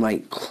 name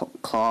like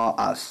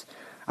Claus?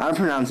 I don't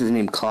pronounce his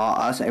name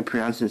Claus. I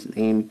pronounce his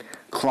name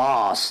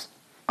Claus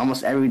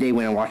almost every day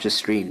when I watch his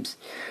streams.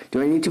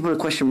 Do I need to put a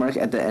question mark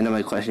at the end of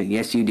my question?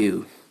 Yes, you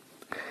do.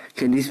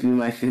 Can this be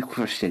my fifth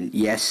question?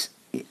 Yes.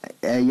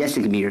 Yes,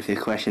 it can be your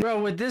fifth question.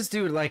 Bro, with this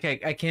dude, like,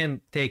 I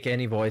can't take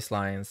any voice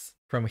lines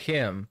from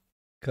him,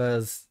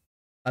 because,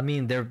 I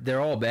mean,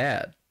 they're all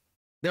bad.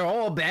 They're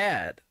all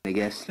bad. I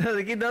guess.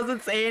 Like, he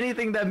doesn't say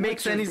anything that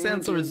makes any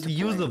sense or is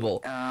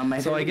usable.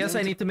 So I guess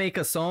I need to make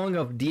a song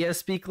of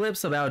DSP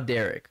clips about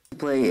Derich.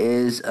 Play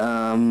is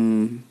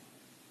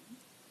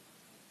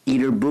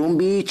either Boom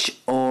Beach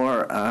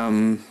or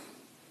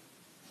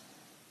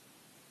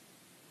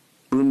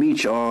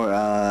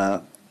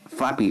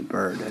Flappy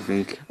Bird, I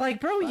think.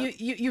 Like, bro,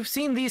 you've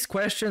seen these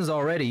questions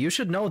already. You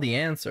should know the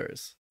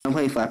answers. I don't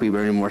play Flappy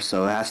Bird anymore,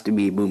 so it has to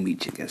be Boom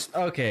Beach, I guess.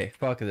 Okay,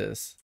 fuck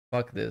this.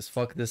 Fuck this.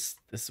 Fuck this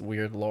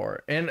weird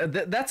lore. And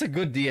that's a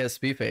good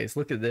DSP face.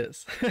 Look at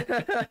this.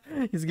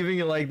 He's giving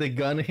you like the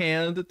gun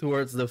hand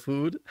towards the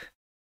food.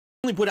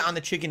 Only put it on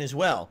the chicken as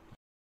well.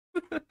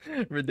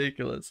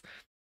 Ridiculous.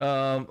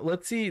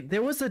 Let's see.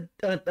 There was a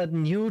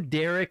new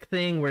Derich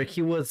thing where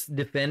he was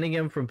defending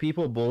him from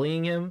people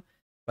bullying him,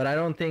 but I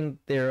don't think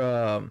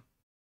they're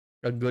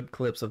good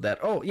clips of that.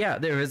 Oh yeah,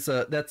 there is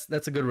a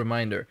that's a good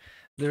reminder.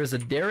 There is a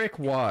Derich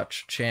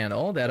Watch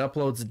channel that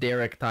uploads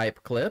Derich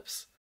type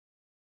clips.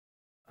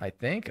 I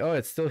think. Oh,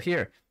 it's still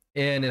here,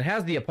 and it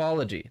has the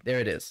apology. There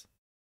it is.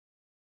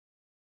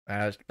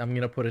 I'm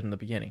gonna put it in the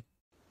beginning.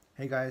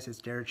 Hey guys, it's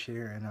Derich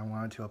here, and I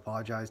wanted to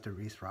apologize to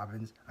Reese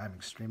Robbins. I'm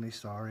extremely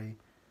sorry,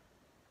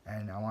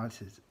 and I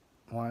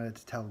wanted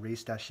to tell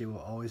Reese that she will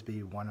always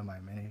be one of my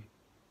many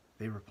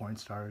favorite porn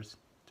stars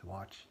to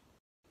watch.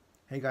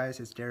 Hey guys,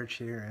 it's Derich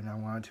here, and I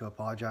wanted to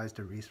apologize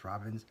to Reese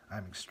Robbins.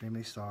 I'm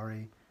extremely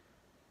sorry,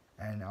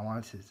 and I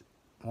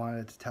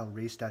wanted to tell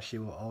Reese that she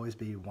will always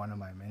be one of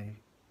my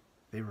many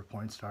favorite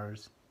porn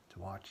stars to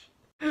watch.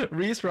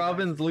 Reese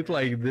Robbins look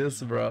like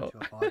this, bro. To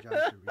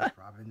apologize to Reese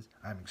Robbins.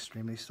 I'm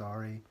extremely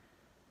sorry,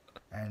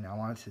 and I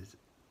wanted to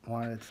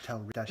tell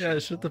Reese that she Yeah, will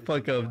shut the always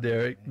fuck be up, one of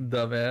Derek, my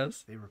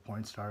dumbass. favorite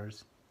porn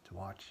stars to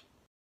watch.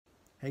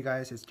 Hey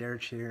guys, it's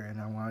Derich here,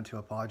 and I wanted to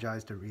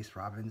apologize to Reese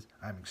Robbins.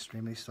 I'm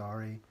extremely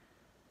sorry,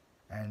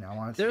 and I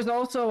wanted. There's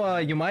also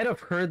you might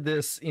have heard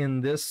this in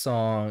this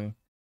song,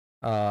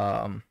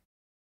 in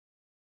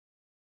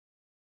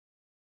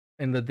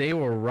the They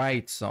Were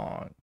Right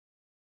song.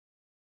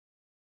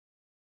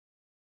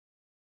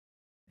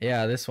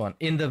 Yeah, this one.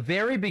 In the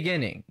very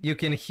beginning, you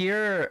can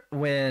hear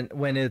when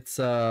it's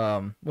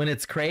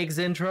Craig's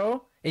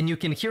intro, and you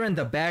can hear in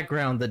the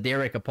background the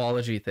Derich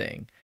apology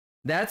thing.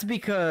 That's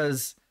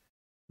because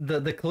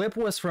the clip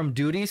was from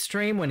Duty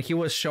Stream when he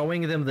was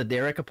showing them the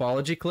Derich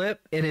apology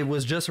clip, and it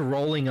was just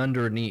rolling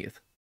underneath.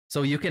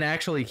 So you can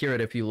actually hear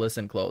it if you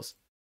listen close.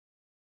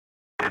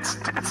 It's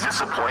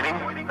disappointing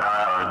to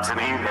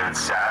me, and it's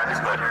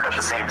sad, but at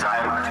the same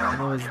time, I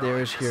know it's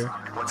Derich here.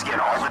 once again,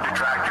 all the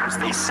detractors,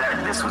 they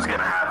said this was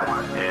gonna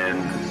happen,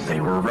 and they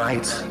were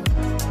right.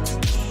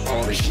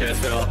 Holy shit,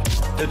 Phil.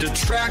 The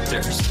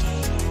detractors.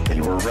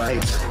 They were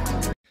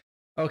right.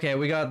 Okay,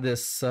 we got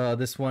this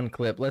this one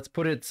clip. Let's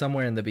put it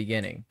somewhere in the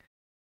beginning.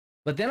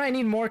 But then I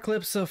need more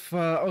clips of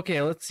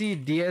okay, let's see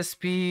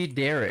DSP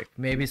Derich.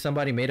 Maybe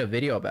somebody made a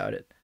video about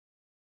it.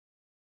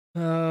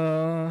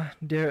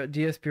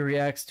 DSP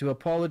reacts to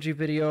apology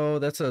video.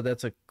 That's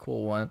a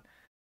cool one.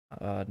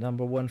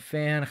 Number one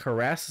fan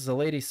harasses a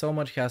lady so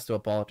much he has to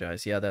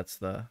apologize. Yeah, that's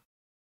the.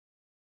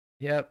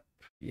 Yep.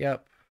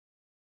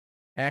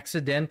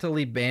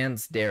 Accidentally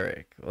bans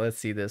Derich. Let's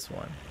see this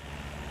one.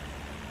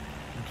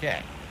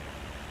 Okay.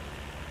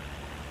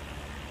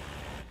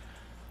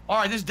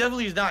 Alright, this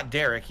definitely is not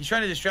Derich. He's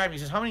trying to distract me. He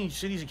says, how many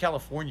cities in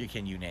California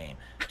can you name?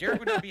 Derich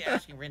would not be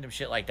asking random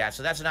shit like that,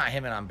 so that's not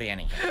him, and I'm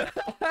banning him.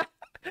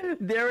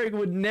 Derich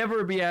would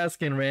never be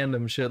asking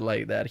random shit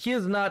like that. He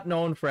is not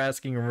known for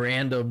asking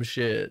random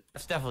shit.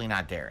 That's definitely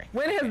not Derich.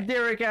 When has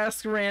Derich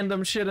asked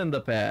random shit in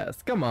the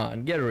past? Come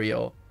on, get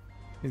real.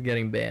 He's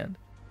getting banned.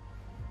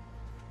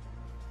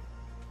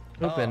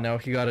 Oop, and now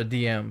he got a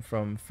DM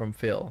from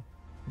Phil.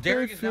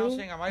 Derich Hey, is Phil, now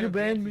saying I might you have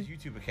banned banned his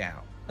YouTube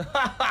account.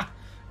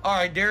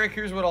 Alright, Derich,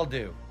 here's what I'll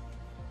do.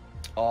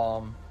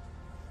 I'm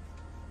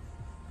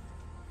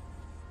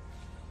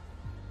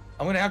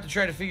gonna have to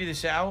try to figure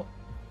this out.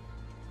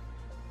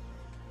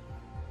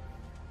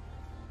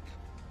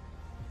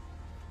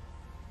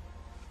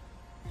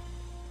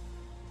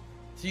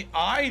 See,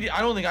 I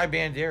don't think I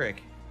banned Derich.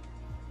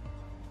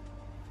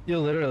 You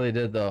literally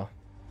did, though.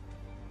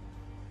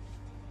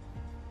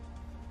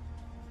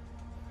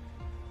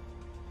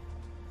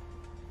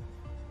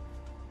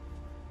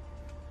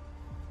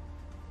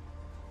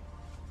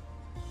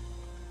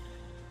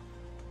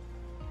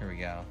 Here we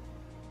go.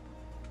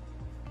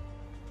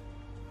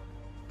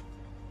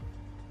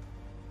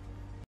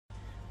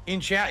 In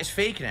chat is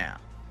fake now.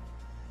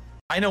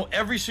 I know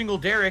every single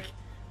Derich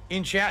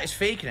in chat is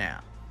fake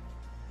now.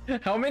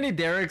 How many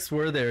Derichs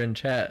were there in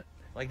chat?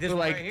 Like this There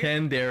were one like right here?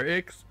 10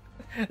 Derichs.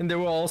 And they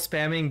were all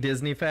spamming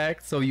Disney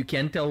facts, so you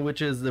can't tell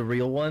which is the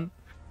real one.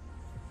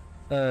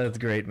 It's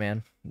great,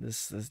 man.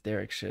 This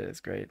Derich shit is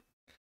great.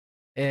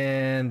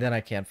 And then I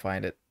can't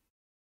find it.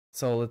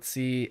 So let's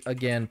see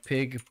again,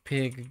 pigpiggo.net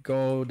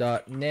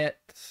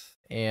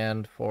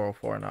and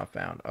 404 not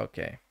found.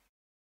 Okay.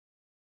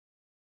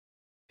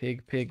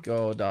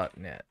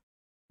 Pigpiggo.net.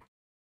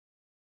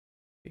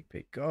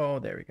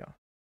 Pigpiggo, there we go.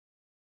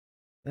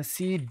 Let's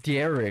see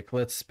Derich.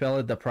 Let's spell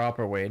it the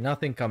proper way.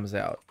 Nothing comes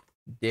out.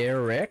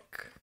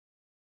 Derich.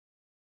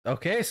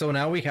 Okay, so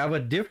now we have a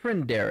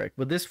different Derich,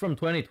 but this from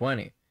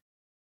 2020.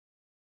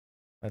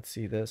 Let's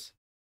see this.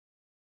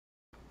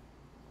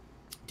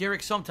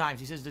 Derich sometimes,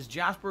 he says, does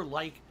Jasper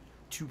like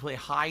to play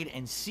hide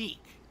and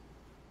seek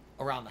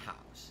around the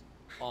house?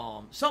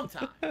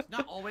 Sometimes,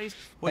 not always.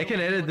 I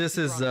can edit this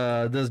as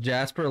does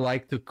Jasper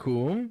like to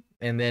coom?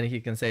 And then he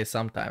can say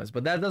sometimes,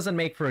 but that doesn't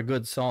make for a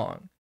good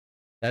song.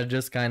 That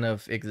just kind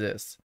of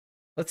exists.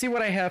 Let's see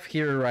what I have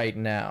here right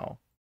now.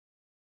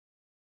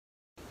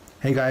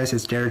 Hey guys,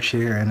 it's Derich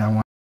here, and I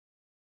want.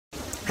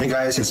 Hey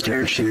guys, it's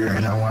Derich here,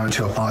 and I wanted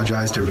to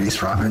apologize to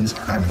Reese Robbins.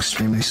 I'm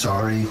extremely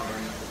sorry,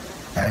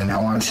 and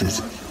I wanted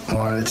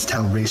to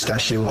tell Reese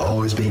that she will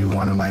always be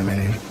one of my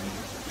many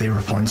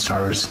favorite porn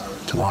stars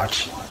to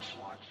watch.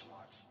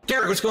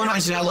 Derich, what's going on?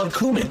 He said, I love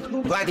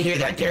Kuman. Glad to hear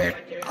that, Derich.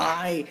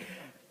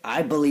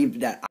 I believe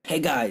that. Hey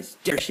guys,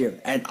 Derich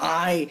here, and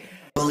I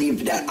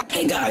believe that.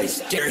 Hey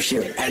guys, Derich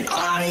here, and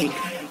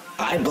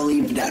I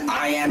believe that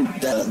I am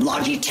the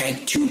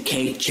Logitech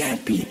 2K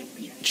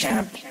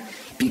champ,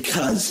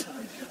 because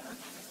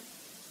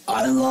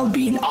I love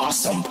being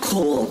awesome,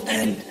 cool,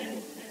 and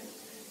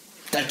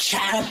the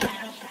champ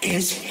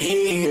is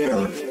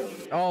here.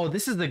 Oh,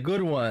 this is the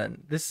good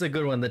one. This is a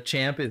good one. The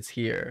champ is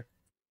here.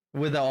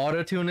 With the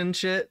auto-tune and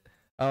shit.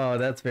 Oh,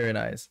 that's very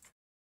nice.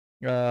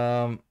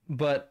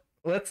 But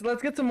let's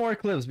get some more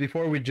clips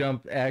before we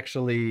jump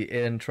actually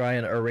and try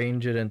and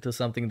arrange it into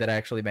something that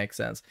actually makes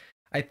sense.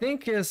 I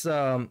think is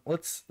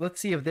let's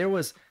see if there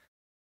was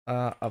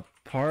a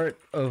part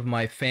of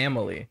my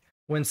family.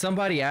 When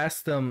somebody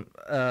asked them,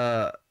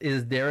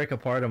 is Derich a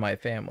part of my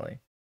family?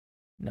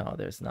 No,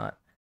 there's not.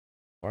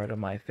 Part of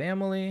my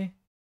family.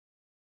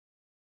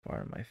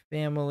 Part of my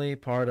family.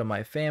 Part of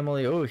my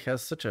family. Oh, he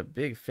has such a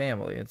big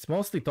family. It's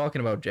mostly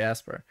talking about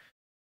Jasper.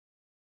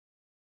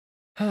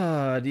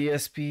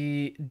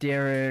 DSP,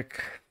 Derich,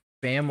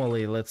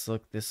 family. Let's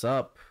look this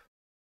up.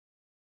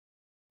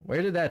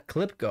 Where did that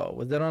clip go?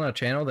 Was that on a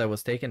channel that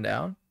was taken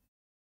down?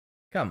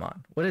 Come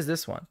on. What is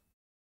this one?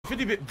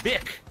 50-bit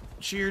Bic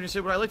cheered and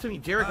said, would I like to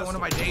meet Derich on one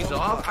of my days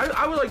off?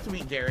 I would like to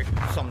meet Derich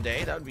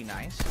someday. That would be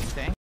nice.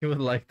 Thanks. He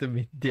would like to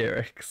meet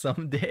Derich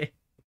someday.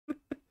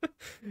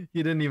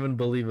 He didn't even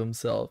believe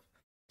himself.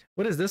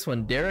 What is this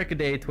one? Derich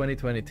Day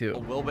 2022. A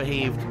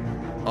well-behaved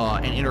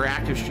and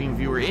interactive stream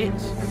viewer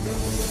is.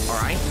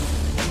 Alright?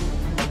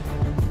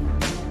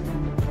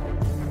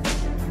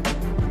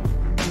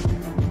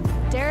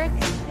 Derich,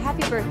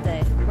 happy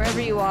birthday,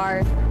 wherever you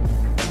are.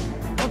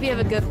 Hope you have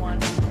a good one.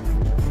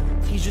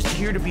 He's just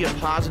here to be a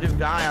positive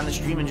guy on the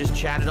stream and just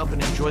chat it up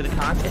and enjoy the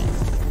content.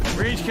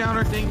 Rage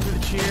counter thing for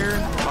the cheer.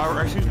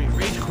 Or excuse me,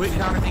 rage quit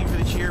counter thing for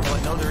the cheer,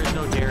 but no, there is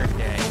no Derich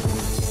Day.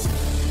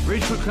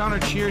 Rage quit counter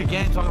cheer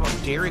again, talking about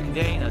Derich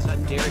Day. No, it's not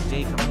Derich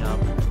Day coming up.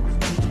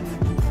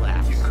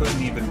 Laugh. You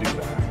couldn't even do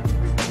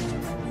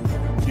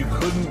that. You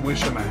couldn't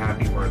wish him a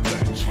happy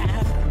birthday.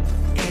 Champ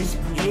is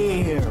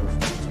here.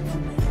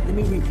 Let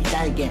me repeat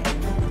that again.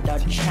 The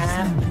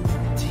champ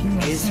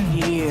is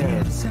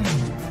here.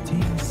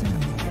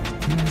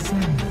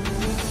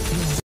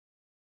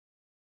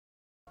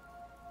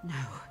 No,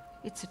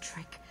 it's a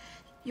trick.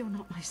 You're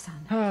not my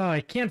son. Oh, I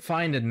can't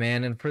find it,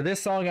 man. And for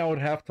this song, I would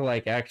have to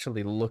like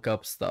actually look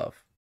up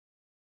stuff.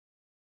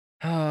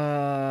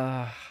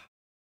 I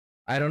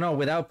don't know.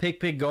 Without Pick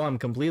Go, I'm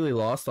completely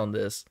lost on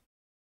this.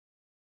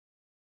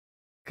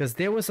 Because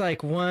there was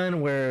like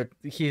one where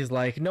he's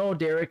like, no,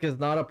 Derich is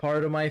not a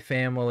part of my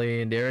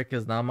family. And Derich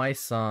is not my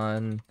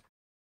son.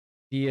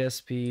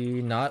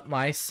 DSP, not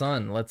my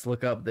son. Let's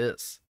look up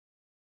this.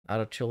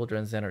 Not a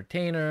children's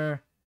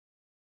entertainer.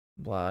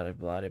 Blah,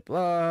 blah, blah,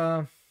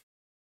 blah.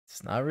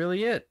 It's not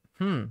really it.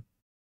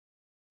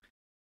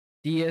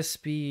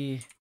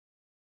 DSP,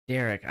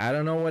 Derich. I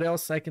don't know what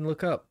else I can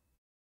look up.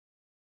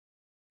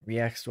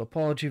 Reacts to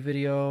apology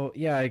video.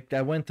 Yeah,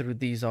 I went through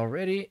these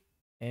already.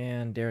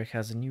 And Derich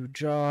has a new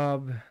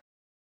job.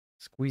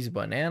 Squeeze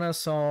Banana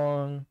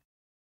song.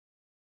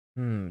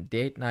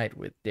 Date night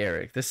with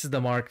Derich. This is the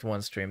marked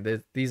one stream.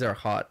 These are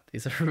hot.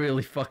 These are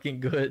really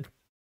fucking good.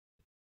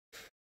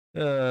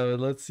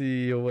 Let's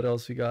see what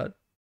else we got.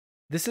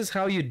 This is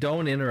how you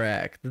don't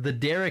interact. The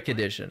Derich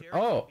edition.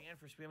 Oh. Banned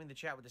for spamming the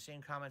chat with the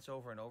same comments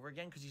over and over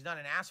again because he's not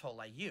an asshole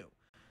like you.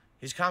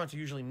 His comments are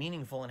usually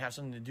meaningful and have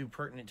something to do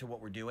pertinent to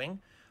what we're doing.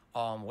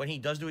 When he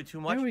does do it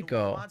too much, Here we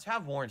go. mods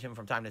have warned him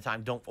from time to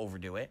time, don't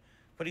overdo it.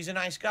 But he's a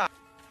nice guy.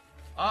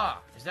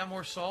 Is that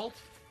more salt?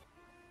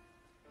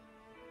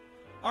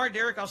 All right,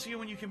 Derich, I'll see you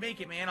when you can make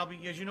it, man.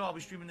 As you know, I'll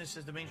be streaming this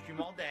as the main stream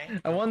all day.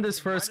 I want this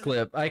first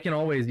clip. I can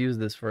always use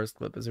this first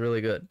clip. It's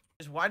really good.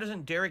 Why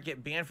doesn't Derich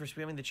get banned for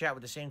spamming the chat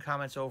with the same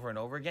comments over and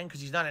over again?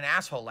 Because he's not an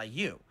asshole like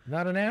you.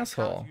 Not an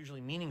asshole.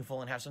 Usually meaningful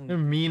and have some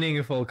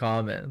meaningful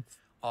comments.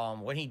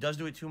 When he does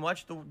do it too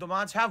much, the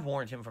mods have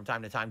warned him from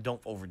time to time,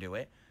 don't overdo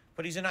it.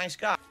 But he's a nice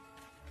guy.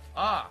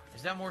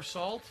 Is that more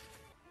salt?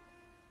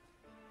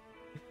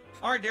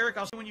 All right, Derich,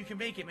 I'll see you when you can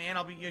make it, man.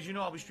 As you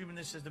know, I'll be streaming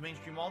this as the main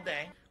stream all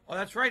day. Oh,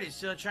 that's right.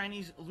 It's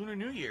Chinese Lunar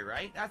New Year,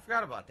 right? I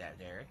forgot about that,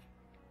 Derich.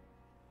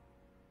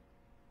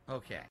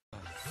 Okay.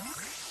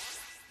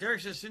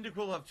 Derich says Cyndaquil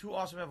will have two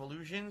awesome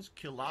evolutions,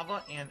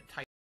 Kilava and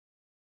Titan.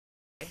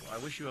 Well, I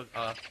wish you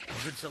a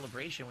good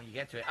celebration when you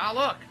get to it.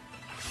 Look!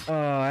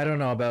 I don't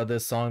know about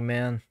this song,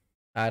 man.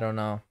 I don't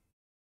know.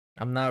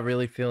 I'm not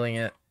really feeling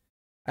it.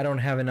 I don't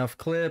have enough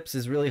clips.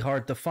 It's really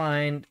hard to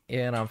find,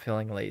 and I'm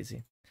feeling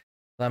lazy.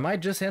 So I might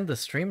just end the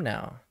stream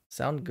now.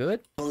 Sound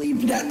good?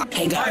 Believe that.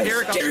 Hey guys,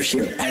 Derich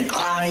here, and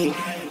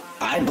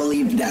I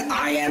believe that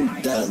I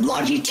am the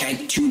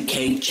Logitech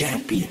 2K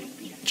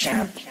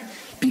champ,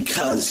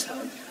 because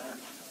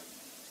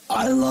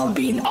I love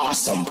being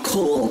awesome,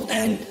 cool,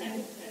 and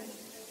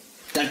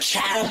the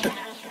champ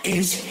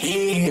is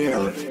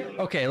here.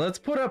 Okay, let's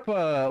put up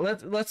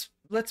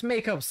let's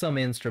make up some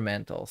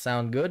instrumental.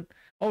 Sound good?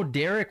 Oh,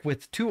 Derich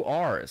with 2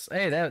 R's.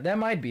 Hey, that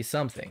might be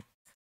something.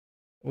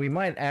 We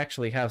might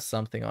actually have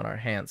something on our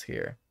hands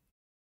here.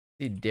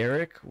 See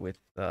Derich with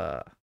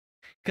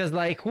because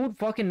like who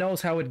fucking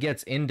knows how it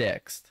gets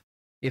indexed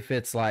if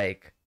it's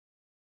like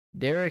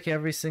Derich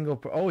every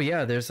single oh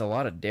yeah, there's a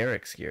lot of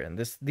Derichs here,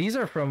 and these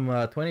are from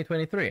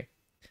 2023.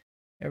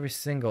 Every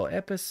single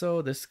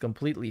episode. This is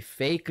completely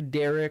fake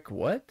Derich.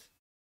 What?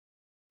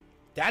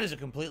 That is a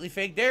completely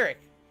fake Derich.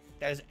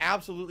 That is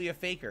absolutely a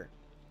faker.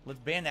 Let's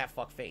ban that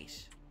fuck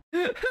face.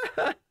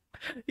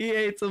 He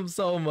hates him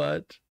so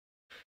much.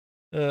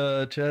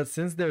 Chat,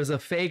 since there's a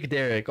fake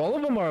Derich, all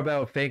of them are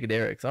about fake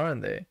Derichs,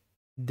 aren't they?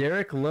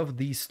 Derich loved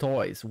these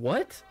toys.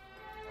 What?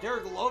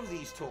 Derich loves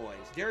these toys.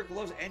 Derich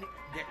loves any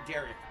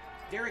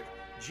Derich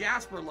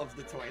Jasper loves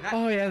the toy.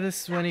 Oh yeah,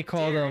 this is when he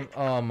called him.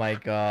 Oh my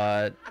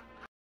god.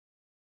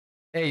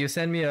 Hey, you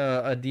send me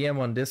a DM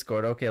on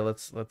Discord. Okay,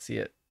 let's see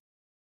it.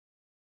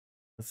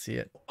 Let's see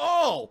it.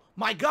 Oh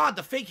my god,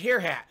 the fake hair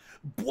hat.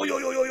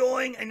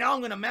 Boing, and now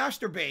I'm gonna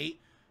masturbate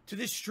to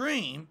this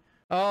stream.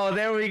 Oh,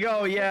 there we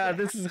go. Yeah,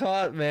 this is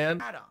hot,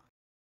 man.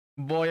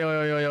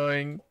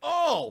 Boing.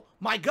 Oh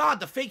my god,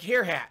 the fake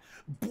hair hat.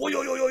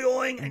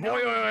 Boing, and now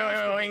I'm gonna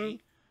masturbate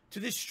to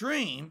this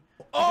stream.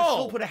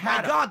 Oh my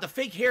god, the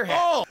fake hair hat.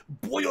 Oh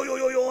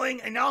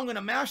boing, and now I'm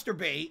gonna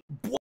masturbate.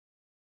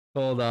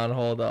 Hold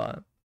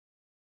on.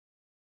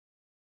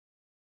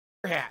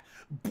 Hat.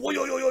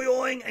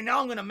 Boing, and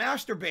now I'm gonna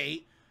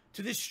masturbate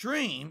to this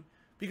stream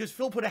because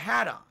Phil put a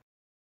hat on.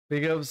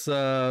 Big ups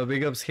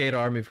Hate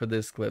Army for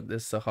this clip.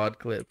 This is a hot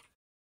clip.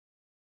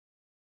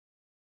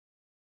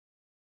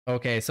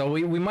 Okay, so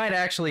we might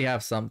actually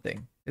have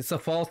something. It's a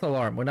false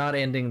alarm. We're not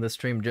ending the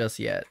stream just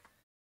yet.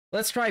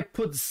 Let's try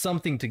put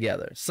something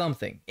together.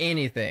 Something.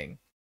 Anything.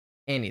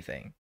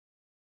 Please.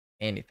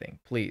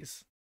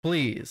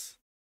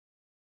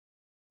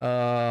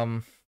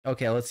 Okay,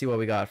 let's see what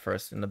we got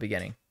first in the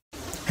beginning.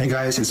 Hey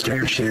guys, it's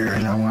Derich here,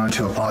 and I wanted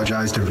to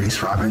apologize to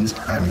Reese Robbins.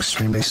 I'm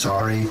extremely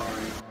sorry.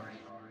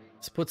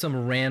 Let's put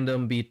some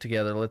random beat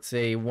together. Let's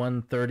say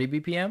 130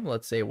 BPM.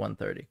 Let's say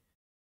 130.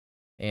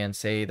 And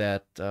say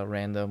that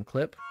random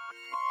clip.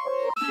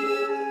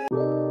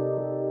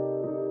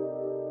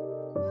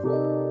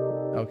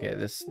 Okay,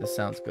 this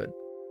sounds good.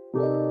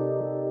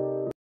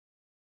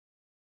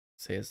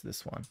 Say it's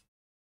this one.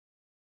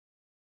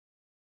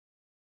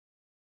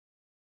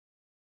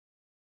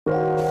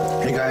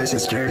 Hey guys,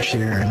 it's Derich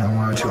here, and I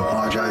wanted to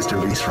apologize to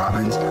Reese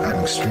Robbins.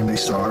 I'm extremely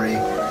sorry,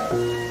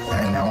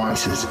 and I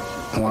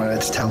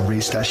wanted to tell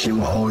Reese that she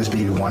will always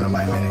be one of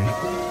my many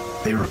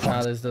favorite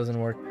points. Nah, this doesn't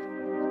work.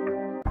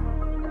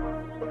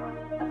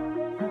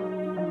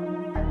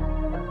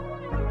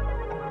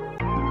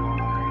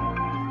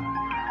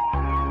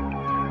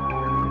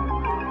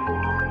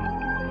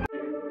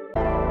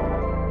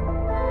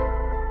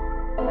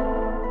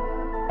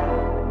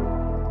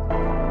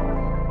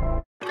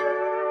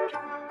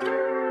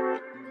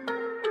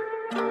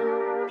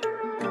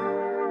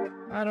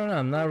 I don't know,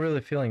 I'm not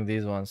really feeling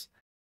these ones.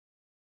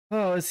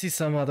 Oh, let's see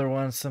some other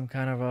ones, some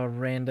kind of a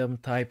random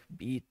type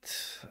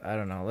beat. I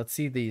don't know, let's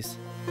see these.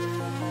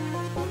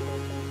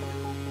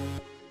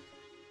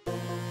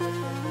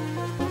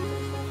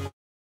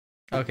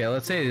 Okay,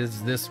 let's say it's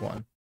this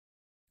one.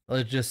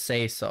 Let's just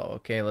say so,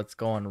 okay? Let's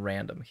go on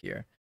random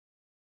here.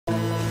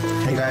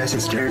 Hey guys,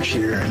 it's Derich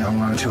here, and I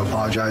wanted to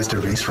apologize to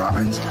Reese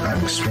Robbins.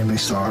 I'm extremely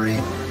sorry,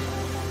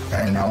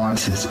 and I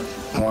wanted to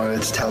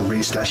tell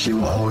Reese that she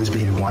will always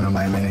be one of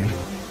my many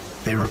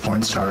favorite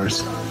porn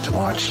stars to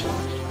watch.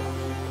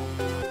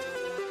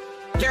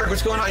 Derich,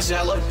 what's going on? I said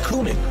I love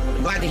Kumin.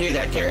 I'm glad to hear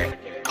that, Derich.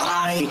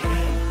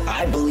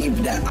 I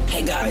believe that.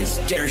 Hey guys,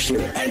 Derich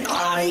here, and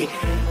I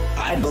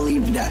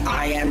believe that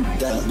I am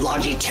the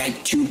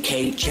Logitech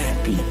 2K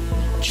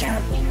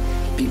champion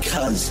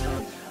because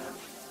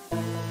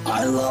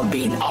I love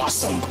being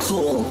awesome,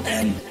 cool,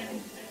 and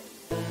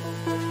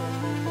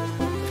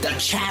the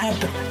champ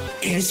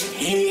is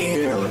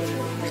here.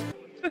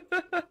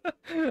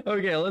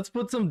 Okay, let's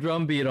put some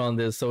drum beat on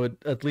this so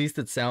at least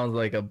it sounds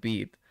like a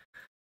beat.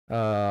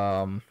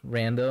 Random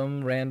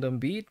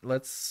beat.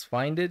 Let's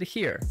find it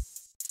here.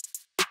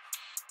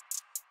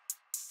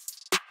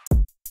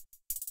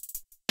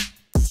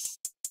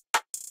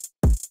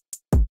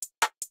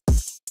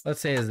 Let's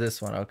say it's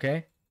this one,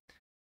 okay?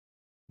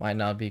 Might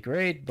not be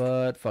great,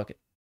 but fuck it.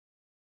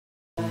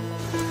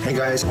 Hey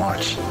guys,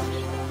 watch.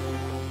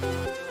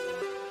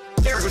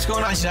 Derich, what's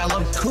going on? I said I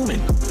love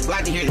Kumin.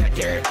 Glad to hear that,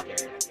 Derich.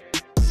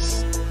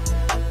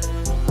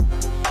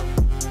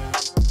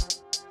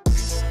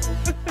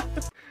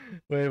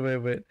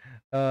 Wait.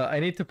 I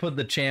need to put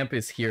the champ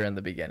is here in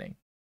the beginning.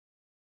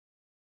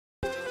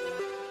 The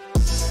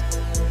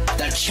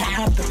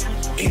champ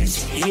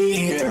is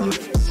here.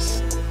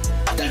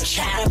 The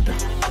champ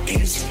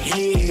is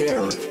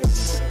here.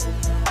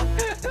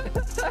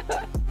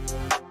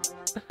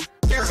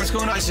 Derich, what's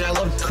going on? I said I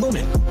love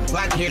Kumin.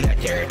 Glad to hear that,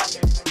 Derich.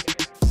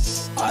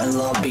 I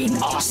love being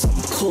awesome,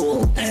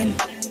 cool, and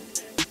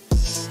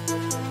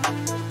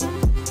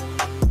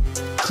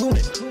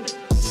Kumin.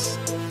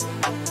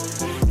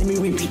 Let me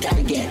repeat that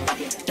again.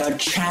 The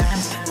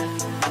champ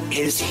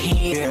is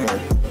here.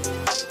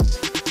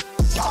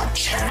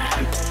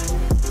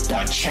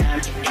 The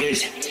champ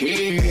is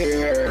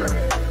here.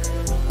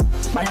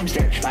 My name's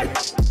Derich. Bye.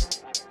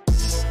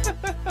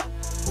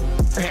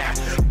 Yeah.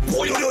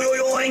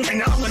 Boing, and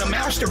now I'm gonna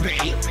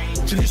masturbate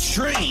to this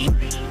stream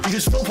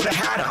because Phil put a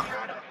hat on.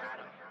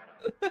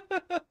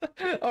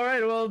 All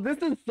right, well, this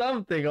is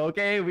something,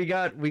 okay? We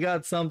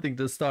got something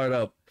to start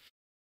up.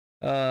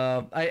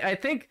 I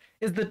think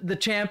is the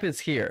champ is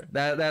here.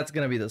 That's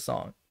gonna be the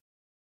song.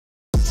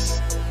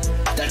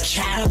 The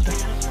champ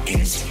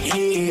is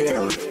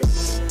here.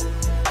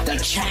 The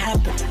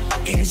champ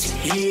is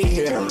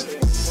here.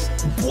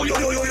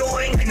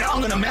 Boing, and now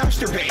I'm gonna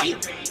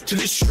masturbate to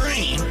this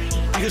stream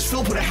because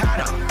Phil put a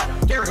hat on.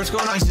 Derich, what's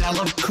going on? He said, I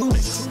love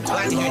Kumin.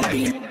 Glad to hear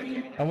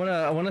that. I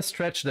wanna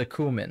stretch the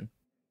Kumin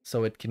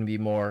so it can be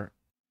more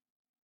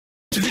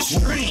to the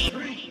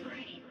stream.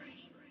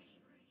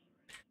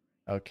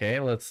 Okay,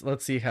 let's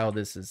see how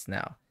this is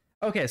now.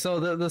 Okay, so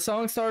the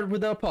song started with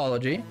the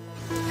apology.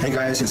 Hey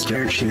guys, it's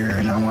Derich here,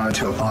 and I wanted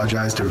to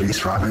apologize to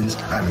Reese Robbins.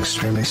 I'm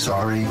extremely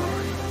sorry,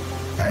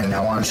 and I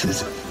wanted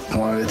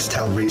to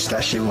tell Reese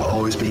that she will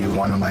always be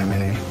one of my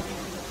many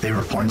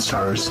favorite porn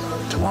stars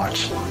to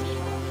watch.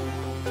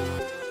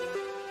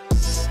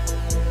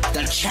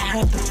 The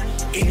champ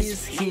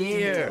is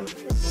here.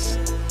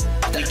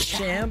 The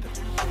champ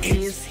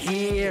is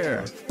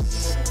here.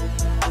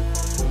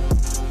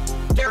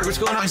 Derich, what's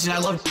going on? He said, I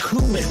love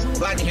Kumin.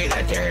 Glad to hear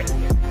that, Derich.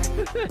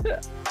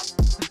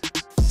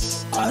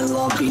 I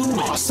love being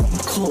awesome,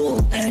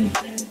 cool, and...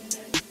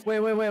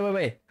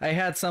 Wait. I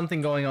had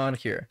something going on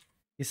here.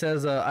 He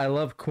says, I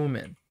love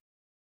Kumin.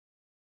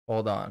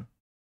 Hold on.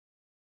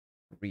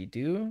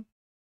 Redo.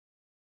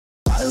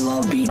 I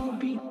love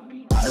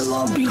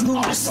being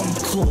awesome,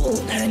 cool,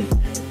 and...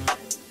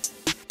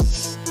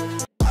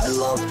 I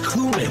love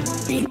Kumin.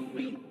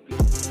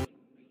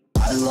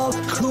 I love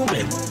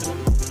Kumin.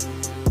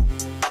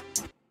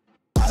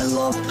 I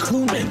love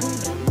Kumin.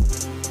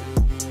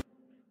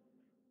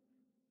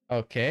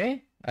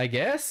 Okay, I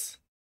guess.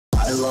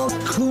 I love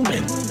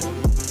Kumin.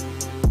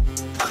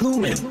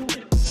 Kumin.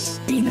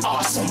 Being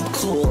awesome,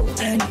 cool,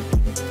 and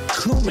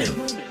Kumin.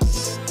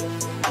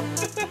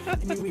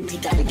 Let me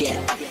repeat that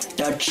again.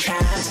 The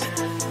champ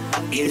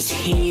is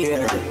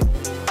here.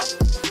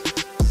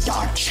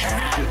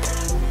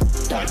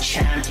 The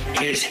champ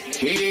is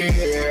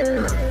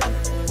here.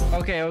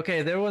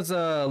 Okay. There was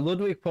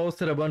Ludwig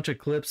posted a bunch of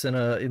clips in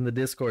the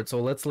Discord, so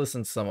let's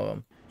listen to some of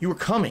them. You were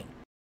coming.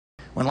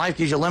 When life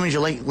gives you lemons, you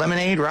like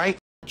lemonade, right?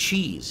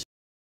 Cheese.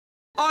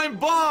 I'm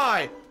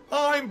bi.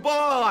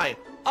 What?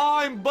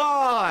 I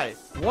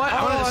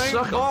wanted to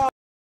suck him.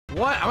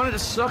 What? I wanted to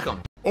suck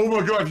him. Oh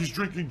my god, he's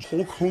drinking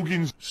Hulk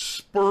Hogan's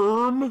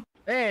sperm?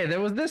 Hey,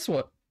 there was this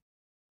one.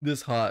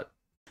 This hot.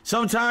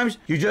 Sometimes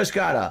you just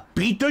gotta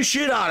beat the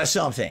shit out of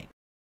something.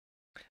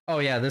 Oh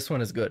yeah, this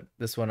one is good.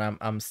 This one,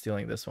 I'm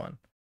stealing this one.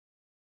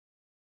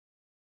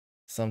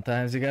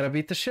 Sometimes you gotta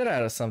beat the shit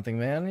out of something,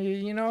 man.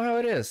 You know how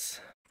it is.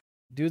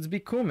 Dudes be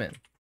Kumin.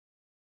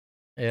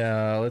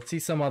 Yeah, let's see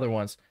some other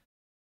ones.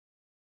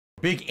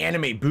 Big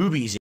anime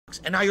boobies,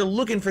 and now you're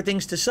looking for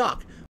things to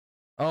suck.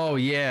 Oh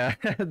yeah,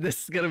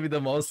 this is gonna be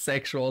the most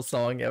sexual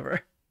song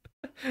ever.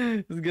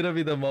 It's gonna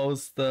be the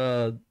most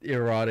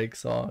erotic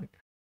song.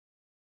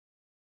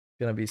 It's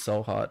gonna be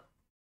so hot.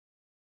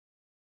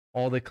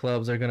 All the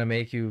clubs are gonna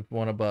make you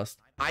wanna bust.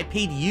 I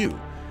paid you.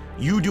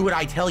 You do what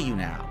I tell you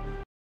now.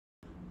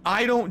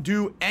 I don't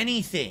do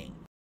anything.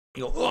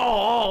 You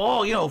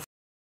go, you know.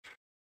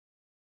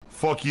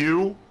 Fuck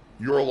you.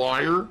 You're a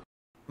liar.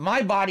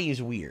 My body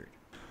is weird.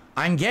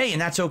 I'm gay, and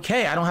that's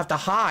okay. I don't have to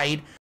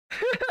hide.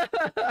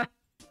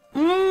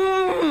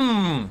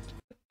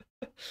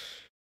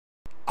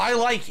 I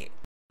like it.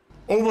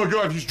 Oh my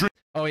god, he's drinking.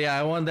 Oh yeah,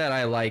 I want that.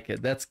 I like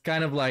it. That's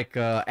kind of like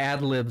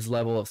ad-libs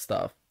level of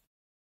stuff.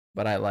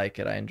 But I like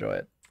it. I enjoy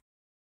it.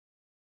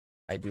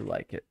 I do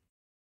like it.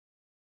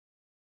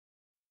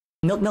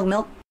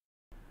 Milk.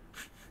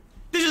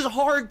 This is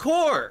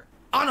hardcore.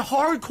 On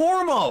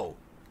hardcore mode.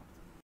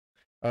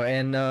 Oh,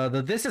 and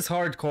the this is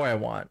hardcore I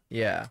want.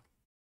 Yeah.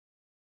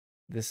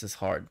 This is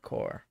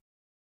hardcore.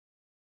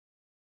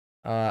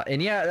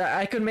 And yeah,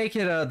 I could make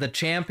it the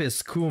champ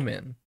is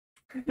Kumin.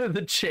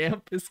 The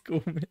champ is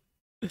Kumin.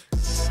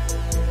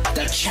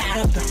 The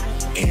champ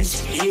is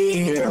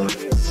here.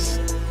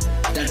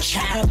 The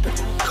champ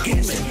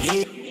is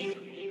here.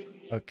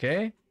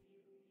 Okay.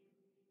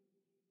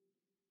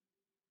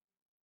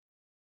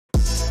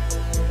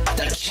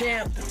 The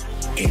champ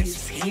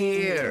is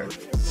here.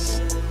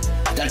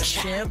 The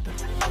champ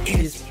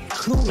is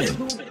Kumin.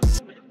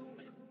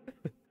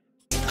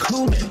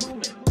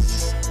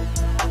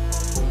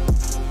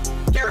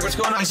 Derich, what's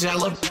going on? I said, I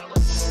love.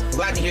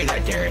 Glad to hear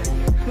that, Derich.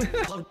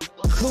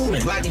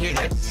 Kumin. Glad to hear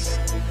that.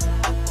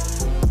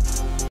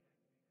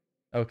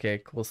 Okay,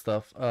 cool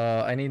stuff.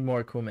 I need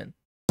more Kumin.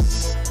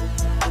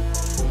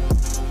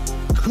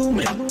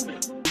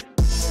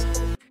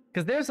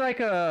 Because there's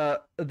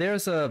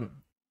a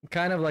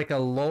kind of like a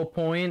low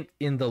point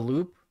in the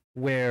loop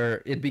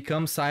where it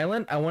becomes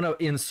silent. I want to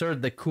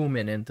insert the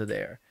Kumin into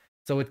there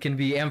so it can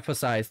be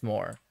emphasized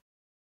more.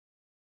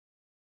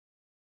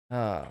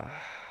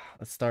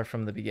 Let's start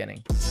from the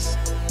beginning.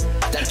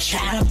 The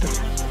champ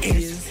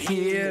is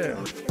here.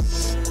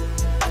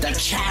 The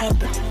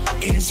champ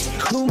is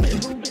Cumin.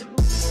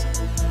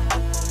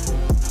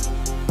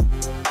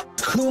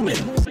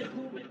 Cumin.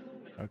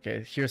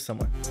 Okay, here's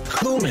someone.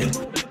 Cumin.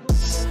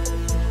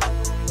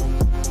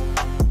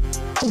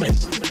 Cumin.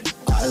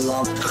 I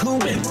love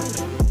Cumin.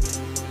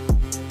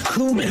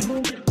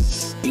 Cumin.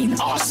 Being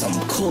awesome,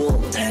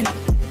 cool, and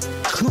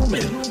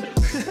Cumin.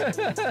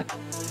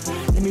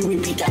 Let me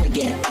repeat that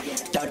again.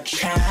 The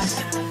champ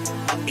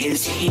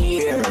is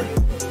here.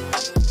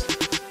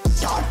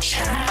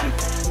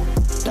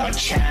 The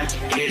champ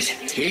is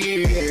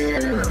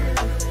here.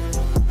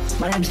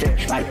 My name's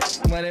Derich. Bye.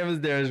 My name is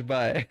Derich.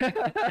 Bye.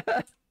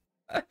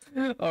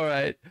 All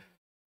right.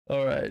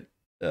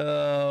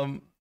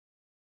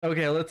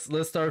 Okay,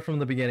 let's start from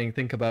the beginning.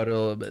 Think about it a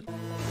little bit.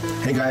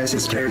 Hey guys,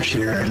 it's Derich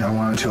here, and I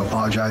wanted to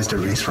apologize to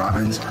Reese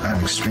Robbins.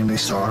 I'm extremely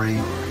sorry,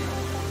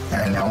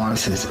 and I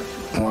wanted to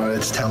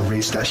tell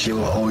Reese that she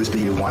will always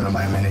be one of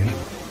my many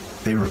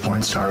favorite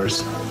porn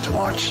stars to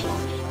watch.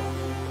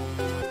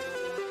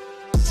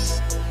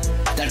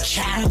 The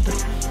champ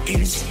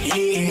is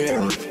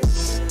here.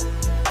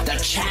 The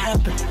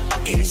champ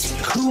is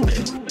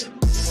Cumin.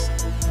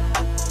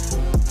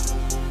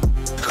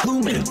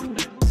 Cumin.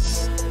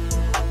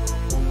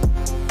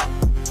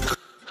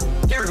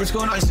 Derich, what's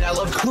going on? I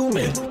love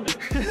Cumin.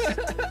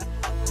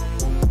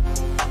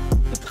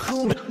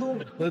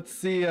 Cumin. Let's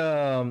see.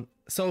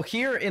 So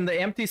here in the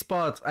empty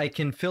spots, I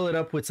can fill it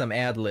up with some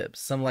ad libs,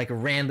 some like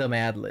random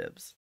ad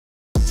libs.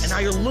 And now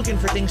you're looking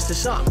for things to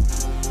suck.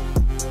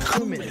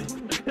 Cumin.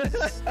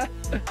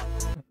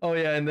 Oh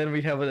yeah, and then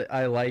we have a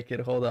I like it.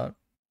 Hold on.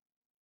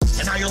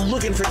 And now you're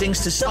looking for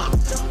things to suck.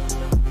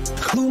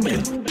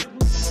 Cumin.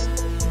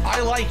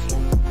 I like you.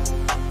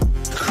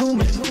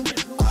 Cumin.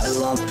 I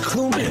love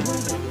Cumin.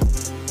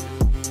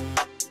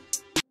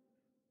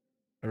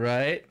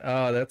 Right?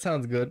 Oh, that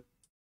sounds good.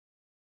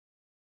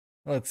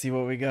 Let's see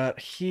what we got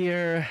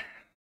here.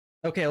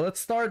 Okay,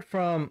 let's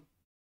finalize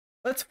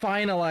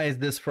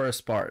this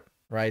first part,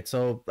 right?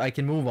 So I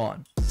can move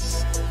on.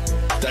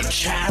 The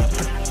champ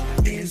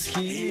is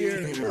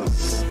here.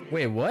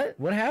 Wait, what?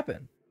 What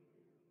happened?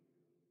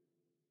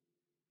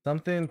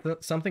 Something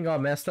got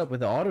messed up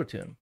with the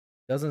auto-tune.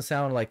 Doesn't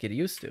sound like it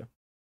used to.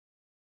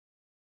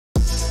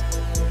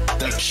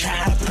 The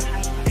champ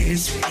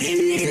is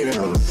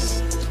here.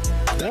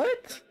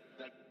 What?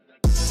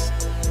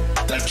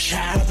 The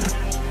champ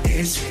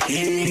is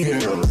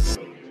here. What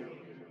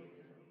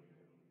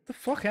the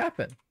fuck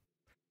happened?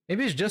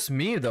 Maybe it's just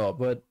me though,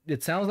 but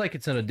it sounds like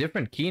it's in a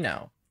different key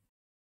now.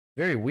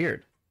 Very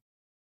weird.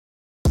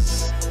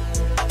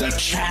 The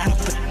champ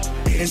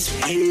is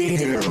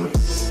here.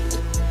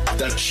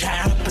 The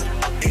champ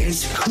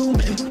is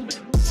Cumin.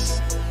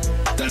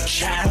 The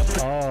champ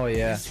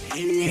is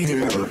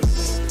here.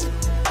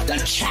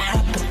 The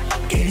champ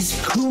is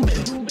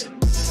Cumin.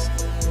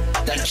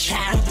 The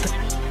champ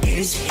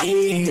is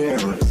here.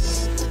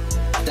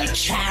 The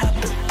champ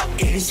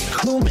is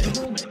Cumin.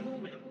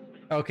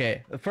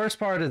 Okay, the first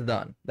part is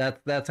done.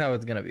 That's how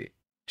it's gonna be.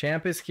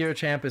 Champ is here,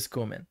 champ is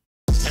Cumin.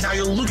 And now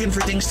you're looking for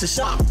things to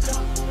suck.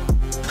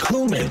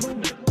 Cumin.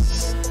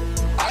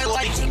 I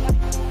like you.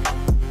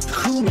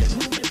 Cumin.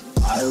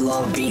 I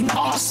love being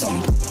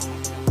awesome.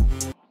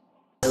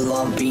 I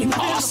love being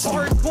awesome.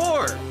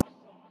 Hardcore.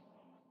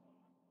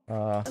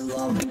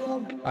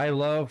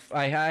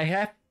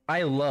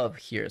 I love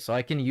here, so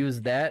I can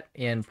use that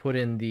and put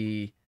in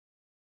the.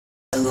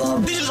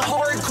 This is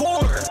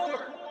hardcore.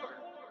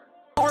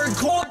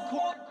 Hardcore.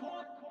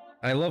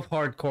 I love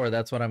hardcore.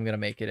 That's what I'm gonna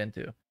make it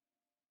into.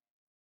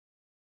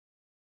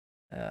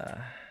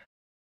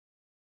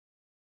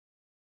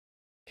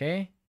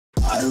 Okay.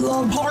 I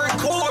love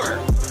hardcore.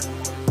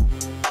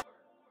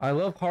 I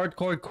love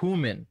hardcore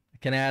Cumin. I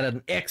can add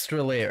an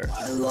extra layer.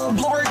 I love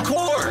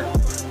hardcore.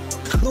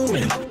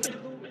 Cumin.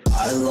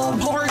 I love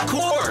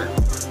hardcore.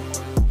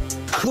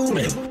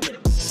 Cumin.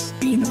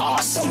 Being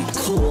awesome,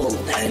 cool,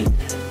 and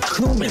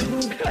Cumin.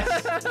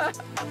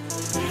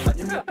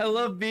 I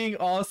love being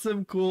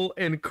awesome, cool,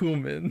 and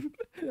Cumin.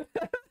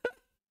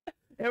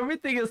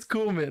 Everything is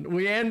Cumin.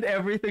 We end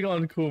everything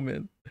on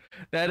Cumin.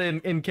 That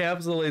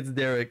encapsulates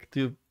Derich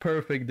to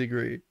perfect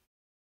degree.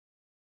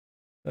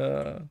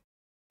 I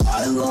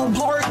love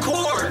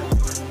hardcore.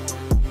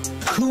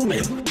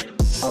 Cumin.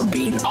 Of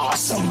being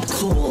awesome,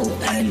 cool,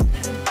 and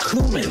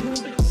Cumin.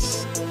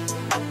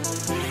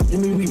 Let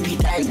me repeat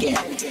that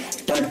again.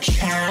 The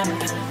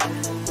champ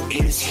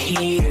is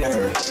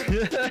here.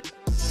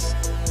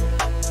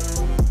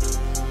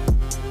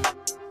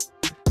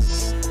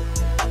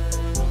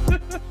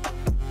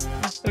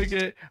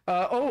 Okay.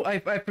 Oh, I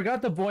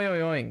forgot the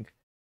boing.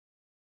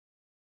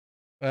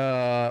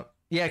 Yeah,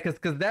 cause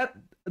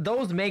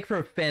those make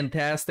for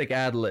fantastic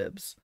ad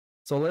libs.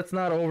 So let's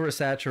not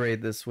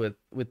oversaturate this with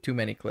too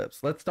many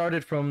clips. Let's start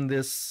it from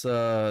this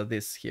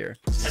here.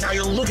 And now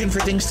you're looking for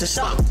things to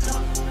suck.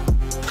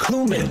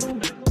 Cumin.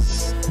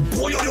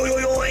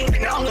 Boing,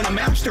 and now I'm gonna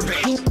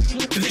masturbate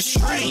to this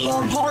stream.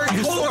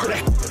 Hardcore.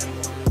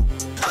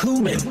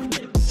 Cumin.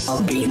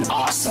 of being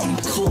awesome,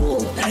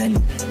 cool,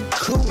 and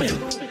cumin.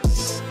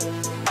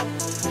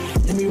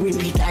 Let me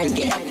repeat that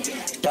again.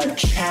 The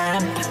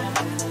champ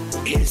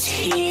is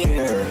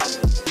here.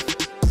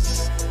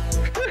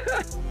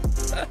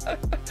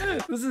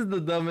 This is the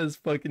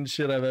dumbest fucking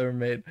shit I've ever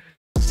made.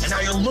 And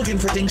now you're looking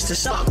for things to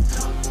suck.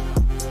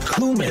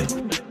 Cumin.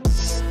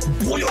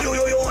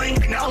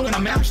 Boing. Now I'm gonna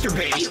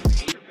masturbate.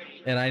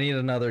 And I need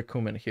another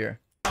cumin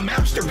here.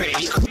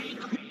 Masturbate.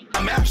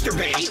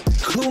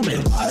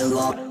 Cumin. I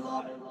love.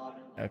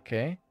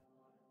 Okay.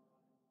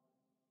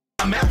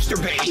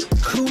 Masturbate.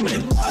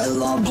 Cumin. I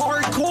love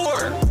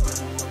hardcore.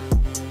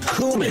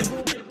 Cumin.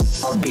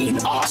 Of being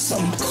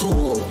awesome,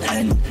 cool,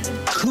 and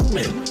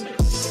cumin.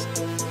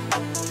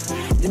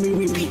 Let me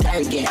repeat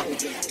that again.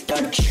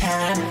 The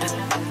champ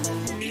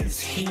is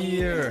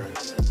here.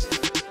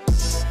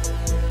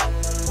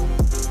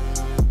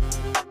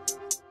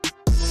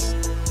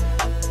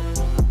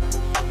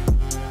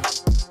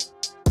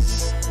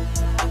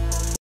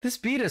 This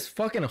beat is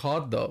fucking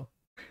hot though.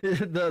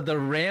 the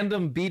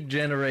random beat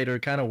generator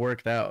kind of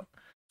worked out.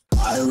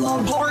 I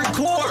love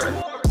hardcore.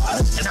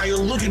 And now you're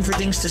looking for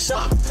things to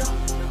suck.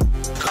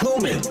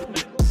 Cumin.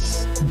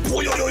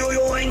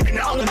 Boing. And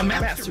now I'm gonna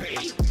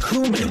masturbate.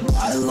 Cumin.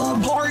 I love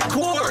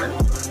hardcore.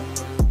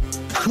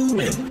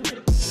 Cumin.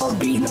 Of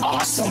being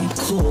awesome,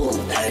 cool,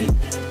 and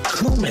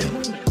cumin.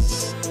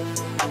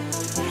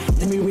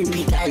 Let me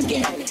repeat that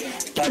again.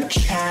 The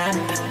champ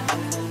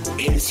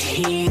is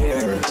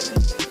here.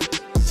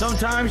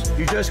 Sometimes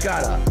you just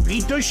gotta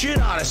beat the shit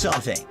out of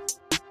something.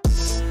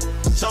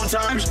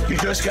 Sometimes you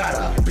just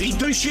gotta beat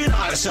the shit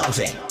out of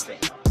something.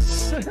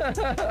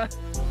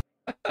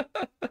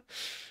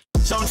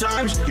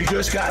 Sometimes you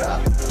just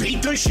gotta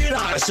beat the shit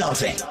out of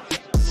something.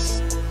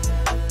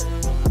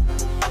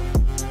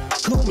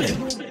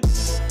 Cumin.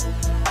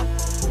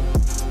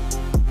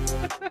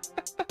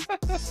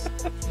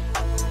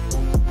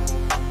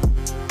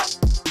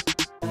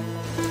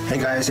 Hey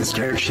guys, it's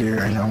Derich here,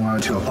 and I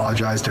wanted to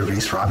apologize to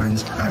Reese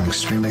Robbins. I'm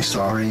extremely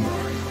sorry.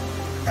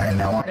 And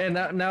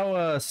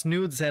now,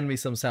 Snood send me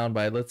some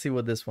soundbite. Let's see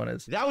what this one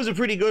is. That was a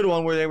pretty good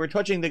one where they were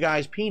touching the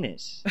guy's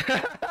penis.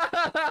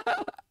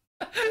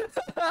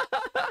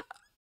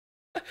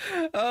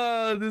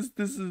 Oh, this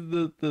is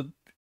the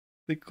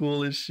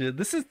coolest shit.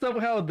 This is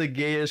somehow the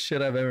gayest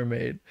shit I've ever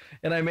made.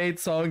 And I made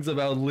songs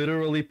about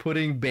literally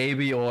putting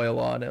baby oil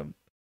on him.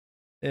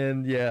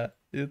 And yeah,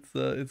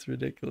 it's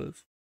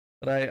ridiculous.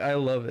 But I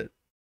love it.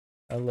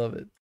 I love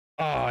it.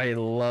 Oh, I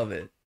love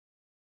it.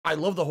 I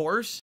love the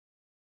horse.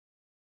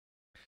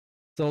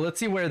 So let's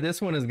see where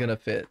this one is gonna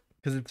fit,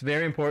 because it's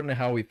very important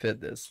how we fit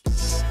this.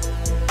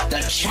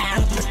 The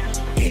champ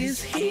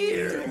is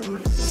here.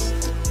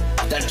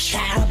 The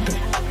champ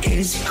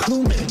is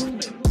cumin.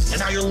 And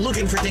now you're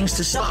looking for things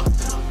to suck.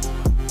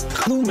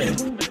 Cumin.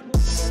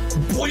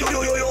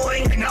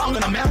 Boing. And now I'm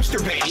gonna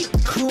masturbate.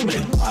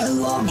 Cumin. I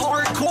love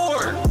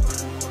hardcore.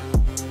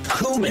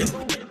 Cumin.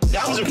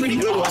 That was a pretty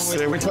good one where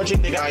they were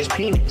touching the guy's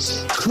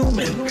penis.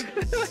 Cumin.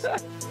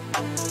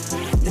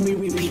 Let me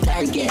repeat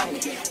that again.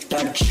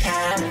 The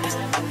champ.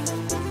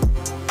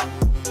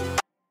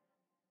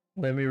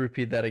 Let me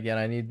repeat that again.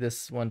 I need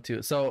this one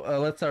too. So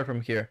let's start from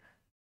here.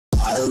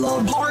 I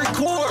love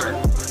hardcore.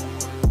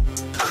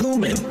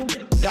 Cumin.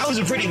 That was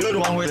a pretty good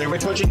one where they were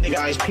touching the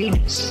guy's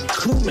penis.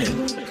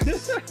 Cumin.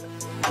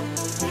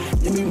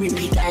 Let me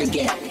repeat that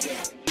again.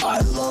 I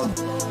love.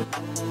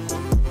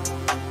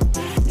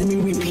 Let me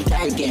repeat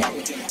that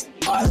again.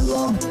 I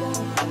love.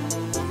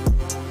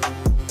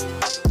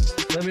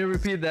 Let me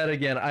repeat that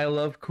again. I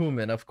love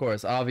cumin, of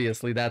course.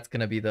 Obviously, that's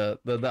gonna be the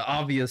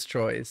obvious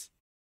choice.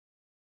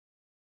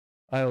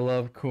 I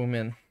love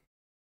cumin.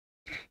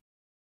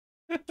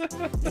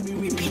 Let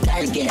me repeat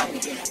that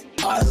again.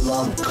 I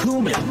love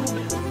cumin.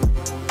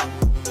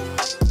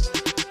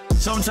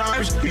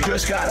 Sometimes you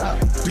just gotta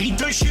beat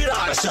the shit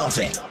out of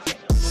something.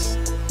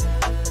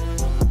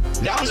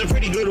 That was a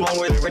pretty good one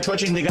where they were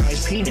touching the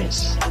guy's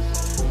penis.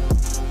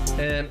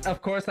 And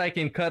of course I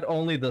can cut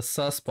only the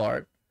sus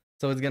part.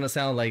 So it's gonna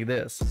sound like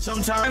this.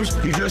 Sometimes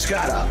you just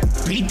gotta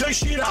beat the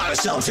shit out of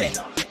something.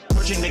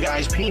 Touching the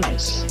guy's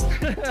penis.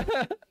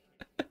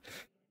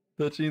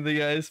 Touching the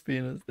guy's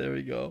penis. There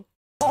we go.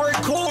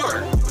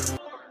 Hardcore.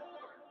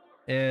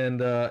 And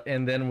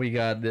then we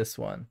got this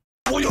one.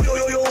 And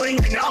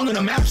now I'm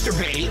gonna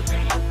masturbate.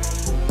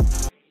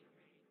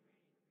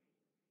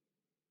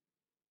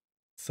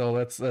 So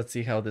let's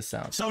see how this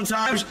sounds.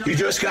 Sometimes you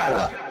just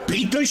gotta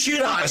beat the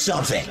shit out of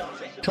something.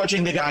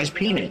 Touching the guy's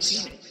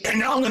penis. And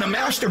now I'm gonna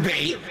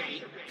masturbate.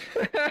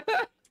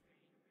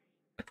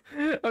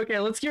 Okay,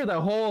 let's hear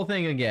the whole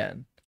thing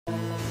again.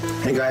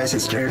 Hey guys,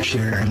 it's Derich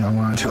here, and I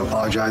wanted to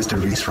apologize to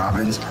Reese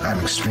Robbins. I'm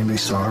extremely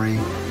sorry,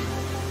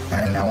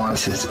 and I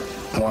wanted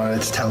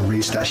to tell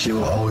Reese that she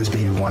will always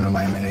be one of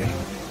my many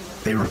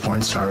favorite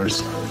porn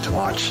stars to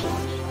watch.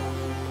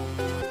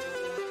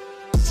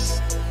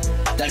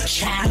 The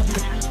champ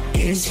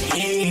is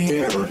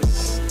here.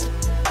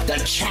 The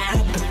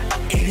champ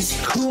is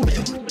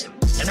cumin.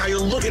 And now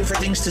you're looking for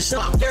things to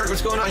suck. Derek,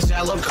 what's going on? I said,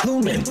 I love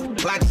Cumin.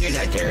 Glad to hear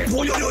that, Derek.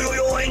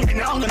 And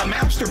now I'm gonna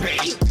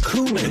masturbate.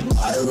 Cumin.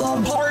 I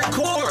love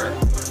hardcore.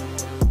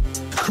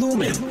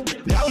 Cumin.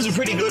 That was a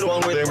pretty good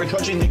one where they were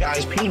touching the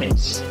guy's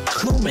penis.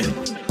 Cumin.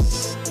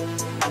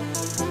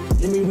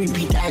 Let me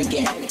repeat that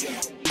again.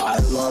 I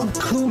love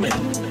Cumin.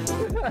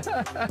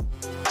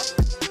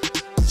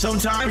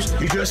 Sometimes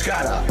you just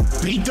gotta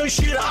beat the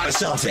shit out of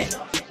something.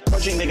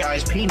 Touching the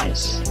guy's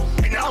penis.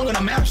 And now I'm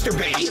gonna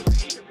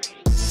masturbate.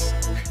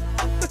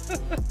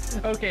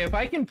 Okay, if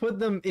I can put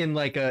them in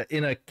like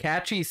in a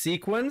catchy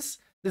sequence,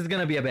 this is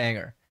gonna be a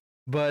banger.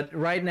 But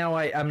right now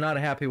I'm not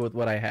happy with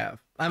what I have.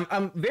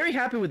 I'm very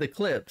happy with the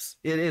clips.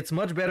 It's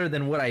much better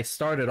than what I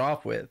started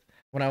off with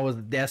when I was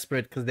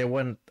desperate because there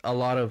weren't a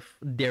lot of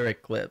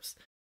Derek clips.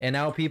 And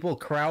now people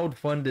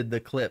crowdfunded the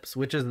clips,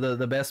 which is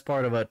the best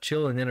part of a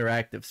chill and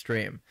interactive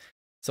stream.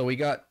 So we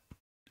got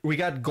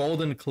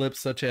golden clips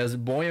such as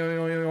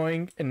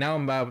boing, and now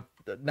I'm about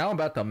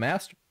to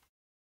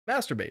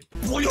masturbate.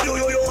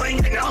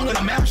 And now I'm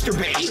gonna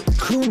masturbate.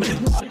 Cumin.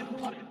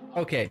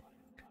 Okay,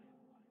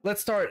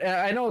 let's start.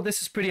 I know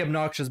this is pretty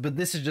obnoxious, but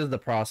this is just the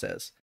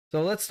process.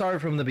 So let's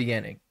start from the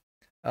beginning.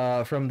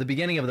 From the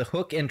beginning of the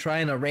hook and try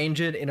and arrange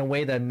it in a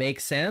way that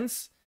makes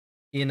sense.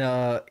 In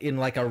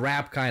like a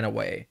rap kind of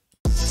way.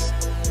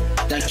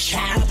 The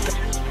chap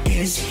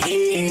is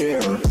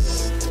here.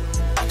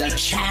 The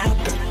chap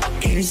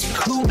is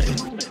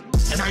Cumin.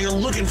 And are you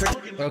looking for?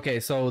 Okay,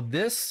 so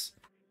this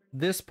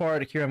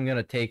part here I'm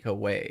gonna take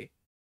away,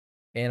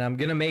 and I'm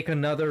gonna make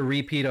another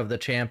repeat of the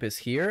champ is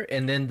here,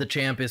 and then the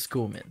champ is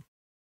Cumin.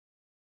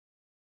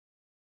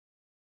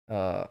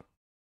 The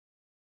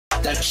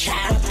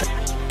chap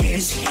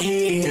is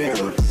here.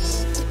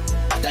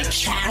 The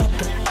chap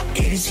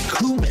is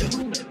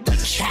Cumin. The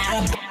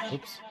chap.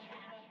 Oops.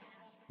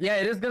 Yeah,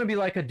 it is gonna be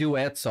like a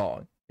duet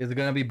song. It's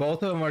gonna be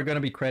both of them are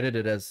gonna be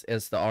credited as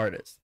the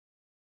artist.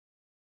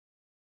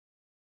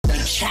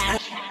 The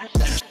chap.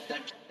 The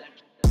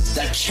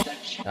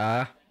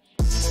chap.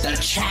 The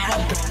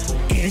chap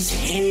is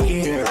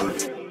here.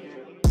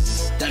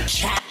 The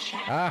chap.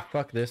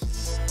 Fuck this.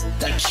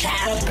 The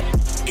chap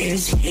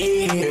is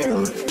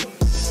here.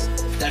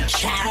 The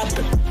chap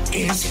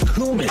is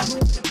Cumin.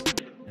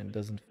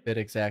 Doesn't fit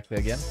exactly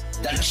again.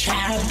 The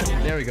chap.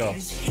 There we go.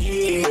 Is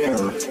here.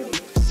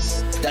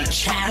 The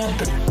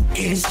chap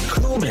is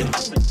Cumin.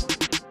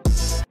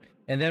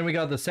 And then we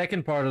got the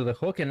second part of the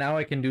hook, and now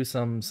I can do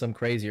some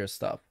crazier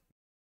stuff.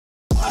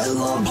 I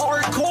love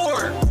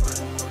hardcore.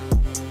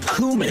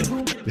 Cumin.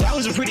 That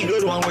was a pretty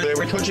good one where they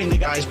were touching the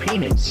guy's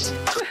penis.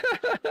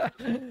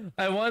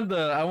 I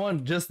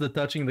want just the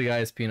touching the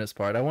guy's penis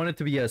part. I want it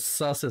to be as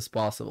sus as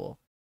possible.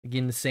 Like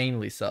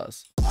insanely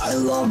sus. I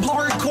love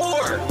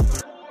hardcore.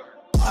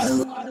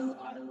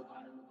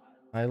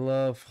 I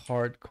love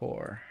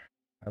hardcore.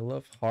 I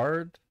love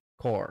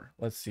hardcore.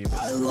 Let's see this.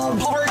 I love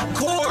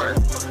hardcore.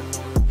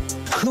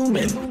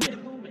 Cumin.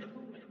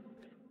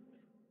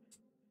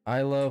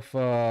 I love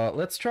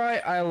let's try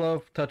I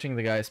love touching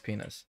the guy's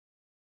penis.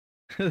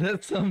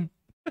 That's some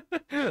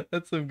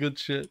good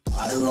shit.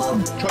 I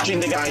love touching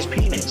the guy's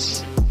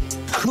penis.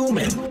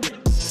 Cumin.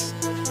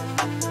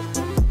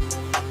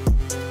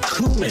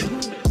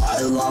 Cumin.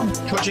 I love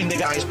touching the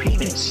guy's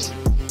penis.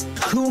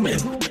 Cumin.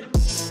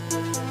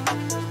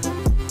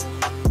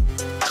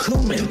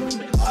 Cumin.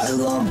 I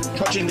love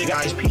touching the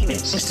guy's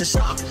penis. It's to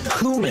suck.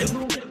 Cumin.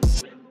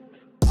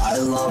 I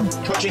love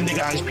touching the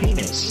guy's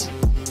penis.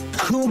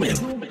 Cumin.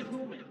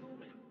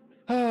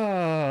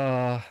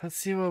 Let's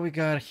see what we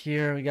got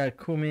here. We got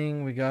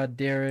Cumin, we got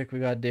Derek, we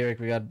got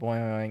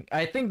Boing.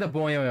 I think the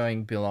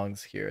Boing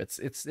belongs here. It's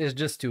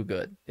just too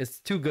good. It's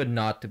too good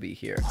not to be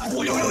here. I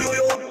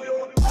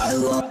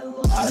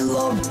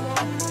love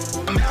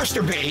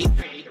masturbate.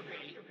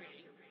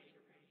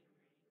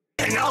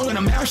 And now I'm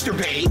gonna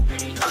masturbate.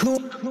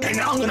 And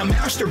now I'm gonna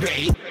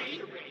masturbate.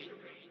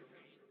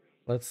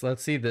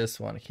 Let's see this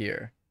one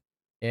here.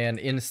 And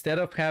instead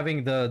of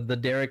having the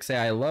Derek say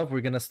I love,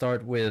 we're gonna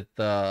start with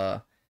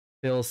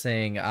Phil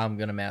saying I'm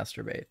gonna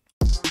masturbate.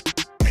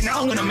 And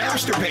now I'm gonna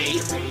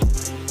masturbate.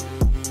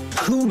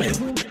 Cumin.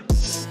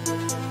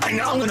 And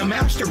now I'm gonna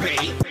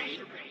masturbate.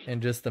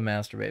 And just the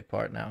masturbate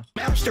part now.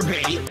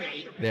 Masturbate.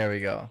 There we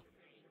go.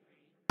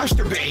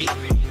 Masturbate.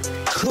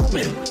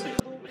 Cumin.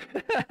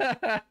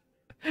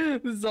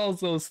 This is all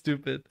so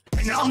stupid.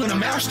 And now I'm gonna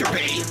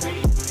masturbate.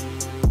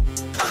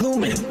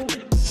 Cumin.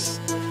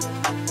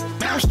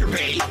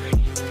 Masturbate.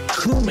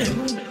 Cumin.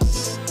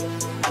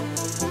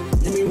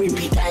 Let me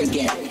repeat that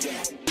again.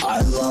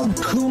 I love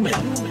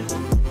Cumin.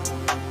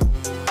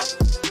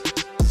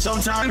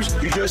 Sometimes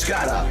you just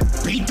gotta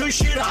beat the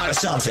shit out of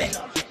something.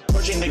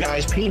 Pushing the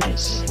guy's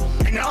penis.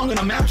 And now I'm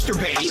gonna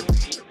masturbate.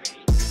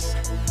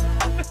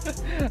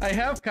 I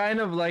have kind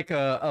of like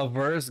a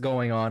verse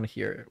going on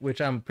here, which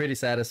I'm pretty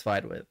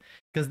satisfied with.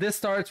 Because this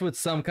starts with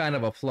some kind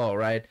of a flow,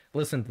 right?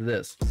 Listen to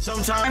this.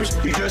 Sometimes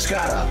you just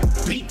gotta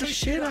beat the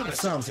shit out of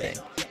something.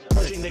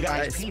 Pushing the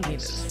guy's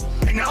penis.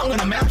 And now I'm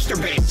gonna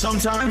masturbate.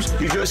 Sometimes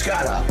you just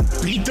gotta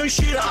beat the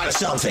shit out of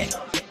something.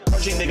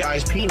 touching the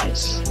guy's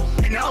penis.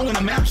 And now I'm gonna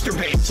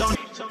masturbate.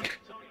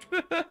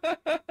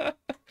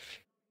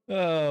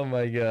 Oh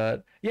my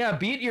god. Yeah,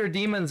 Beat Your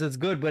Demons is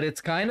good, but it's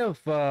kind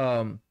of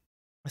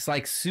it's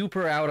like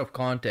super out of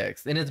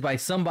context, and it's by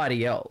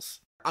somebody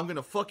else. I'm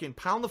gonna fucking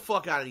pound the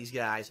fuck out of these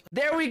guys.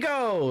 There we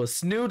go!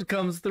 Snoot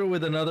comes through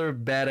with another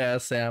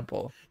badass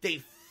sample.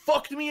 They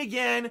fucked me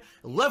again,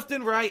 left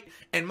and right,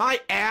 and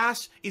my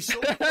ass is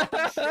so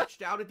fucking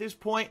stretched out at this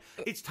point,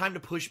 it's time to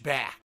push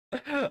back.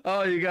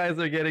 Oh, you guys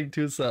are getting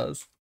too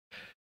sus.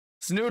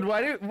 Snoot,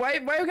 why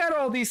you got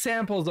all these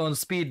samples on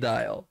speed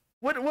dial?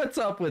 What's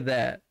up with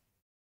that?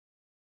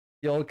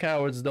 You old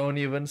cowards don't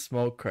even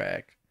smoke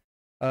crack.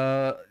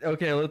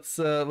 Okay,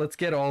 let's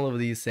get all of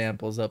these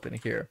samples up in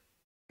here.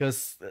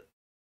 Because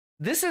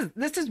this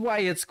is why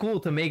it's cool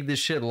to make this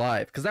shit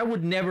live. Because I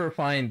would never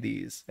find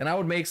these. And I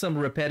would make some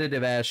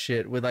repetitive ass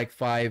shit with like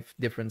 5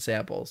 different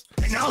samples.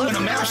 And now I'm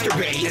gonna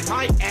masturbate. And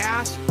my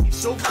ass is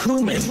so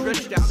fucking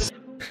stretched out.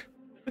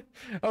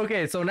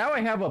 Okay, so now I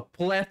have a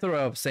plethora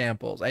of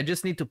samples. I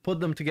just need to put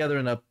them together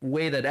in a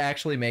way that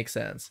actually makes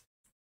sense.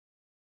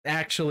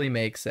 Actually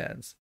makes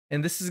sense.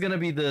 And this is gonna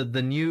be the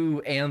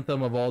new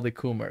anthem of all the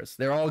Coomers.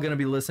 They're all gonna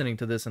be listening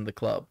to this in the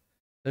club.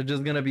 They're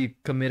just gonna be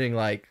committing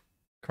like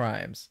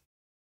crimes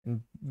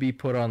and be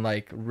put on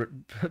like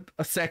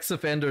a sex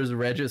offenders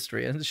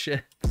registry and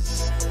shit.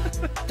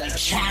 The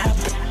champ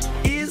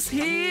is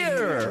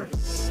here.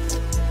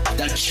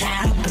 The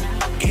champ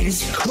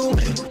is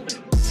coming.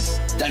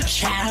 The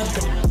champ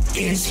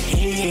is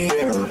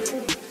here.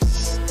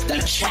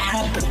 The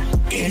champ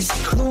is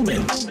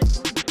coming.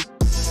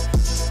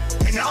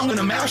 And now I'm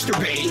gonna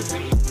masturbate.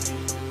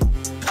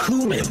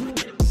 Cumin.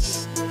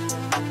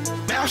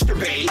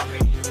 Masturbate.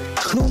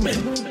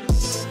 Cumin.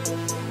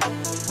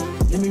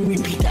 Let me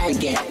repeat that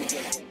again.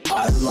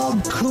 I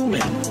love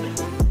cumin.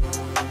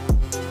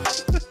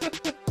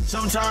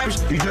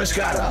 Sometimes you just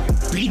gotta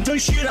beat the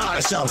shit out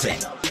of something.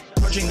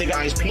 Touching the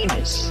guy's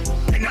penis.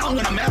 And now I'm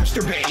gonna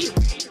masturbate.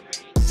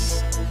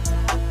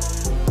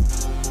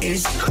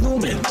 Is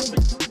cumin.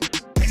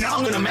 And now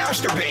I'm gonna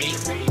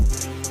masturbate.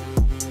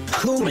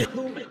 Cumin.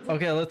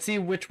 Okay, let's see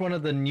which one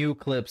of the new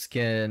clips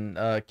can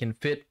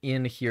fit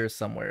in here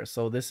somewhere.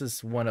 So this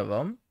is one of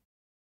them.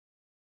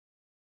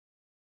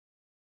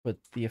 But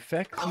the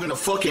effect... I'm gonna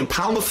fucking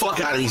pound the fuck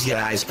out of these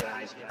guys.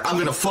 I'm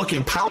gonna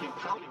fucking pound...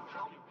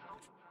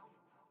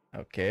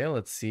 Okay,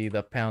 let's see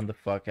the pound the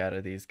fuck out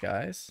of these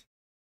guys.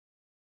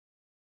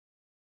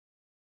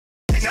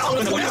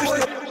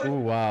 Oh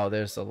wow,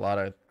 there's a lot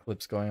of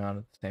clips going on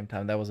at the same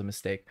time. That was a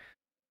mistake.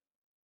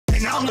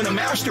 And now I'm gonna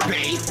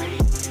masturbate.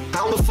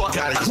 Pound the fuck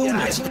out of these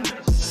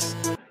guys.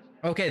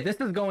 Okay, this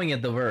is going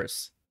in the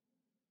verse.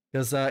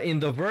 Because in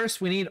the verse,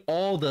 we need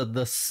all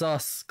the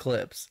sus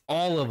clips.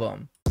 All of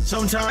them.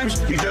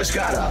 Sometimes you just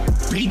gotta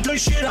beat the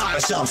shit out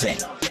of something.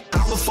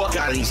 Pound the fuck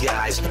out of these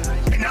guys.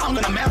 And now I'm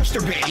gonna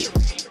masturbate.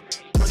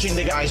 Touching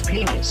the guy's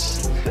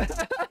penis.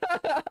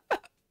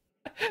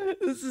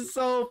 This is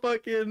so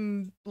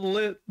fucking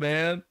lit,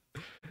 man.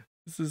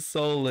 This is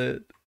so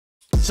lit.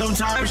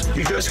 Sometimes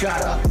you just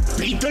gotta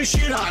beat the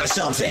shit out of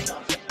something.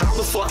 Pound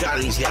the fuck out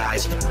of these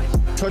guys.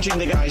 Touching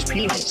the guy's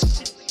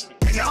penis.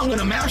 And now I'm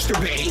gonna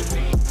masturbate.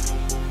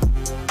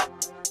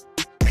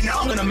 And now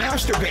I'm gonna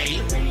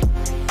masturbate.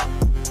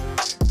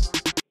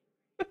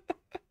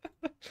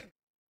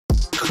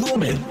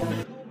 Cumin.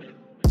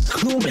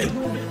 Cumin.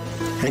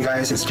 Hey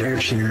guys, it's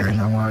Derich here, and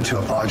I wanted to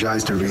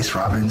apologize to Reese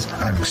Robbins.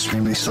 I'm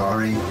extremely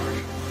sorry.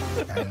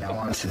 And I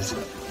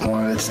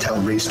wanted to tell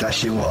Reese that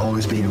she will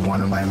always be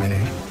one of my many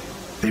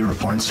favorite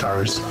porn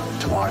stars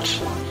to watch.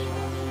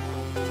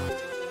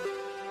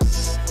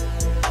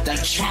 The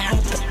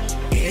champ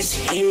is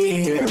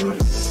here.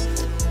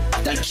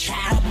 The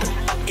champ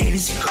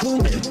is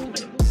coming.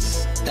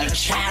 The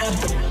champ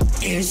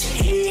is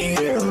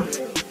here.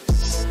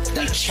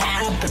 The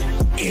champ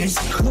is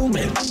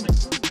coming.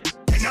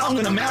 And now I'm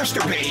gonna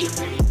masturbate.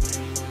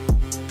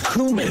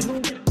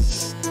 Cumin.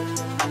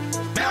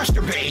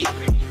 Masturbate.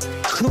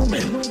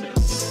 Cumin.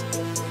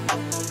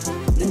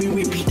 Let me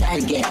repeat that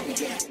again.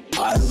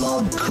 I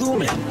love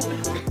cumin.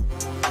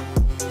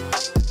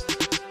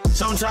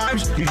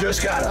 Sometimes you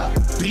just gotta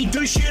beat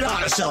the shit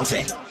out of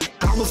something.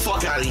 Pound the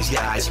fuck out of these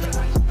guys.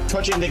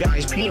 Touching the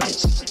guy's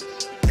penis.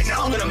 And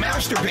now I'm gonna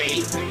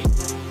masturbate.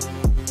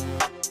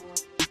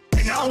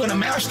 And now I'm gonna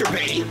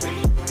masturbate.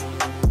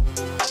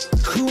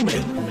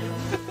 Cumin.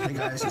 Hey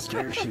guys, it's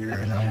Derich here,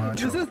 and I wanted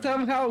to... This is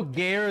somehow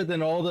gayer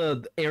than all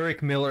the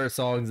Eric Miller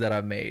songs that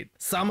I've made.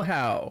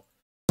 Somehow.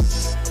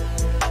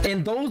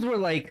 And those were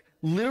like,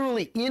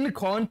 literally in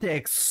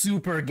context,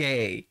 super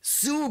gay.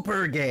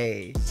 Super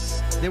gay.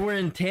 They were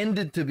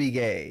intended to be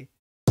gay.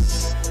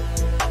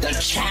 The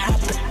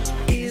champ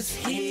is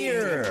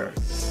here.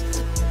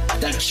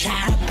 The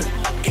champ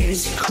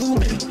is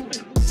cumin.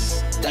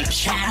 The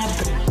champ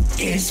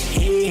is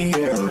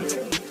here.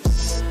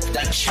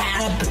 The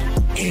champ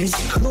is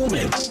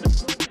cumin.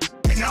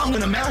 And now I'm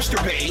gonna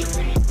masturbate.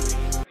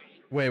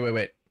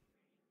 Wait.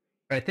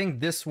 I think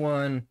this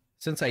one,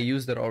 since I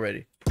used it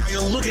already. Now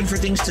you're looking for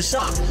things to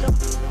suck.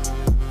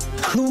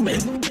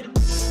 Cumin.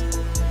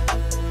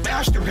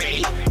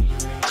 masturbate.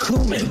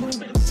 Cumin.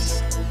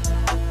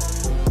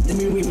 Let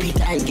me repeat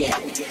that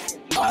again.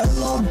 I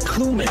love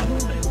cumin.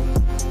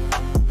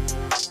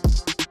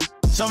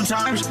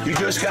 Sometimes you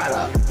just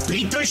gotta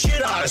beat the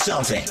shit out of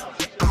something.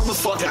 I'm the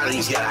fuck out of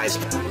these guys.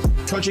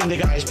 Touching the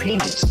guy's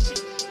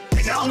penis.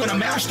 And now I'm gonna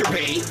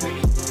masturbate.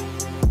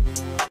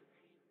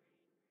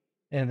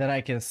 And then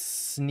I can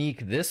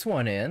sneak this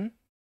one in.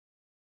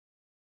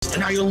 And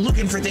now you're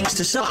looking for things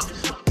to suck.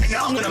 And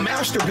now I'm gonna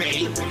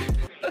masturbate.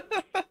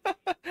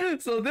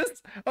 So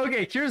this,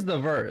 okay, here's the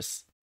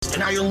verse. And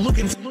now you're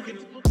looking for,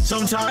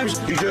 sometimes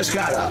you just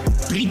gotta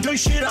beat the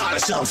shit out of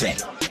something.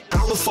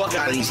 I'm the fuck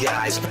out of these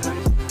guys.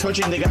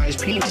 Touching the guy's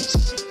penis.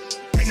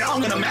 And now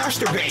I'm gonna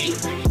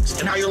masturbate.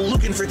 And now you're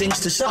looking for things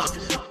to suck.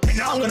 And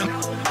now I'm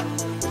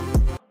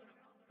gonna...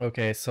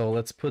 Okay, so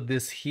let's put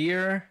this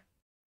here.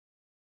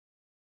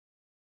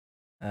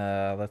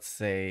 Let's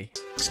say...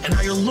 And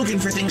now you're looking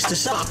for things to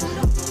suck.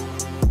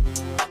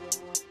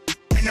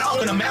 And now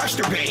I'm gonna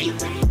masturbate.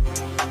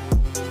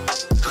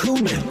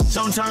 Cumin.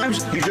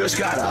 Sometimes you just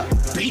gotta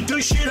beat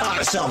the shit out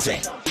of something.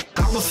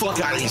 I'm the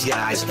fuck out of these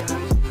guys.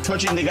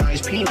 Touching the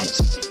guy's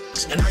penis.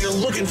 And now you're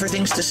looking for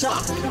things to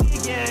suck.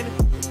 Again.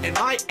 And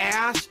my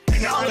ass.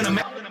 And now I'm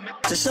gonna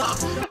to suck.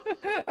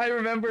 I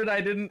remembered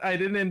I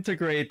didn't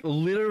integrate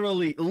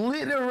literally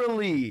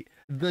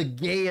the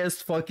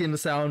gayest fucking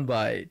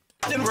soundbite.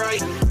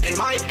 Right, and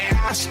my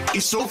ass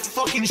is so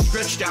fucking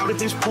stretched out at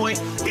this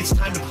point, it's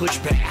time to push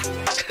back.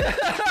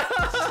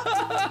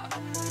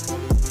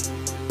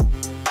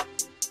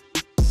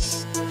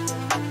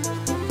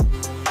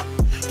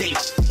 They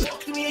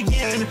fucked me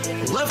again,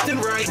 left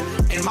and right,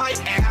 and my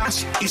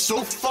ass is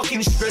so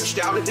fucking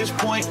stretched out at this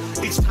point,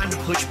 it's time to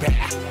push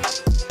back.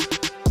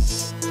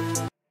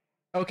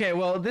 Okay,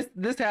 well,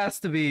 this has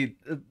to be,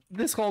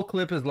 this whole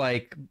clip is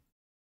like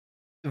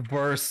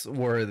verse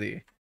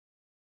worthy.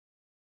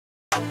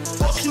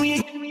 Fuck me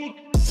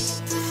again.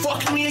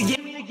 Fuck me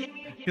again.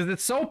 Because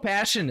it's so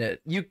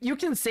passionate. You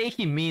can say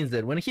he means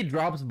it. When he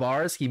drops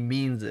bars, he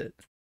means it.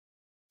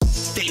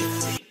 They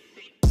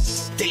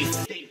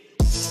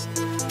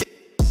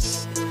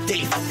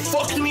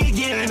fucked me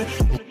again.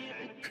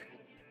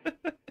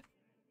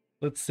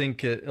 Let's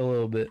sync it a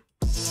little bit.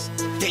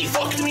 They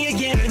fucked me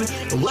again,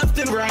 left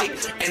and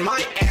right, and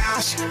my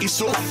ass is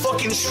so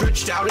fucking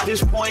stretched out at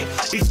this point,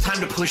 it's time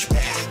to push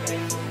back.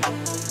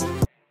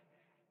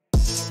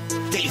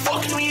 They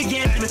fucked me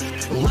again,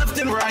 left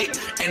and right,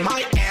 and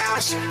my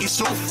ass is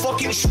so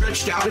fucking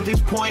stretched out at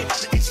this point,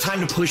 it's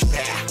time to push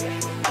back.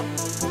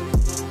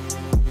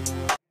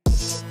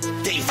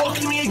 They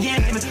fucked me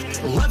again,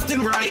 left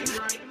and right.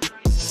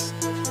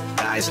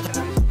 Guys,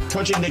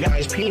 touching the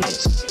guy's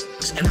penis.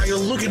 And now you're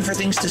looking for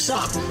things to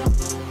suck.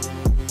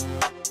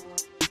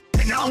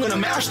 And now I'm gonna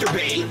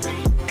masturbate.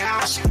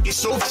 Ass is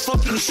so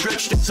fucking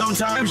stretched.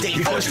 Sometimes they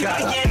just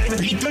gotta.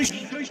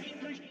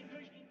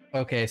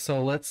 Okay,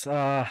 so let's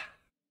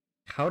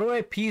how do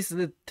I piece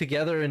it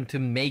together into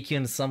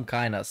making some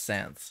kind of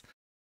sense?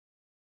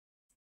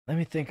 Let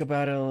me think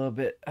about it a little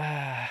bit.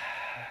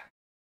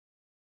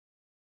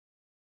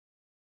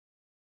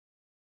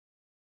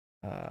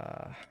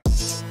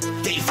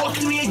 They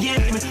fucked me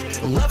again,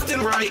 left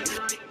and right.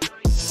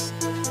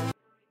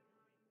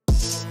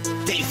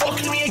 They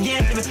fucked me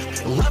again,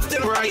 left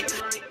and right.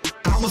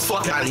 I'm the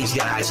fuck out of these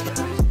guys.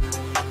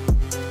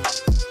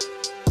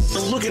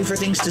 They're looking for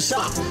things to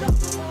suck.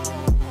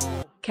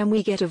 Can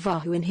we get a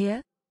Wahoo in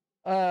here?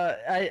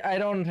 I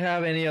don't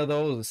have any of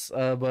those,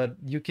 but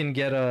you can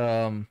get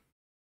a,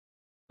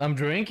 I'm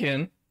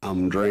drinking.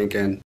 I'm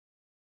drinking.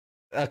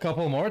 A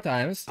couple more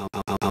times.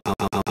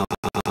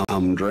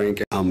 I'm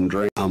drinking. I'm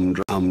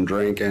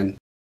drinking.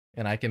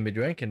 And I can be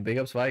drinking. Big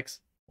up, Spikes.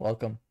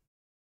 Welcome.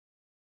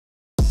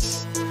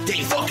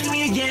 They fucked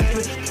me again,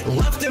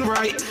 left and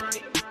right.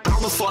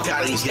 I'm the fuck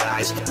out of these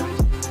guys.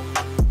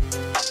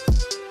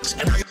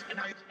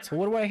 So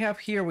what do I have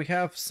here? We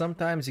have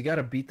sometimes you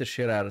gotta beat the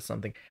shit out of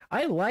something.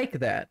 I like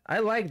that. I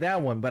like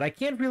that one, but I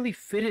can't really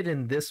fit it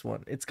in this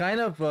one. It's kind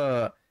of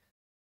I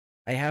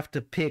have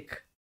to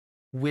pick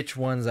which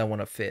ones I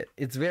want to fit.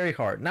 It's very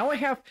hard. Now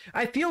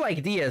I feel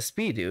like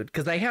DSP, dude,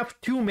 because I have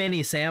too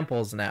many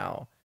samples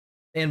now.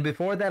 And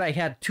before that I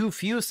had too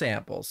few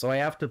samples, so I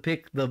have to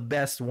pick the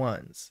best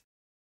ones.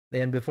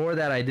 And before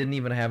that I didn't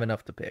even have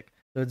enough to pick.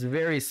 So it's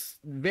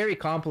very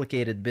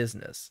complicated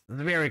business.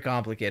 Very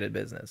complicated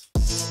business.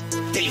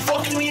 They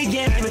fucked me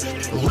again,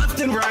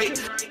 left and right.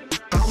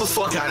 I'm the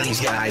fuck out of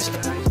these guys.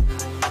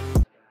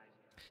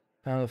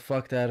 Found the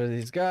fuck out of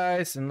these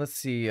guys, and let's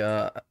see.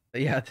 Yeah,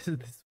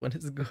 this one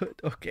is good.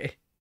 Okay.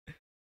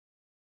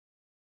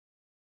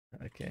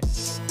 Okay.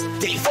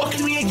 They fucked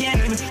me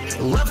again,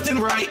 left and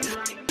right.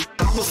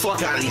 I'm the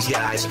fuck out of these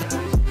guys.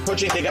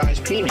 Touching the guy's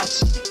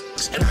penis.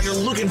 And now you're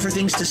looking for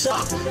things to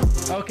suck.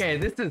 Okay,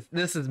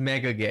 this is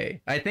mega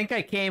gay. I think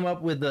I came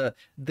up with the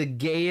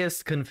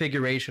gayest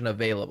configuration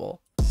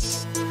available.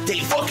 They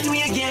fucked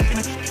me again,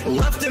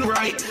 left and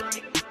right.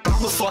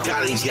 I'm the fuck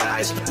out of these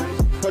guys.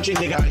 Touching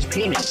the guy's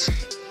penis.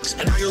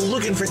 And now you're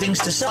looking for things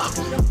to suck.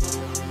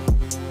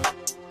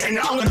 And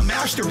now I'm gonna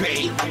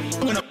masturbate.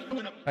 I'm gonna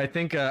I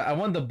think I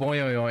want the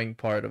boing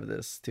part of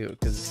this too,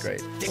 because it's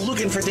great.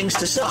 Looking for things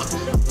to suck.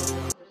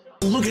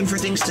 Looking for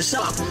things to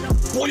suck.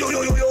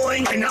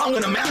 Boing, and now I'm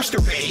gonna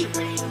masturbate.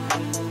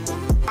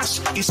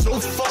 He's so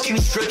fucking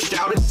stretched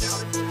out.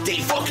 They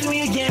fucking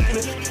me again,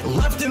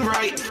 left and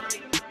right.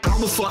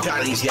 I'm the fuck out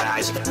of these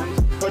guys.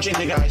 Touching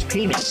the guy's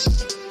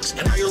penis.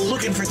 And now you're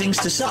looking for things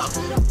to suck.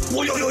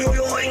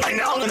 Boing, and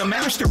now I'm gonna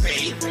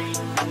masturbate.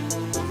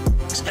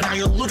 And now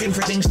you're looking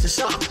for things to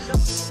suck.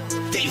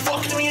 They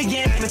fucking me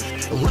again,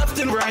 left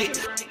and right.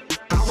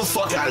 I'm the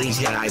fuck out of these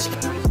guys.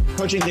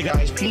 Touching the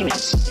guy's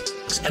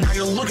penis. And now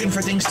you're looking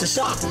for things to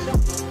suck.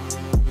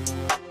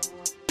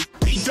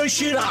 Beat the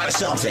shit out of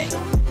something.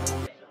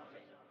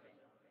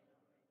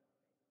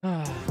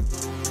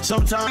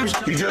 Sometimes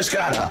you just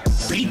gotta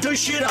beat the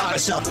shit out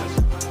of something.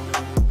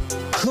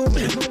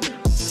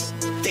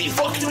 They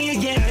fucked me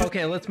again.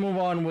 Okay, let's move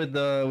on with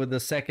the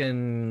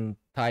second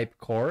type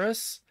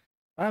chorus.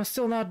 I'm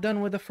still not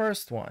done with the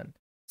first one.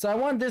 So I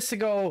want this to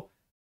go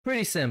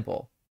pretty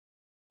simple.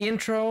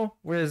 Intro,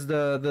 where's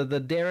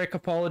the Derich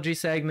apology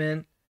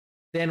segment.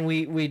 Then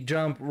we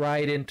jump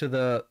right into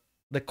the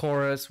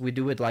chorus. We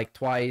do it like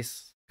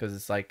twice because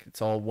it's like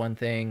it's all one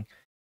thing.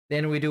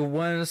 Then we do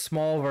one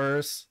small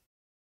verse.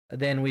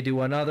 Then we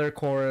do another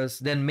chorus.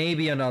 Then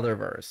maybe another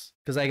verse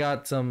because I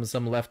got some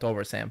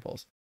leftover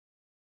samples.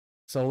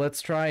 So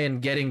let's try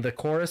and getting the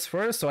chorus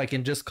first so I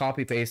can just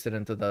copy paste it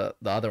into the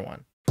other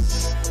one.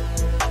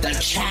 The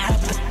chap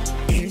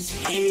is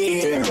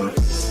here.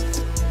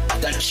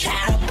 The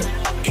chap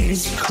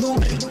is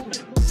coming.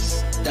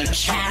 The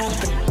chap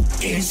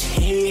is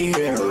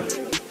here.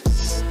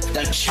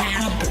 The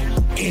chap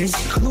is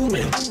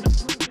coming.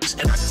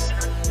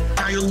 And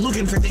now you're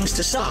looking for things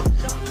to suck.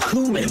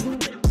 Cumin.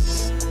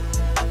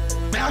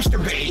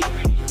 Masturbate.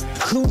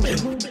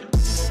 Cumin.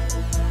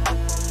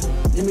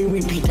 Let me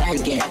repeat that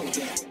again.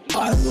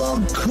 I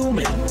love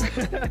cumin.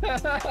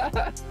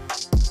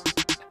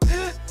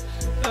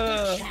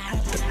 The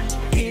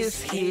champ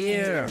is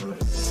here.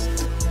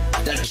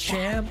 The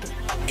champ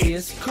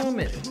is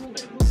coming.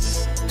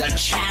 The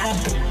champ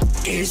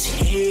is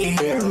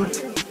here.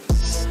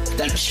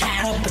 The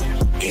champ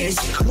is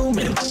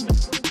coming.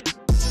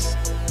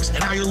 And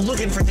now you're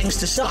looking for things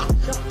to suck.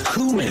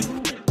 Cumin.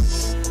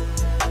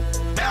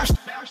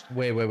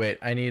 Wait.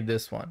 I need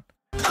this one.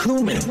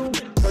 Cumin.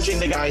 Touching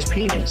the guy's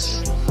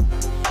penis.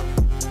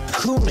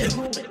 Cumin.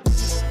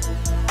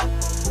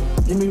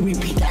 Let me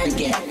repeat that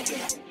again.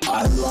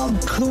 I love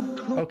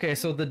cumin. Okay,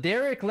 so the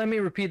Derich, let me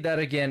repeat that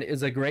again,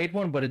 is a great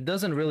one, but it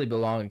doesn't really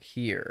belong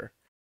here.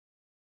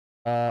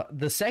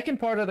 The second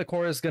part of the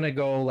chorus is gonna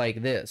go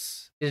like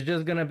this. It's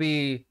just gonna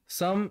be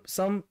some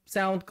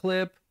sound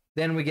clip,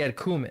 then we get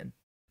cumin.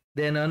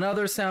 Then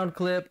another sound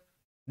clip,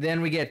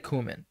 then we get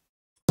cumin.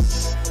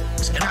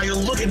 And now you're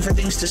looking for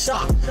things to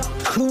suck.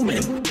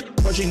 Cumin.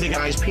 Touching the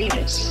guy's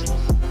penis.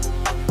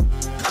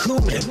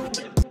 Cumin.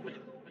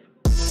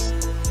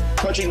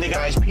 Touching the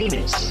guy's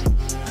penis.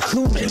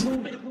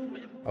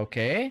 Cumin.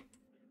 Okay.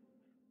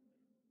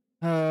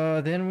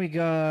 Then we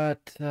got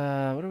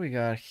what do we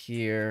got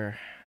here?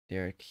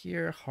 Derich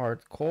here,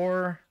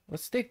 hardcore.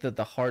 Let's take the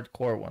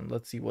hardcore one.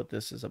 Let's see what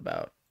this is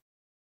about.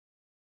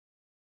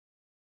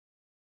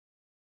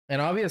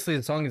 And obviously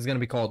the song is gonna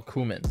be called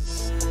Cumin.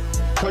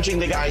 Touching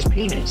the guy's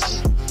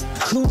penis.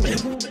 Cumin.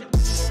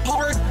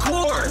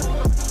 Hardcore.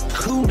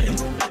 Cumin.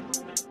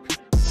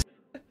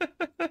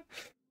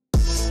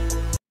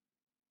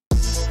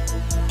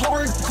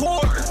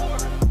 Hardcore.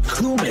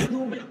 Cumin.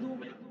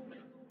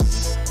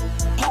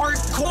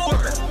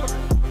 Hardcore.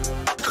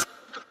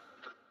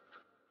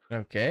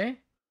 Okay.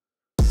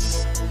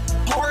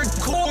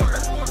 Hardcore.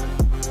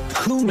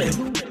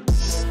 Cumin.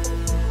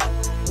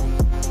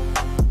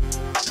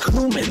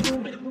 Cumin.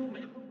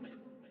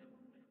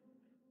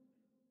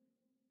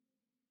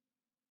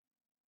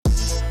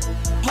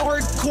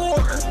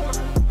 Hardcore.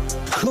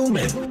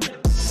 Cumin.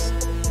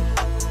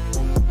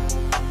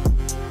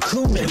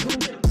 Cumin.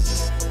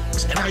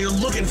 And now you're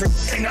looking for.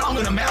 And now I'm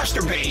gonna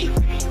masturbate.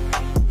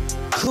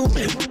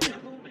 Cumin.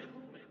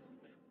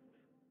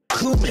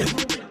 Cumin.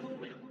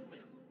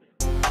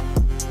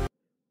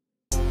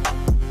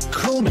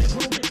 Cumin.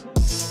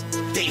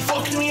 They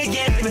fucked me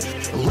again,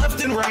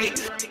 left and right.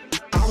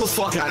 I'm the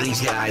fuck out of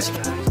these guys.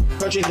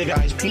 Touching the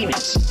guy's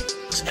penis.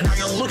 And now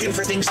you're looking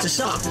for things to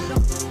suck.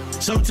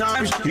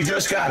 Sometimes you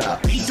just gotta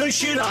beat the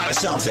shit out of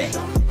something.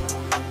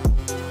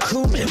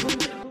 Cumin.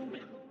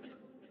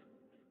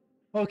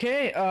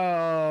 Okay,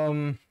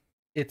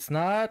 it's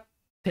not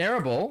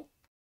terrible,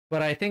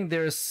 but I think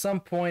there's some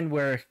point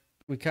where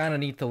we kind of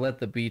need to let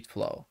the beat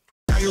flow.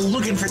 Now you're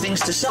looking for things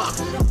to suck.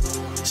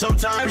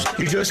 Sometimes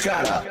you just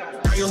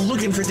gotta. Now you're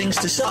looking for things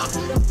to suck.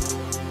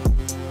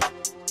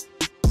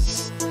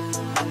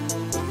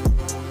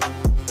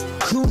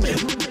 Cumin.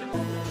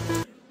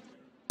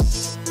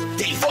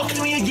 They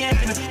fucked me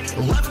again,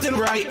 left and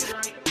right.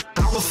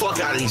 I'm the fuck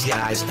out of these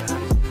guys.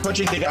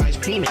 Touching the guy's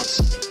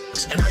penis.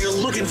 And now you're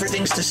looking for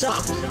things to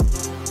suck.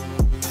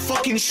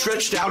 Fucking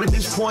stretched out at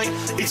this point,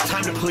 it's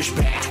time to push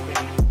back.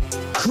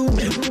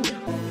 Cumin.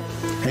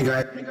 Hey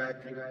guys.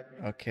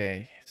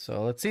 Okay,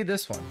 so let's see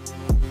this one.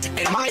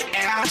 And my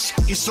ass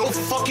is so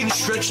fucking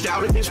stretched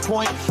out at this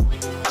point.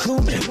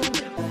 Cumin.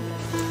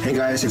 Hey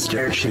guys, it's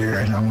Derich here,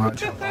 and I want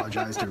to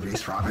apologize to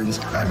Reese Robbins.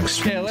 I'm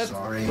extremely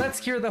sorry. Let's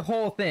hear the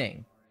whole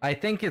thing. I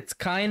think it's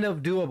kind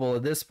of doable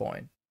at this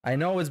point. I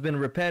know it's been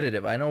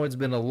repetitive. I know it's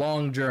been a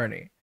long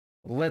journey.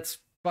 Let's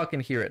fucking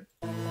hear it.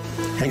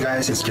 Hey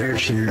guys, it's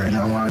Derich here, and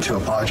I wanted to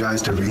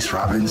apologize to Reese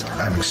Robbins.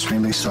 I'm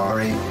extremely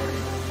sorry,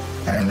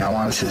 and I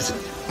wanted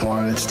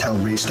to tell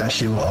Reese that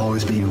she will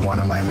always be one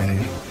of my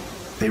many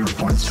favorite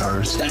porn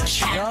stars.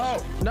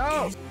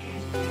 No!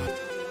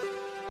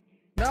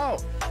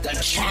 The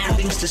chat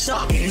things to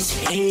suck is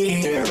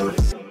here.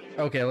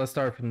 Okay, let's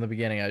start from the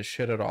beginning. I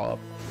shit it all up.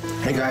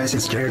 Hey guys,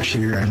 it's Derich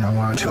here, and I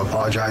wanted to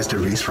apologize to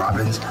Reese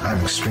Robbins.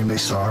 I'm extremely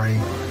sorry,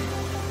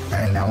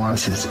 and I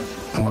wanted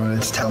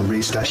to tell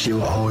Reese that she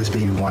will always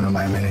be one of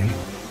my many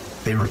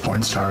favorite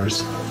porn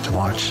stars to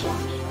watch.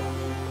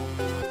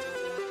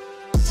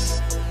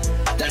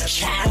 The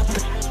chap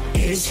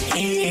is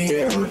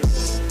here.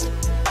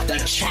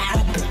 The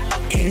chap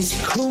is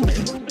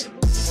cumin.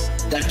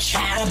 The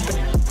chap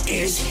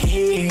is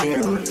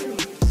here.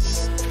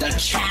 The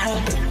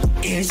chap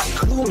is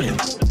cumin.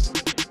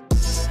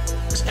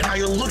 And now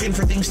you're looking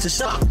for things to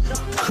suck.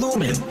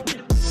 Cumin.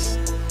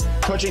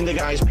 Touching the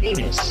guy's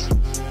penis.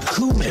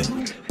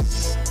 Cumin.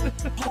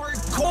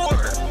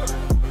 Hardcore.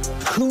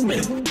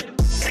 Cumin.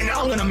 And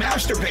now I'm gonna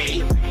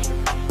masturbate.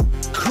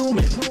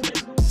 Cumin.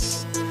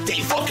 They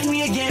fucking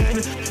me again,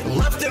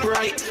 left and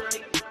right.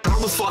 How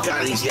the fuck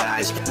out of these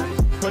guys?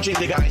 Touching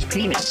the guy's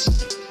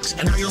penis.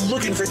 And now you're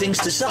looking for things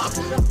to suck.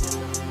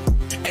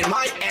 And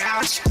my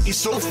ass is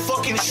so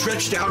fucking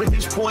stretched out at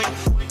this point.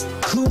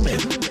 Cumin.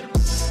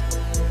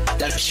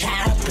 The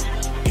chap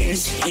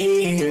is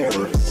here.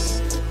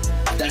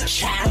 The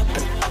chap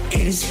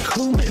is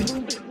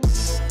cumin.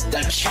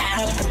 The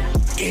chap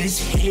is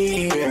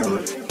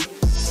here.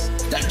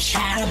 The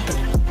chap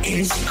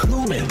is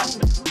cumin.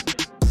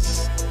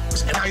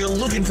 And now you're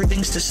looking for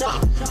things to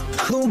suck.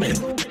 Cumin.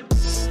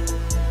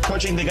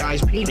 Touching the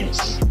guy's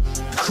penis.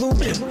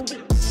 Cumin.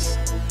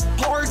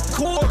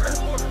 Hardcore.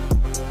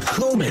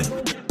 Cumin.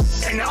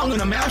 And now I'm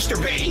gonna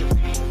masturbate.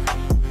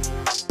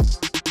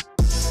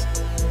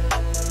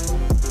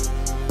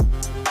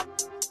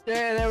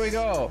 Yeah, there we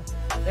go.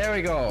 There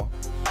we go.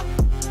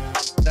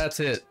 That's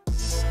it.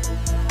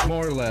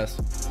 More or less.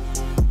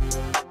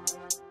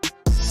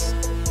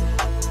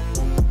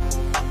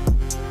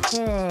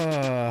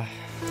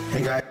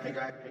 Hey guys.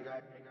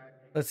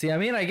 Let's see. I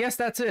mean, I guess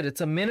that's it.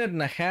 It's a minute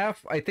and a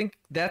half. I think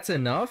that's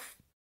enough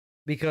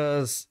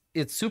because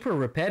it's super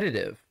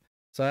repetitive.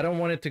 So I don't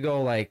want it to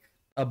go like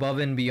above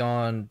and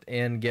beyond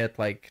and get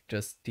like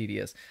just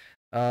tedious.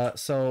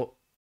 So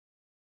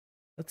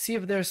let's see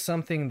if there's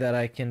something that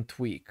I can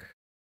tweak.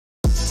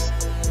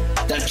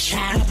 The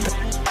champ,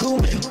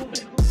 cumin.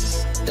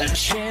 The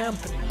champ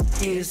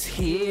is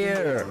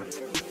here.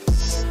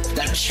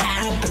 The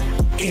champ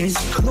is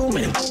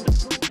cumin.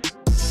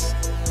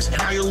 And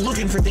now you're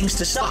looking for things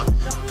to suck.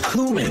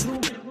 Cumin.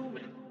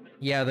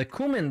 Yeah, the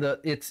cumin,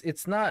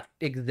 it's not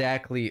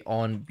exactly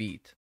on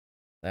beat.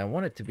 I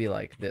want it to be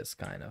like this,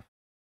 kind of.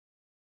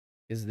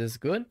 Is this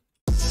good?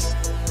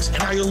 And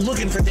now you're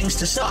looking for things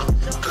to suck.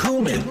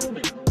 Cumin.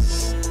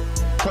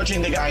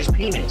 Touching the guy's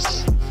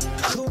penis.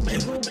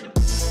 Cumin.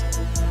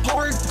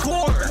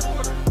 Hardcore.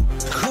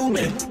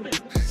 Cumin.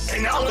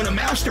 And now I'm gonna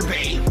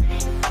masturbate.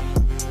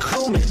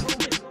 Cumin.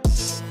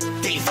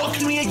 They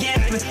fucking me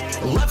again,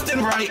 left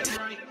and right.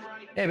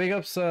 Hey, big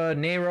ups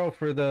Nero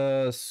for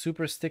the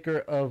super sticker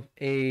of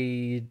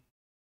a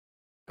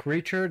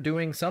creature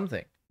doing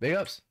something. Big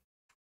ups.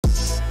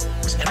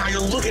 And now you're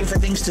looking for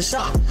things to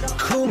suck.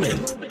 Cumin.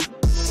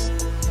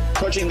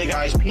 Touching the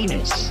guy's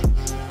penis.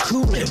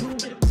 Cumin.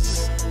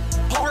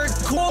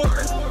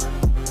 Hardcore.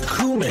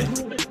 Cumin.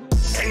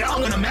 And now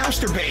I'm gonna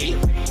masturbate.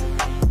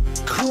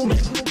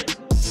 Cumin.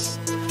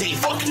 They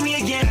fucking me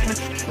again,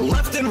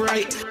 left and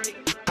right.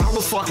 How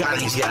the fuck out of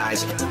these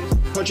guys?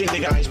 Touching the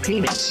guy's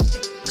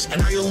penis. And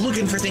now you're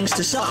looking for things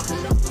to suck.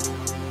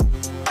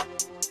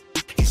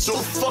 He's so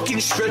fucking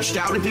stretched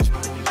out at this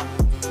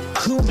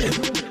cumin.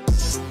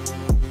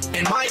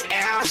 And my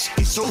ass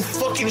is so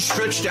fucking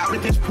stretched out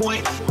at this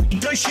point. He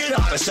does shit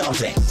out of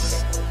something.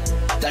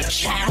 The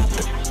chap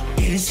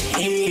is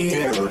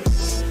here.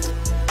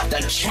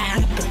 The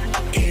chap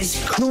is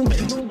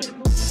cumin.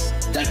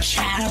 The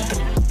chap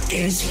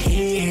is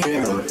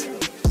here.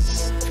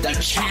 The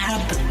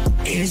chap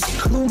is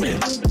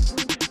cumin.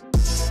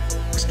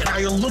 And now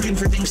you're looking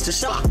for things to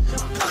suck.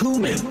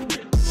 Cumin.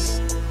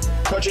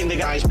 Touching the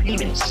guy's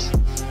penis.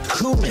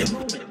 Cumin.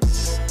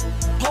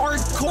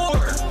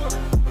 Hardcore.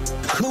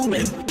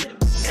 Cumin.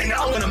 And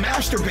now I'm gonna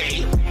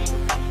masturbate.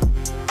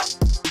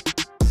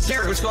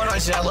 Derek, what's going on? I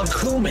said I love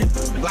cumin.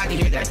 I'm glad to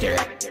hear that,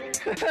 Derek.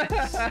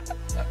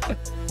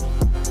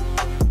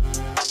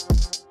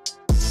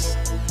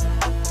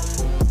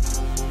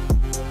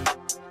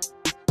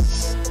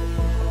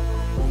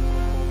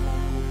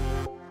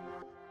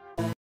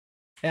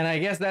 And I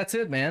guess that's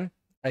it, man.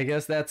 I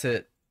guess that's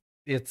it.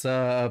 It's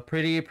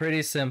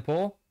pretty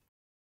simple.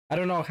 I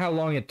don't know how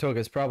long it took.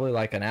 It's probably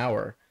like an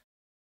hour.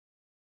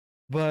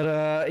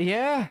 But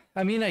yeah,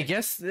 I mean, I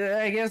guess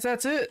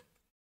that's it.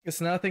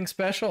 It's nothing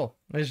special.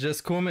 It's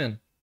just Kumin.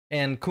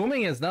 And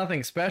Kuming is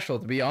nothing special,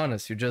 to be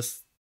honest. You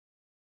just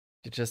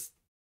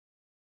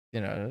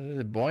you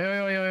know,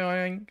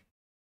 boing.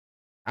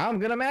 I'm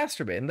gonna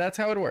masturbate, and that's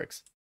how it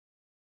works.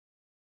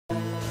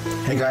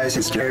 Hey guys,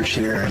 it's Derich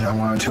here, and I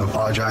wanted to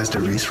apologize to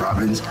Reese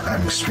Robbins.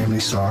 I'm extremely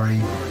sorry.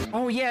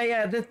 Oh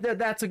yeah,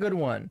 that's a good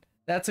one.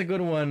 That's a good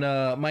one.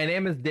 My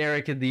name is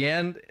Derek at the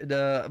end.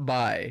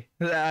 Bye.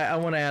 I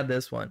want to add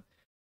this one.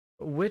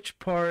 Which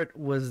part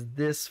was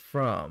this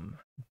from?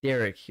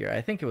 Derek here.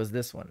 I think it was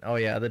this one. Oh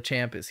yeah, the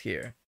champ is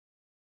here.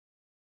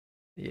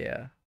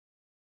 Yeah.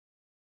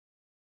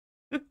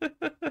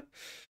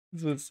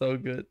 This was so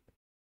good.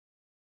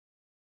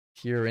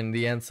 Here in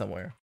the end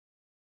somewhere.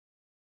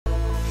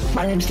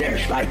 My name's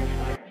Derich. Bye.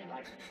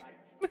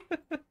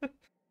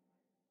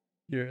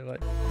 You're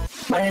like.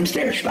 My name's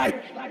Derich. Bye.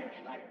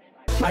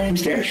 My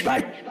name's Derich.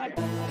 Bye.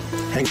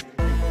 Hey.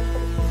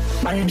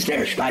 My name's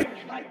Derich. Bye.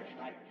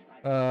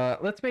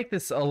 Let's make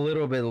this a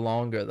little bit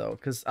longer though,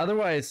 because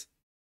otherwise,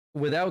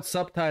 without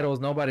subtitles,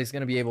 nobody's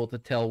gonna be able to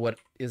tell what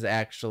is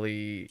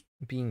actually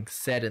being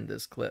said in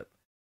this clip.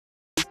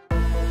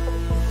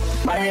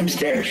 My name's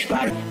Derich.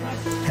 Bye.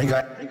 Hey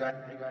guys.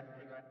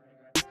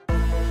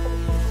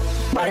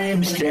 My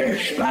name's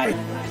Derich. Bye.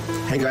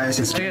 Hey guys,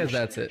 it's I guess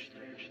that's it.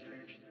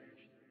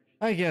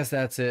 I guess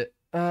that's it.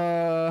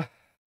 I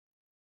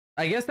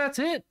guess that's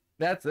it.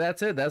 That's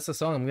it. That's the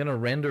song. I'm gonna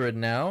render it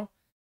now,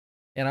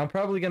 and I'm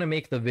probably gonna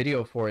make the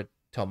video for it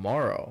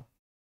tomorrow.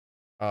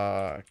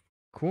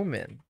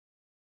 Kumin.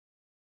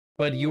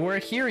 But you were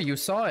here. You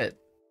saw it.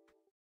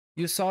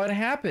 You saw it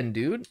happen,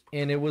 dude,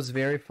 and it was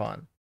very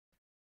fun.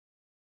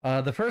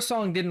 The first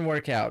song didn't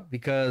work out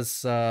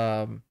because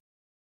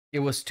it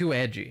was too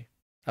edgy,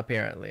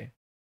 apparently.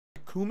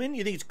 Kumin?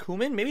 You think it's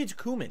Kumin? Maybe it's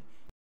Kumin.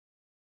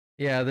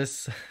 Yeah,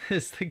 this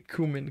is the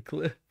Kumin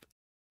clip.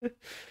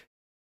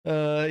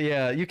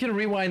 Yeah, you can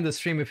rewind the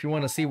stream if you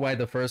want to see why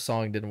the first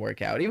song didn't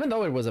work out, even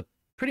though it was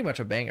pretty much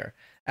a banger.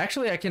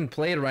 Actually, I can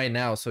play it right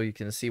now so you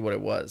can see what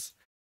it was.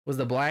 It was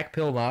the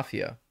Blackpiller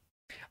Mafia.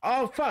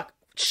 Oh, fuck.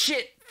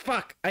 Shit.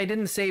 Fuck. I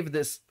didn't save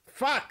this.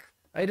 Fuck.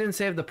 I didn't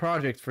save the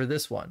project for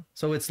this one.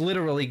 So it's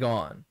literally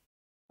gone.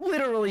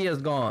 Literally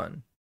is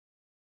gone.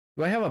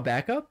 Do I have a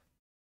backup?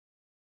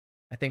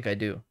 I think I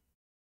do.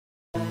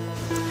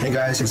 Hey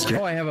guys, it's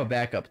Oh, I have a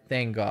backup.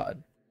 Thank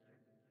God.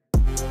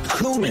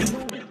 Kumin.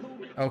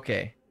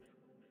 Okay.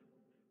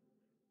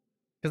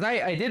 Because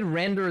I did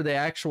render the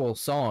actual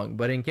song,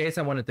 but in case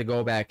I wanted to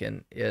go back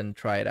and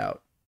try it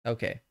out.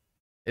 Okay.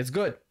 It's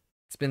good.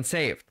 It's been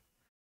saved.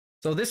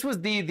 So this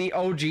was the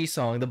OG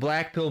song, the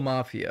Blackpiller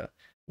Mafia,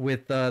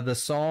 with the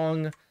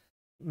song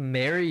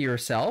Marry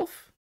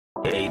Yourself?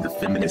 Hey, the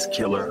feminist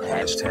killer,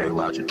 hashtag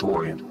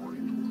Logitorian.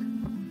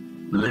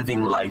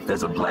 Living life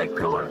as a black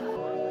pillar.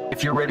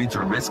 If you're ready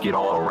to risk it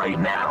all right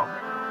now,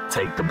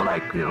 take the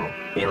black pill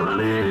and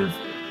live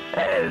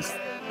as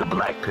the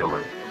black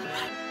pillar.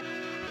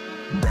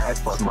 Bad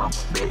fuck my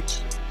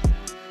bitch.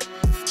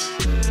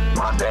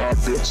 My bad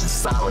bitch is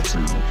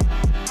solitude.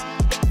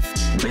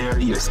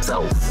 Marry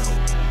yourself.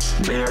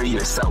 Marry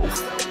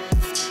yourself.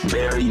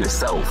 Marry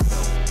yourself.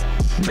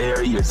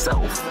 Marry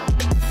yourself.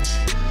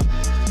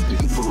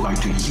 People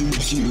like to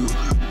use you.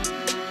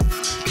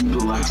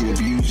 People like to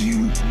abuse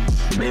you.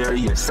 Marry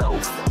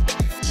yourself.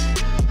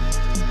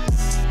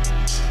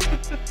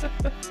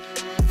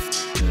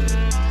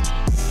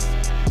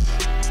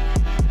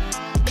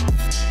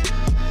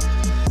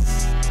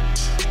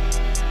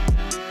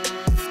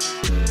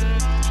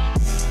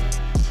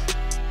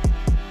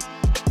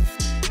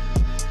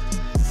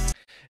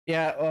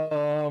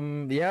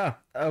 Yeah,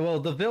 well,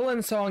 the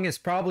villain song is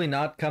probably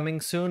not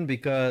coming soon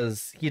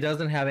because he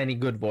doesn't have any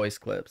good voice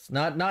clips.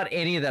 Not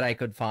any that I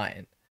could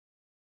find.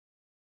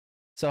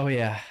 So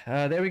yeah,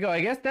 there we go.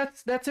 I guess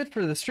that's it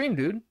for the stream,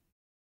 dude.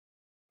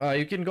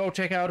 You can go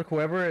check out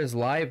whoever is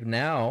live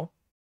now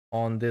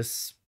on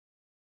this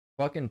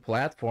fucking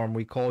platform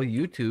we call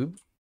YouTube.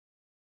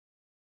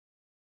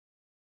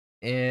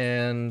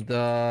 And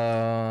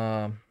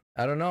I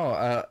don't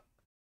know.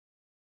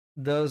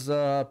 Does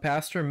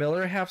Pastor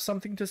Miller have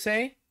something to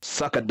say?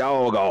 Suck a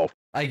dog off.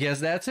 I guess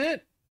that's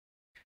it.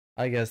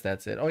 I guess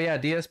that's it. Oh yeah,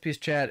 DSP's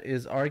chat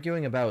is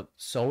arguing about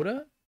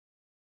soda.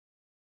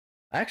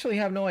 I actually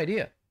have no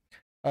idea.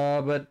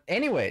 But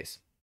anyways,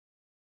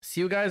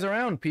 see you guys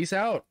around. Peace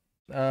out.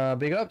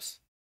 Big ups.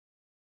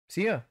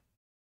 See ya.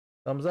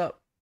 Thumbs up.